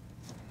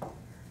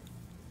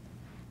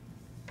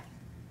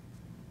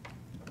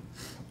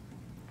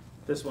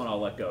 This one I'll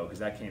let go, because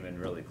that came in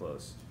really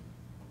close.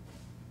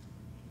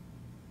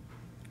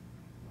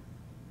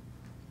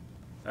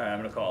 All right, I'm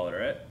going to call it, all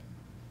right?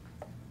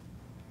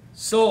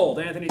 Sold,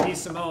 Anthony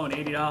DeSimone,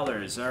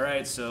 $80. All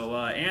right, so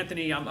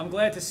Anthony, I'm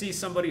glad to see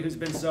somebody who's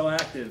been so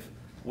active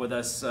with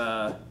us.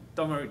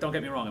 Don't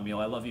get me wrong, Emil,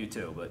 I love you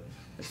too, but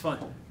it's fun.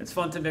 It's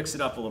fun to mix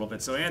it up a little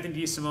bit. So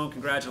Anthony DeSimone,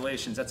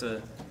 congratulations. That's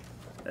a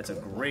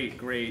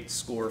great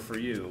score for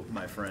you,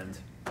 my friend.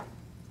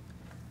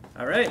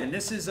 All right, and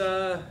this is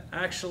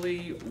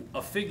actually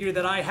a figure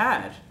that I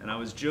had, and I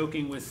was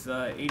joking with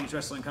 80s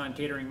Wrestling Con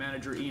catering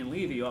manager Ian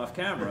Levy off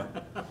camera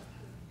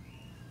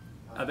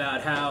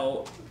about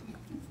how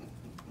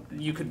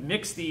you could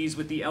mix these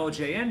with the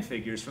LJN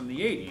figures from the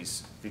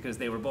 80s because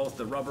they were both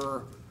the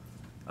rubber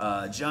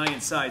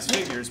giant-sized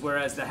figures,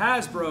 whereas the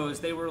Hasbros,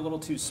 they were a little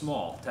too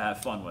small to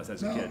have fun with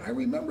as a kid. I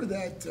remember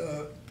that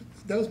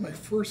that was my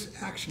first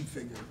action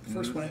figure, the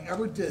first one I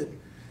ever did.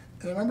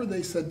 And I remember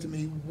they said to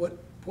me, what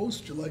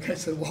pose would you like? I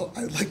said, well,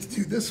 I'd like to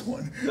do this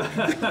one.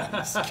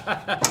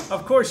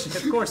 Of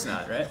course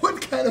not, right? What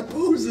kind of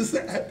pose is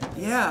that?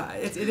 Yeah,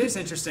 it is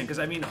interesting because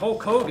I mean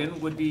Hulk Hogan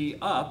would be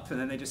up and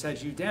then they just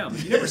had you down.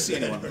 But you never see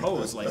anyone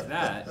pose like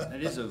that.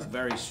 It is a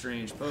very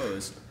strange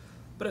pose.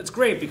 But it's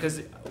great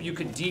because you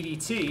could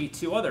DDT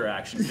two other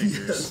action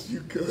figures. Yes,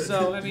 you could.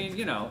 So, I mean,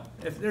 you know,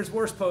 if there's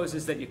worse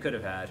poses that you could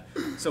have had.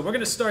 So we're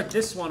going to start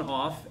this one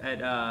off at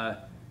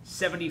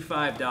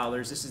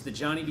 $75. This is the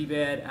Johnny B.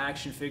 Bad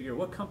action figure.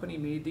 What company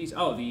made these?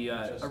 Oh, the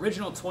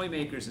original toy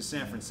makers in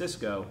San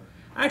Francisco.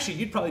 Actually,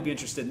 you'd probably be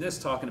interested in this,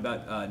 talking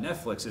about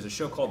Netflix. There's a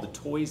show called The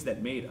Toys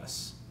That Made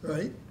Us.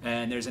 Right.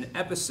 And there's an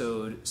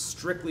episode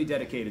strictly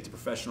dedicated to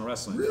professional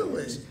wrestling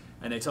figures.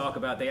 And they talk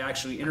about, they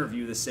actually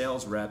interview the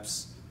sales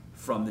reps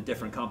from the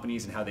different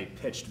companies and how they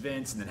pitched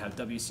Vince and then how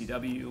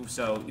WCW.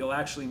 So you'll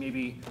actually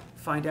maybe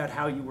find out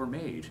how you were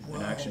made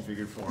in action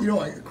figure form. You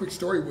know, a quick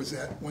story was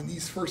that when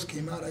these first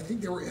came out, I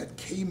think they were at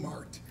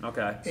Kmart.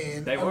 Okay.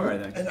 And they were, I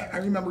think. And I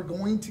remember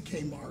going to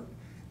Kmart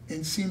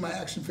and seeing my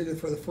action figure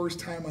for the first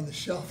time on the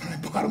shelf, and I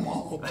bought them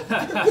all.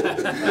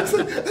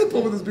 So I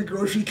pulled with this big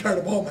grocery cart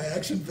of all my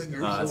action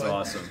figures. Oh, that's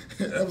awesome.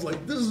 I was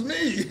like, this is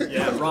me.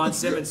 Yeah, Ron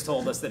Simmons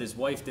told us that his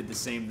wife did the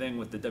same thing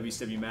with the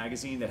WCW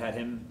magazine that had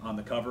him on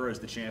the cover as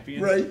the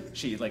champion. Right.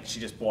 She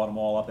just bought them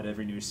all up at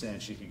every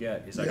newsstand she could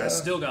get. He's like, I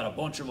still got a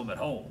bunch of them at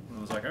home. And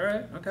I was like, all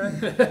right,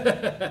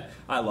 okay.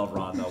 I love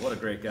Ron, though. What a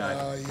great guy.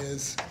 Oh, he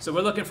is. So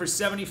we're looking for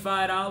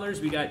 $75.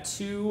 We got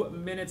 2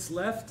 minutes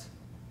left.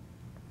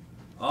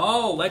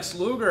 Oh, Lex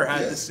Luger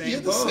had the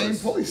same pose. The same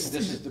pose.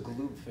 This is the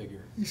Galoob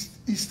figure.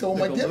 He stole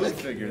my gimmick.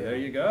 Figure. There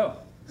you go.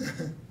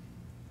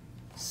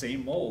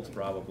 Same mold,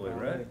 probably,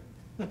 right?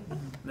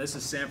 This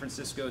is San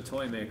Francisco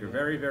Toy Maker.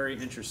 Very, very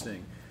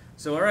interesting.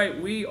 So, all right,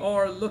 we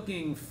are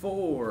looking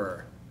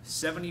for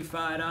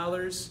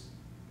 $75.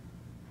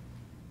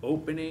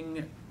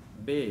 Opening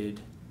bid.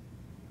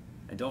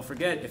 And don't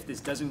forget, if this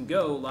doesn't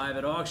go live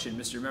at auction,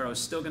 Mr. Mero is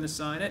still going to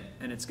sign it,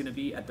 and it's going to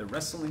be at the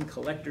Wrestling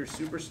Collector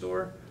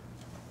Superstore.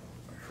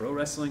 Pro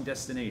Wrestling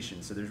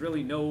Destination. So there's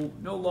really no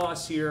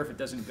loss here if it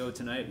doesn't go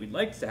tonight. We'd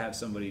like to have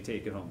somebody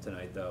take it home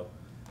tonight, though.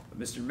 But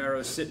Mr.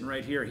 Mero's sitting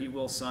right here. He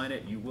will sign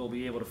it. You will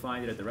be able to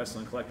find it at the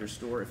Wrestling Collector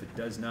Store if it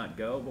does not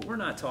go. But we're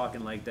not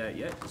talking like that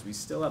yet because we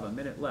still have a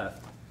minute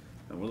left.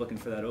 And we're looking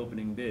for that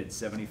opening bid,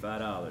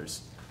 $75.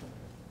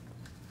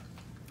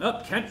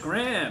 Oh, Kent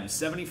Graham,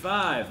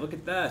 $75. Look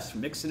at that,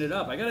 mixing it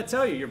up. I got to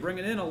tell you, you're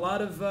bringing in a lot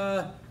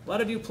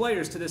of new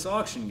players to this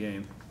auction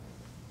game.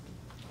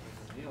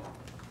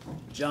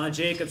 John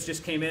Jacobs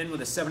just came in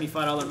with a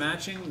 $75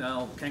 matching.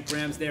 Now, Kent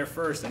Graham's there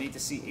first. I need to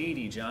see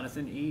 80,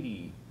 Jonathan,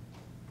 80.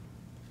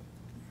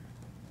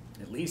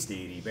 At least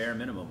 80, bare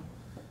minimum.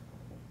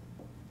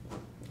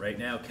 Right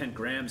now, Kent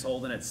Graham's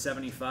holding at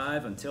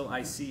 75 until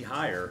I see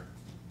higher.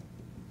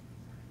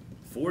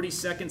 40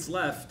 seconds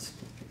left.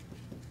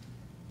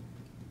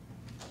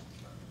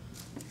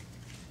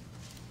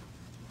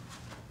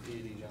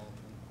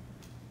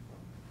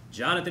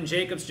 Jonathan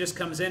Jacobs just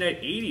comes in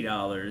at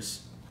 $80.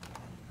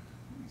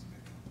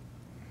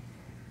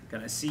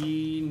 Can I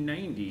see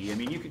 90? I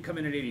mean, you could come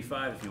in at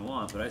 85 if you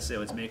want, but I say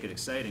let's make it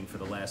exciting for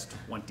the last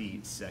 20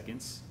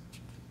 seconds.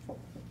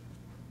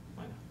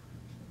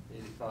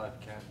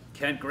 85, Kent.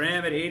 Kent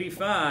Graham at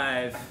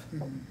 85.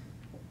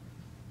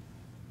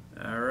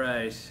 All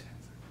right.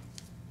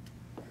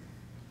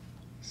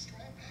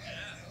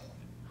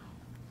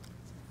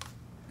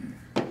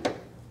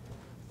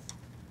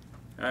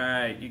 All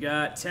right, you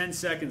got 10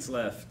 seconds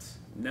left.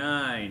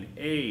 9,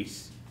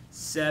 8,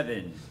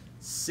 7,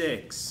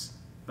 6,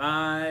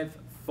 5,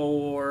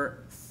 4,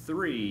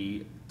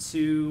 3,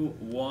 2,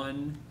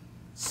 1.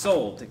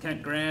 Sold to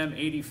Kent Graham,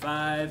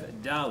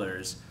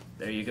 $85.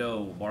 There you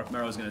go. Marc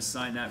Mero is going to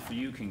sign that for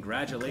you.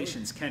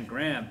 Congratulations, Kent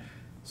Graham.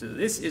 So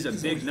this is a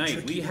big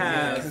night. We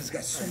have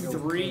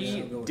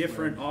 3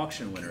 different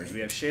auction winners.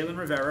 We have Shaylin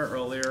Rivera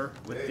earlier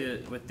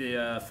with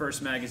the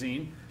first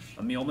magazine,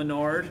 Emile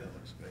Menard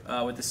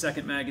with the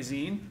second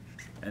magazine,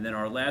 and then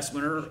our last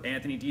winner,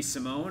 Anthony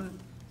DeSimone,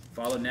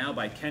 followed now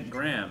by Kent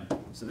Graham.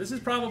 So this is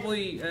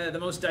probably the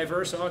most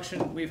diverse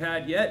auction we've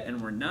had yet,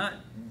 and we're not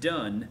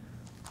done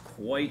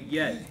quite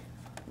yet.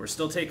 We're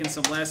still taking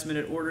some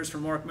last-minute orders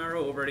from Marc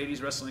Mero over at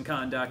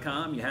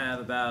 80swrestlingcon.com. You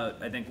have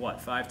about, I think, what,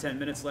 5-10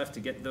 minutes left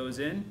to get those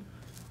in.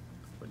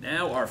 But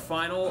now our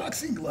final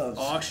Boxing gloves.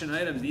 auction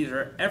item. These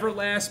are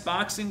Everlast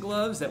boxing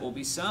gloves that will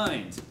be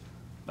signed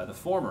by the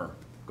former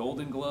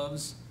Golden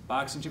Gloves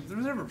boxing champion.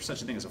 There's never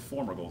such a thing as a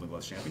former Golden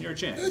Gloves champion. You're a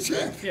champion,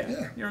 right?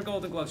 Yeah, you're a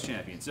Golden Gloves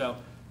champion. So,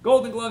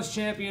 Golden Gloves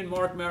champion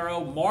Marc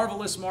Mero,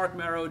 marvelous Marc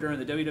Mero during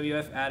the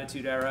WWF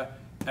Attitude Era.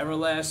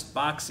 Everlast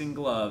boxing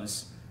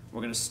gloves. We're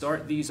going to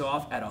start these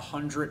off at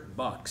 $100.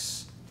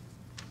 $100,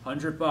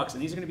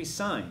 and these are going to be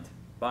signed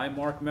by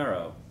Marc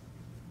Mero.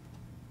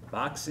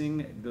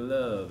 Boxing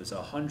gloves,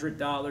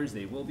 $100.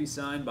 They will be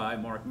signed by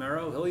Marc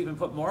Mero. He'll even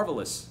put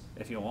Marvelous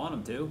if you want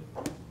him to.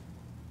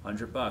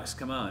 $100.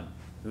 Come on.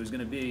 Who's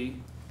going to be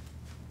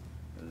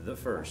the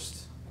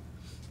first?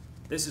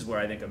 This is where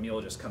I think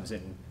Emile just comes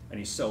in and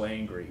he's so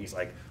angry. He's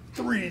like,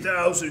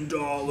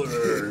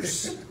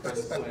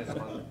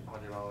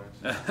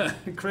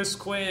 $3,000. Chris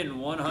Quinn,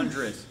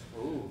 $100.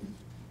 Ooh.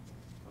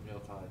 Emile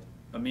tied.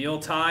 Emile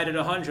tied at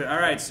 100. All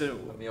right, so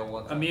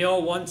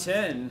Emile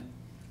 110.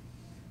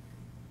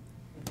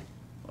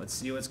 Let's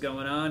see what's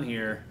going on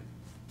here.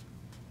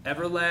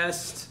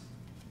 Everlast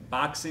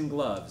boxing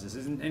gloves. This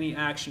isn't any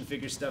action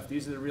figure stuff.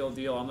 These are the real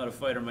deal. I'm not a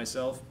fighter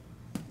myself,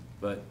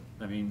 but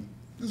I mean,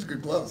 these are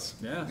good gloves.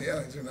 Yeah.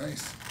 Yeah, these are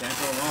nice. Can't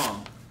go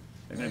wrong.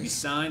 They're going to be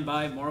signed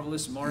by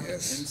Marvelous Marc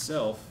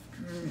himself.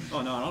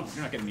 Oh, no,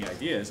 you're not getting me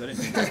ideas. I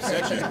didn't mean to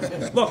upset you.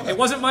 Look, it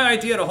wasn't my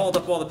idea to hold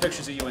up all the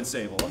pictures of you and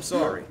Sable. I'm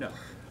sorry. No.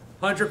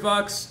 $100.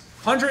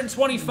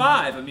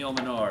 125, Emile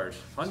Menard.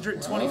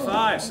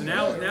 125. So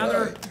now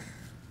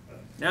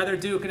they're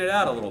duking it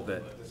out a little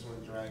bit. Let this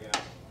one drag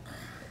out.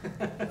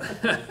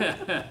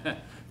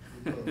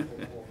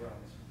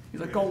 He's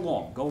like, go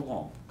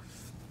long.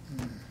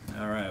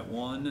 All right,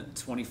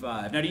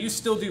 125. Now, do you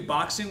still do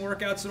boxing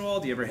workouts at all?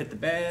 Do you ever hit the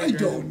bag? I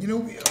don't. You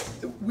know,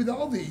 with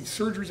all the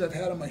surgeries I've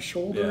had on my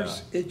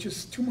shoulders, it's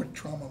just too much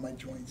trauma on my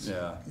joints.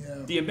 Yeah. Yeah.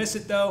 Do you miss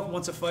it, though?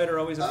 Once a fighter,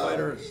 always a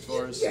fighter? As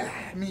far as... Yeah,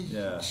 I mean,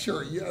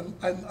 sure. Yeah,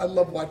 I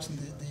love watching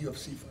the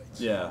UFC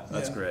fights. Yeah,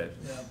 that's great.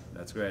 Yeah.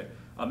 That's great.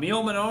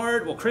 Emile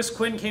Menard, well, Chris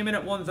Quinn came in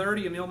at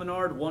 130. Emile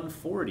Menard,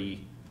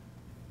 140.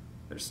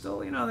 They're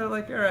still, you know, they're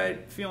like, all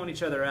right, feeling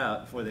each other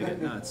out before they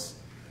get nuts.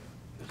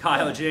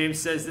 Kyle James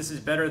says this is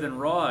better than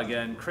Raw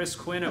again. Chris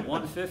Quinn at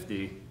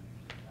 150.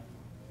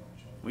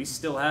 We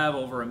still have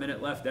over a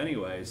minute left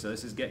anyway, so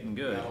this is getting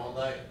good. Not all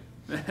night.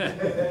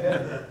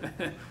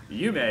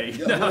 You may.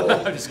 No,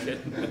 I'm just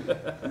kidding.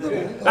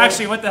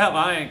 Actually, what the hell?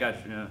 I ain't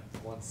got you.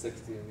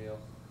 160, Emile.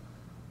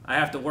 I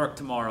have to work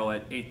tomorrow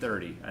at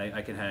 8:30.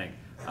 I can hang.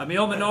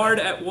 Emile Menard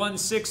at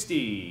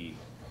 160.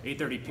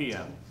 8:30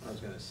 p.m. I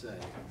was going to say.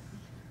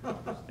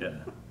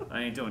 Yeah,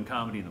 I ain't doing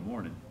comedy in the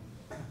morning.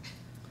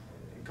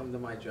 Come to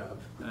my job.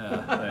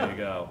 There you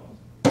go.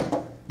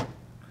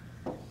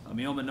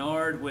 Emile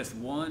Menard with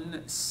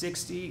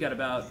 160. Got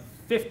about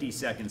 50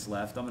 seconds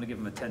left. I'm going to give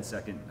him a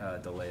 10-second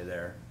delay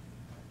there.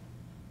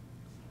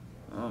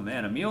 Oh,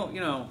 man. Emile, you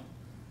know,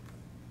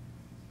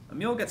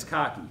 Emile gets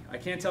cocky. I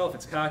can't tell if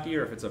it's cocky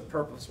or if it's a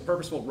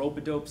purposeful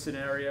rope-a-dope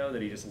scenario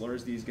that he just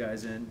lures these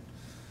guys in.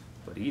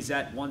 But he's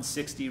at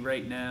 160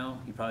 right now.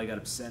 He probably got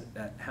upset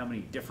at how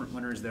many different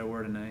winners there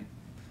were tonight.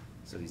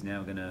 So he's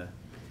now going to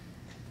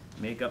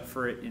make up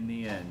for it in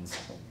the end.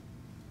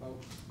 Oh.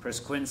 Chris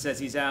Quinn says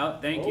he's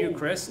out. Thank you,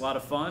 Chris. A lot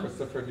of fun.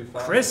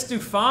 Chris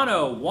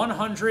Stufano,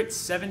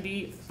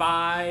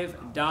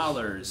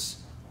 $175.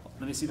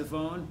 Let me see the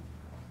phone.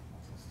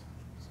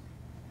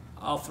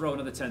 I'll throw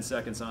another 10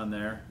 seconds on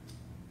there.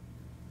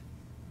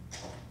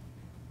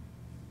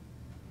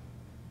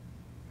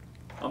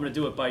 I'm going to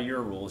do it by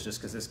your rules just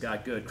because this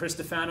got good. Chris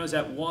Stefano's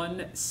at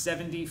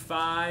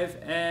 175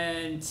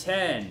 and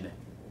 10,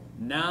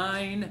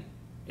 9,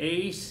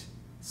 8,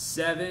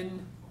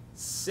 7,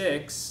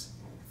 6,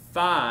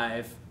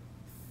 5,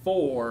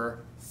 4,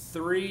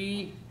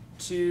 3,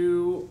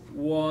 2,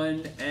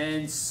 1,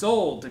 and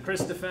sold to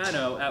Chris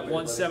Stefano at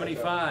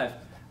 175.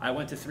 I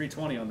went to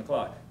 320 on the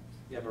clock.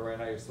 Yeah, but right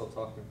now you're still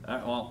talking.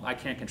 Well, I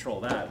can't control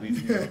that. I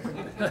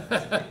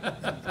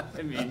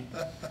mean,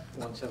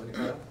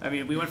 175. I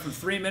mean, we went from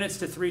 3 minutes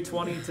to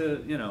 320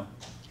 to, you know.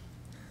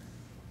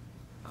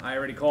 I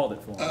already called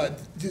it for him.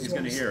 He's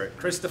going to hear it.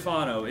 Chris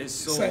Stefano is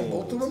sold. Sign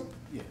both of them?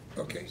 Yeah.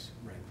 Okay.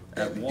 Right,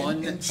 at And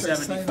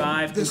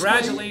 175. this way,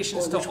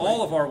 Congratulations or to which all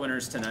way? of our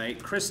winners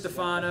tonight. Chris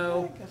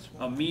Stefano,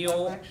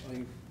 Emil,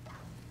 Actually,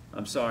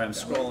 I'm sorry, I'm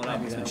scrolling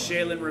up. It's been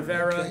Shaylin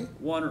Rivera, Okay.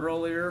 won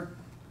earlier,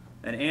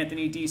 and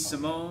Anthony D.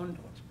 Simone.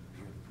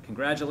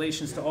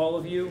 Congratulations to all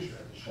of you,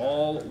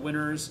 all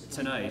winners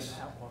tonight.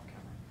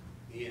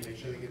 Ian, make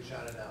sure they get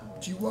shouted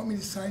out. Do you want me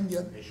to sign the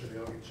other? Make sure they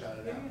all get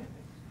shouted out.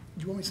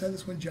 Do you want me to sign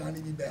this one, Johnny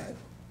B. Bad?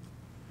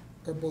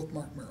 Or both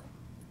Marc Mero?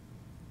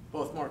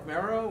 both Marc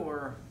Mero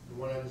or, The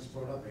one I just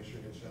brought up, make sure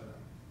you get shouted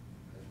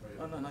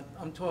out. oh, no,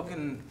 I'm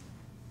talking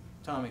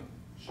Tommy.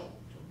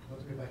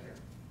 Let's get back here.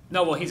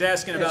 No, well, he's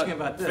asking Asking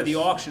about about for the this.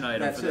 auction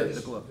item That's for the, it.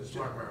 the glove. This is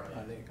Mark Murray.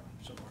 Oh, there you go.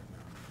 So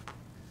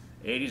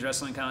Marc Mero.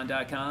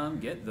 80swrestlingcon.com.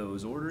 Get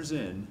those orders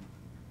in.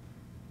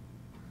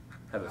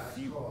 Have a Last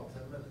few. call,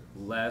 10 minutes.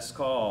 Last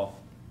call.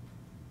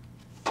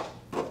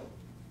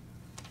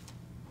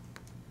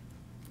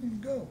 There you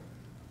go.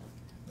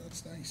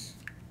 That's nice.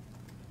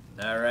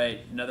 All right,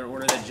 another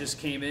order that just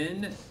came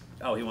in.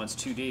 Oh, he wants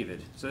to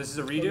David. So this is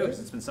a redo? Okay. 'Cause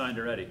it's been signed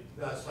already.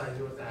 No, it's fine,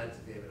 do it to add to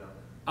David on it.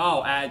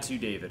 Oh, add to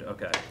David.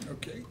 Okay.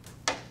 Okay.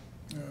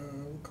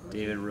 What card?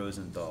 David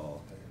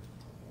Rosenthal.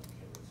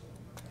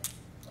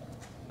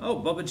 Oh,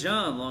 Bubba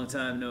John, long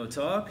time no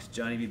talk.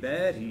 Johnny B.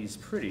 Bad, he's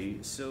pretty,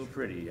 so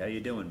pretty. How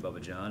you doing,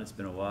 Bubba John? It's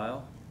been a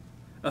while.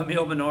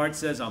 Emil Menard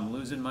says, I'm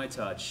losing my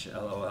touch.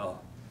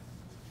 LOL.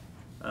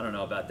 I don't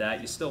know about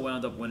that. You still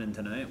wound up winning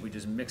tonight. We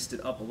just mixed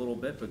it up a little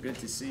bit, but good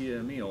to see you,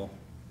 Emil.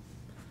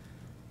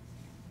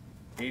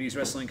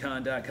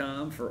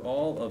 80swrestlingcon.com for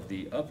all of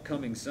the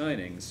upcoming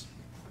signings.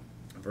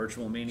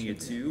 Virtual Mania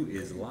 2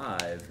 is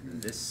live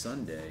this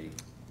Sunday.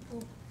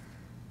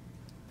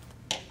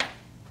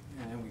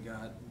 And we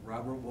got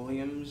Robert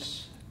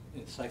Williams,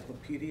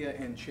 Encyclopedia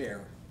and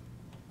Chair.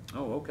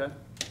 Oh, okay.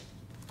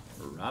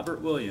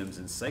 Robert Williams,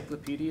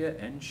 Encyclopedia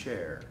and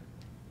Chair.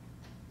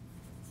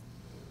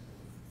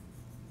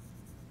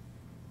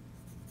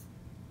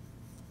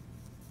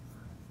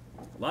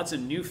 Lots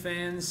of new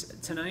fans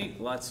tonight,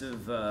 lots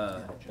of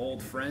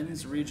old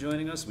friends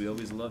rejoining us. We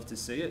always love to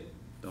see it.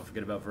 Don't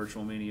forget about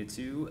Virtual Mania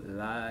 2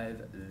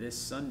 live this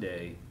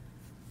Sunday.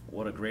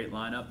 What a great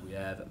lineup. We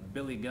have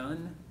Billy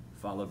Gunn,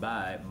 followed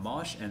by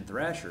Mosh and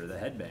Thrasher, the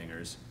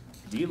Headbangers,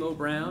 D'Lo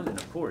Brown, and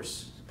of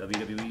course,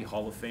 WWE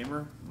Hall of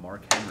Famer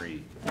Mark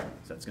Henry. So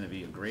that's going to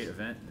be a great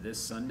event this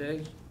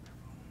Sunday.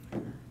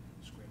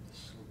 Let's grab the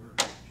silver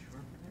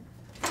short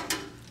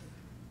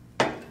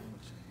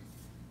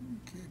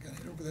Okay, I gotta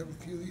head over there with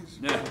a few of these.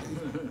 Yeah.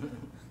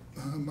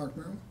 Marc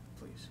Mero?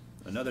 please.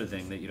 Another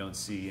thing that you don't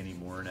see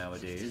anymore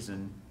nowadays,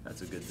 and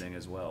that's a good thing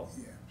as well.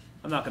 Yeah.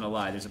 I'm not going to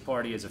lie, there's a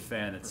party as a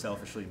fan that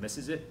selfishly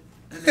misses it,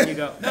 and then you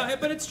go, no,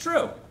 but it's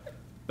true.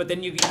 But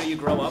then you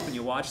grow up and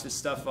you watch this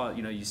stuff,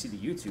 you see the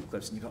YouTube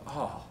clips and you go,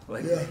 oh,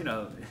 like,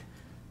 Yeah.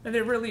 and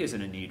there really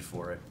isn't a need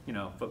for it,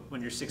 but when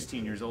you're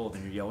 16 years old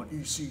and you're yelling,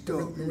 You see,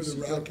 remember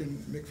The Rock and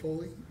Mick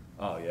Foley?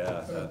 oh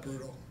yeah,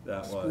 Brutal.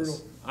 that It's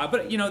was. brutal.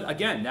 But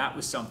again, that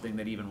was something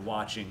that even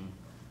watching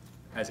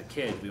as a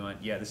kid, we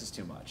went, yeah, this is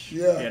too much.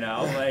 Yeah.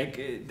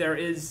 There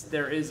is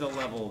a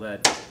level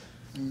that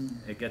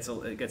it gets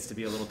to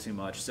be a little too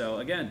much. So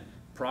again,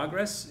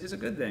 progress is a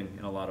good thing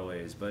in a lot of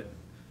ways, but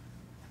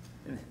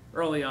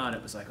early on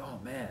it was like, oh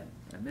man,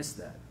 I missed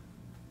that.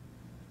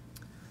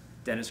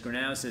 Dennis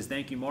Granow says,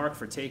 thank you, Mark,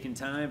 for taking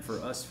time for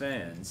us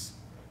fans.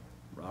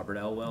 Robert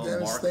Elwell,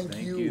 Dennis, Mark, thank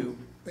you.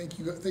 Thank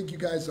you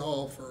guys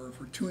all for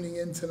tuning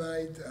in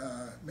tonight.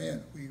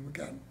 Man, we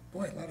got,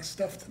 boy, a lot of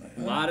stuff tonight.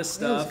 A lot of That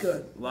stuff, was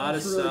good. a lot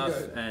of That was really stuff,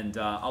 good. and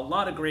a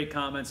lot of great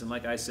comments. And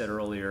like I said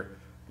earlier,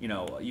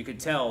 you could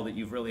tell that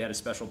you've really had a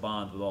special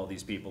bond with all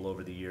these people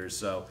over the years.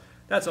 So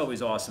that's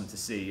always awesome to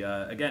see.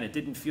 Again, it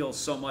didn't feel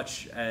so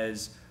much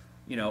as,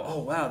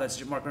 oh wow,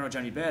 that's Marc Mero,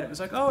 Johnny Bad. It was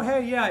like, oh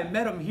hey, yeah, I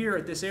met him here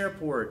at this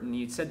airport, and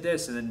he said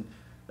this, and then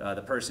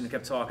the person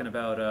kept talking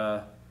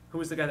about who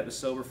was the guy that was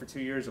sober for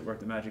 2 years that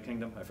worked at Magic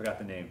Kingdom? I forgot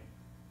the name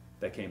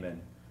that came in.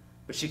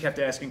 But she kept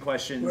asking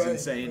questions and Right,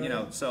 saying,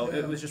 right, so yeah.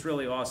 it was just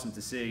really awesome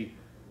to see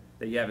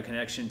that you have a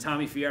connection.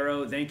 Tommy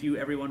Fierro, thank you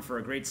everyone for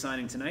a great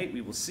signing tonight.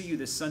 We will see you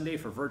this Sunday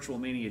for Virtual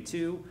Mania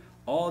 2.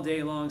 All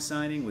day long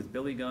signing with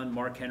Billy Gunn,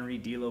 Mark Henry,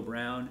 D'Lo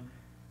Brown,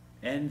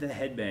 and the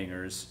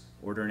Headbangers.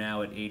 Order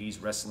now at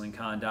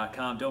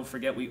 80swrestlingcon.com. Don't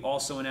forget, we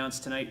also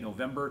announced tonight,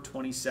 November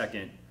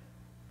 22nd,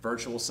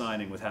 virtual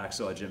signing with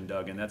Hacksaw Jim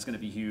Duggan. That's going to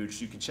be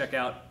huge. You can check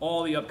out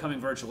all the upcoming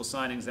virtual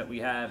signings that we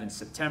have in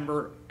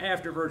September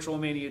after Virtual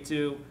Mania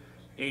 2,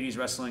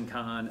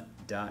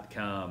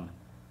 80swrestlingcon.com.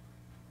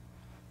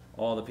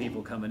 All the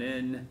people coming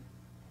in.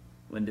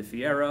 Linda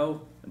Fierro,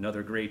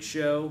 another great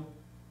show.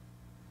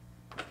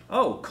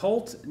 Oh,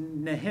 Colt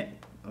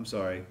I'm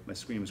sorry, my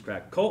screen was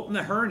cracked. Colt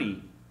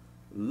Naherney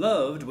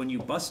loved when you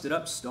busted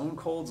up Stone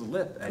Cold's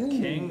lip at Ooh,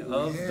 King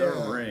of the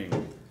yeah.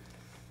 Ring.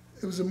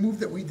 It was a move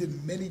that we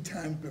did many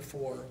times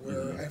before, where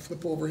Mm-hmm. I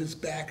flip over his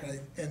back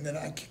and then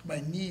I kick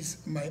my knees,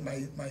 my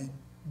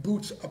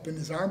boots up in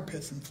his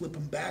armpits and flip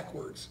him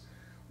backwards.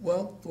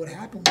 Well, what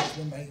happened was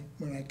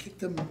when I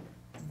kicked him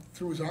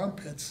through his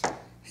armpits,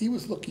 he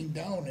was looking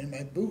down and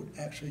my boot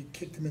actually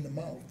kicked him in the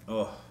mouth.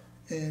 Oh,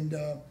 And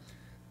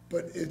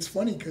But it's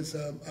funny because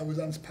I was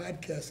on his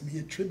podcast and he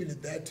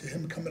attributed that to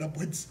him coming up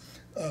with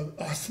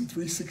Austin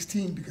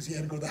 3:16 because he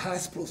had to go to the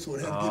hospital, so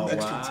it had to give him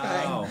extra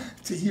time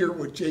to hear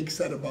what Jake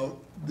said about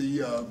the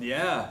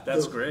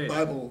that's great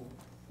Bible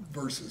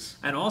verses.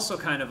 And also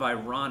kind of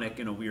ironic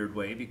in a weird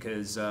way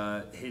because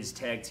his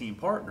tag team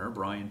partner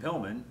Brian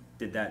Pillman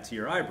did that to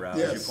your eyebrow,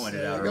 as you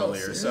pointed out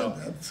earlier. So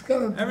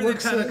everything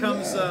kind of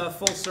comes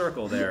full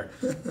circle there.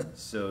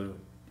 So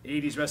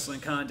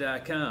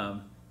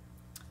 80swrestlingcon.com.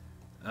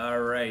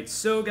 All right,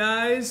 so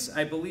guys,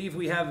 I believe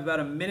we have about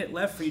a minute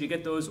left for you to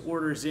get those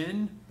orders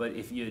in, but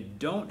if you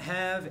don't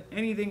have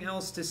anything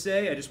else to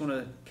say, I just want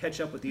to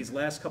catch up with these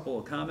last couple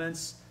of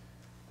comments.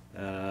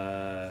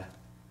 Mark,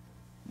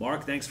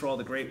 thanks for all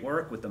the great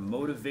work with the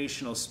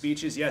motivational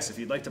speeches. Yes, if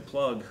you'd like to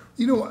plug.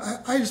 You know,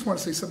 I just want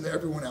to say something to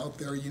everyone out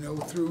there, you know,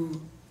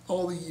 through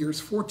all the years,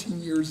 14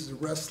 years as a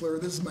wrestler,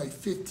 this is my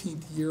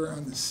 15th year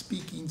on the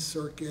speaking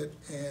circuit,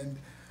 and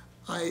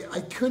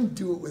I couldn't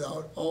do it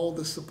without all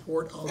the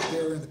support out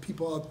there and the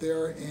people out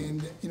there,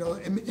 and you know,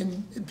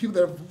 and people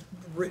that have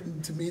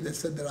written to me that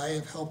said that I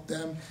have helped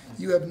them.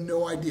 You have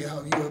no idea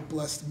how you have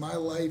blessed my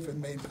life and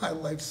made my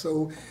life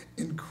so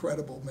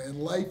incredible, man.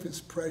 Life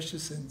is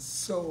precious, and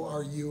so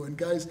are you. And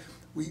guys,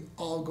 we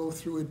all go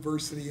through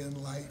adversity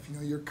in life. You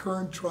know, your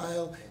current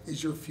trial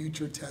is your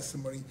future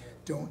testimony.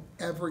 Don't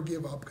ever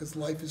give up because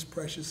life is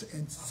precious,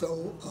 and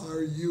so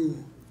are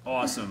you.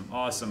 Awesome,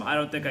 awesome. I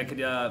don't think I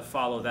could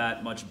follow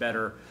that much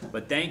better,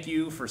 but thank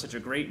you for such a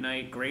great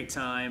night, great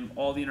time,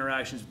 all the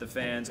interactions with the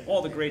fans,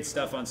 all the great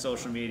stuff on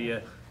social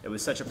media. It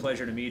was such a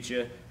pleasure to meet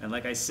you, and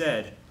like I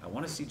said, I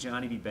want to see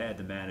Johnny B. Bad,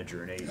 the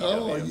manager in AEW.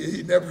 Oh,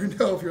 you never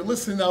know. If you're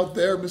listening out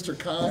there, Mr.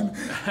 Khan,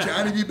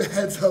 Johnny B.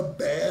 Bad's a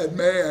bad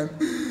man.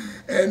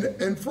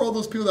 And for all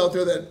those people out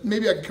there that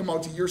maybe I could come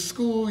out to your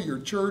school, your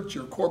church,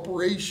 your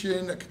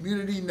corporation, a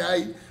community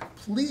night,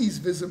 please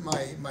visit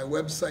my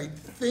website,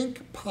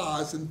 Think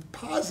Pause, and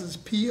Pause is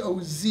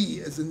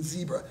P-O-Z as in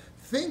zebra,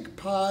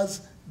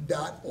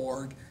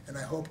 thinkpause.org, and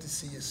I hope to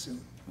see you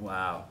soon.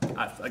 Wow.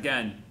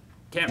 Again,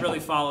 can't really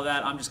follow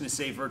that. I'm just going to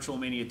say Virtual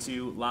Mania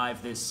 2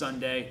 live this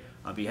Sunday.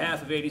 On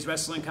behalf of 80s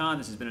Wrestling Con,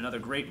 this has been another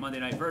great Monday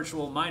Night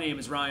Virtual. My name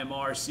is Ryan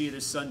Marr. See you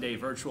this Sunday,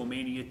 Virtual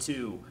Mania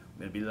 2. I'm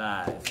going to be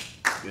live.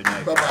 Good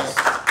night. Bye-bye.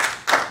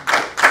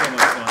 So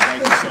much fun.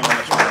 Thank you so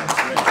much, man.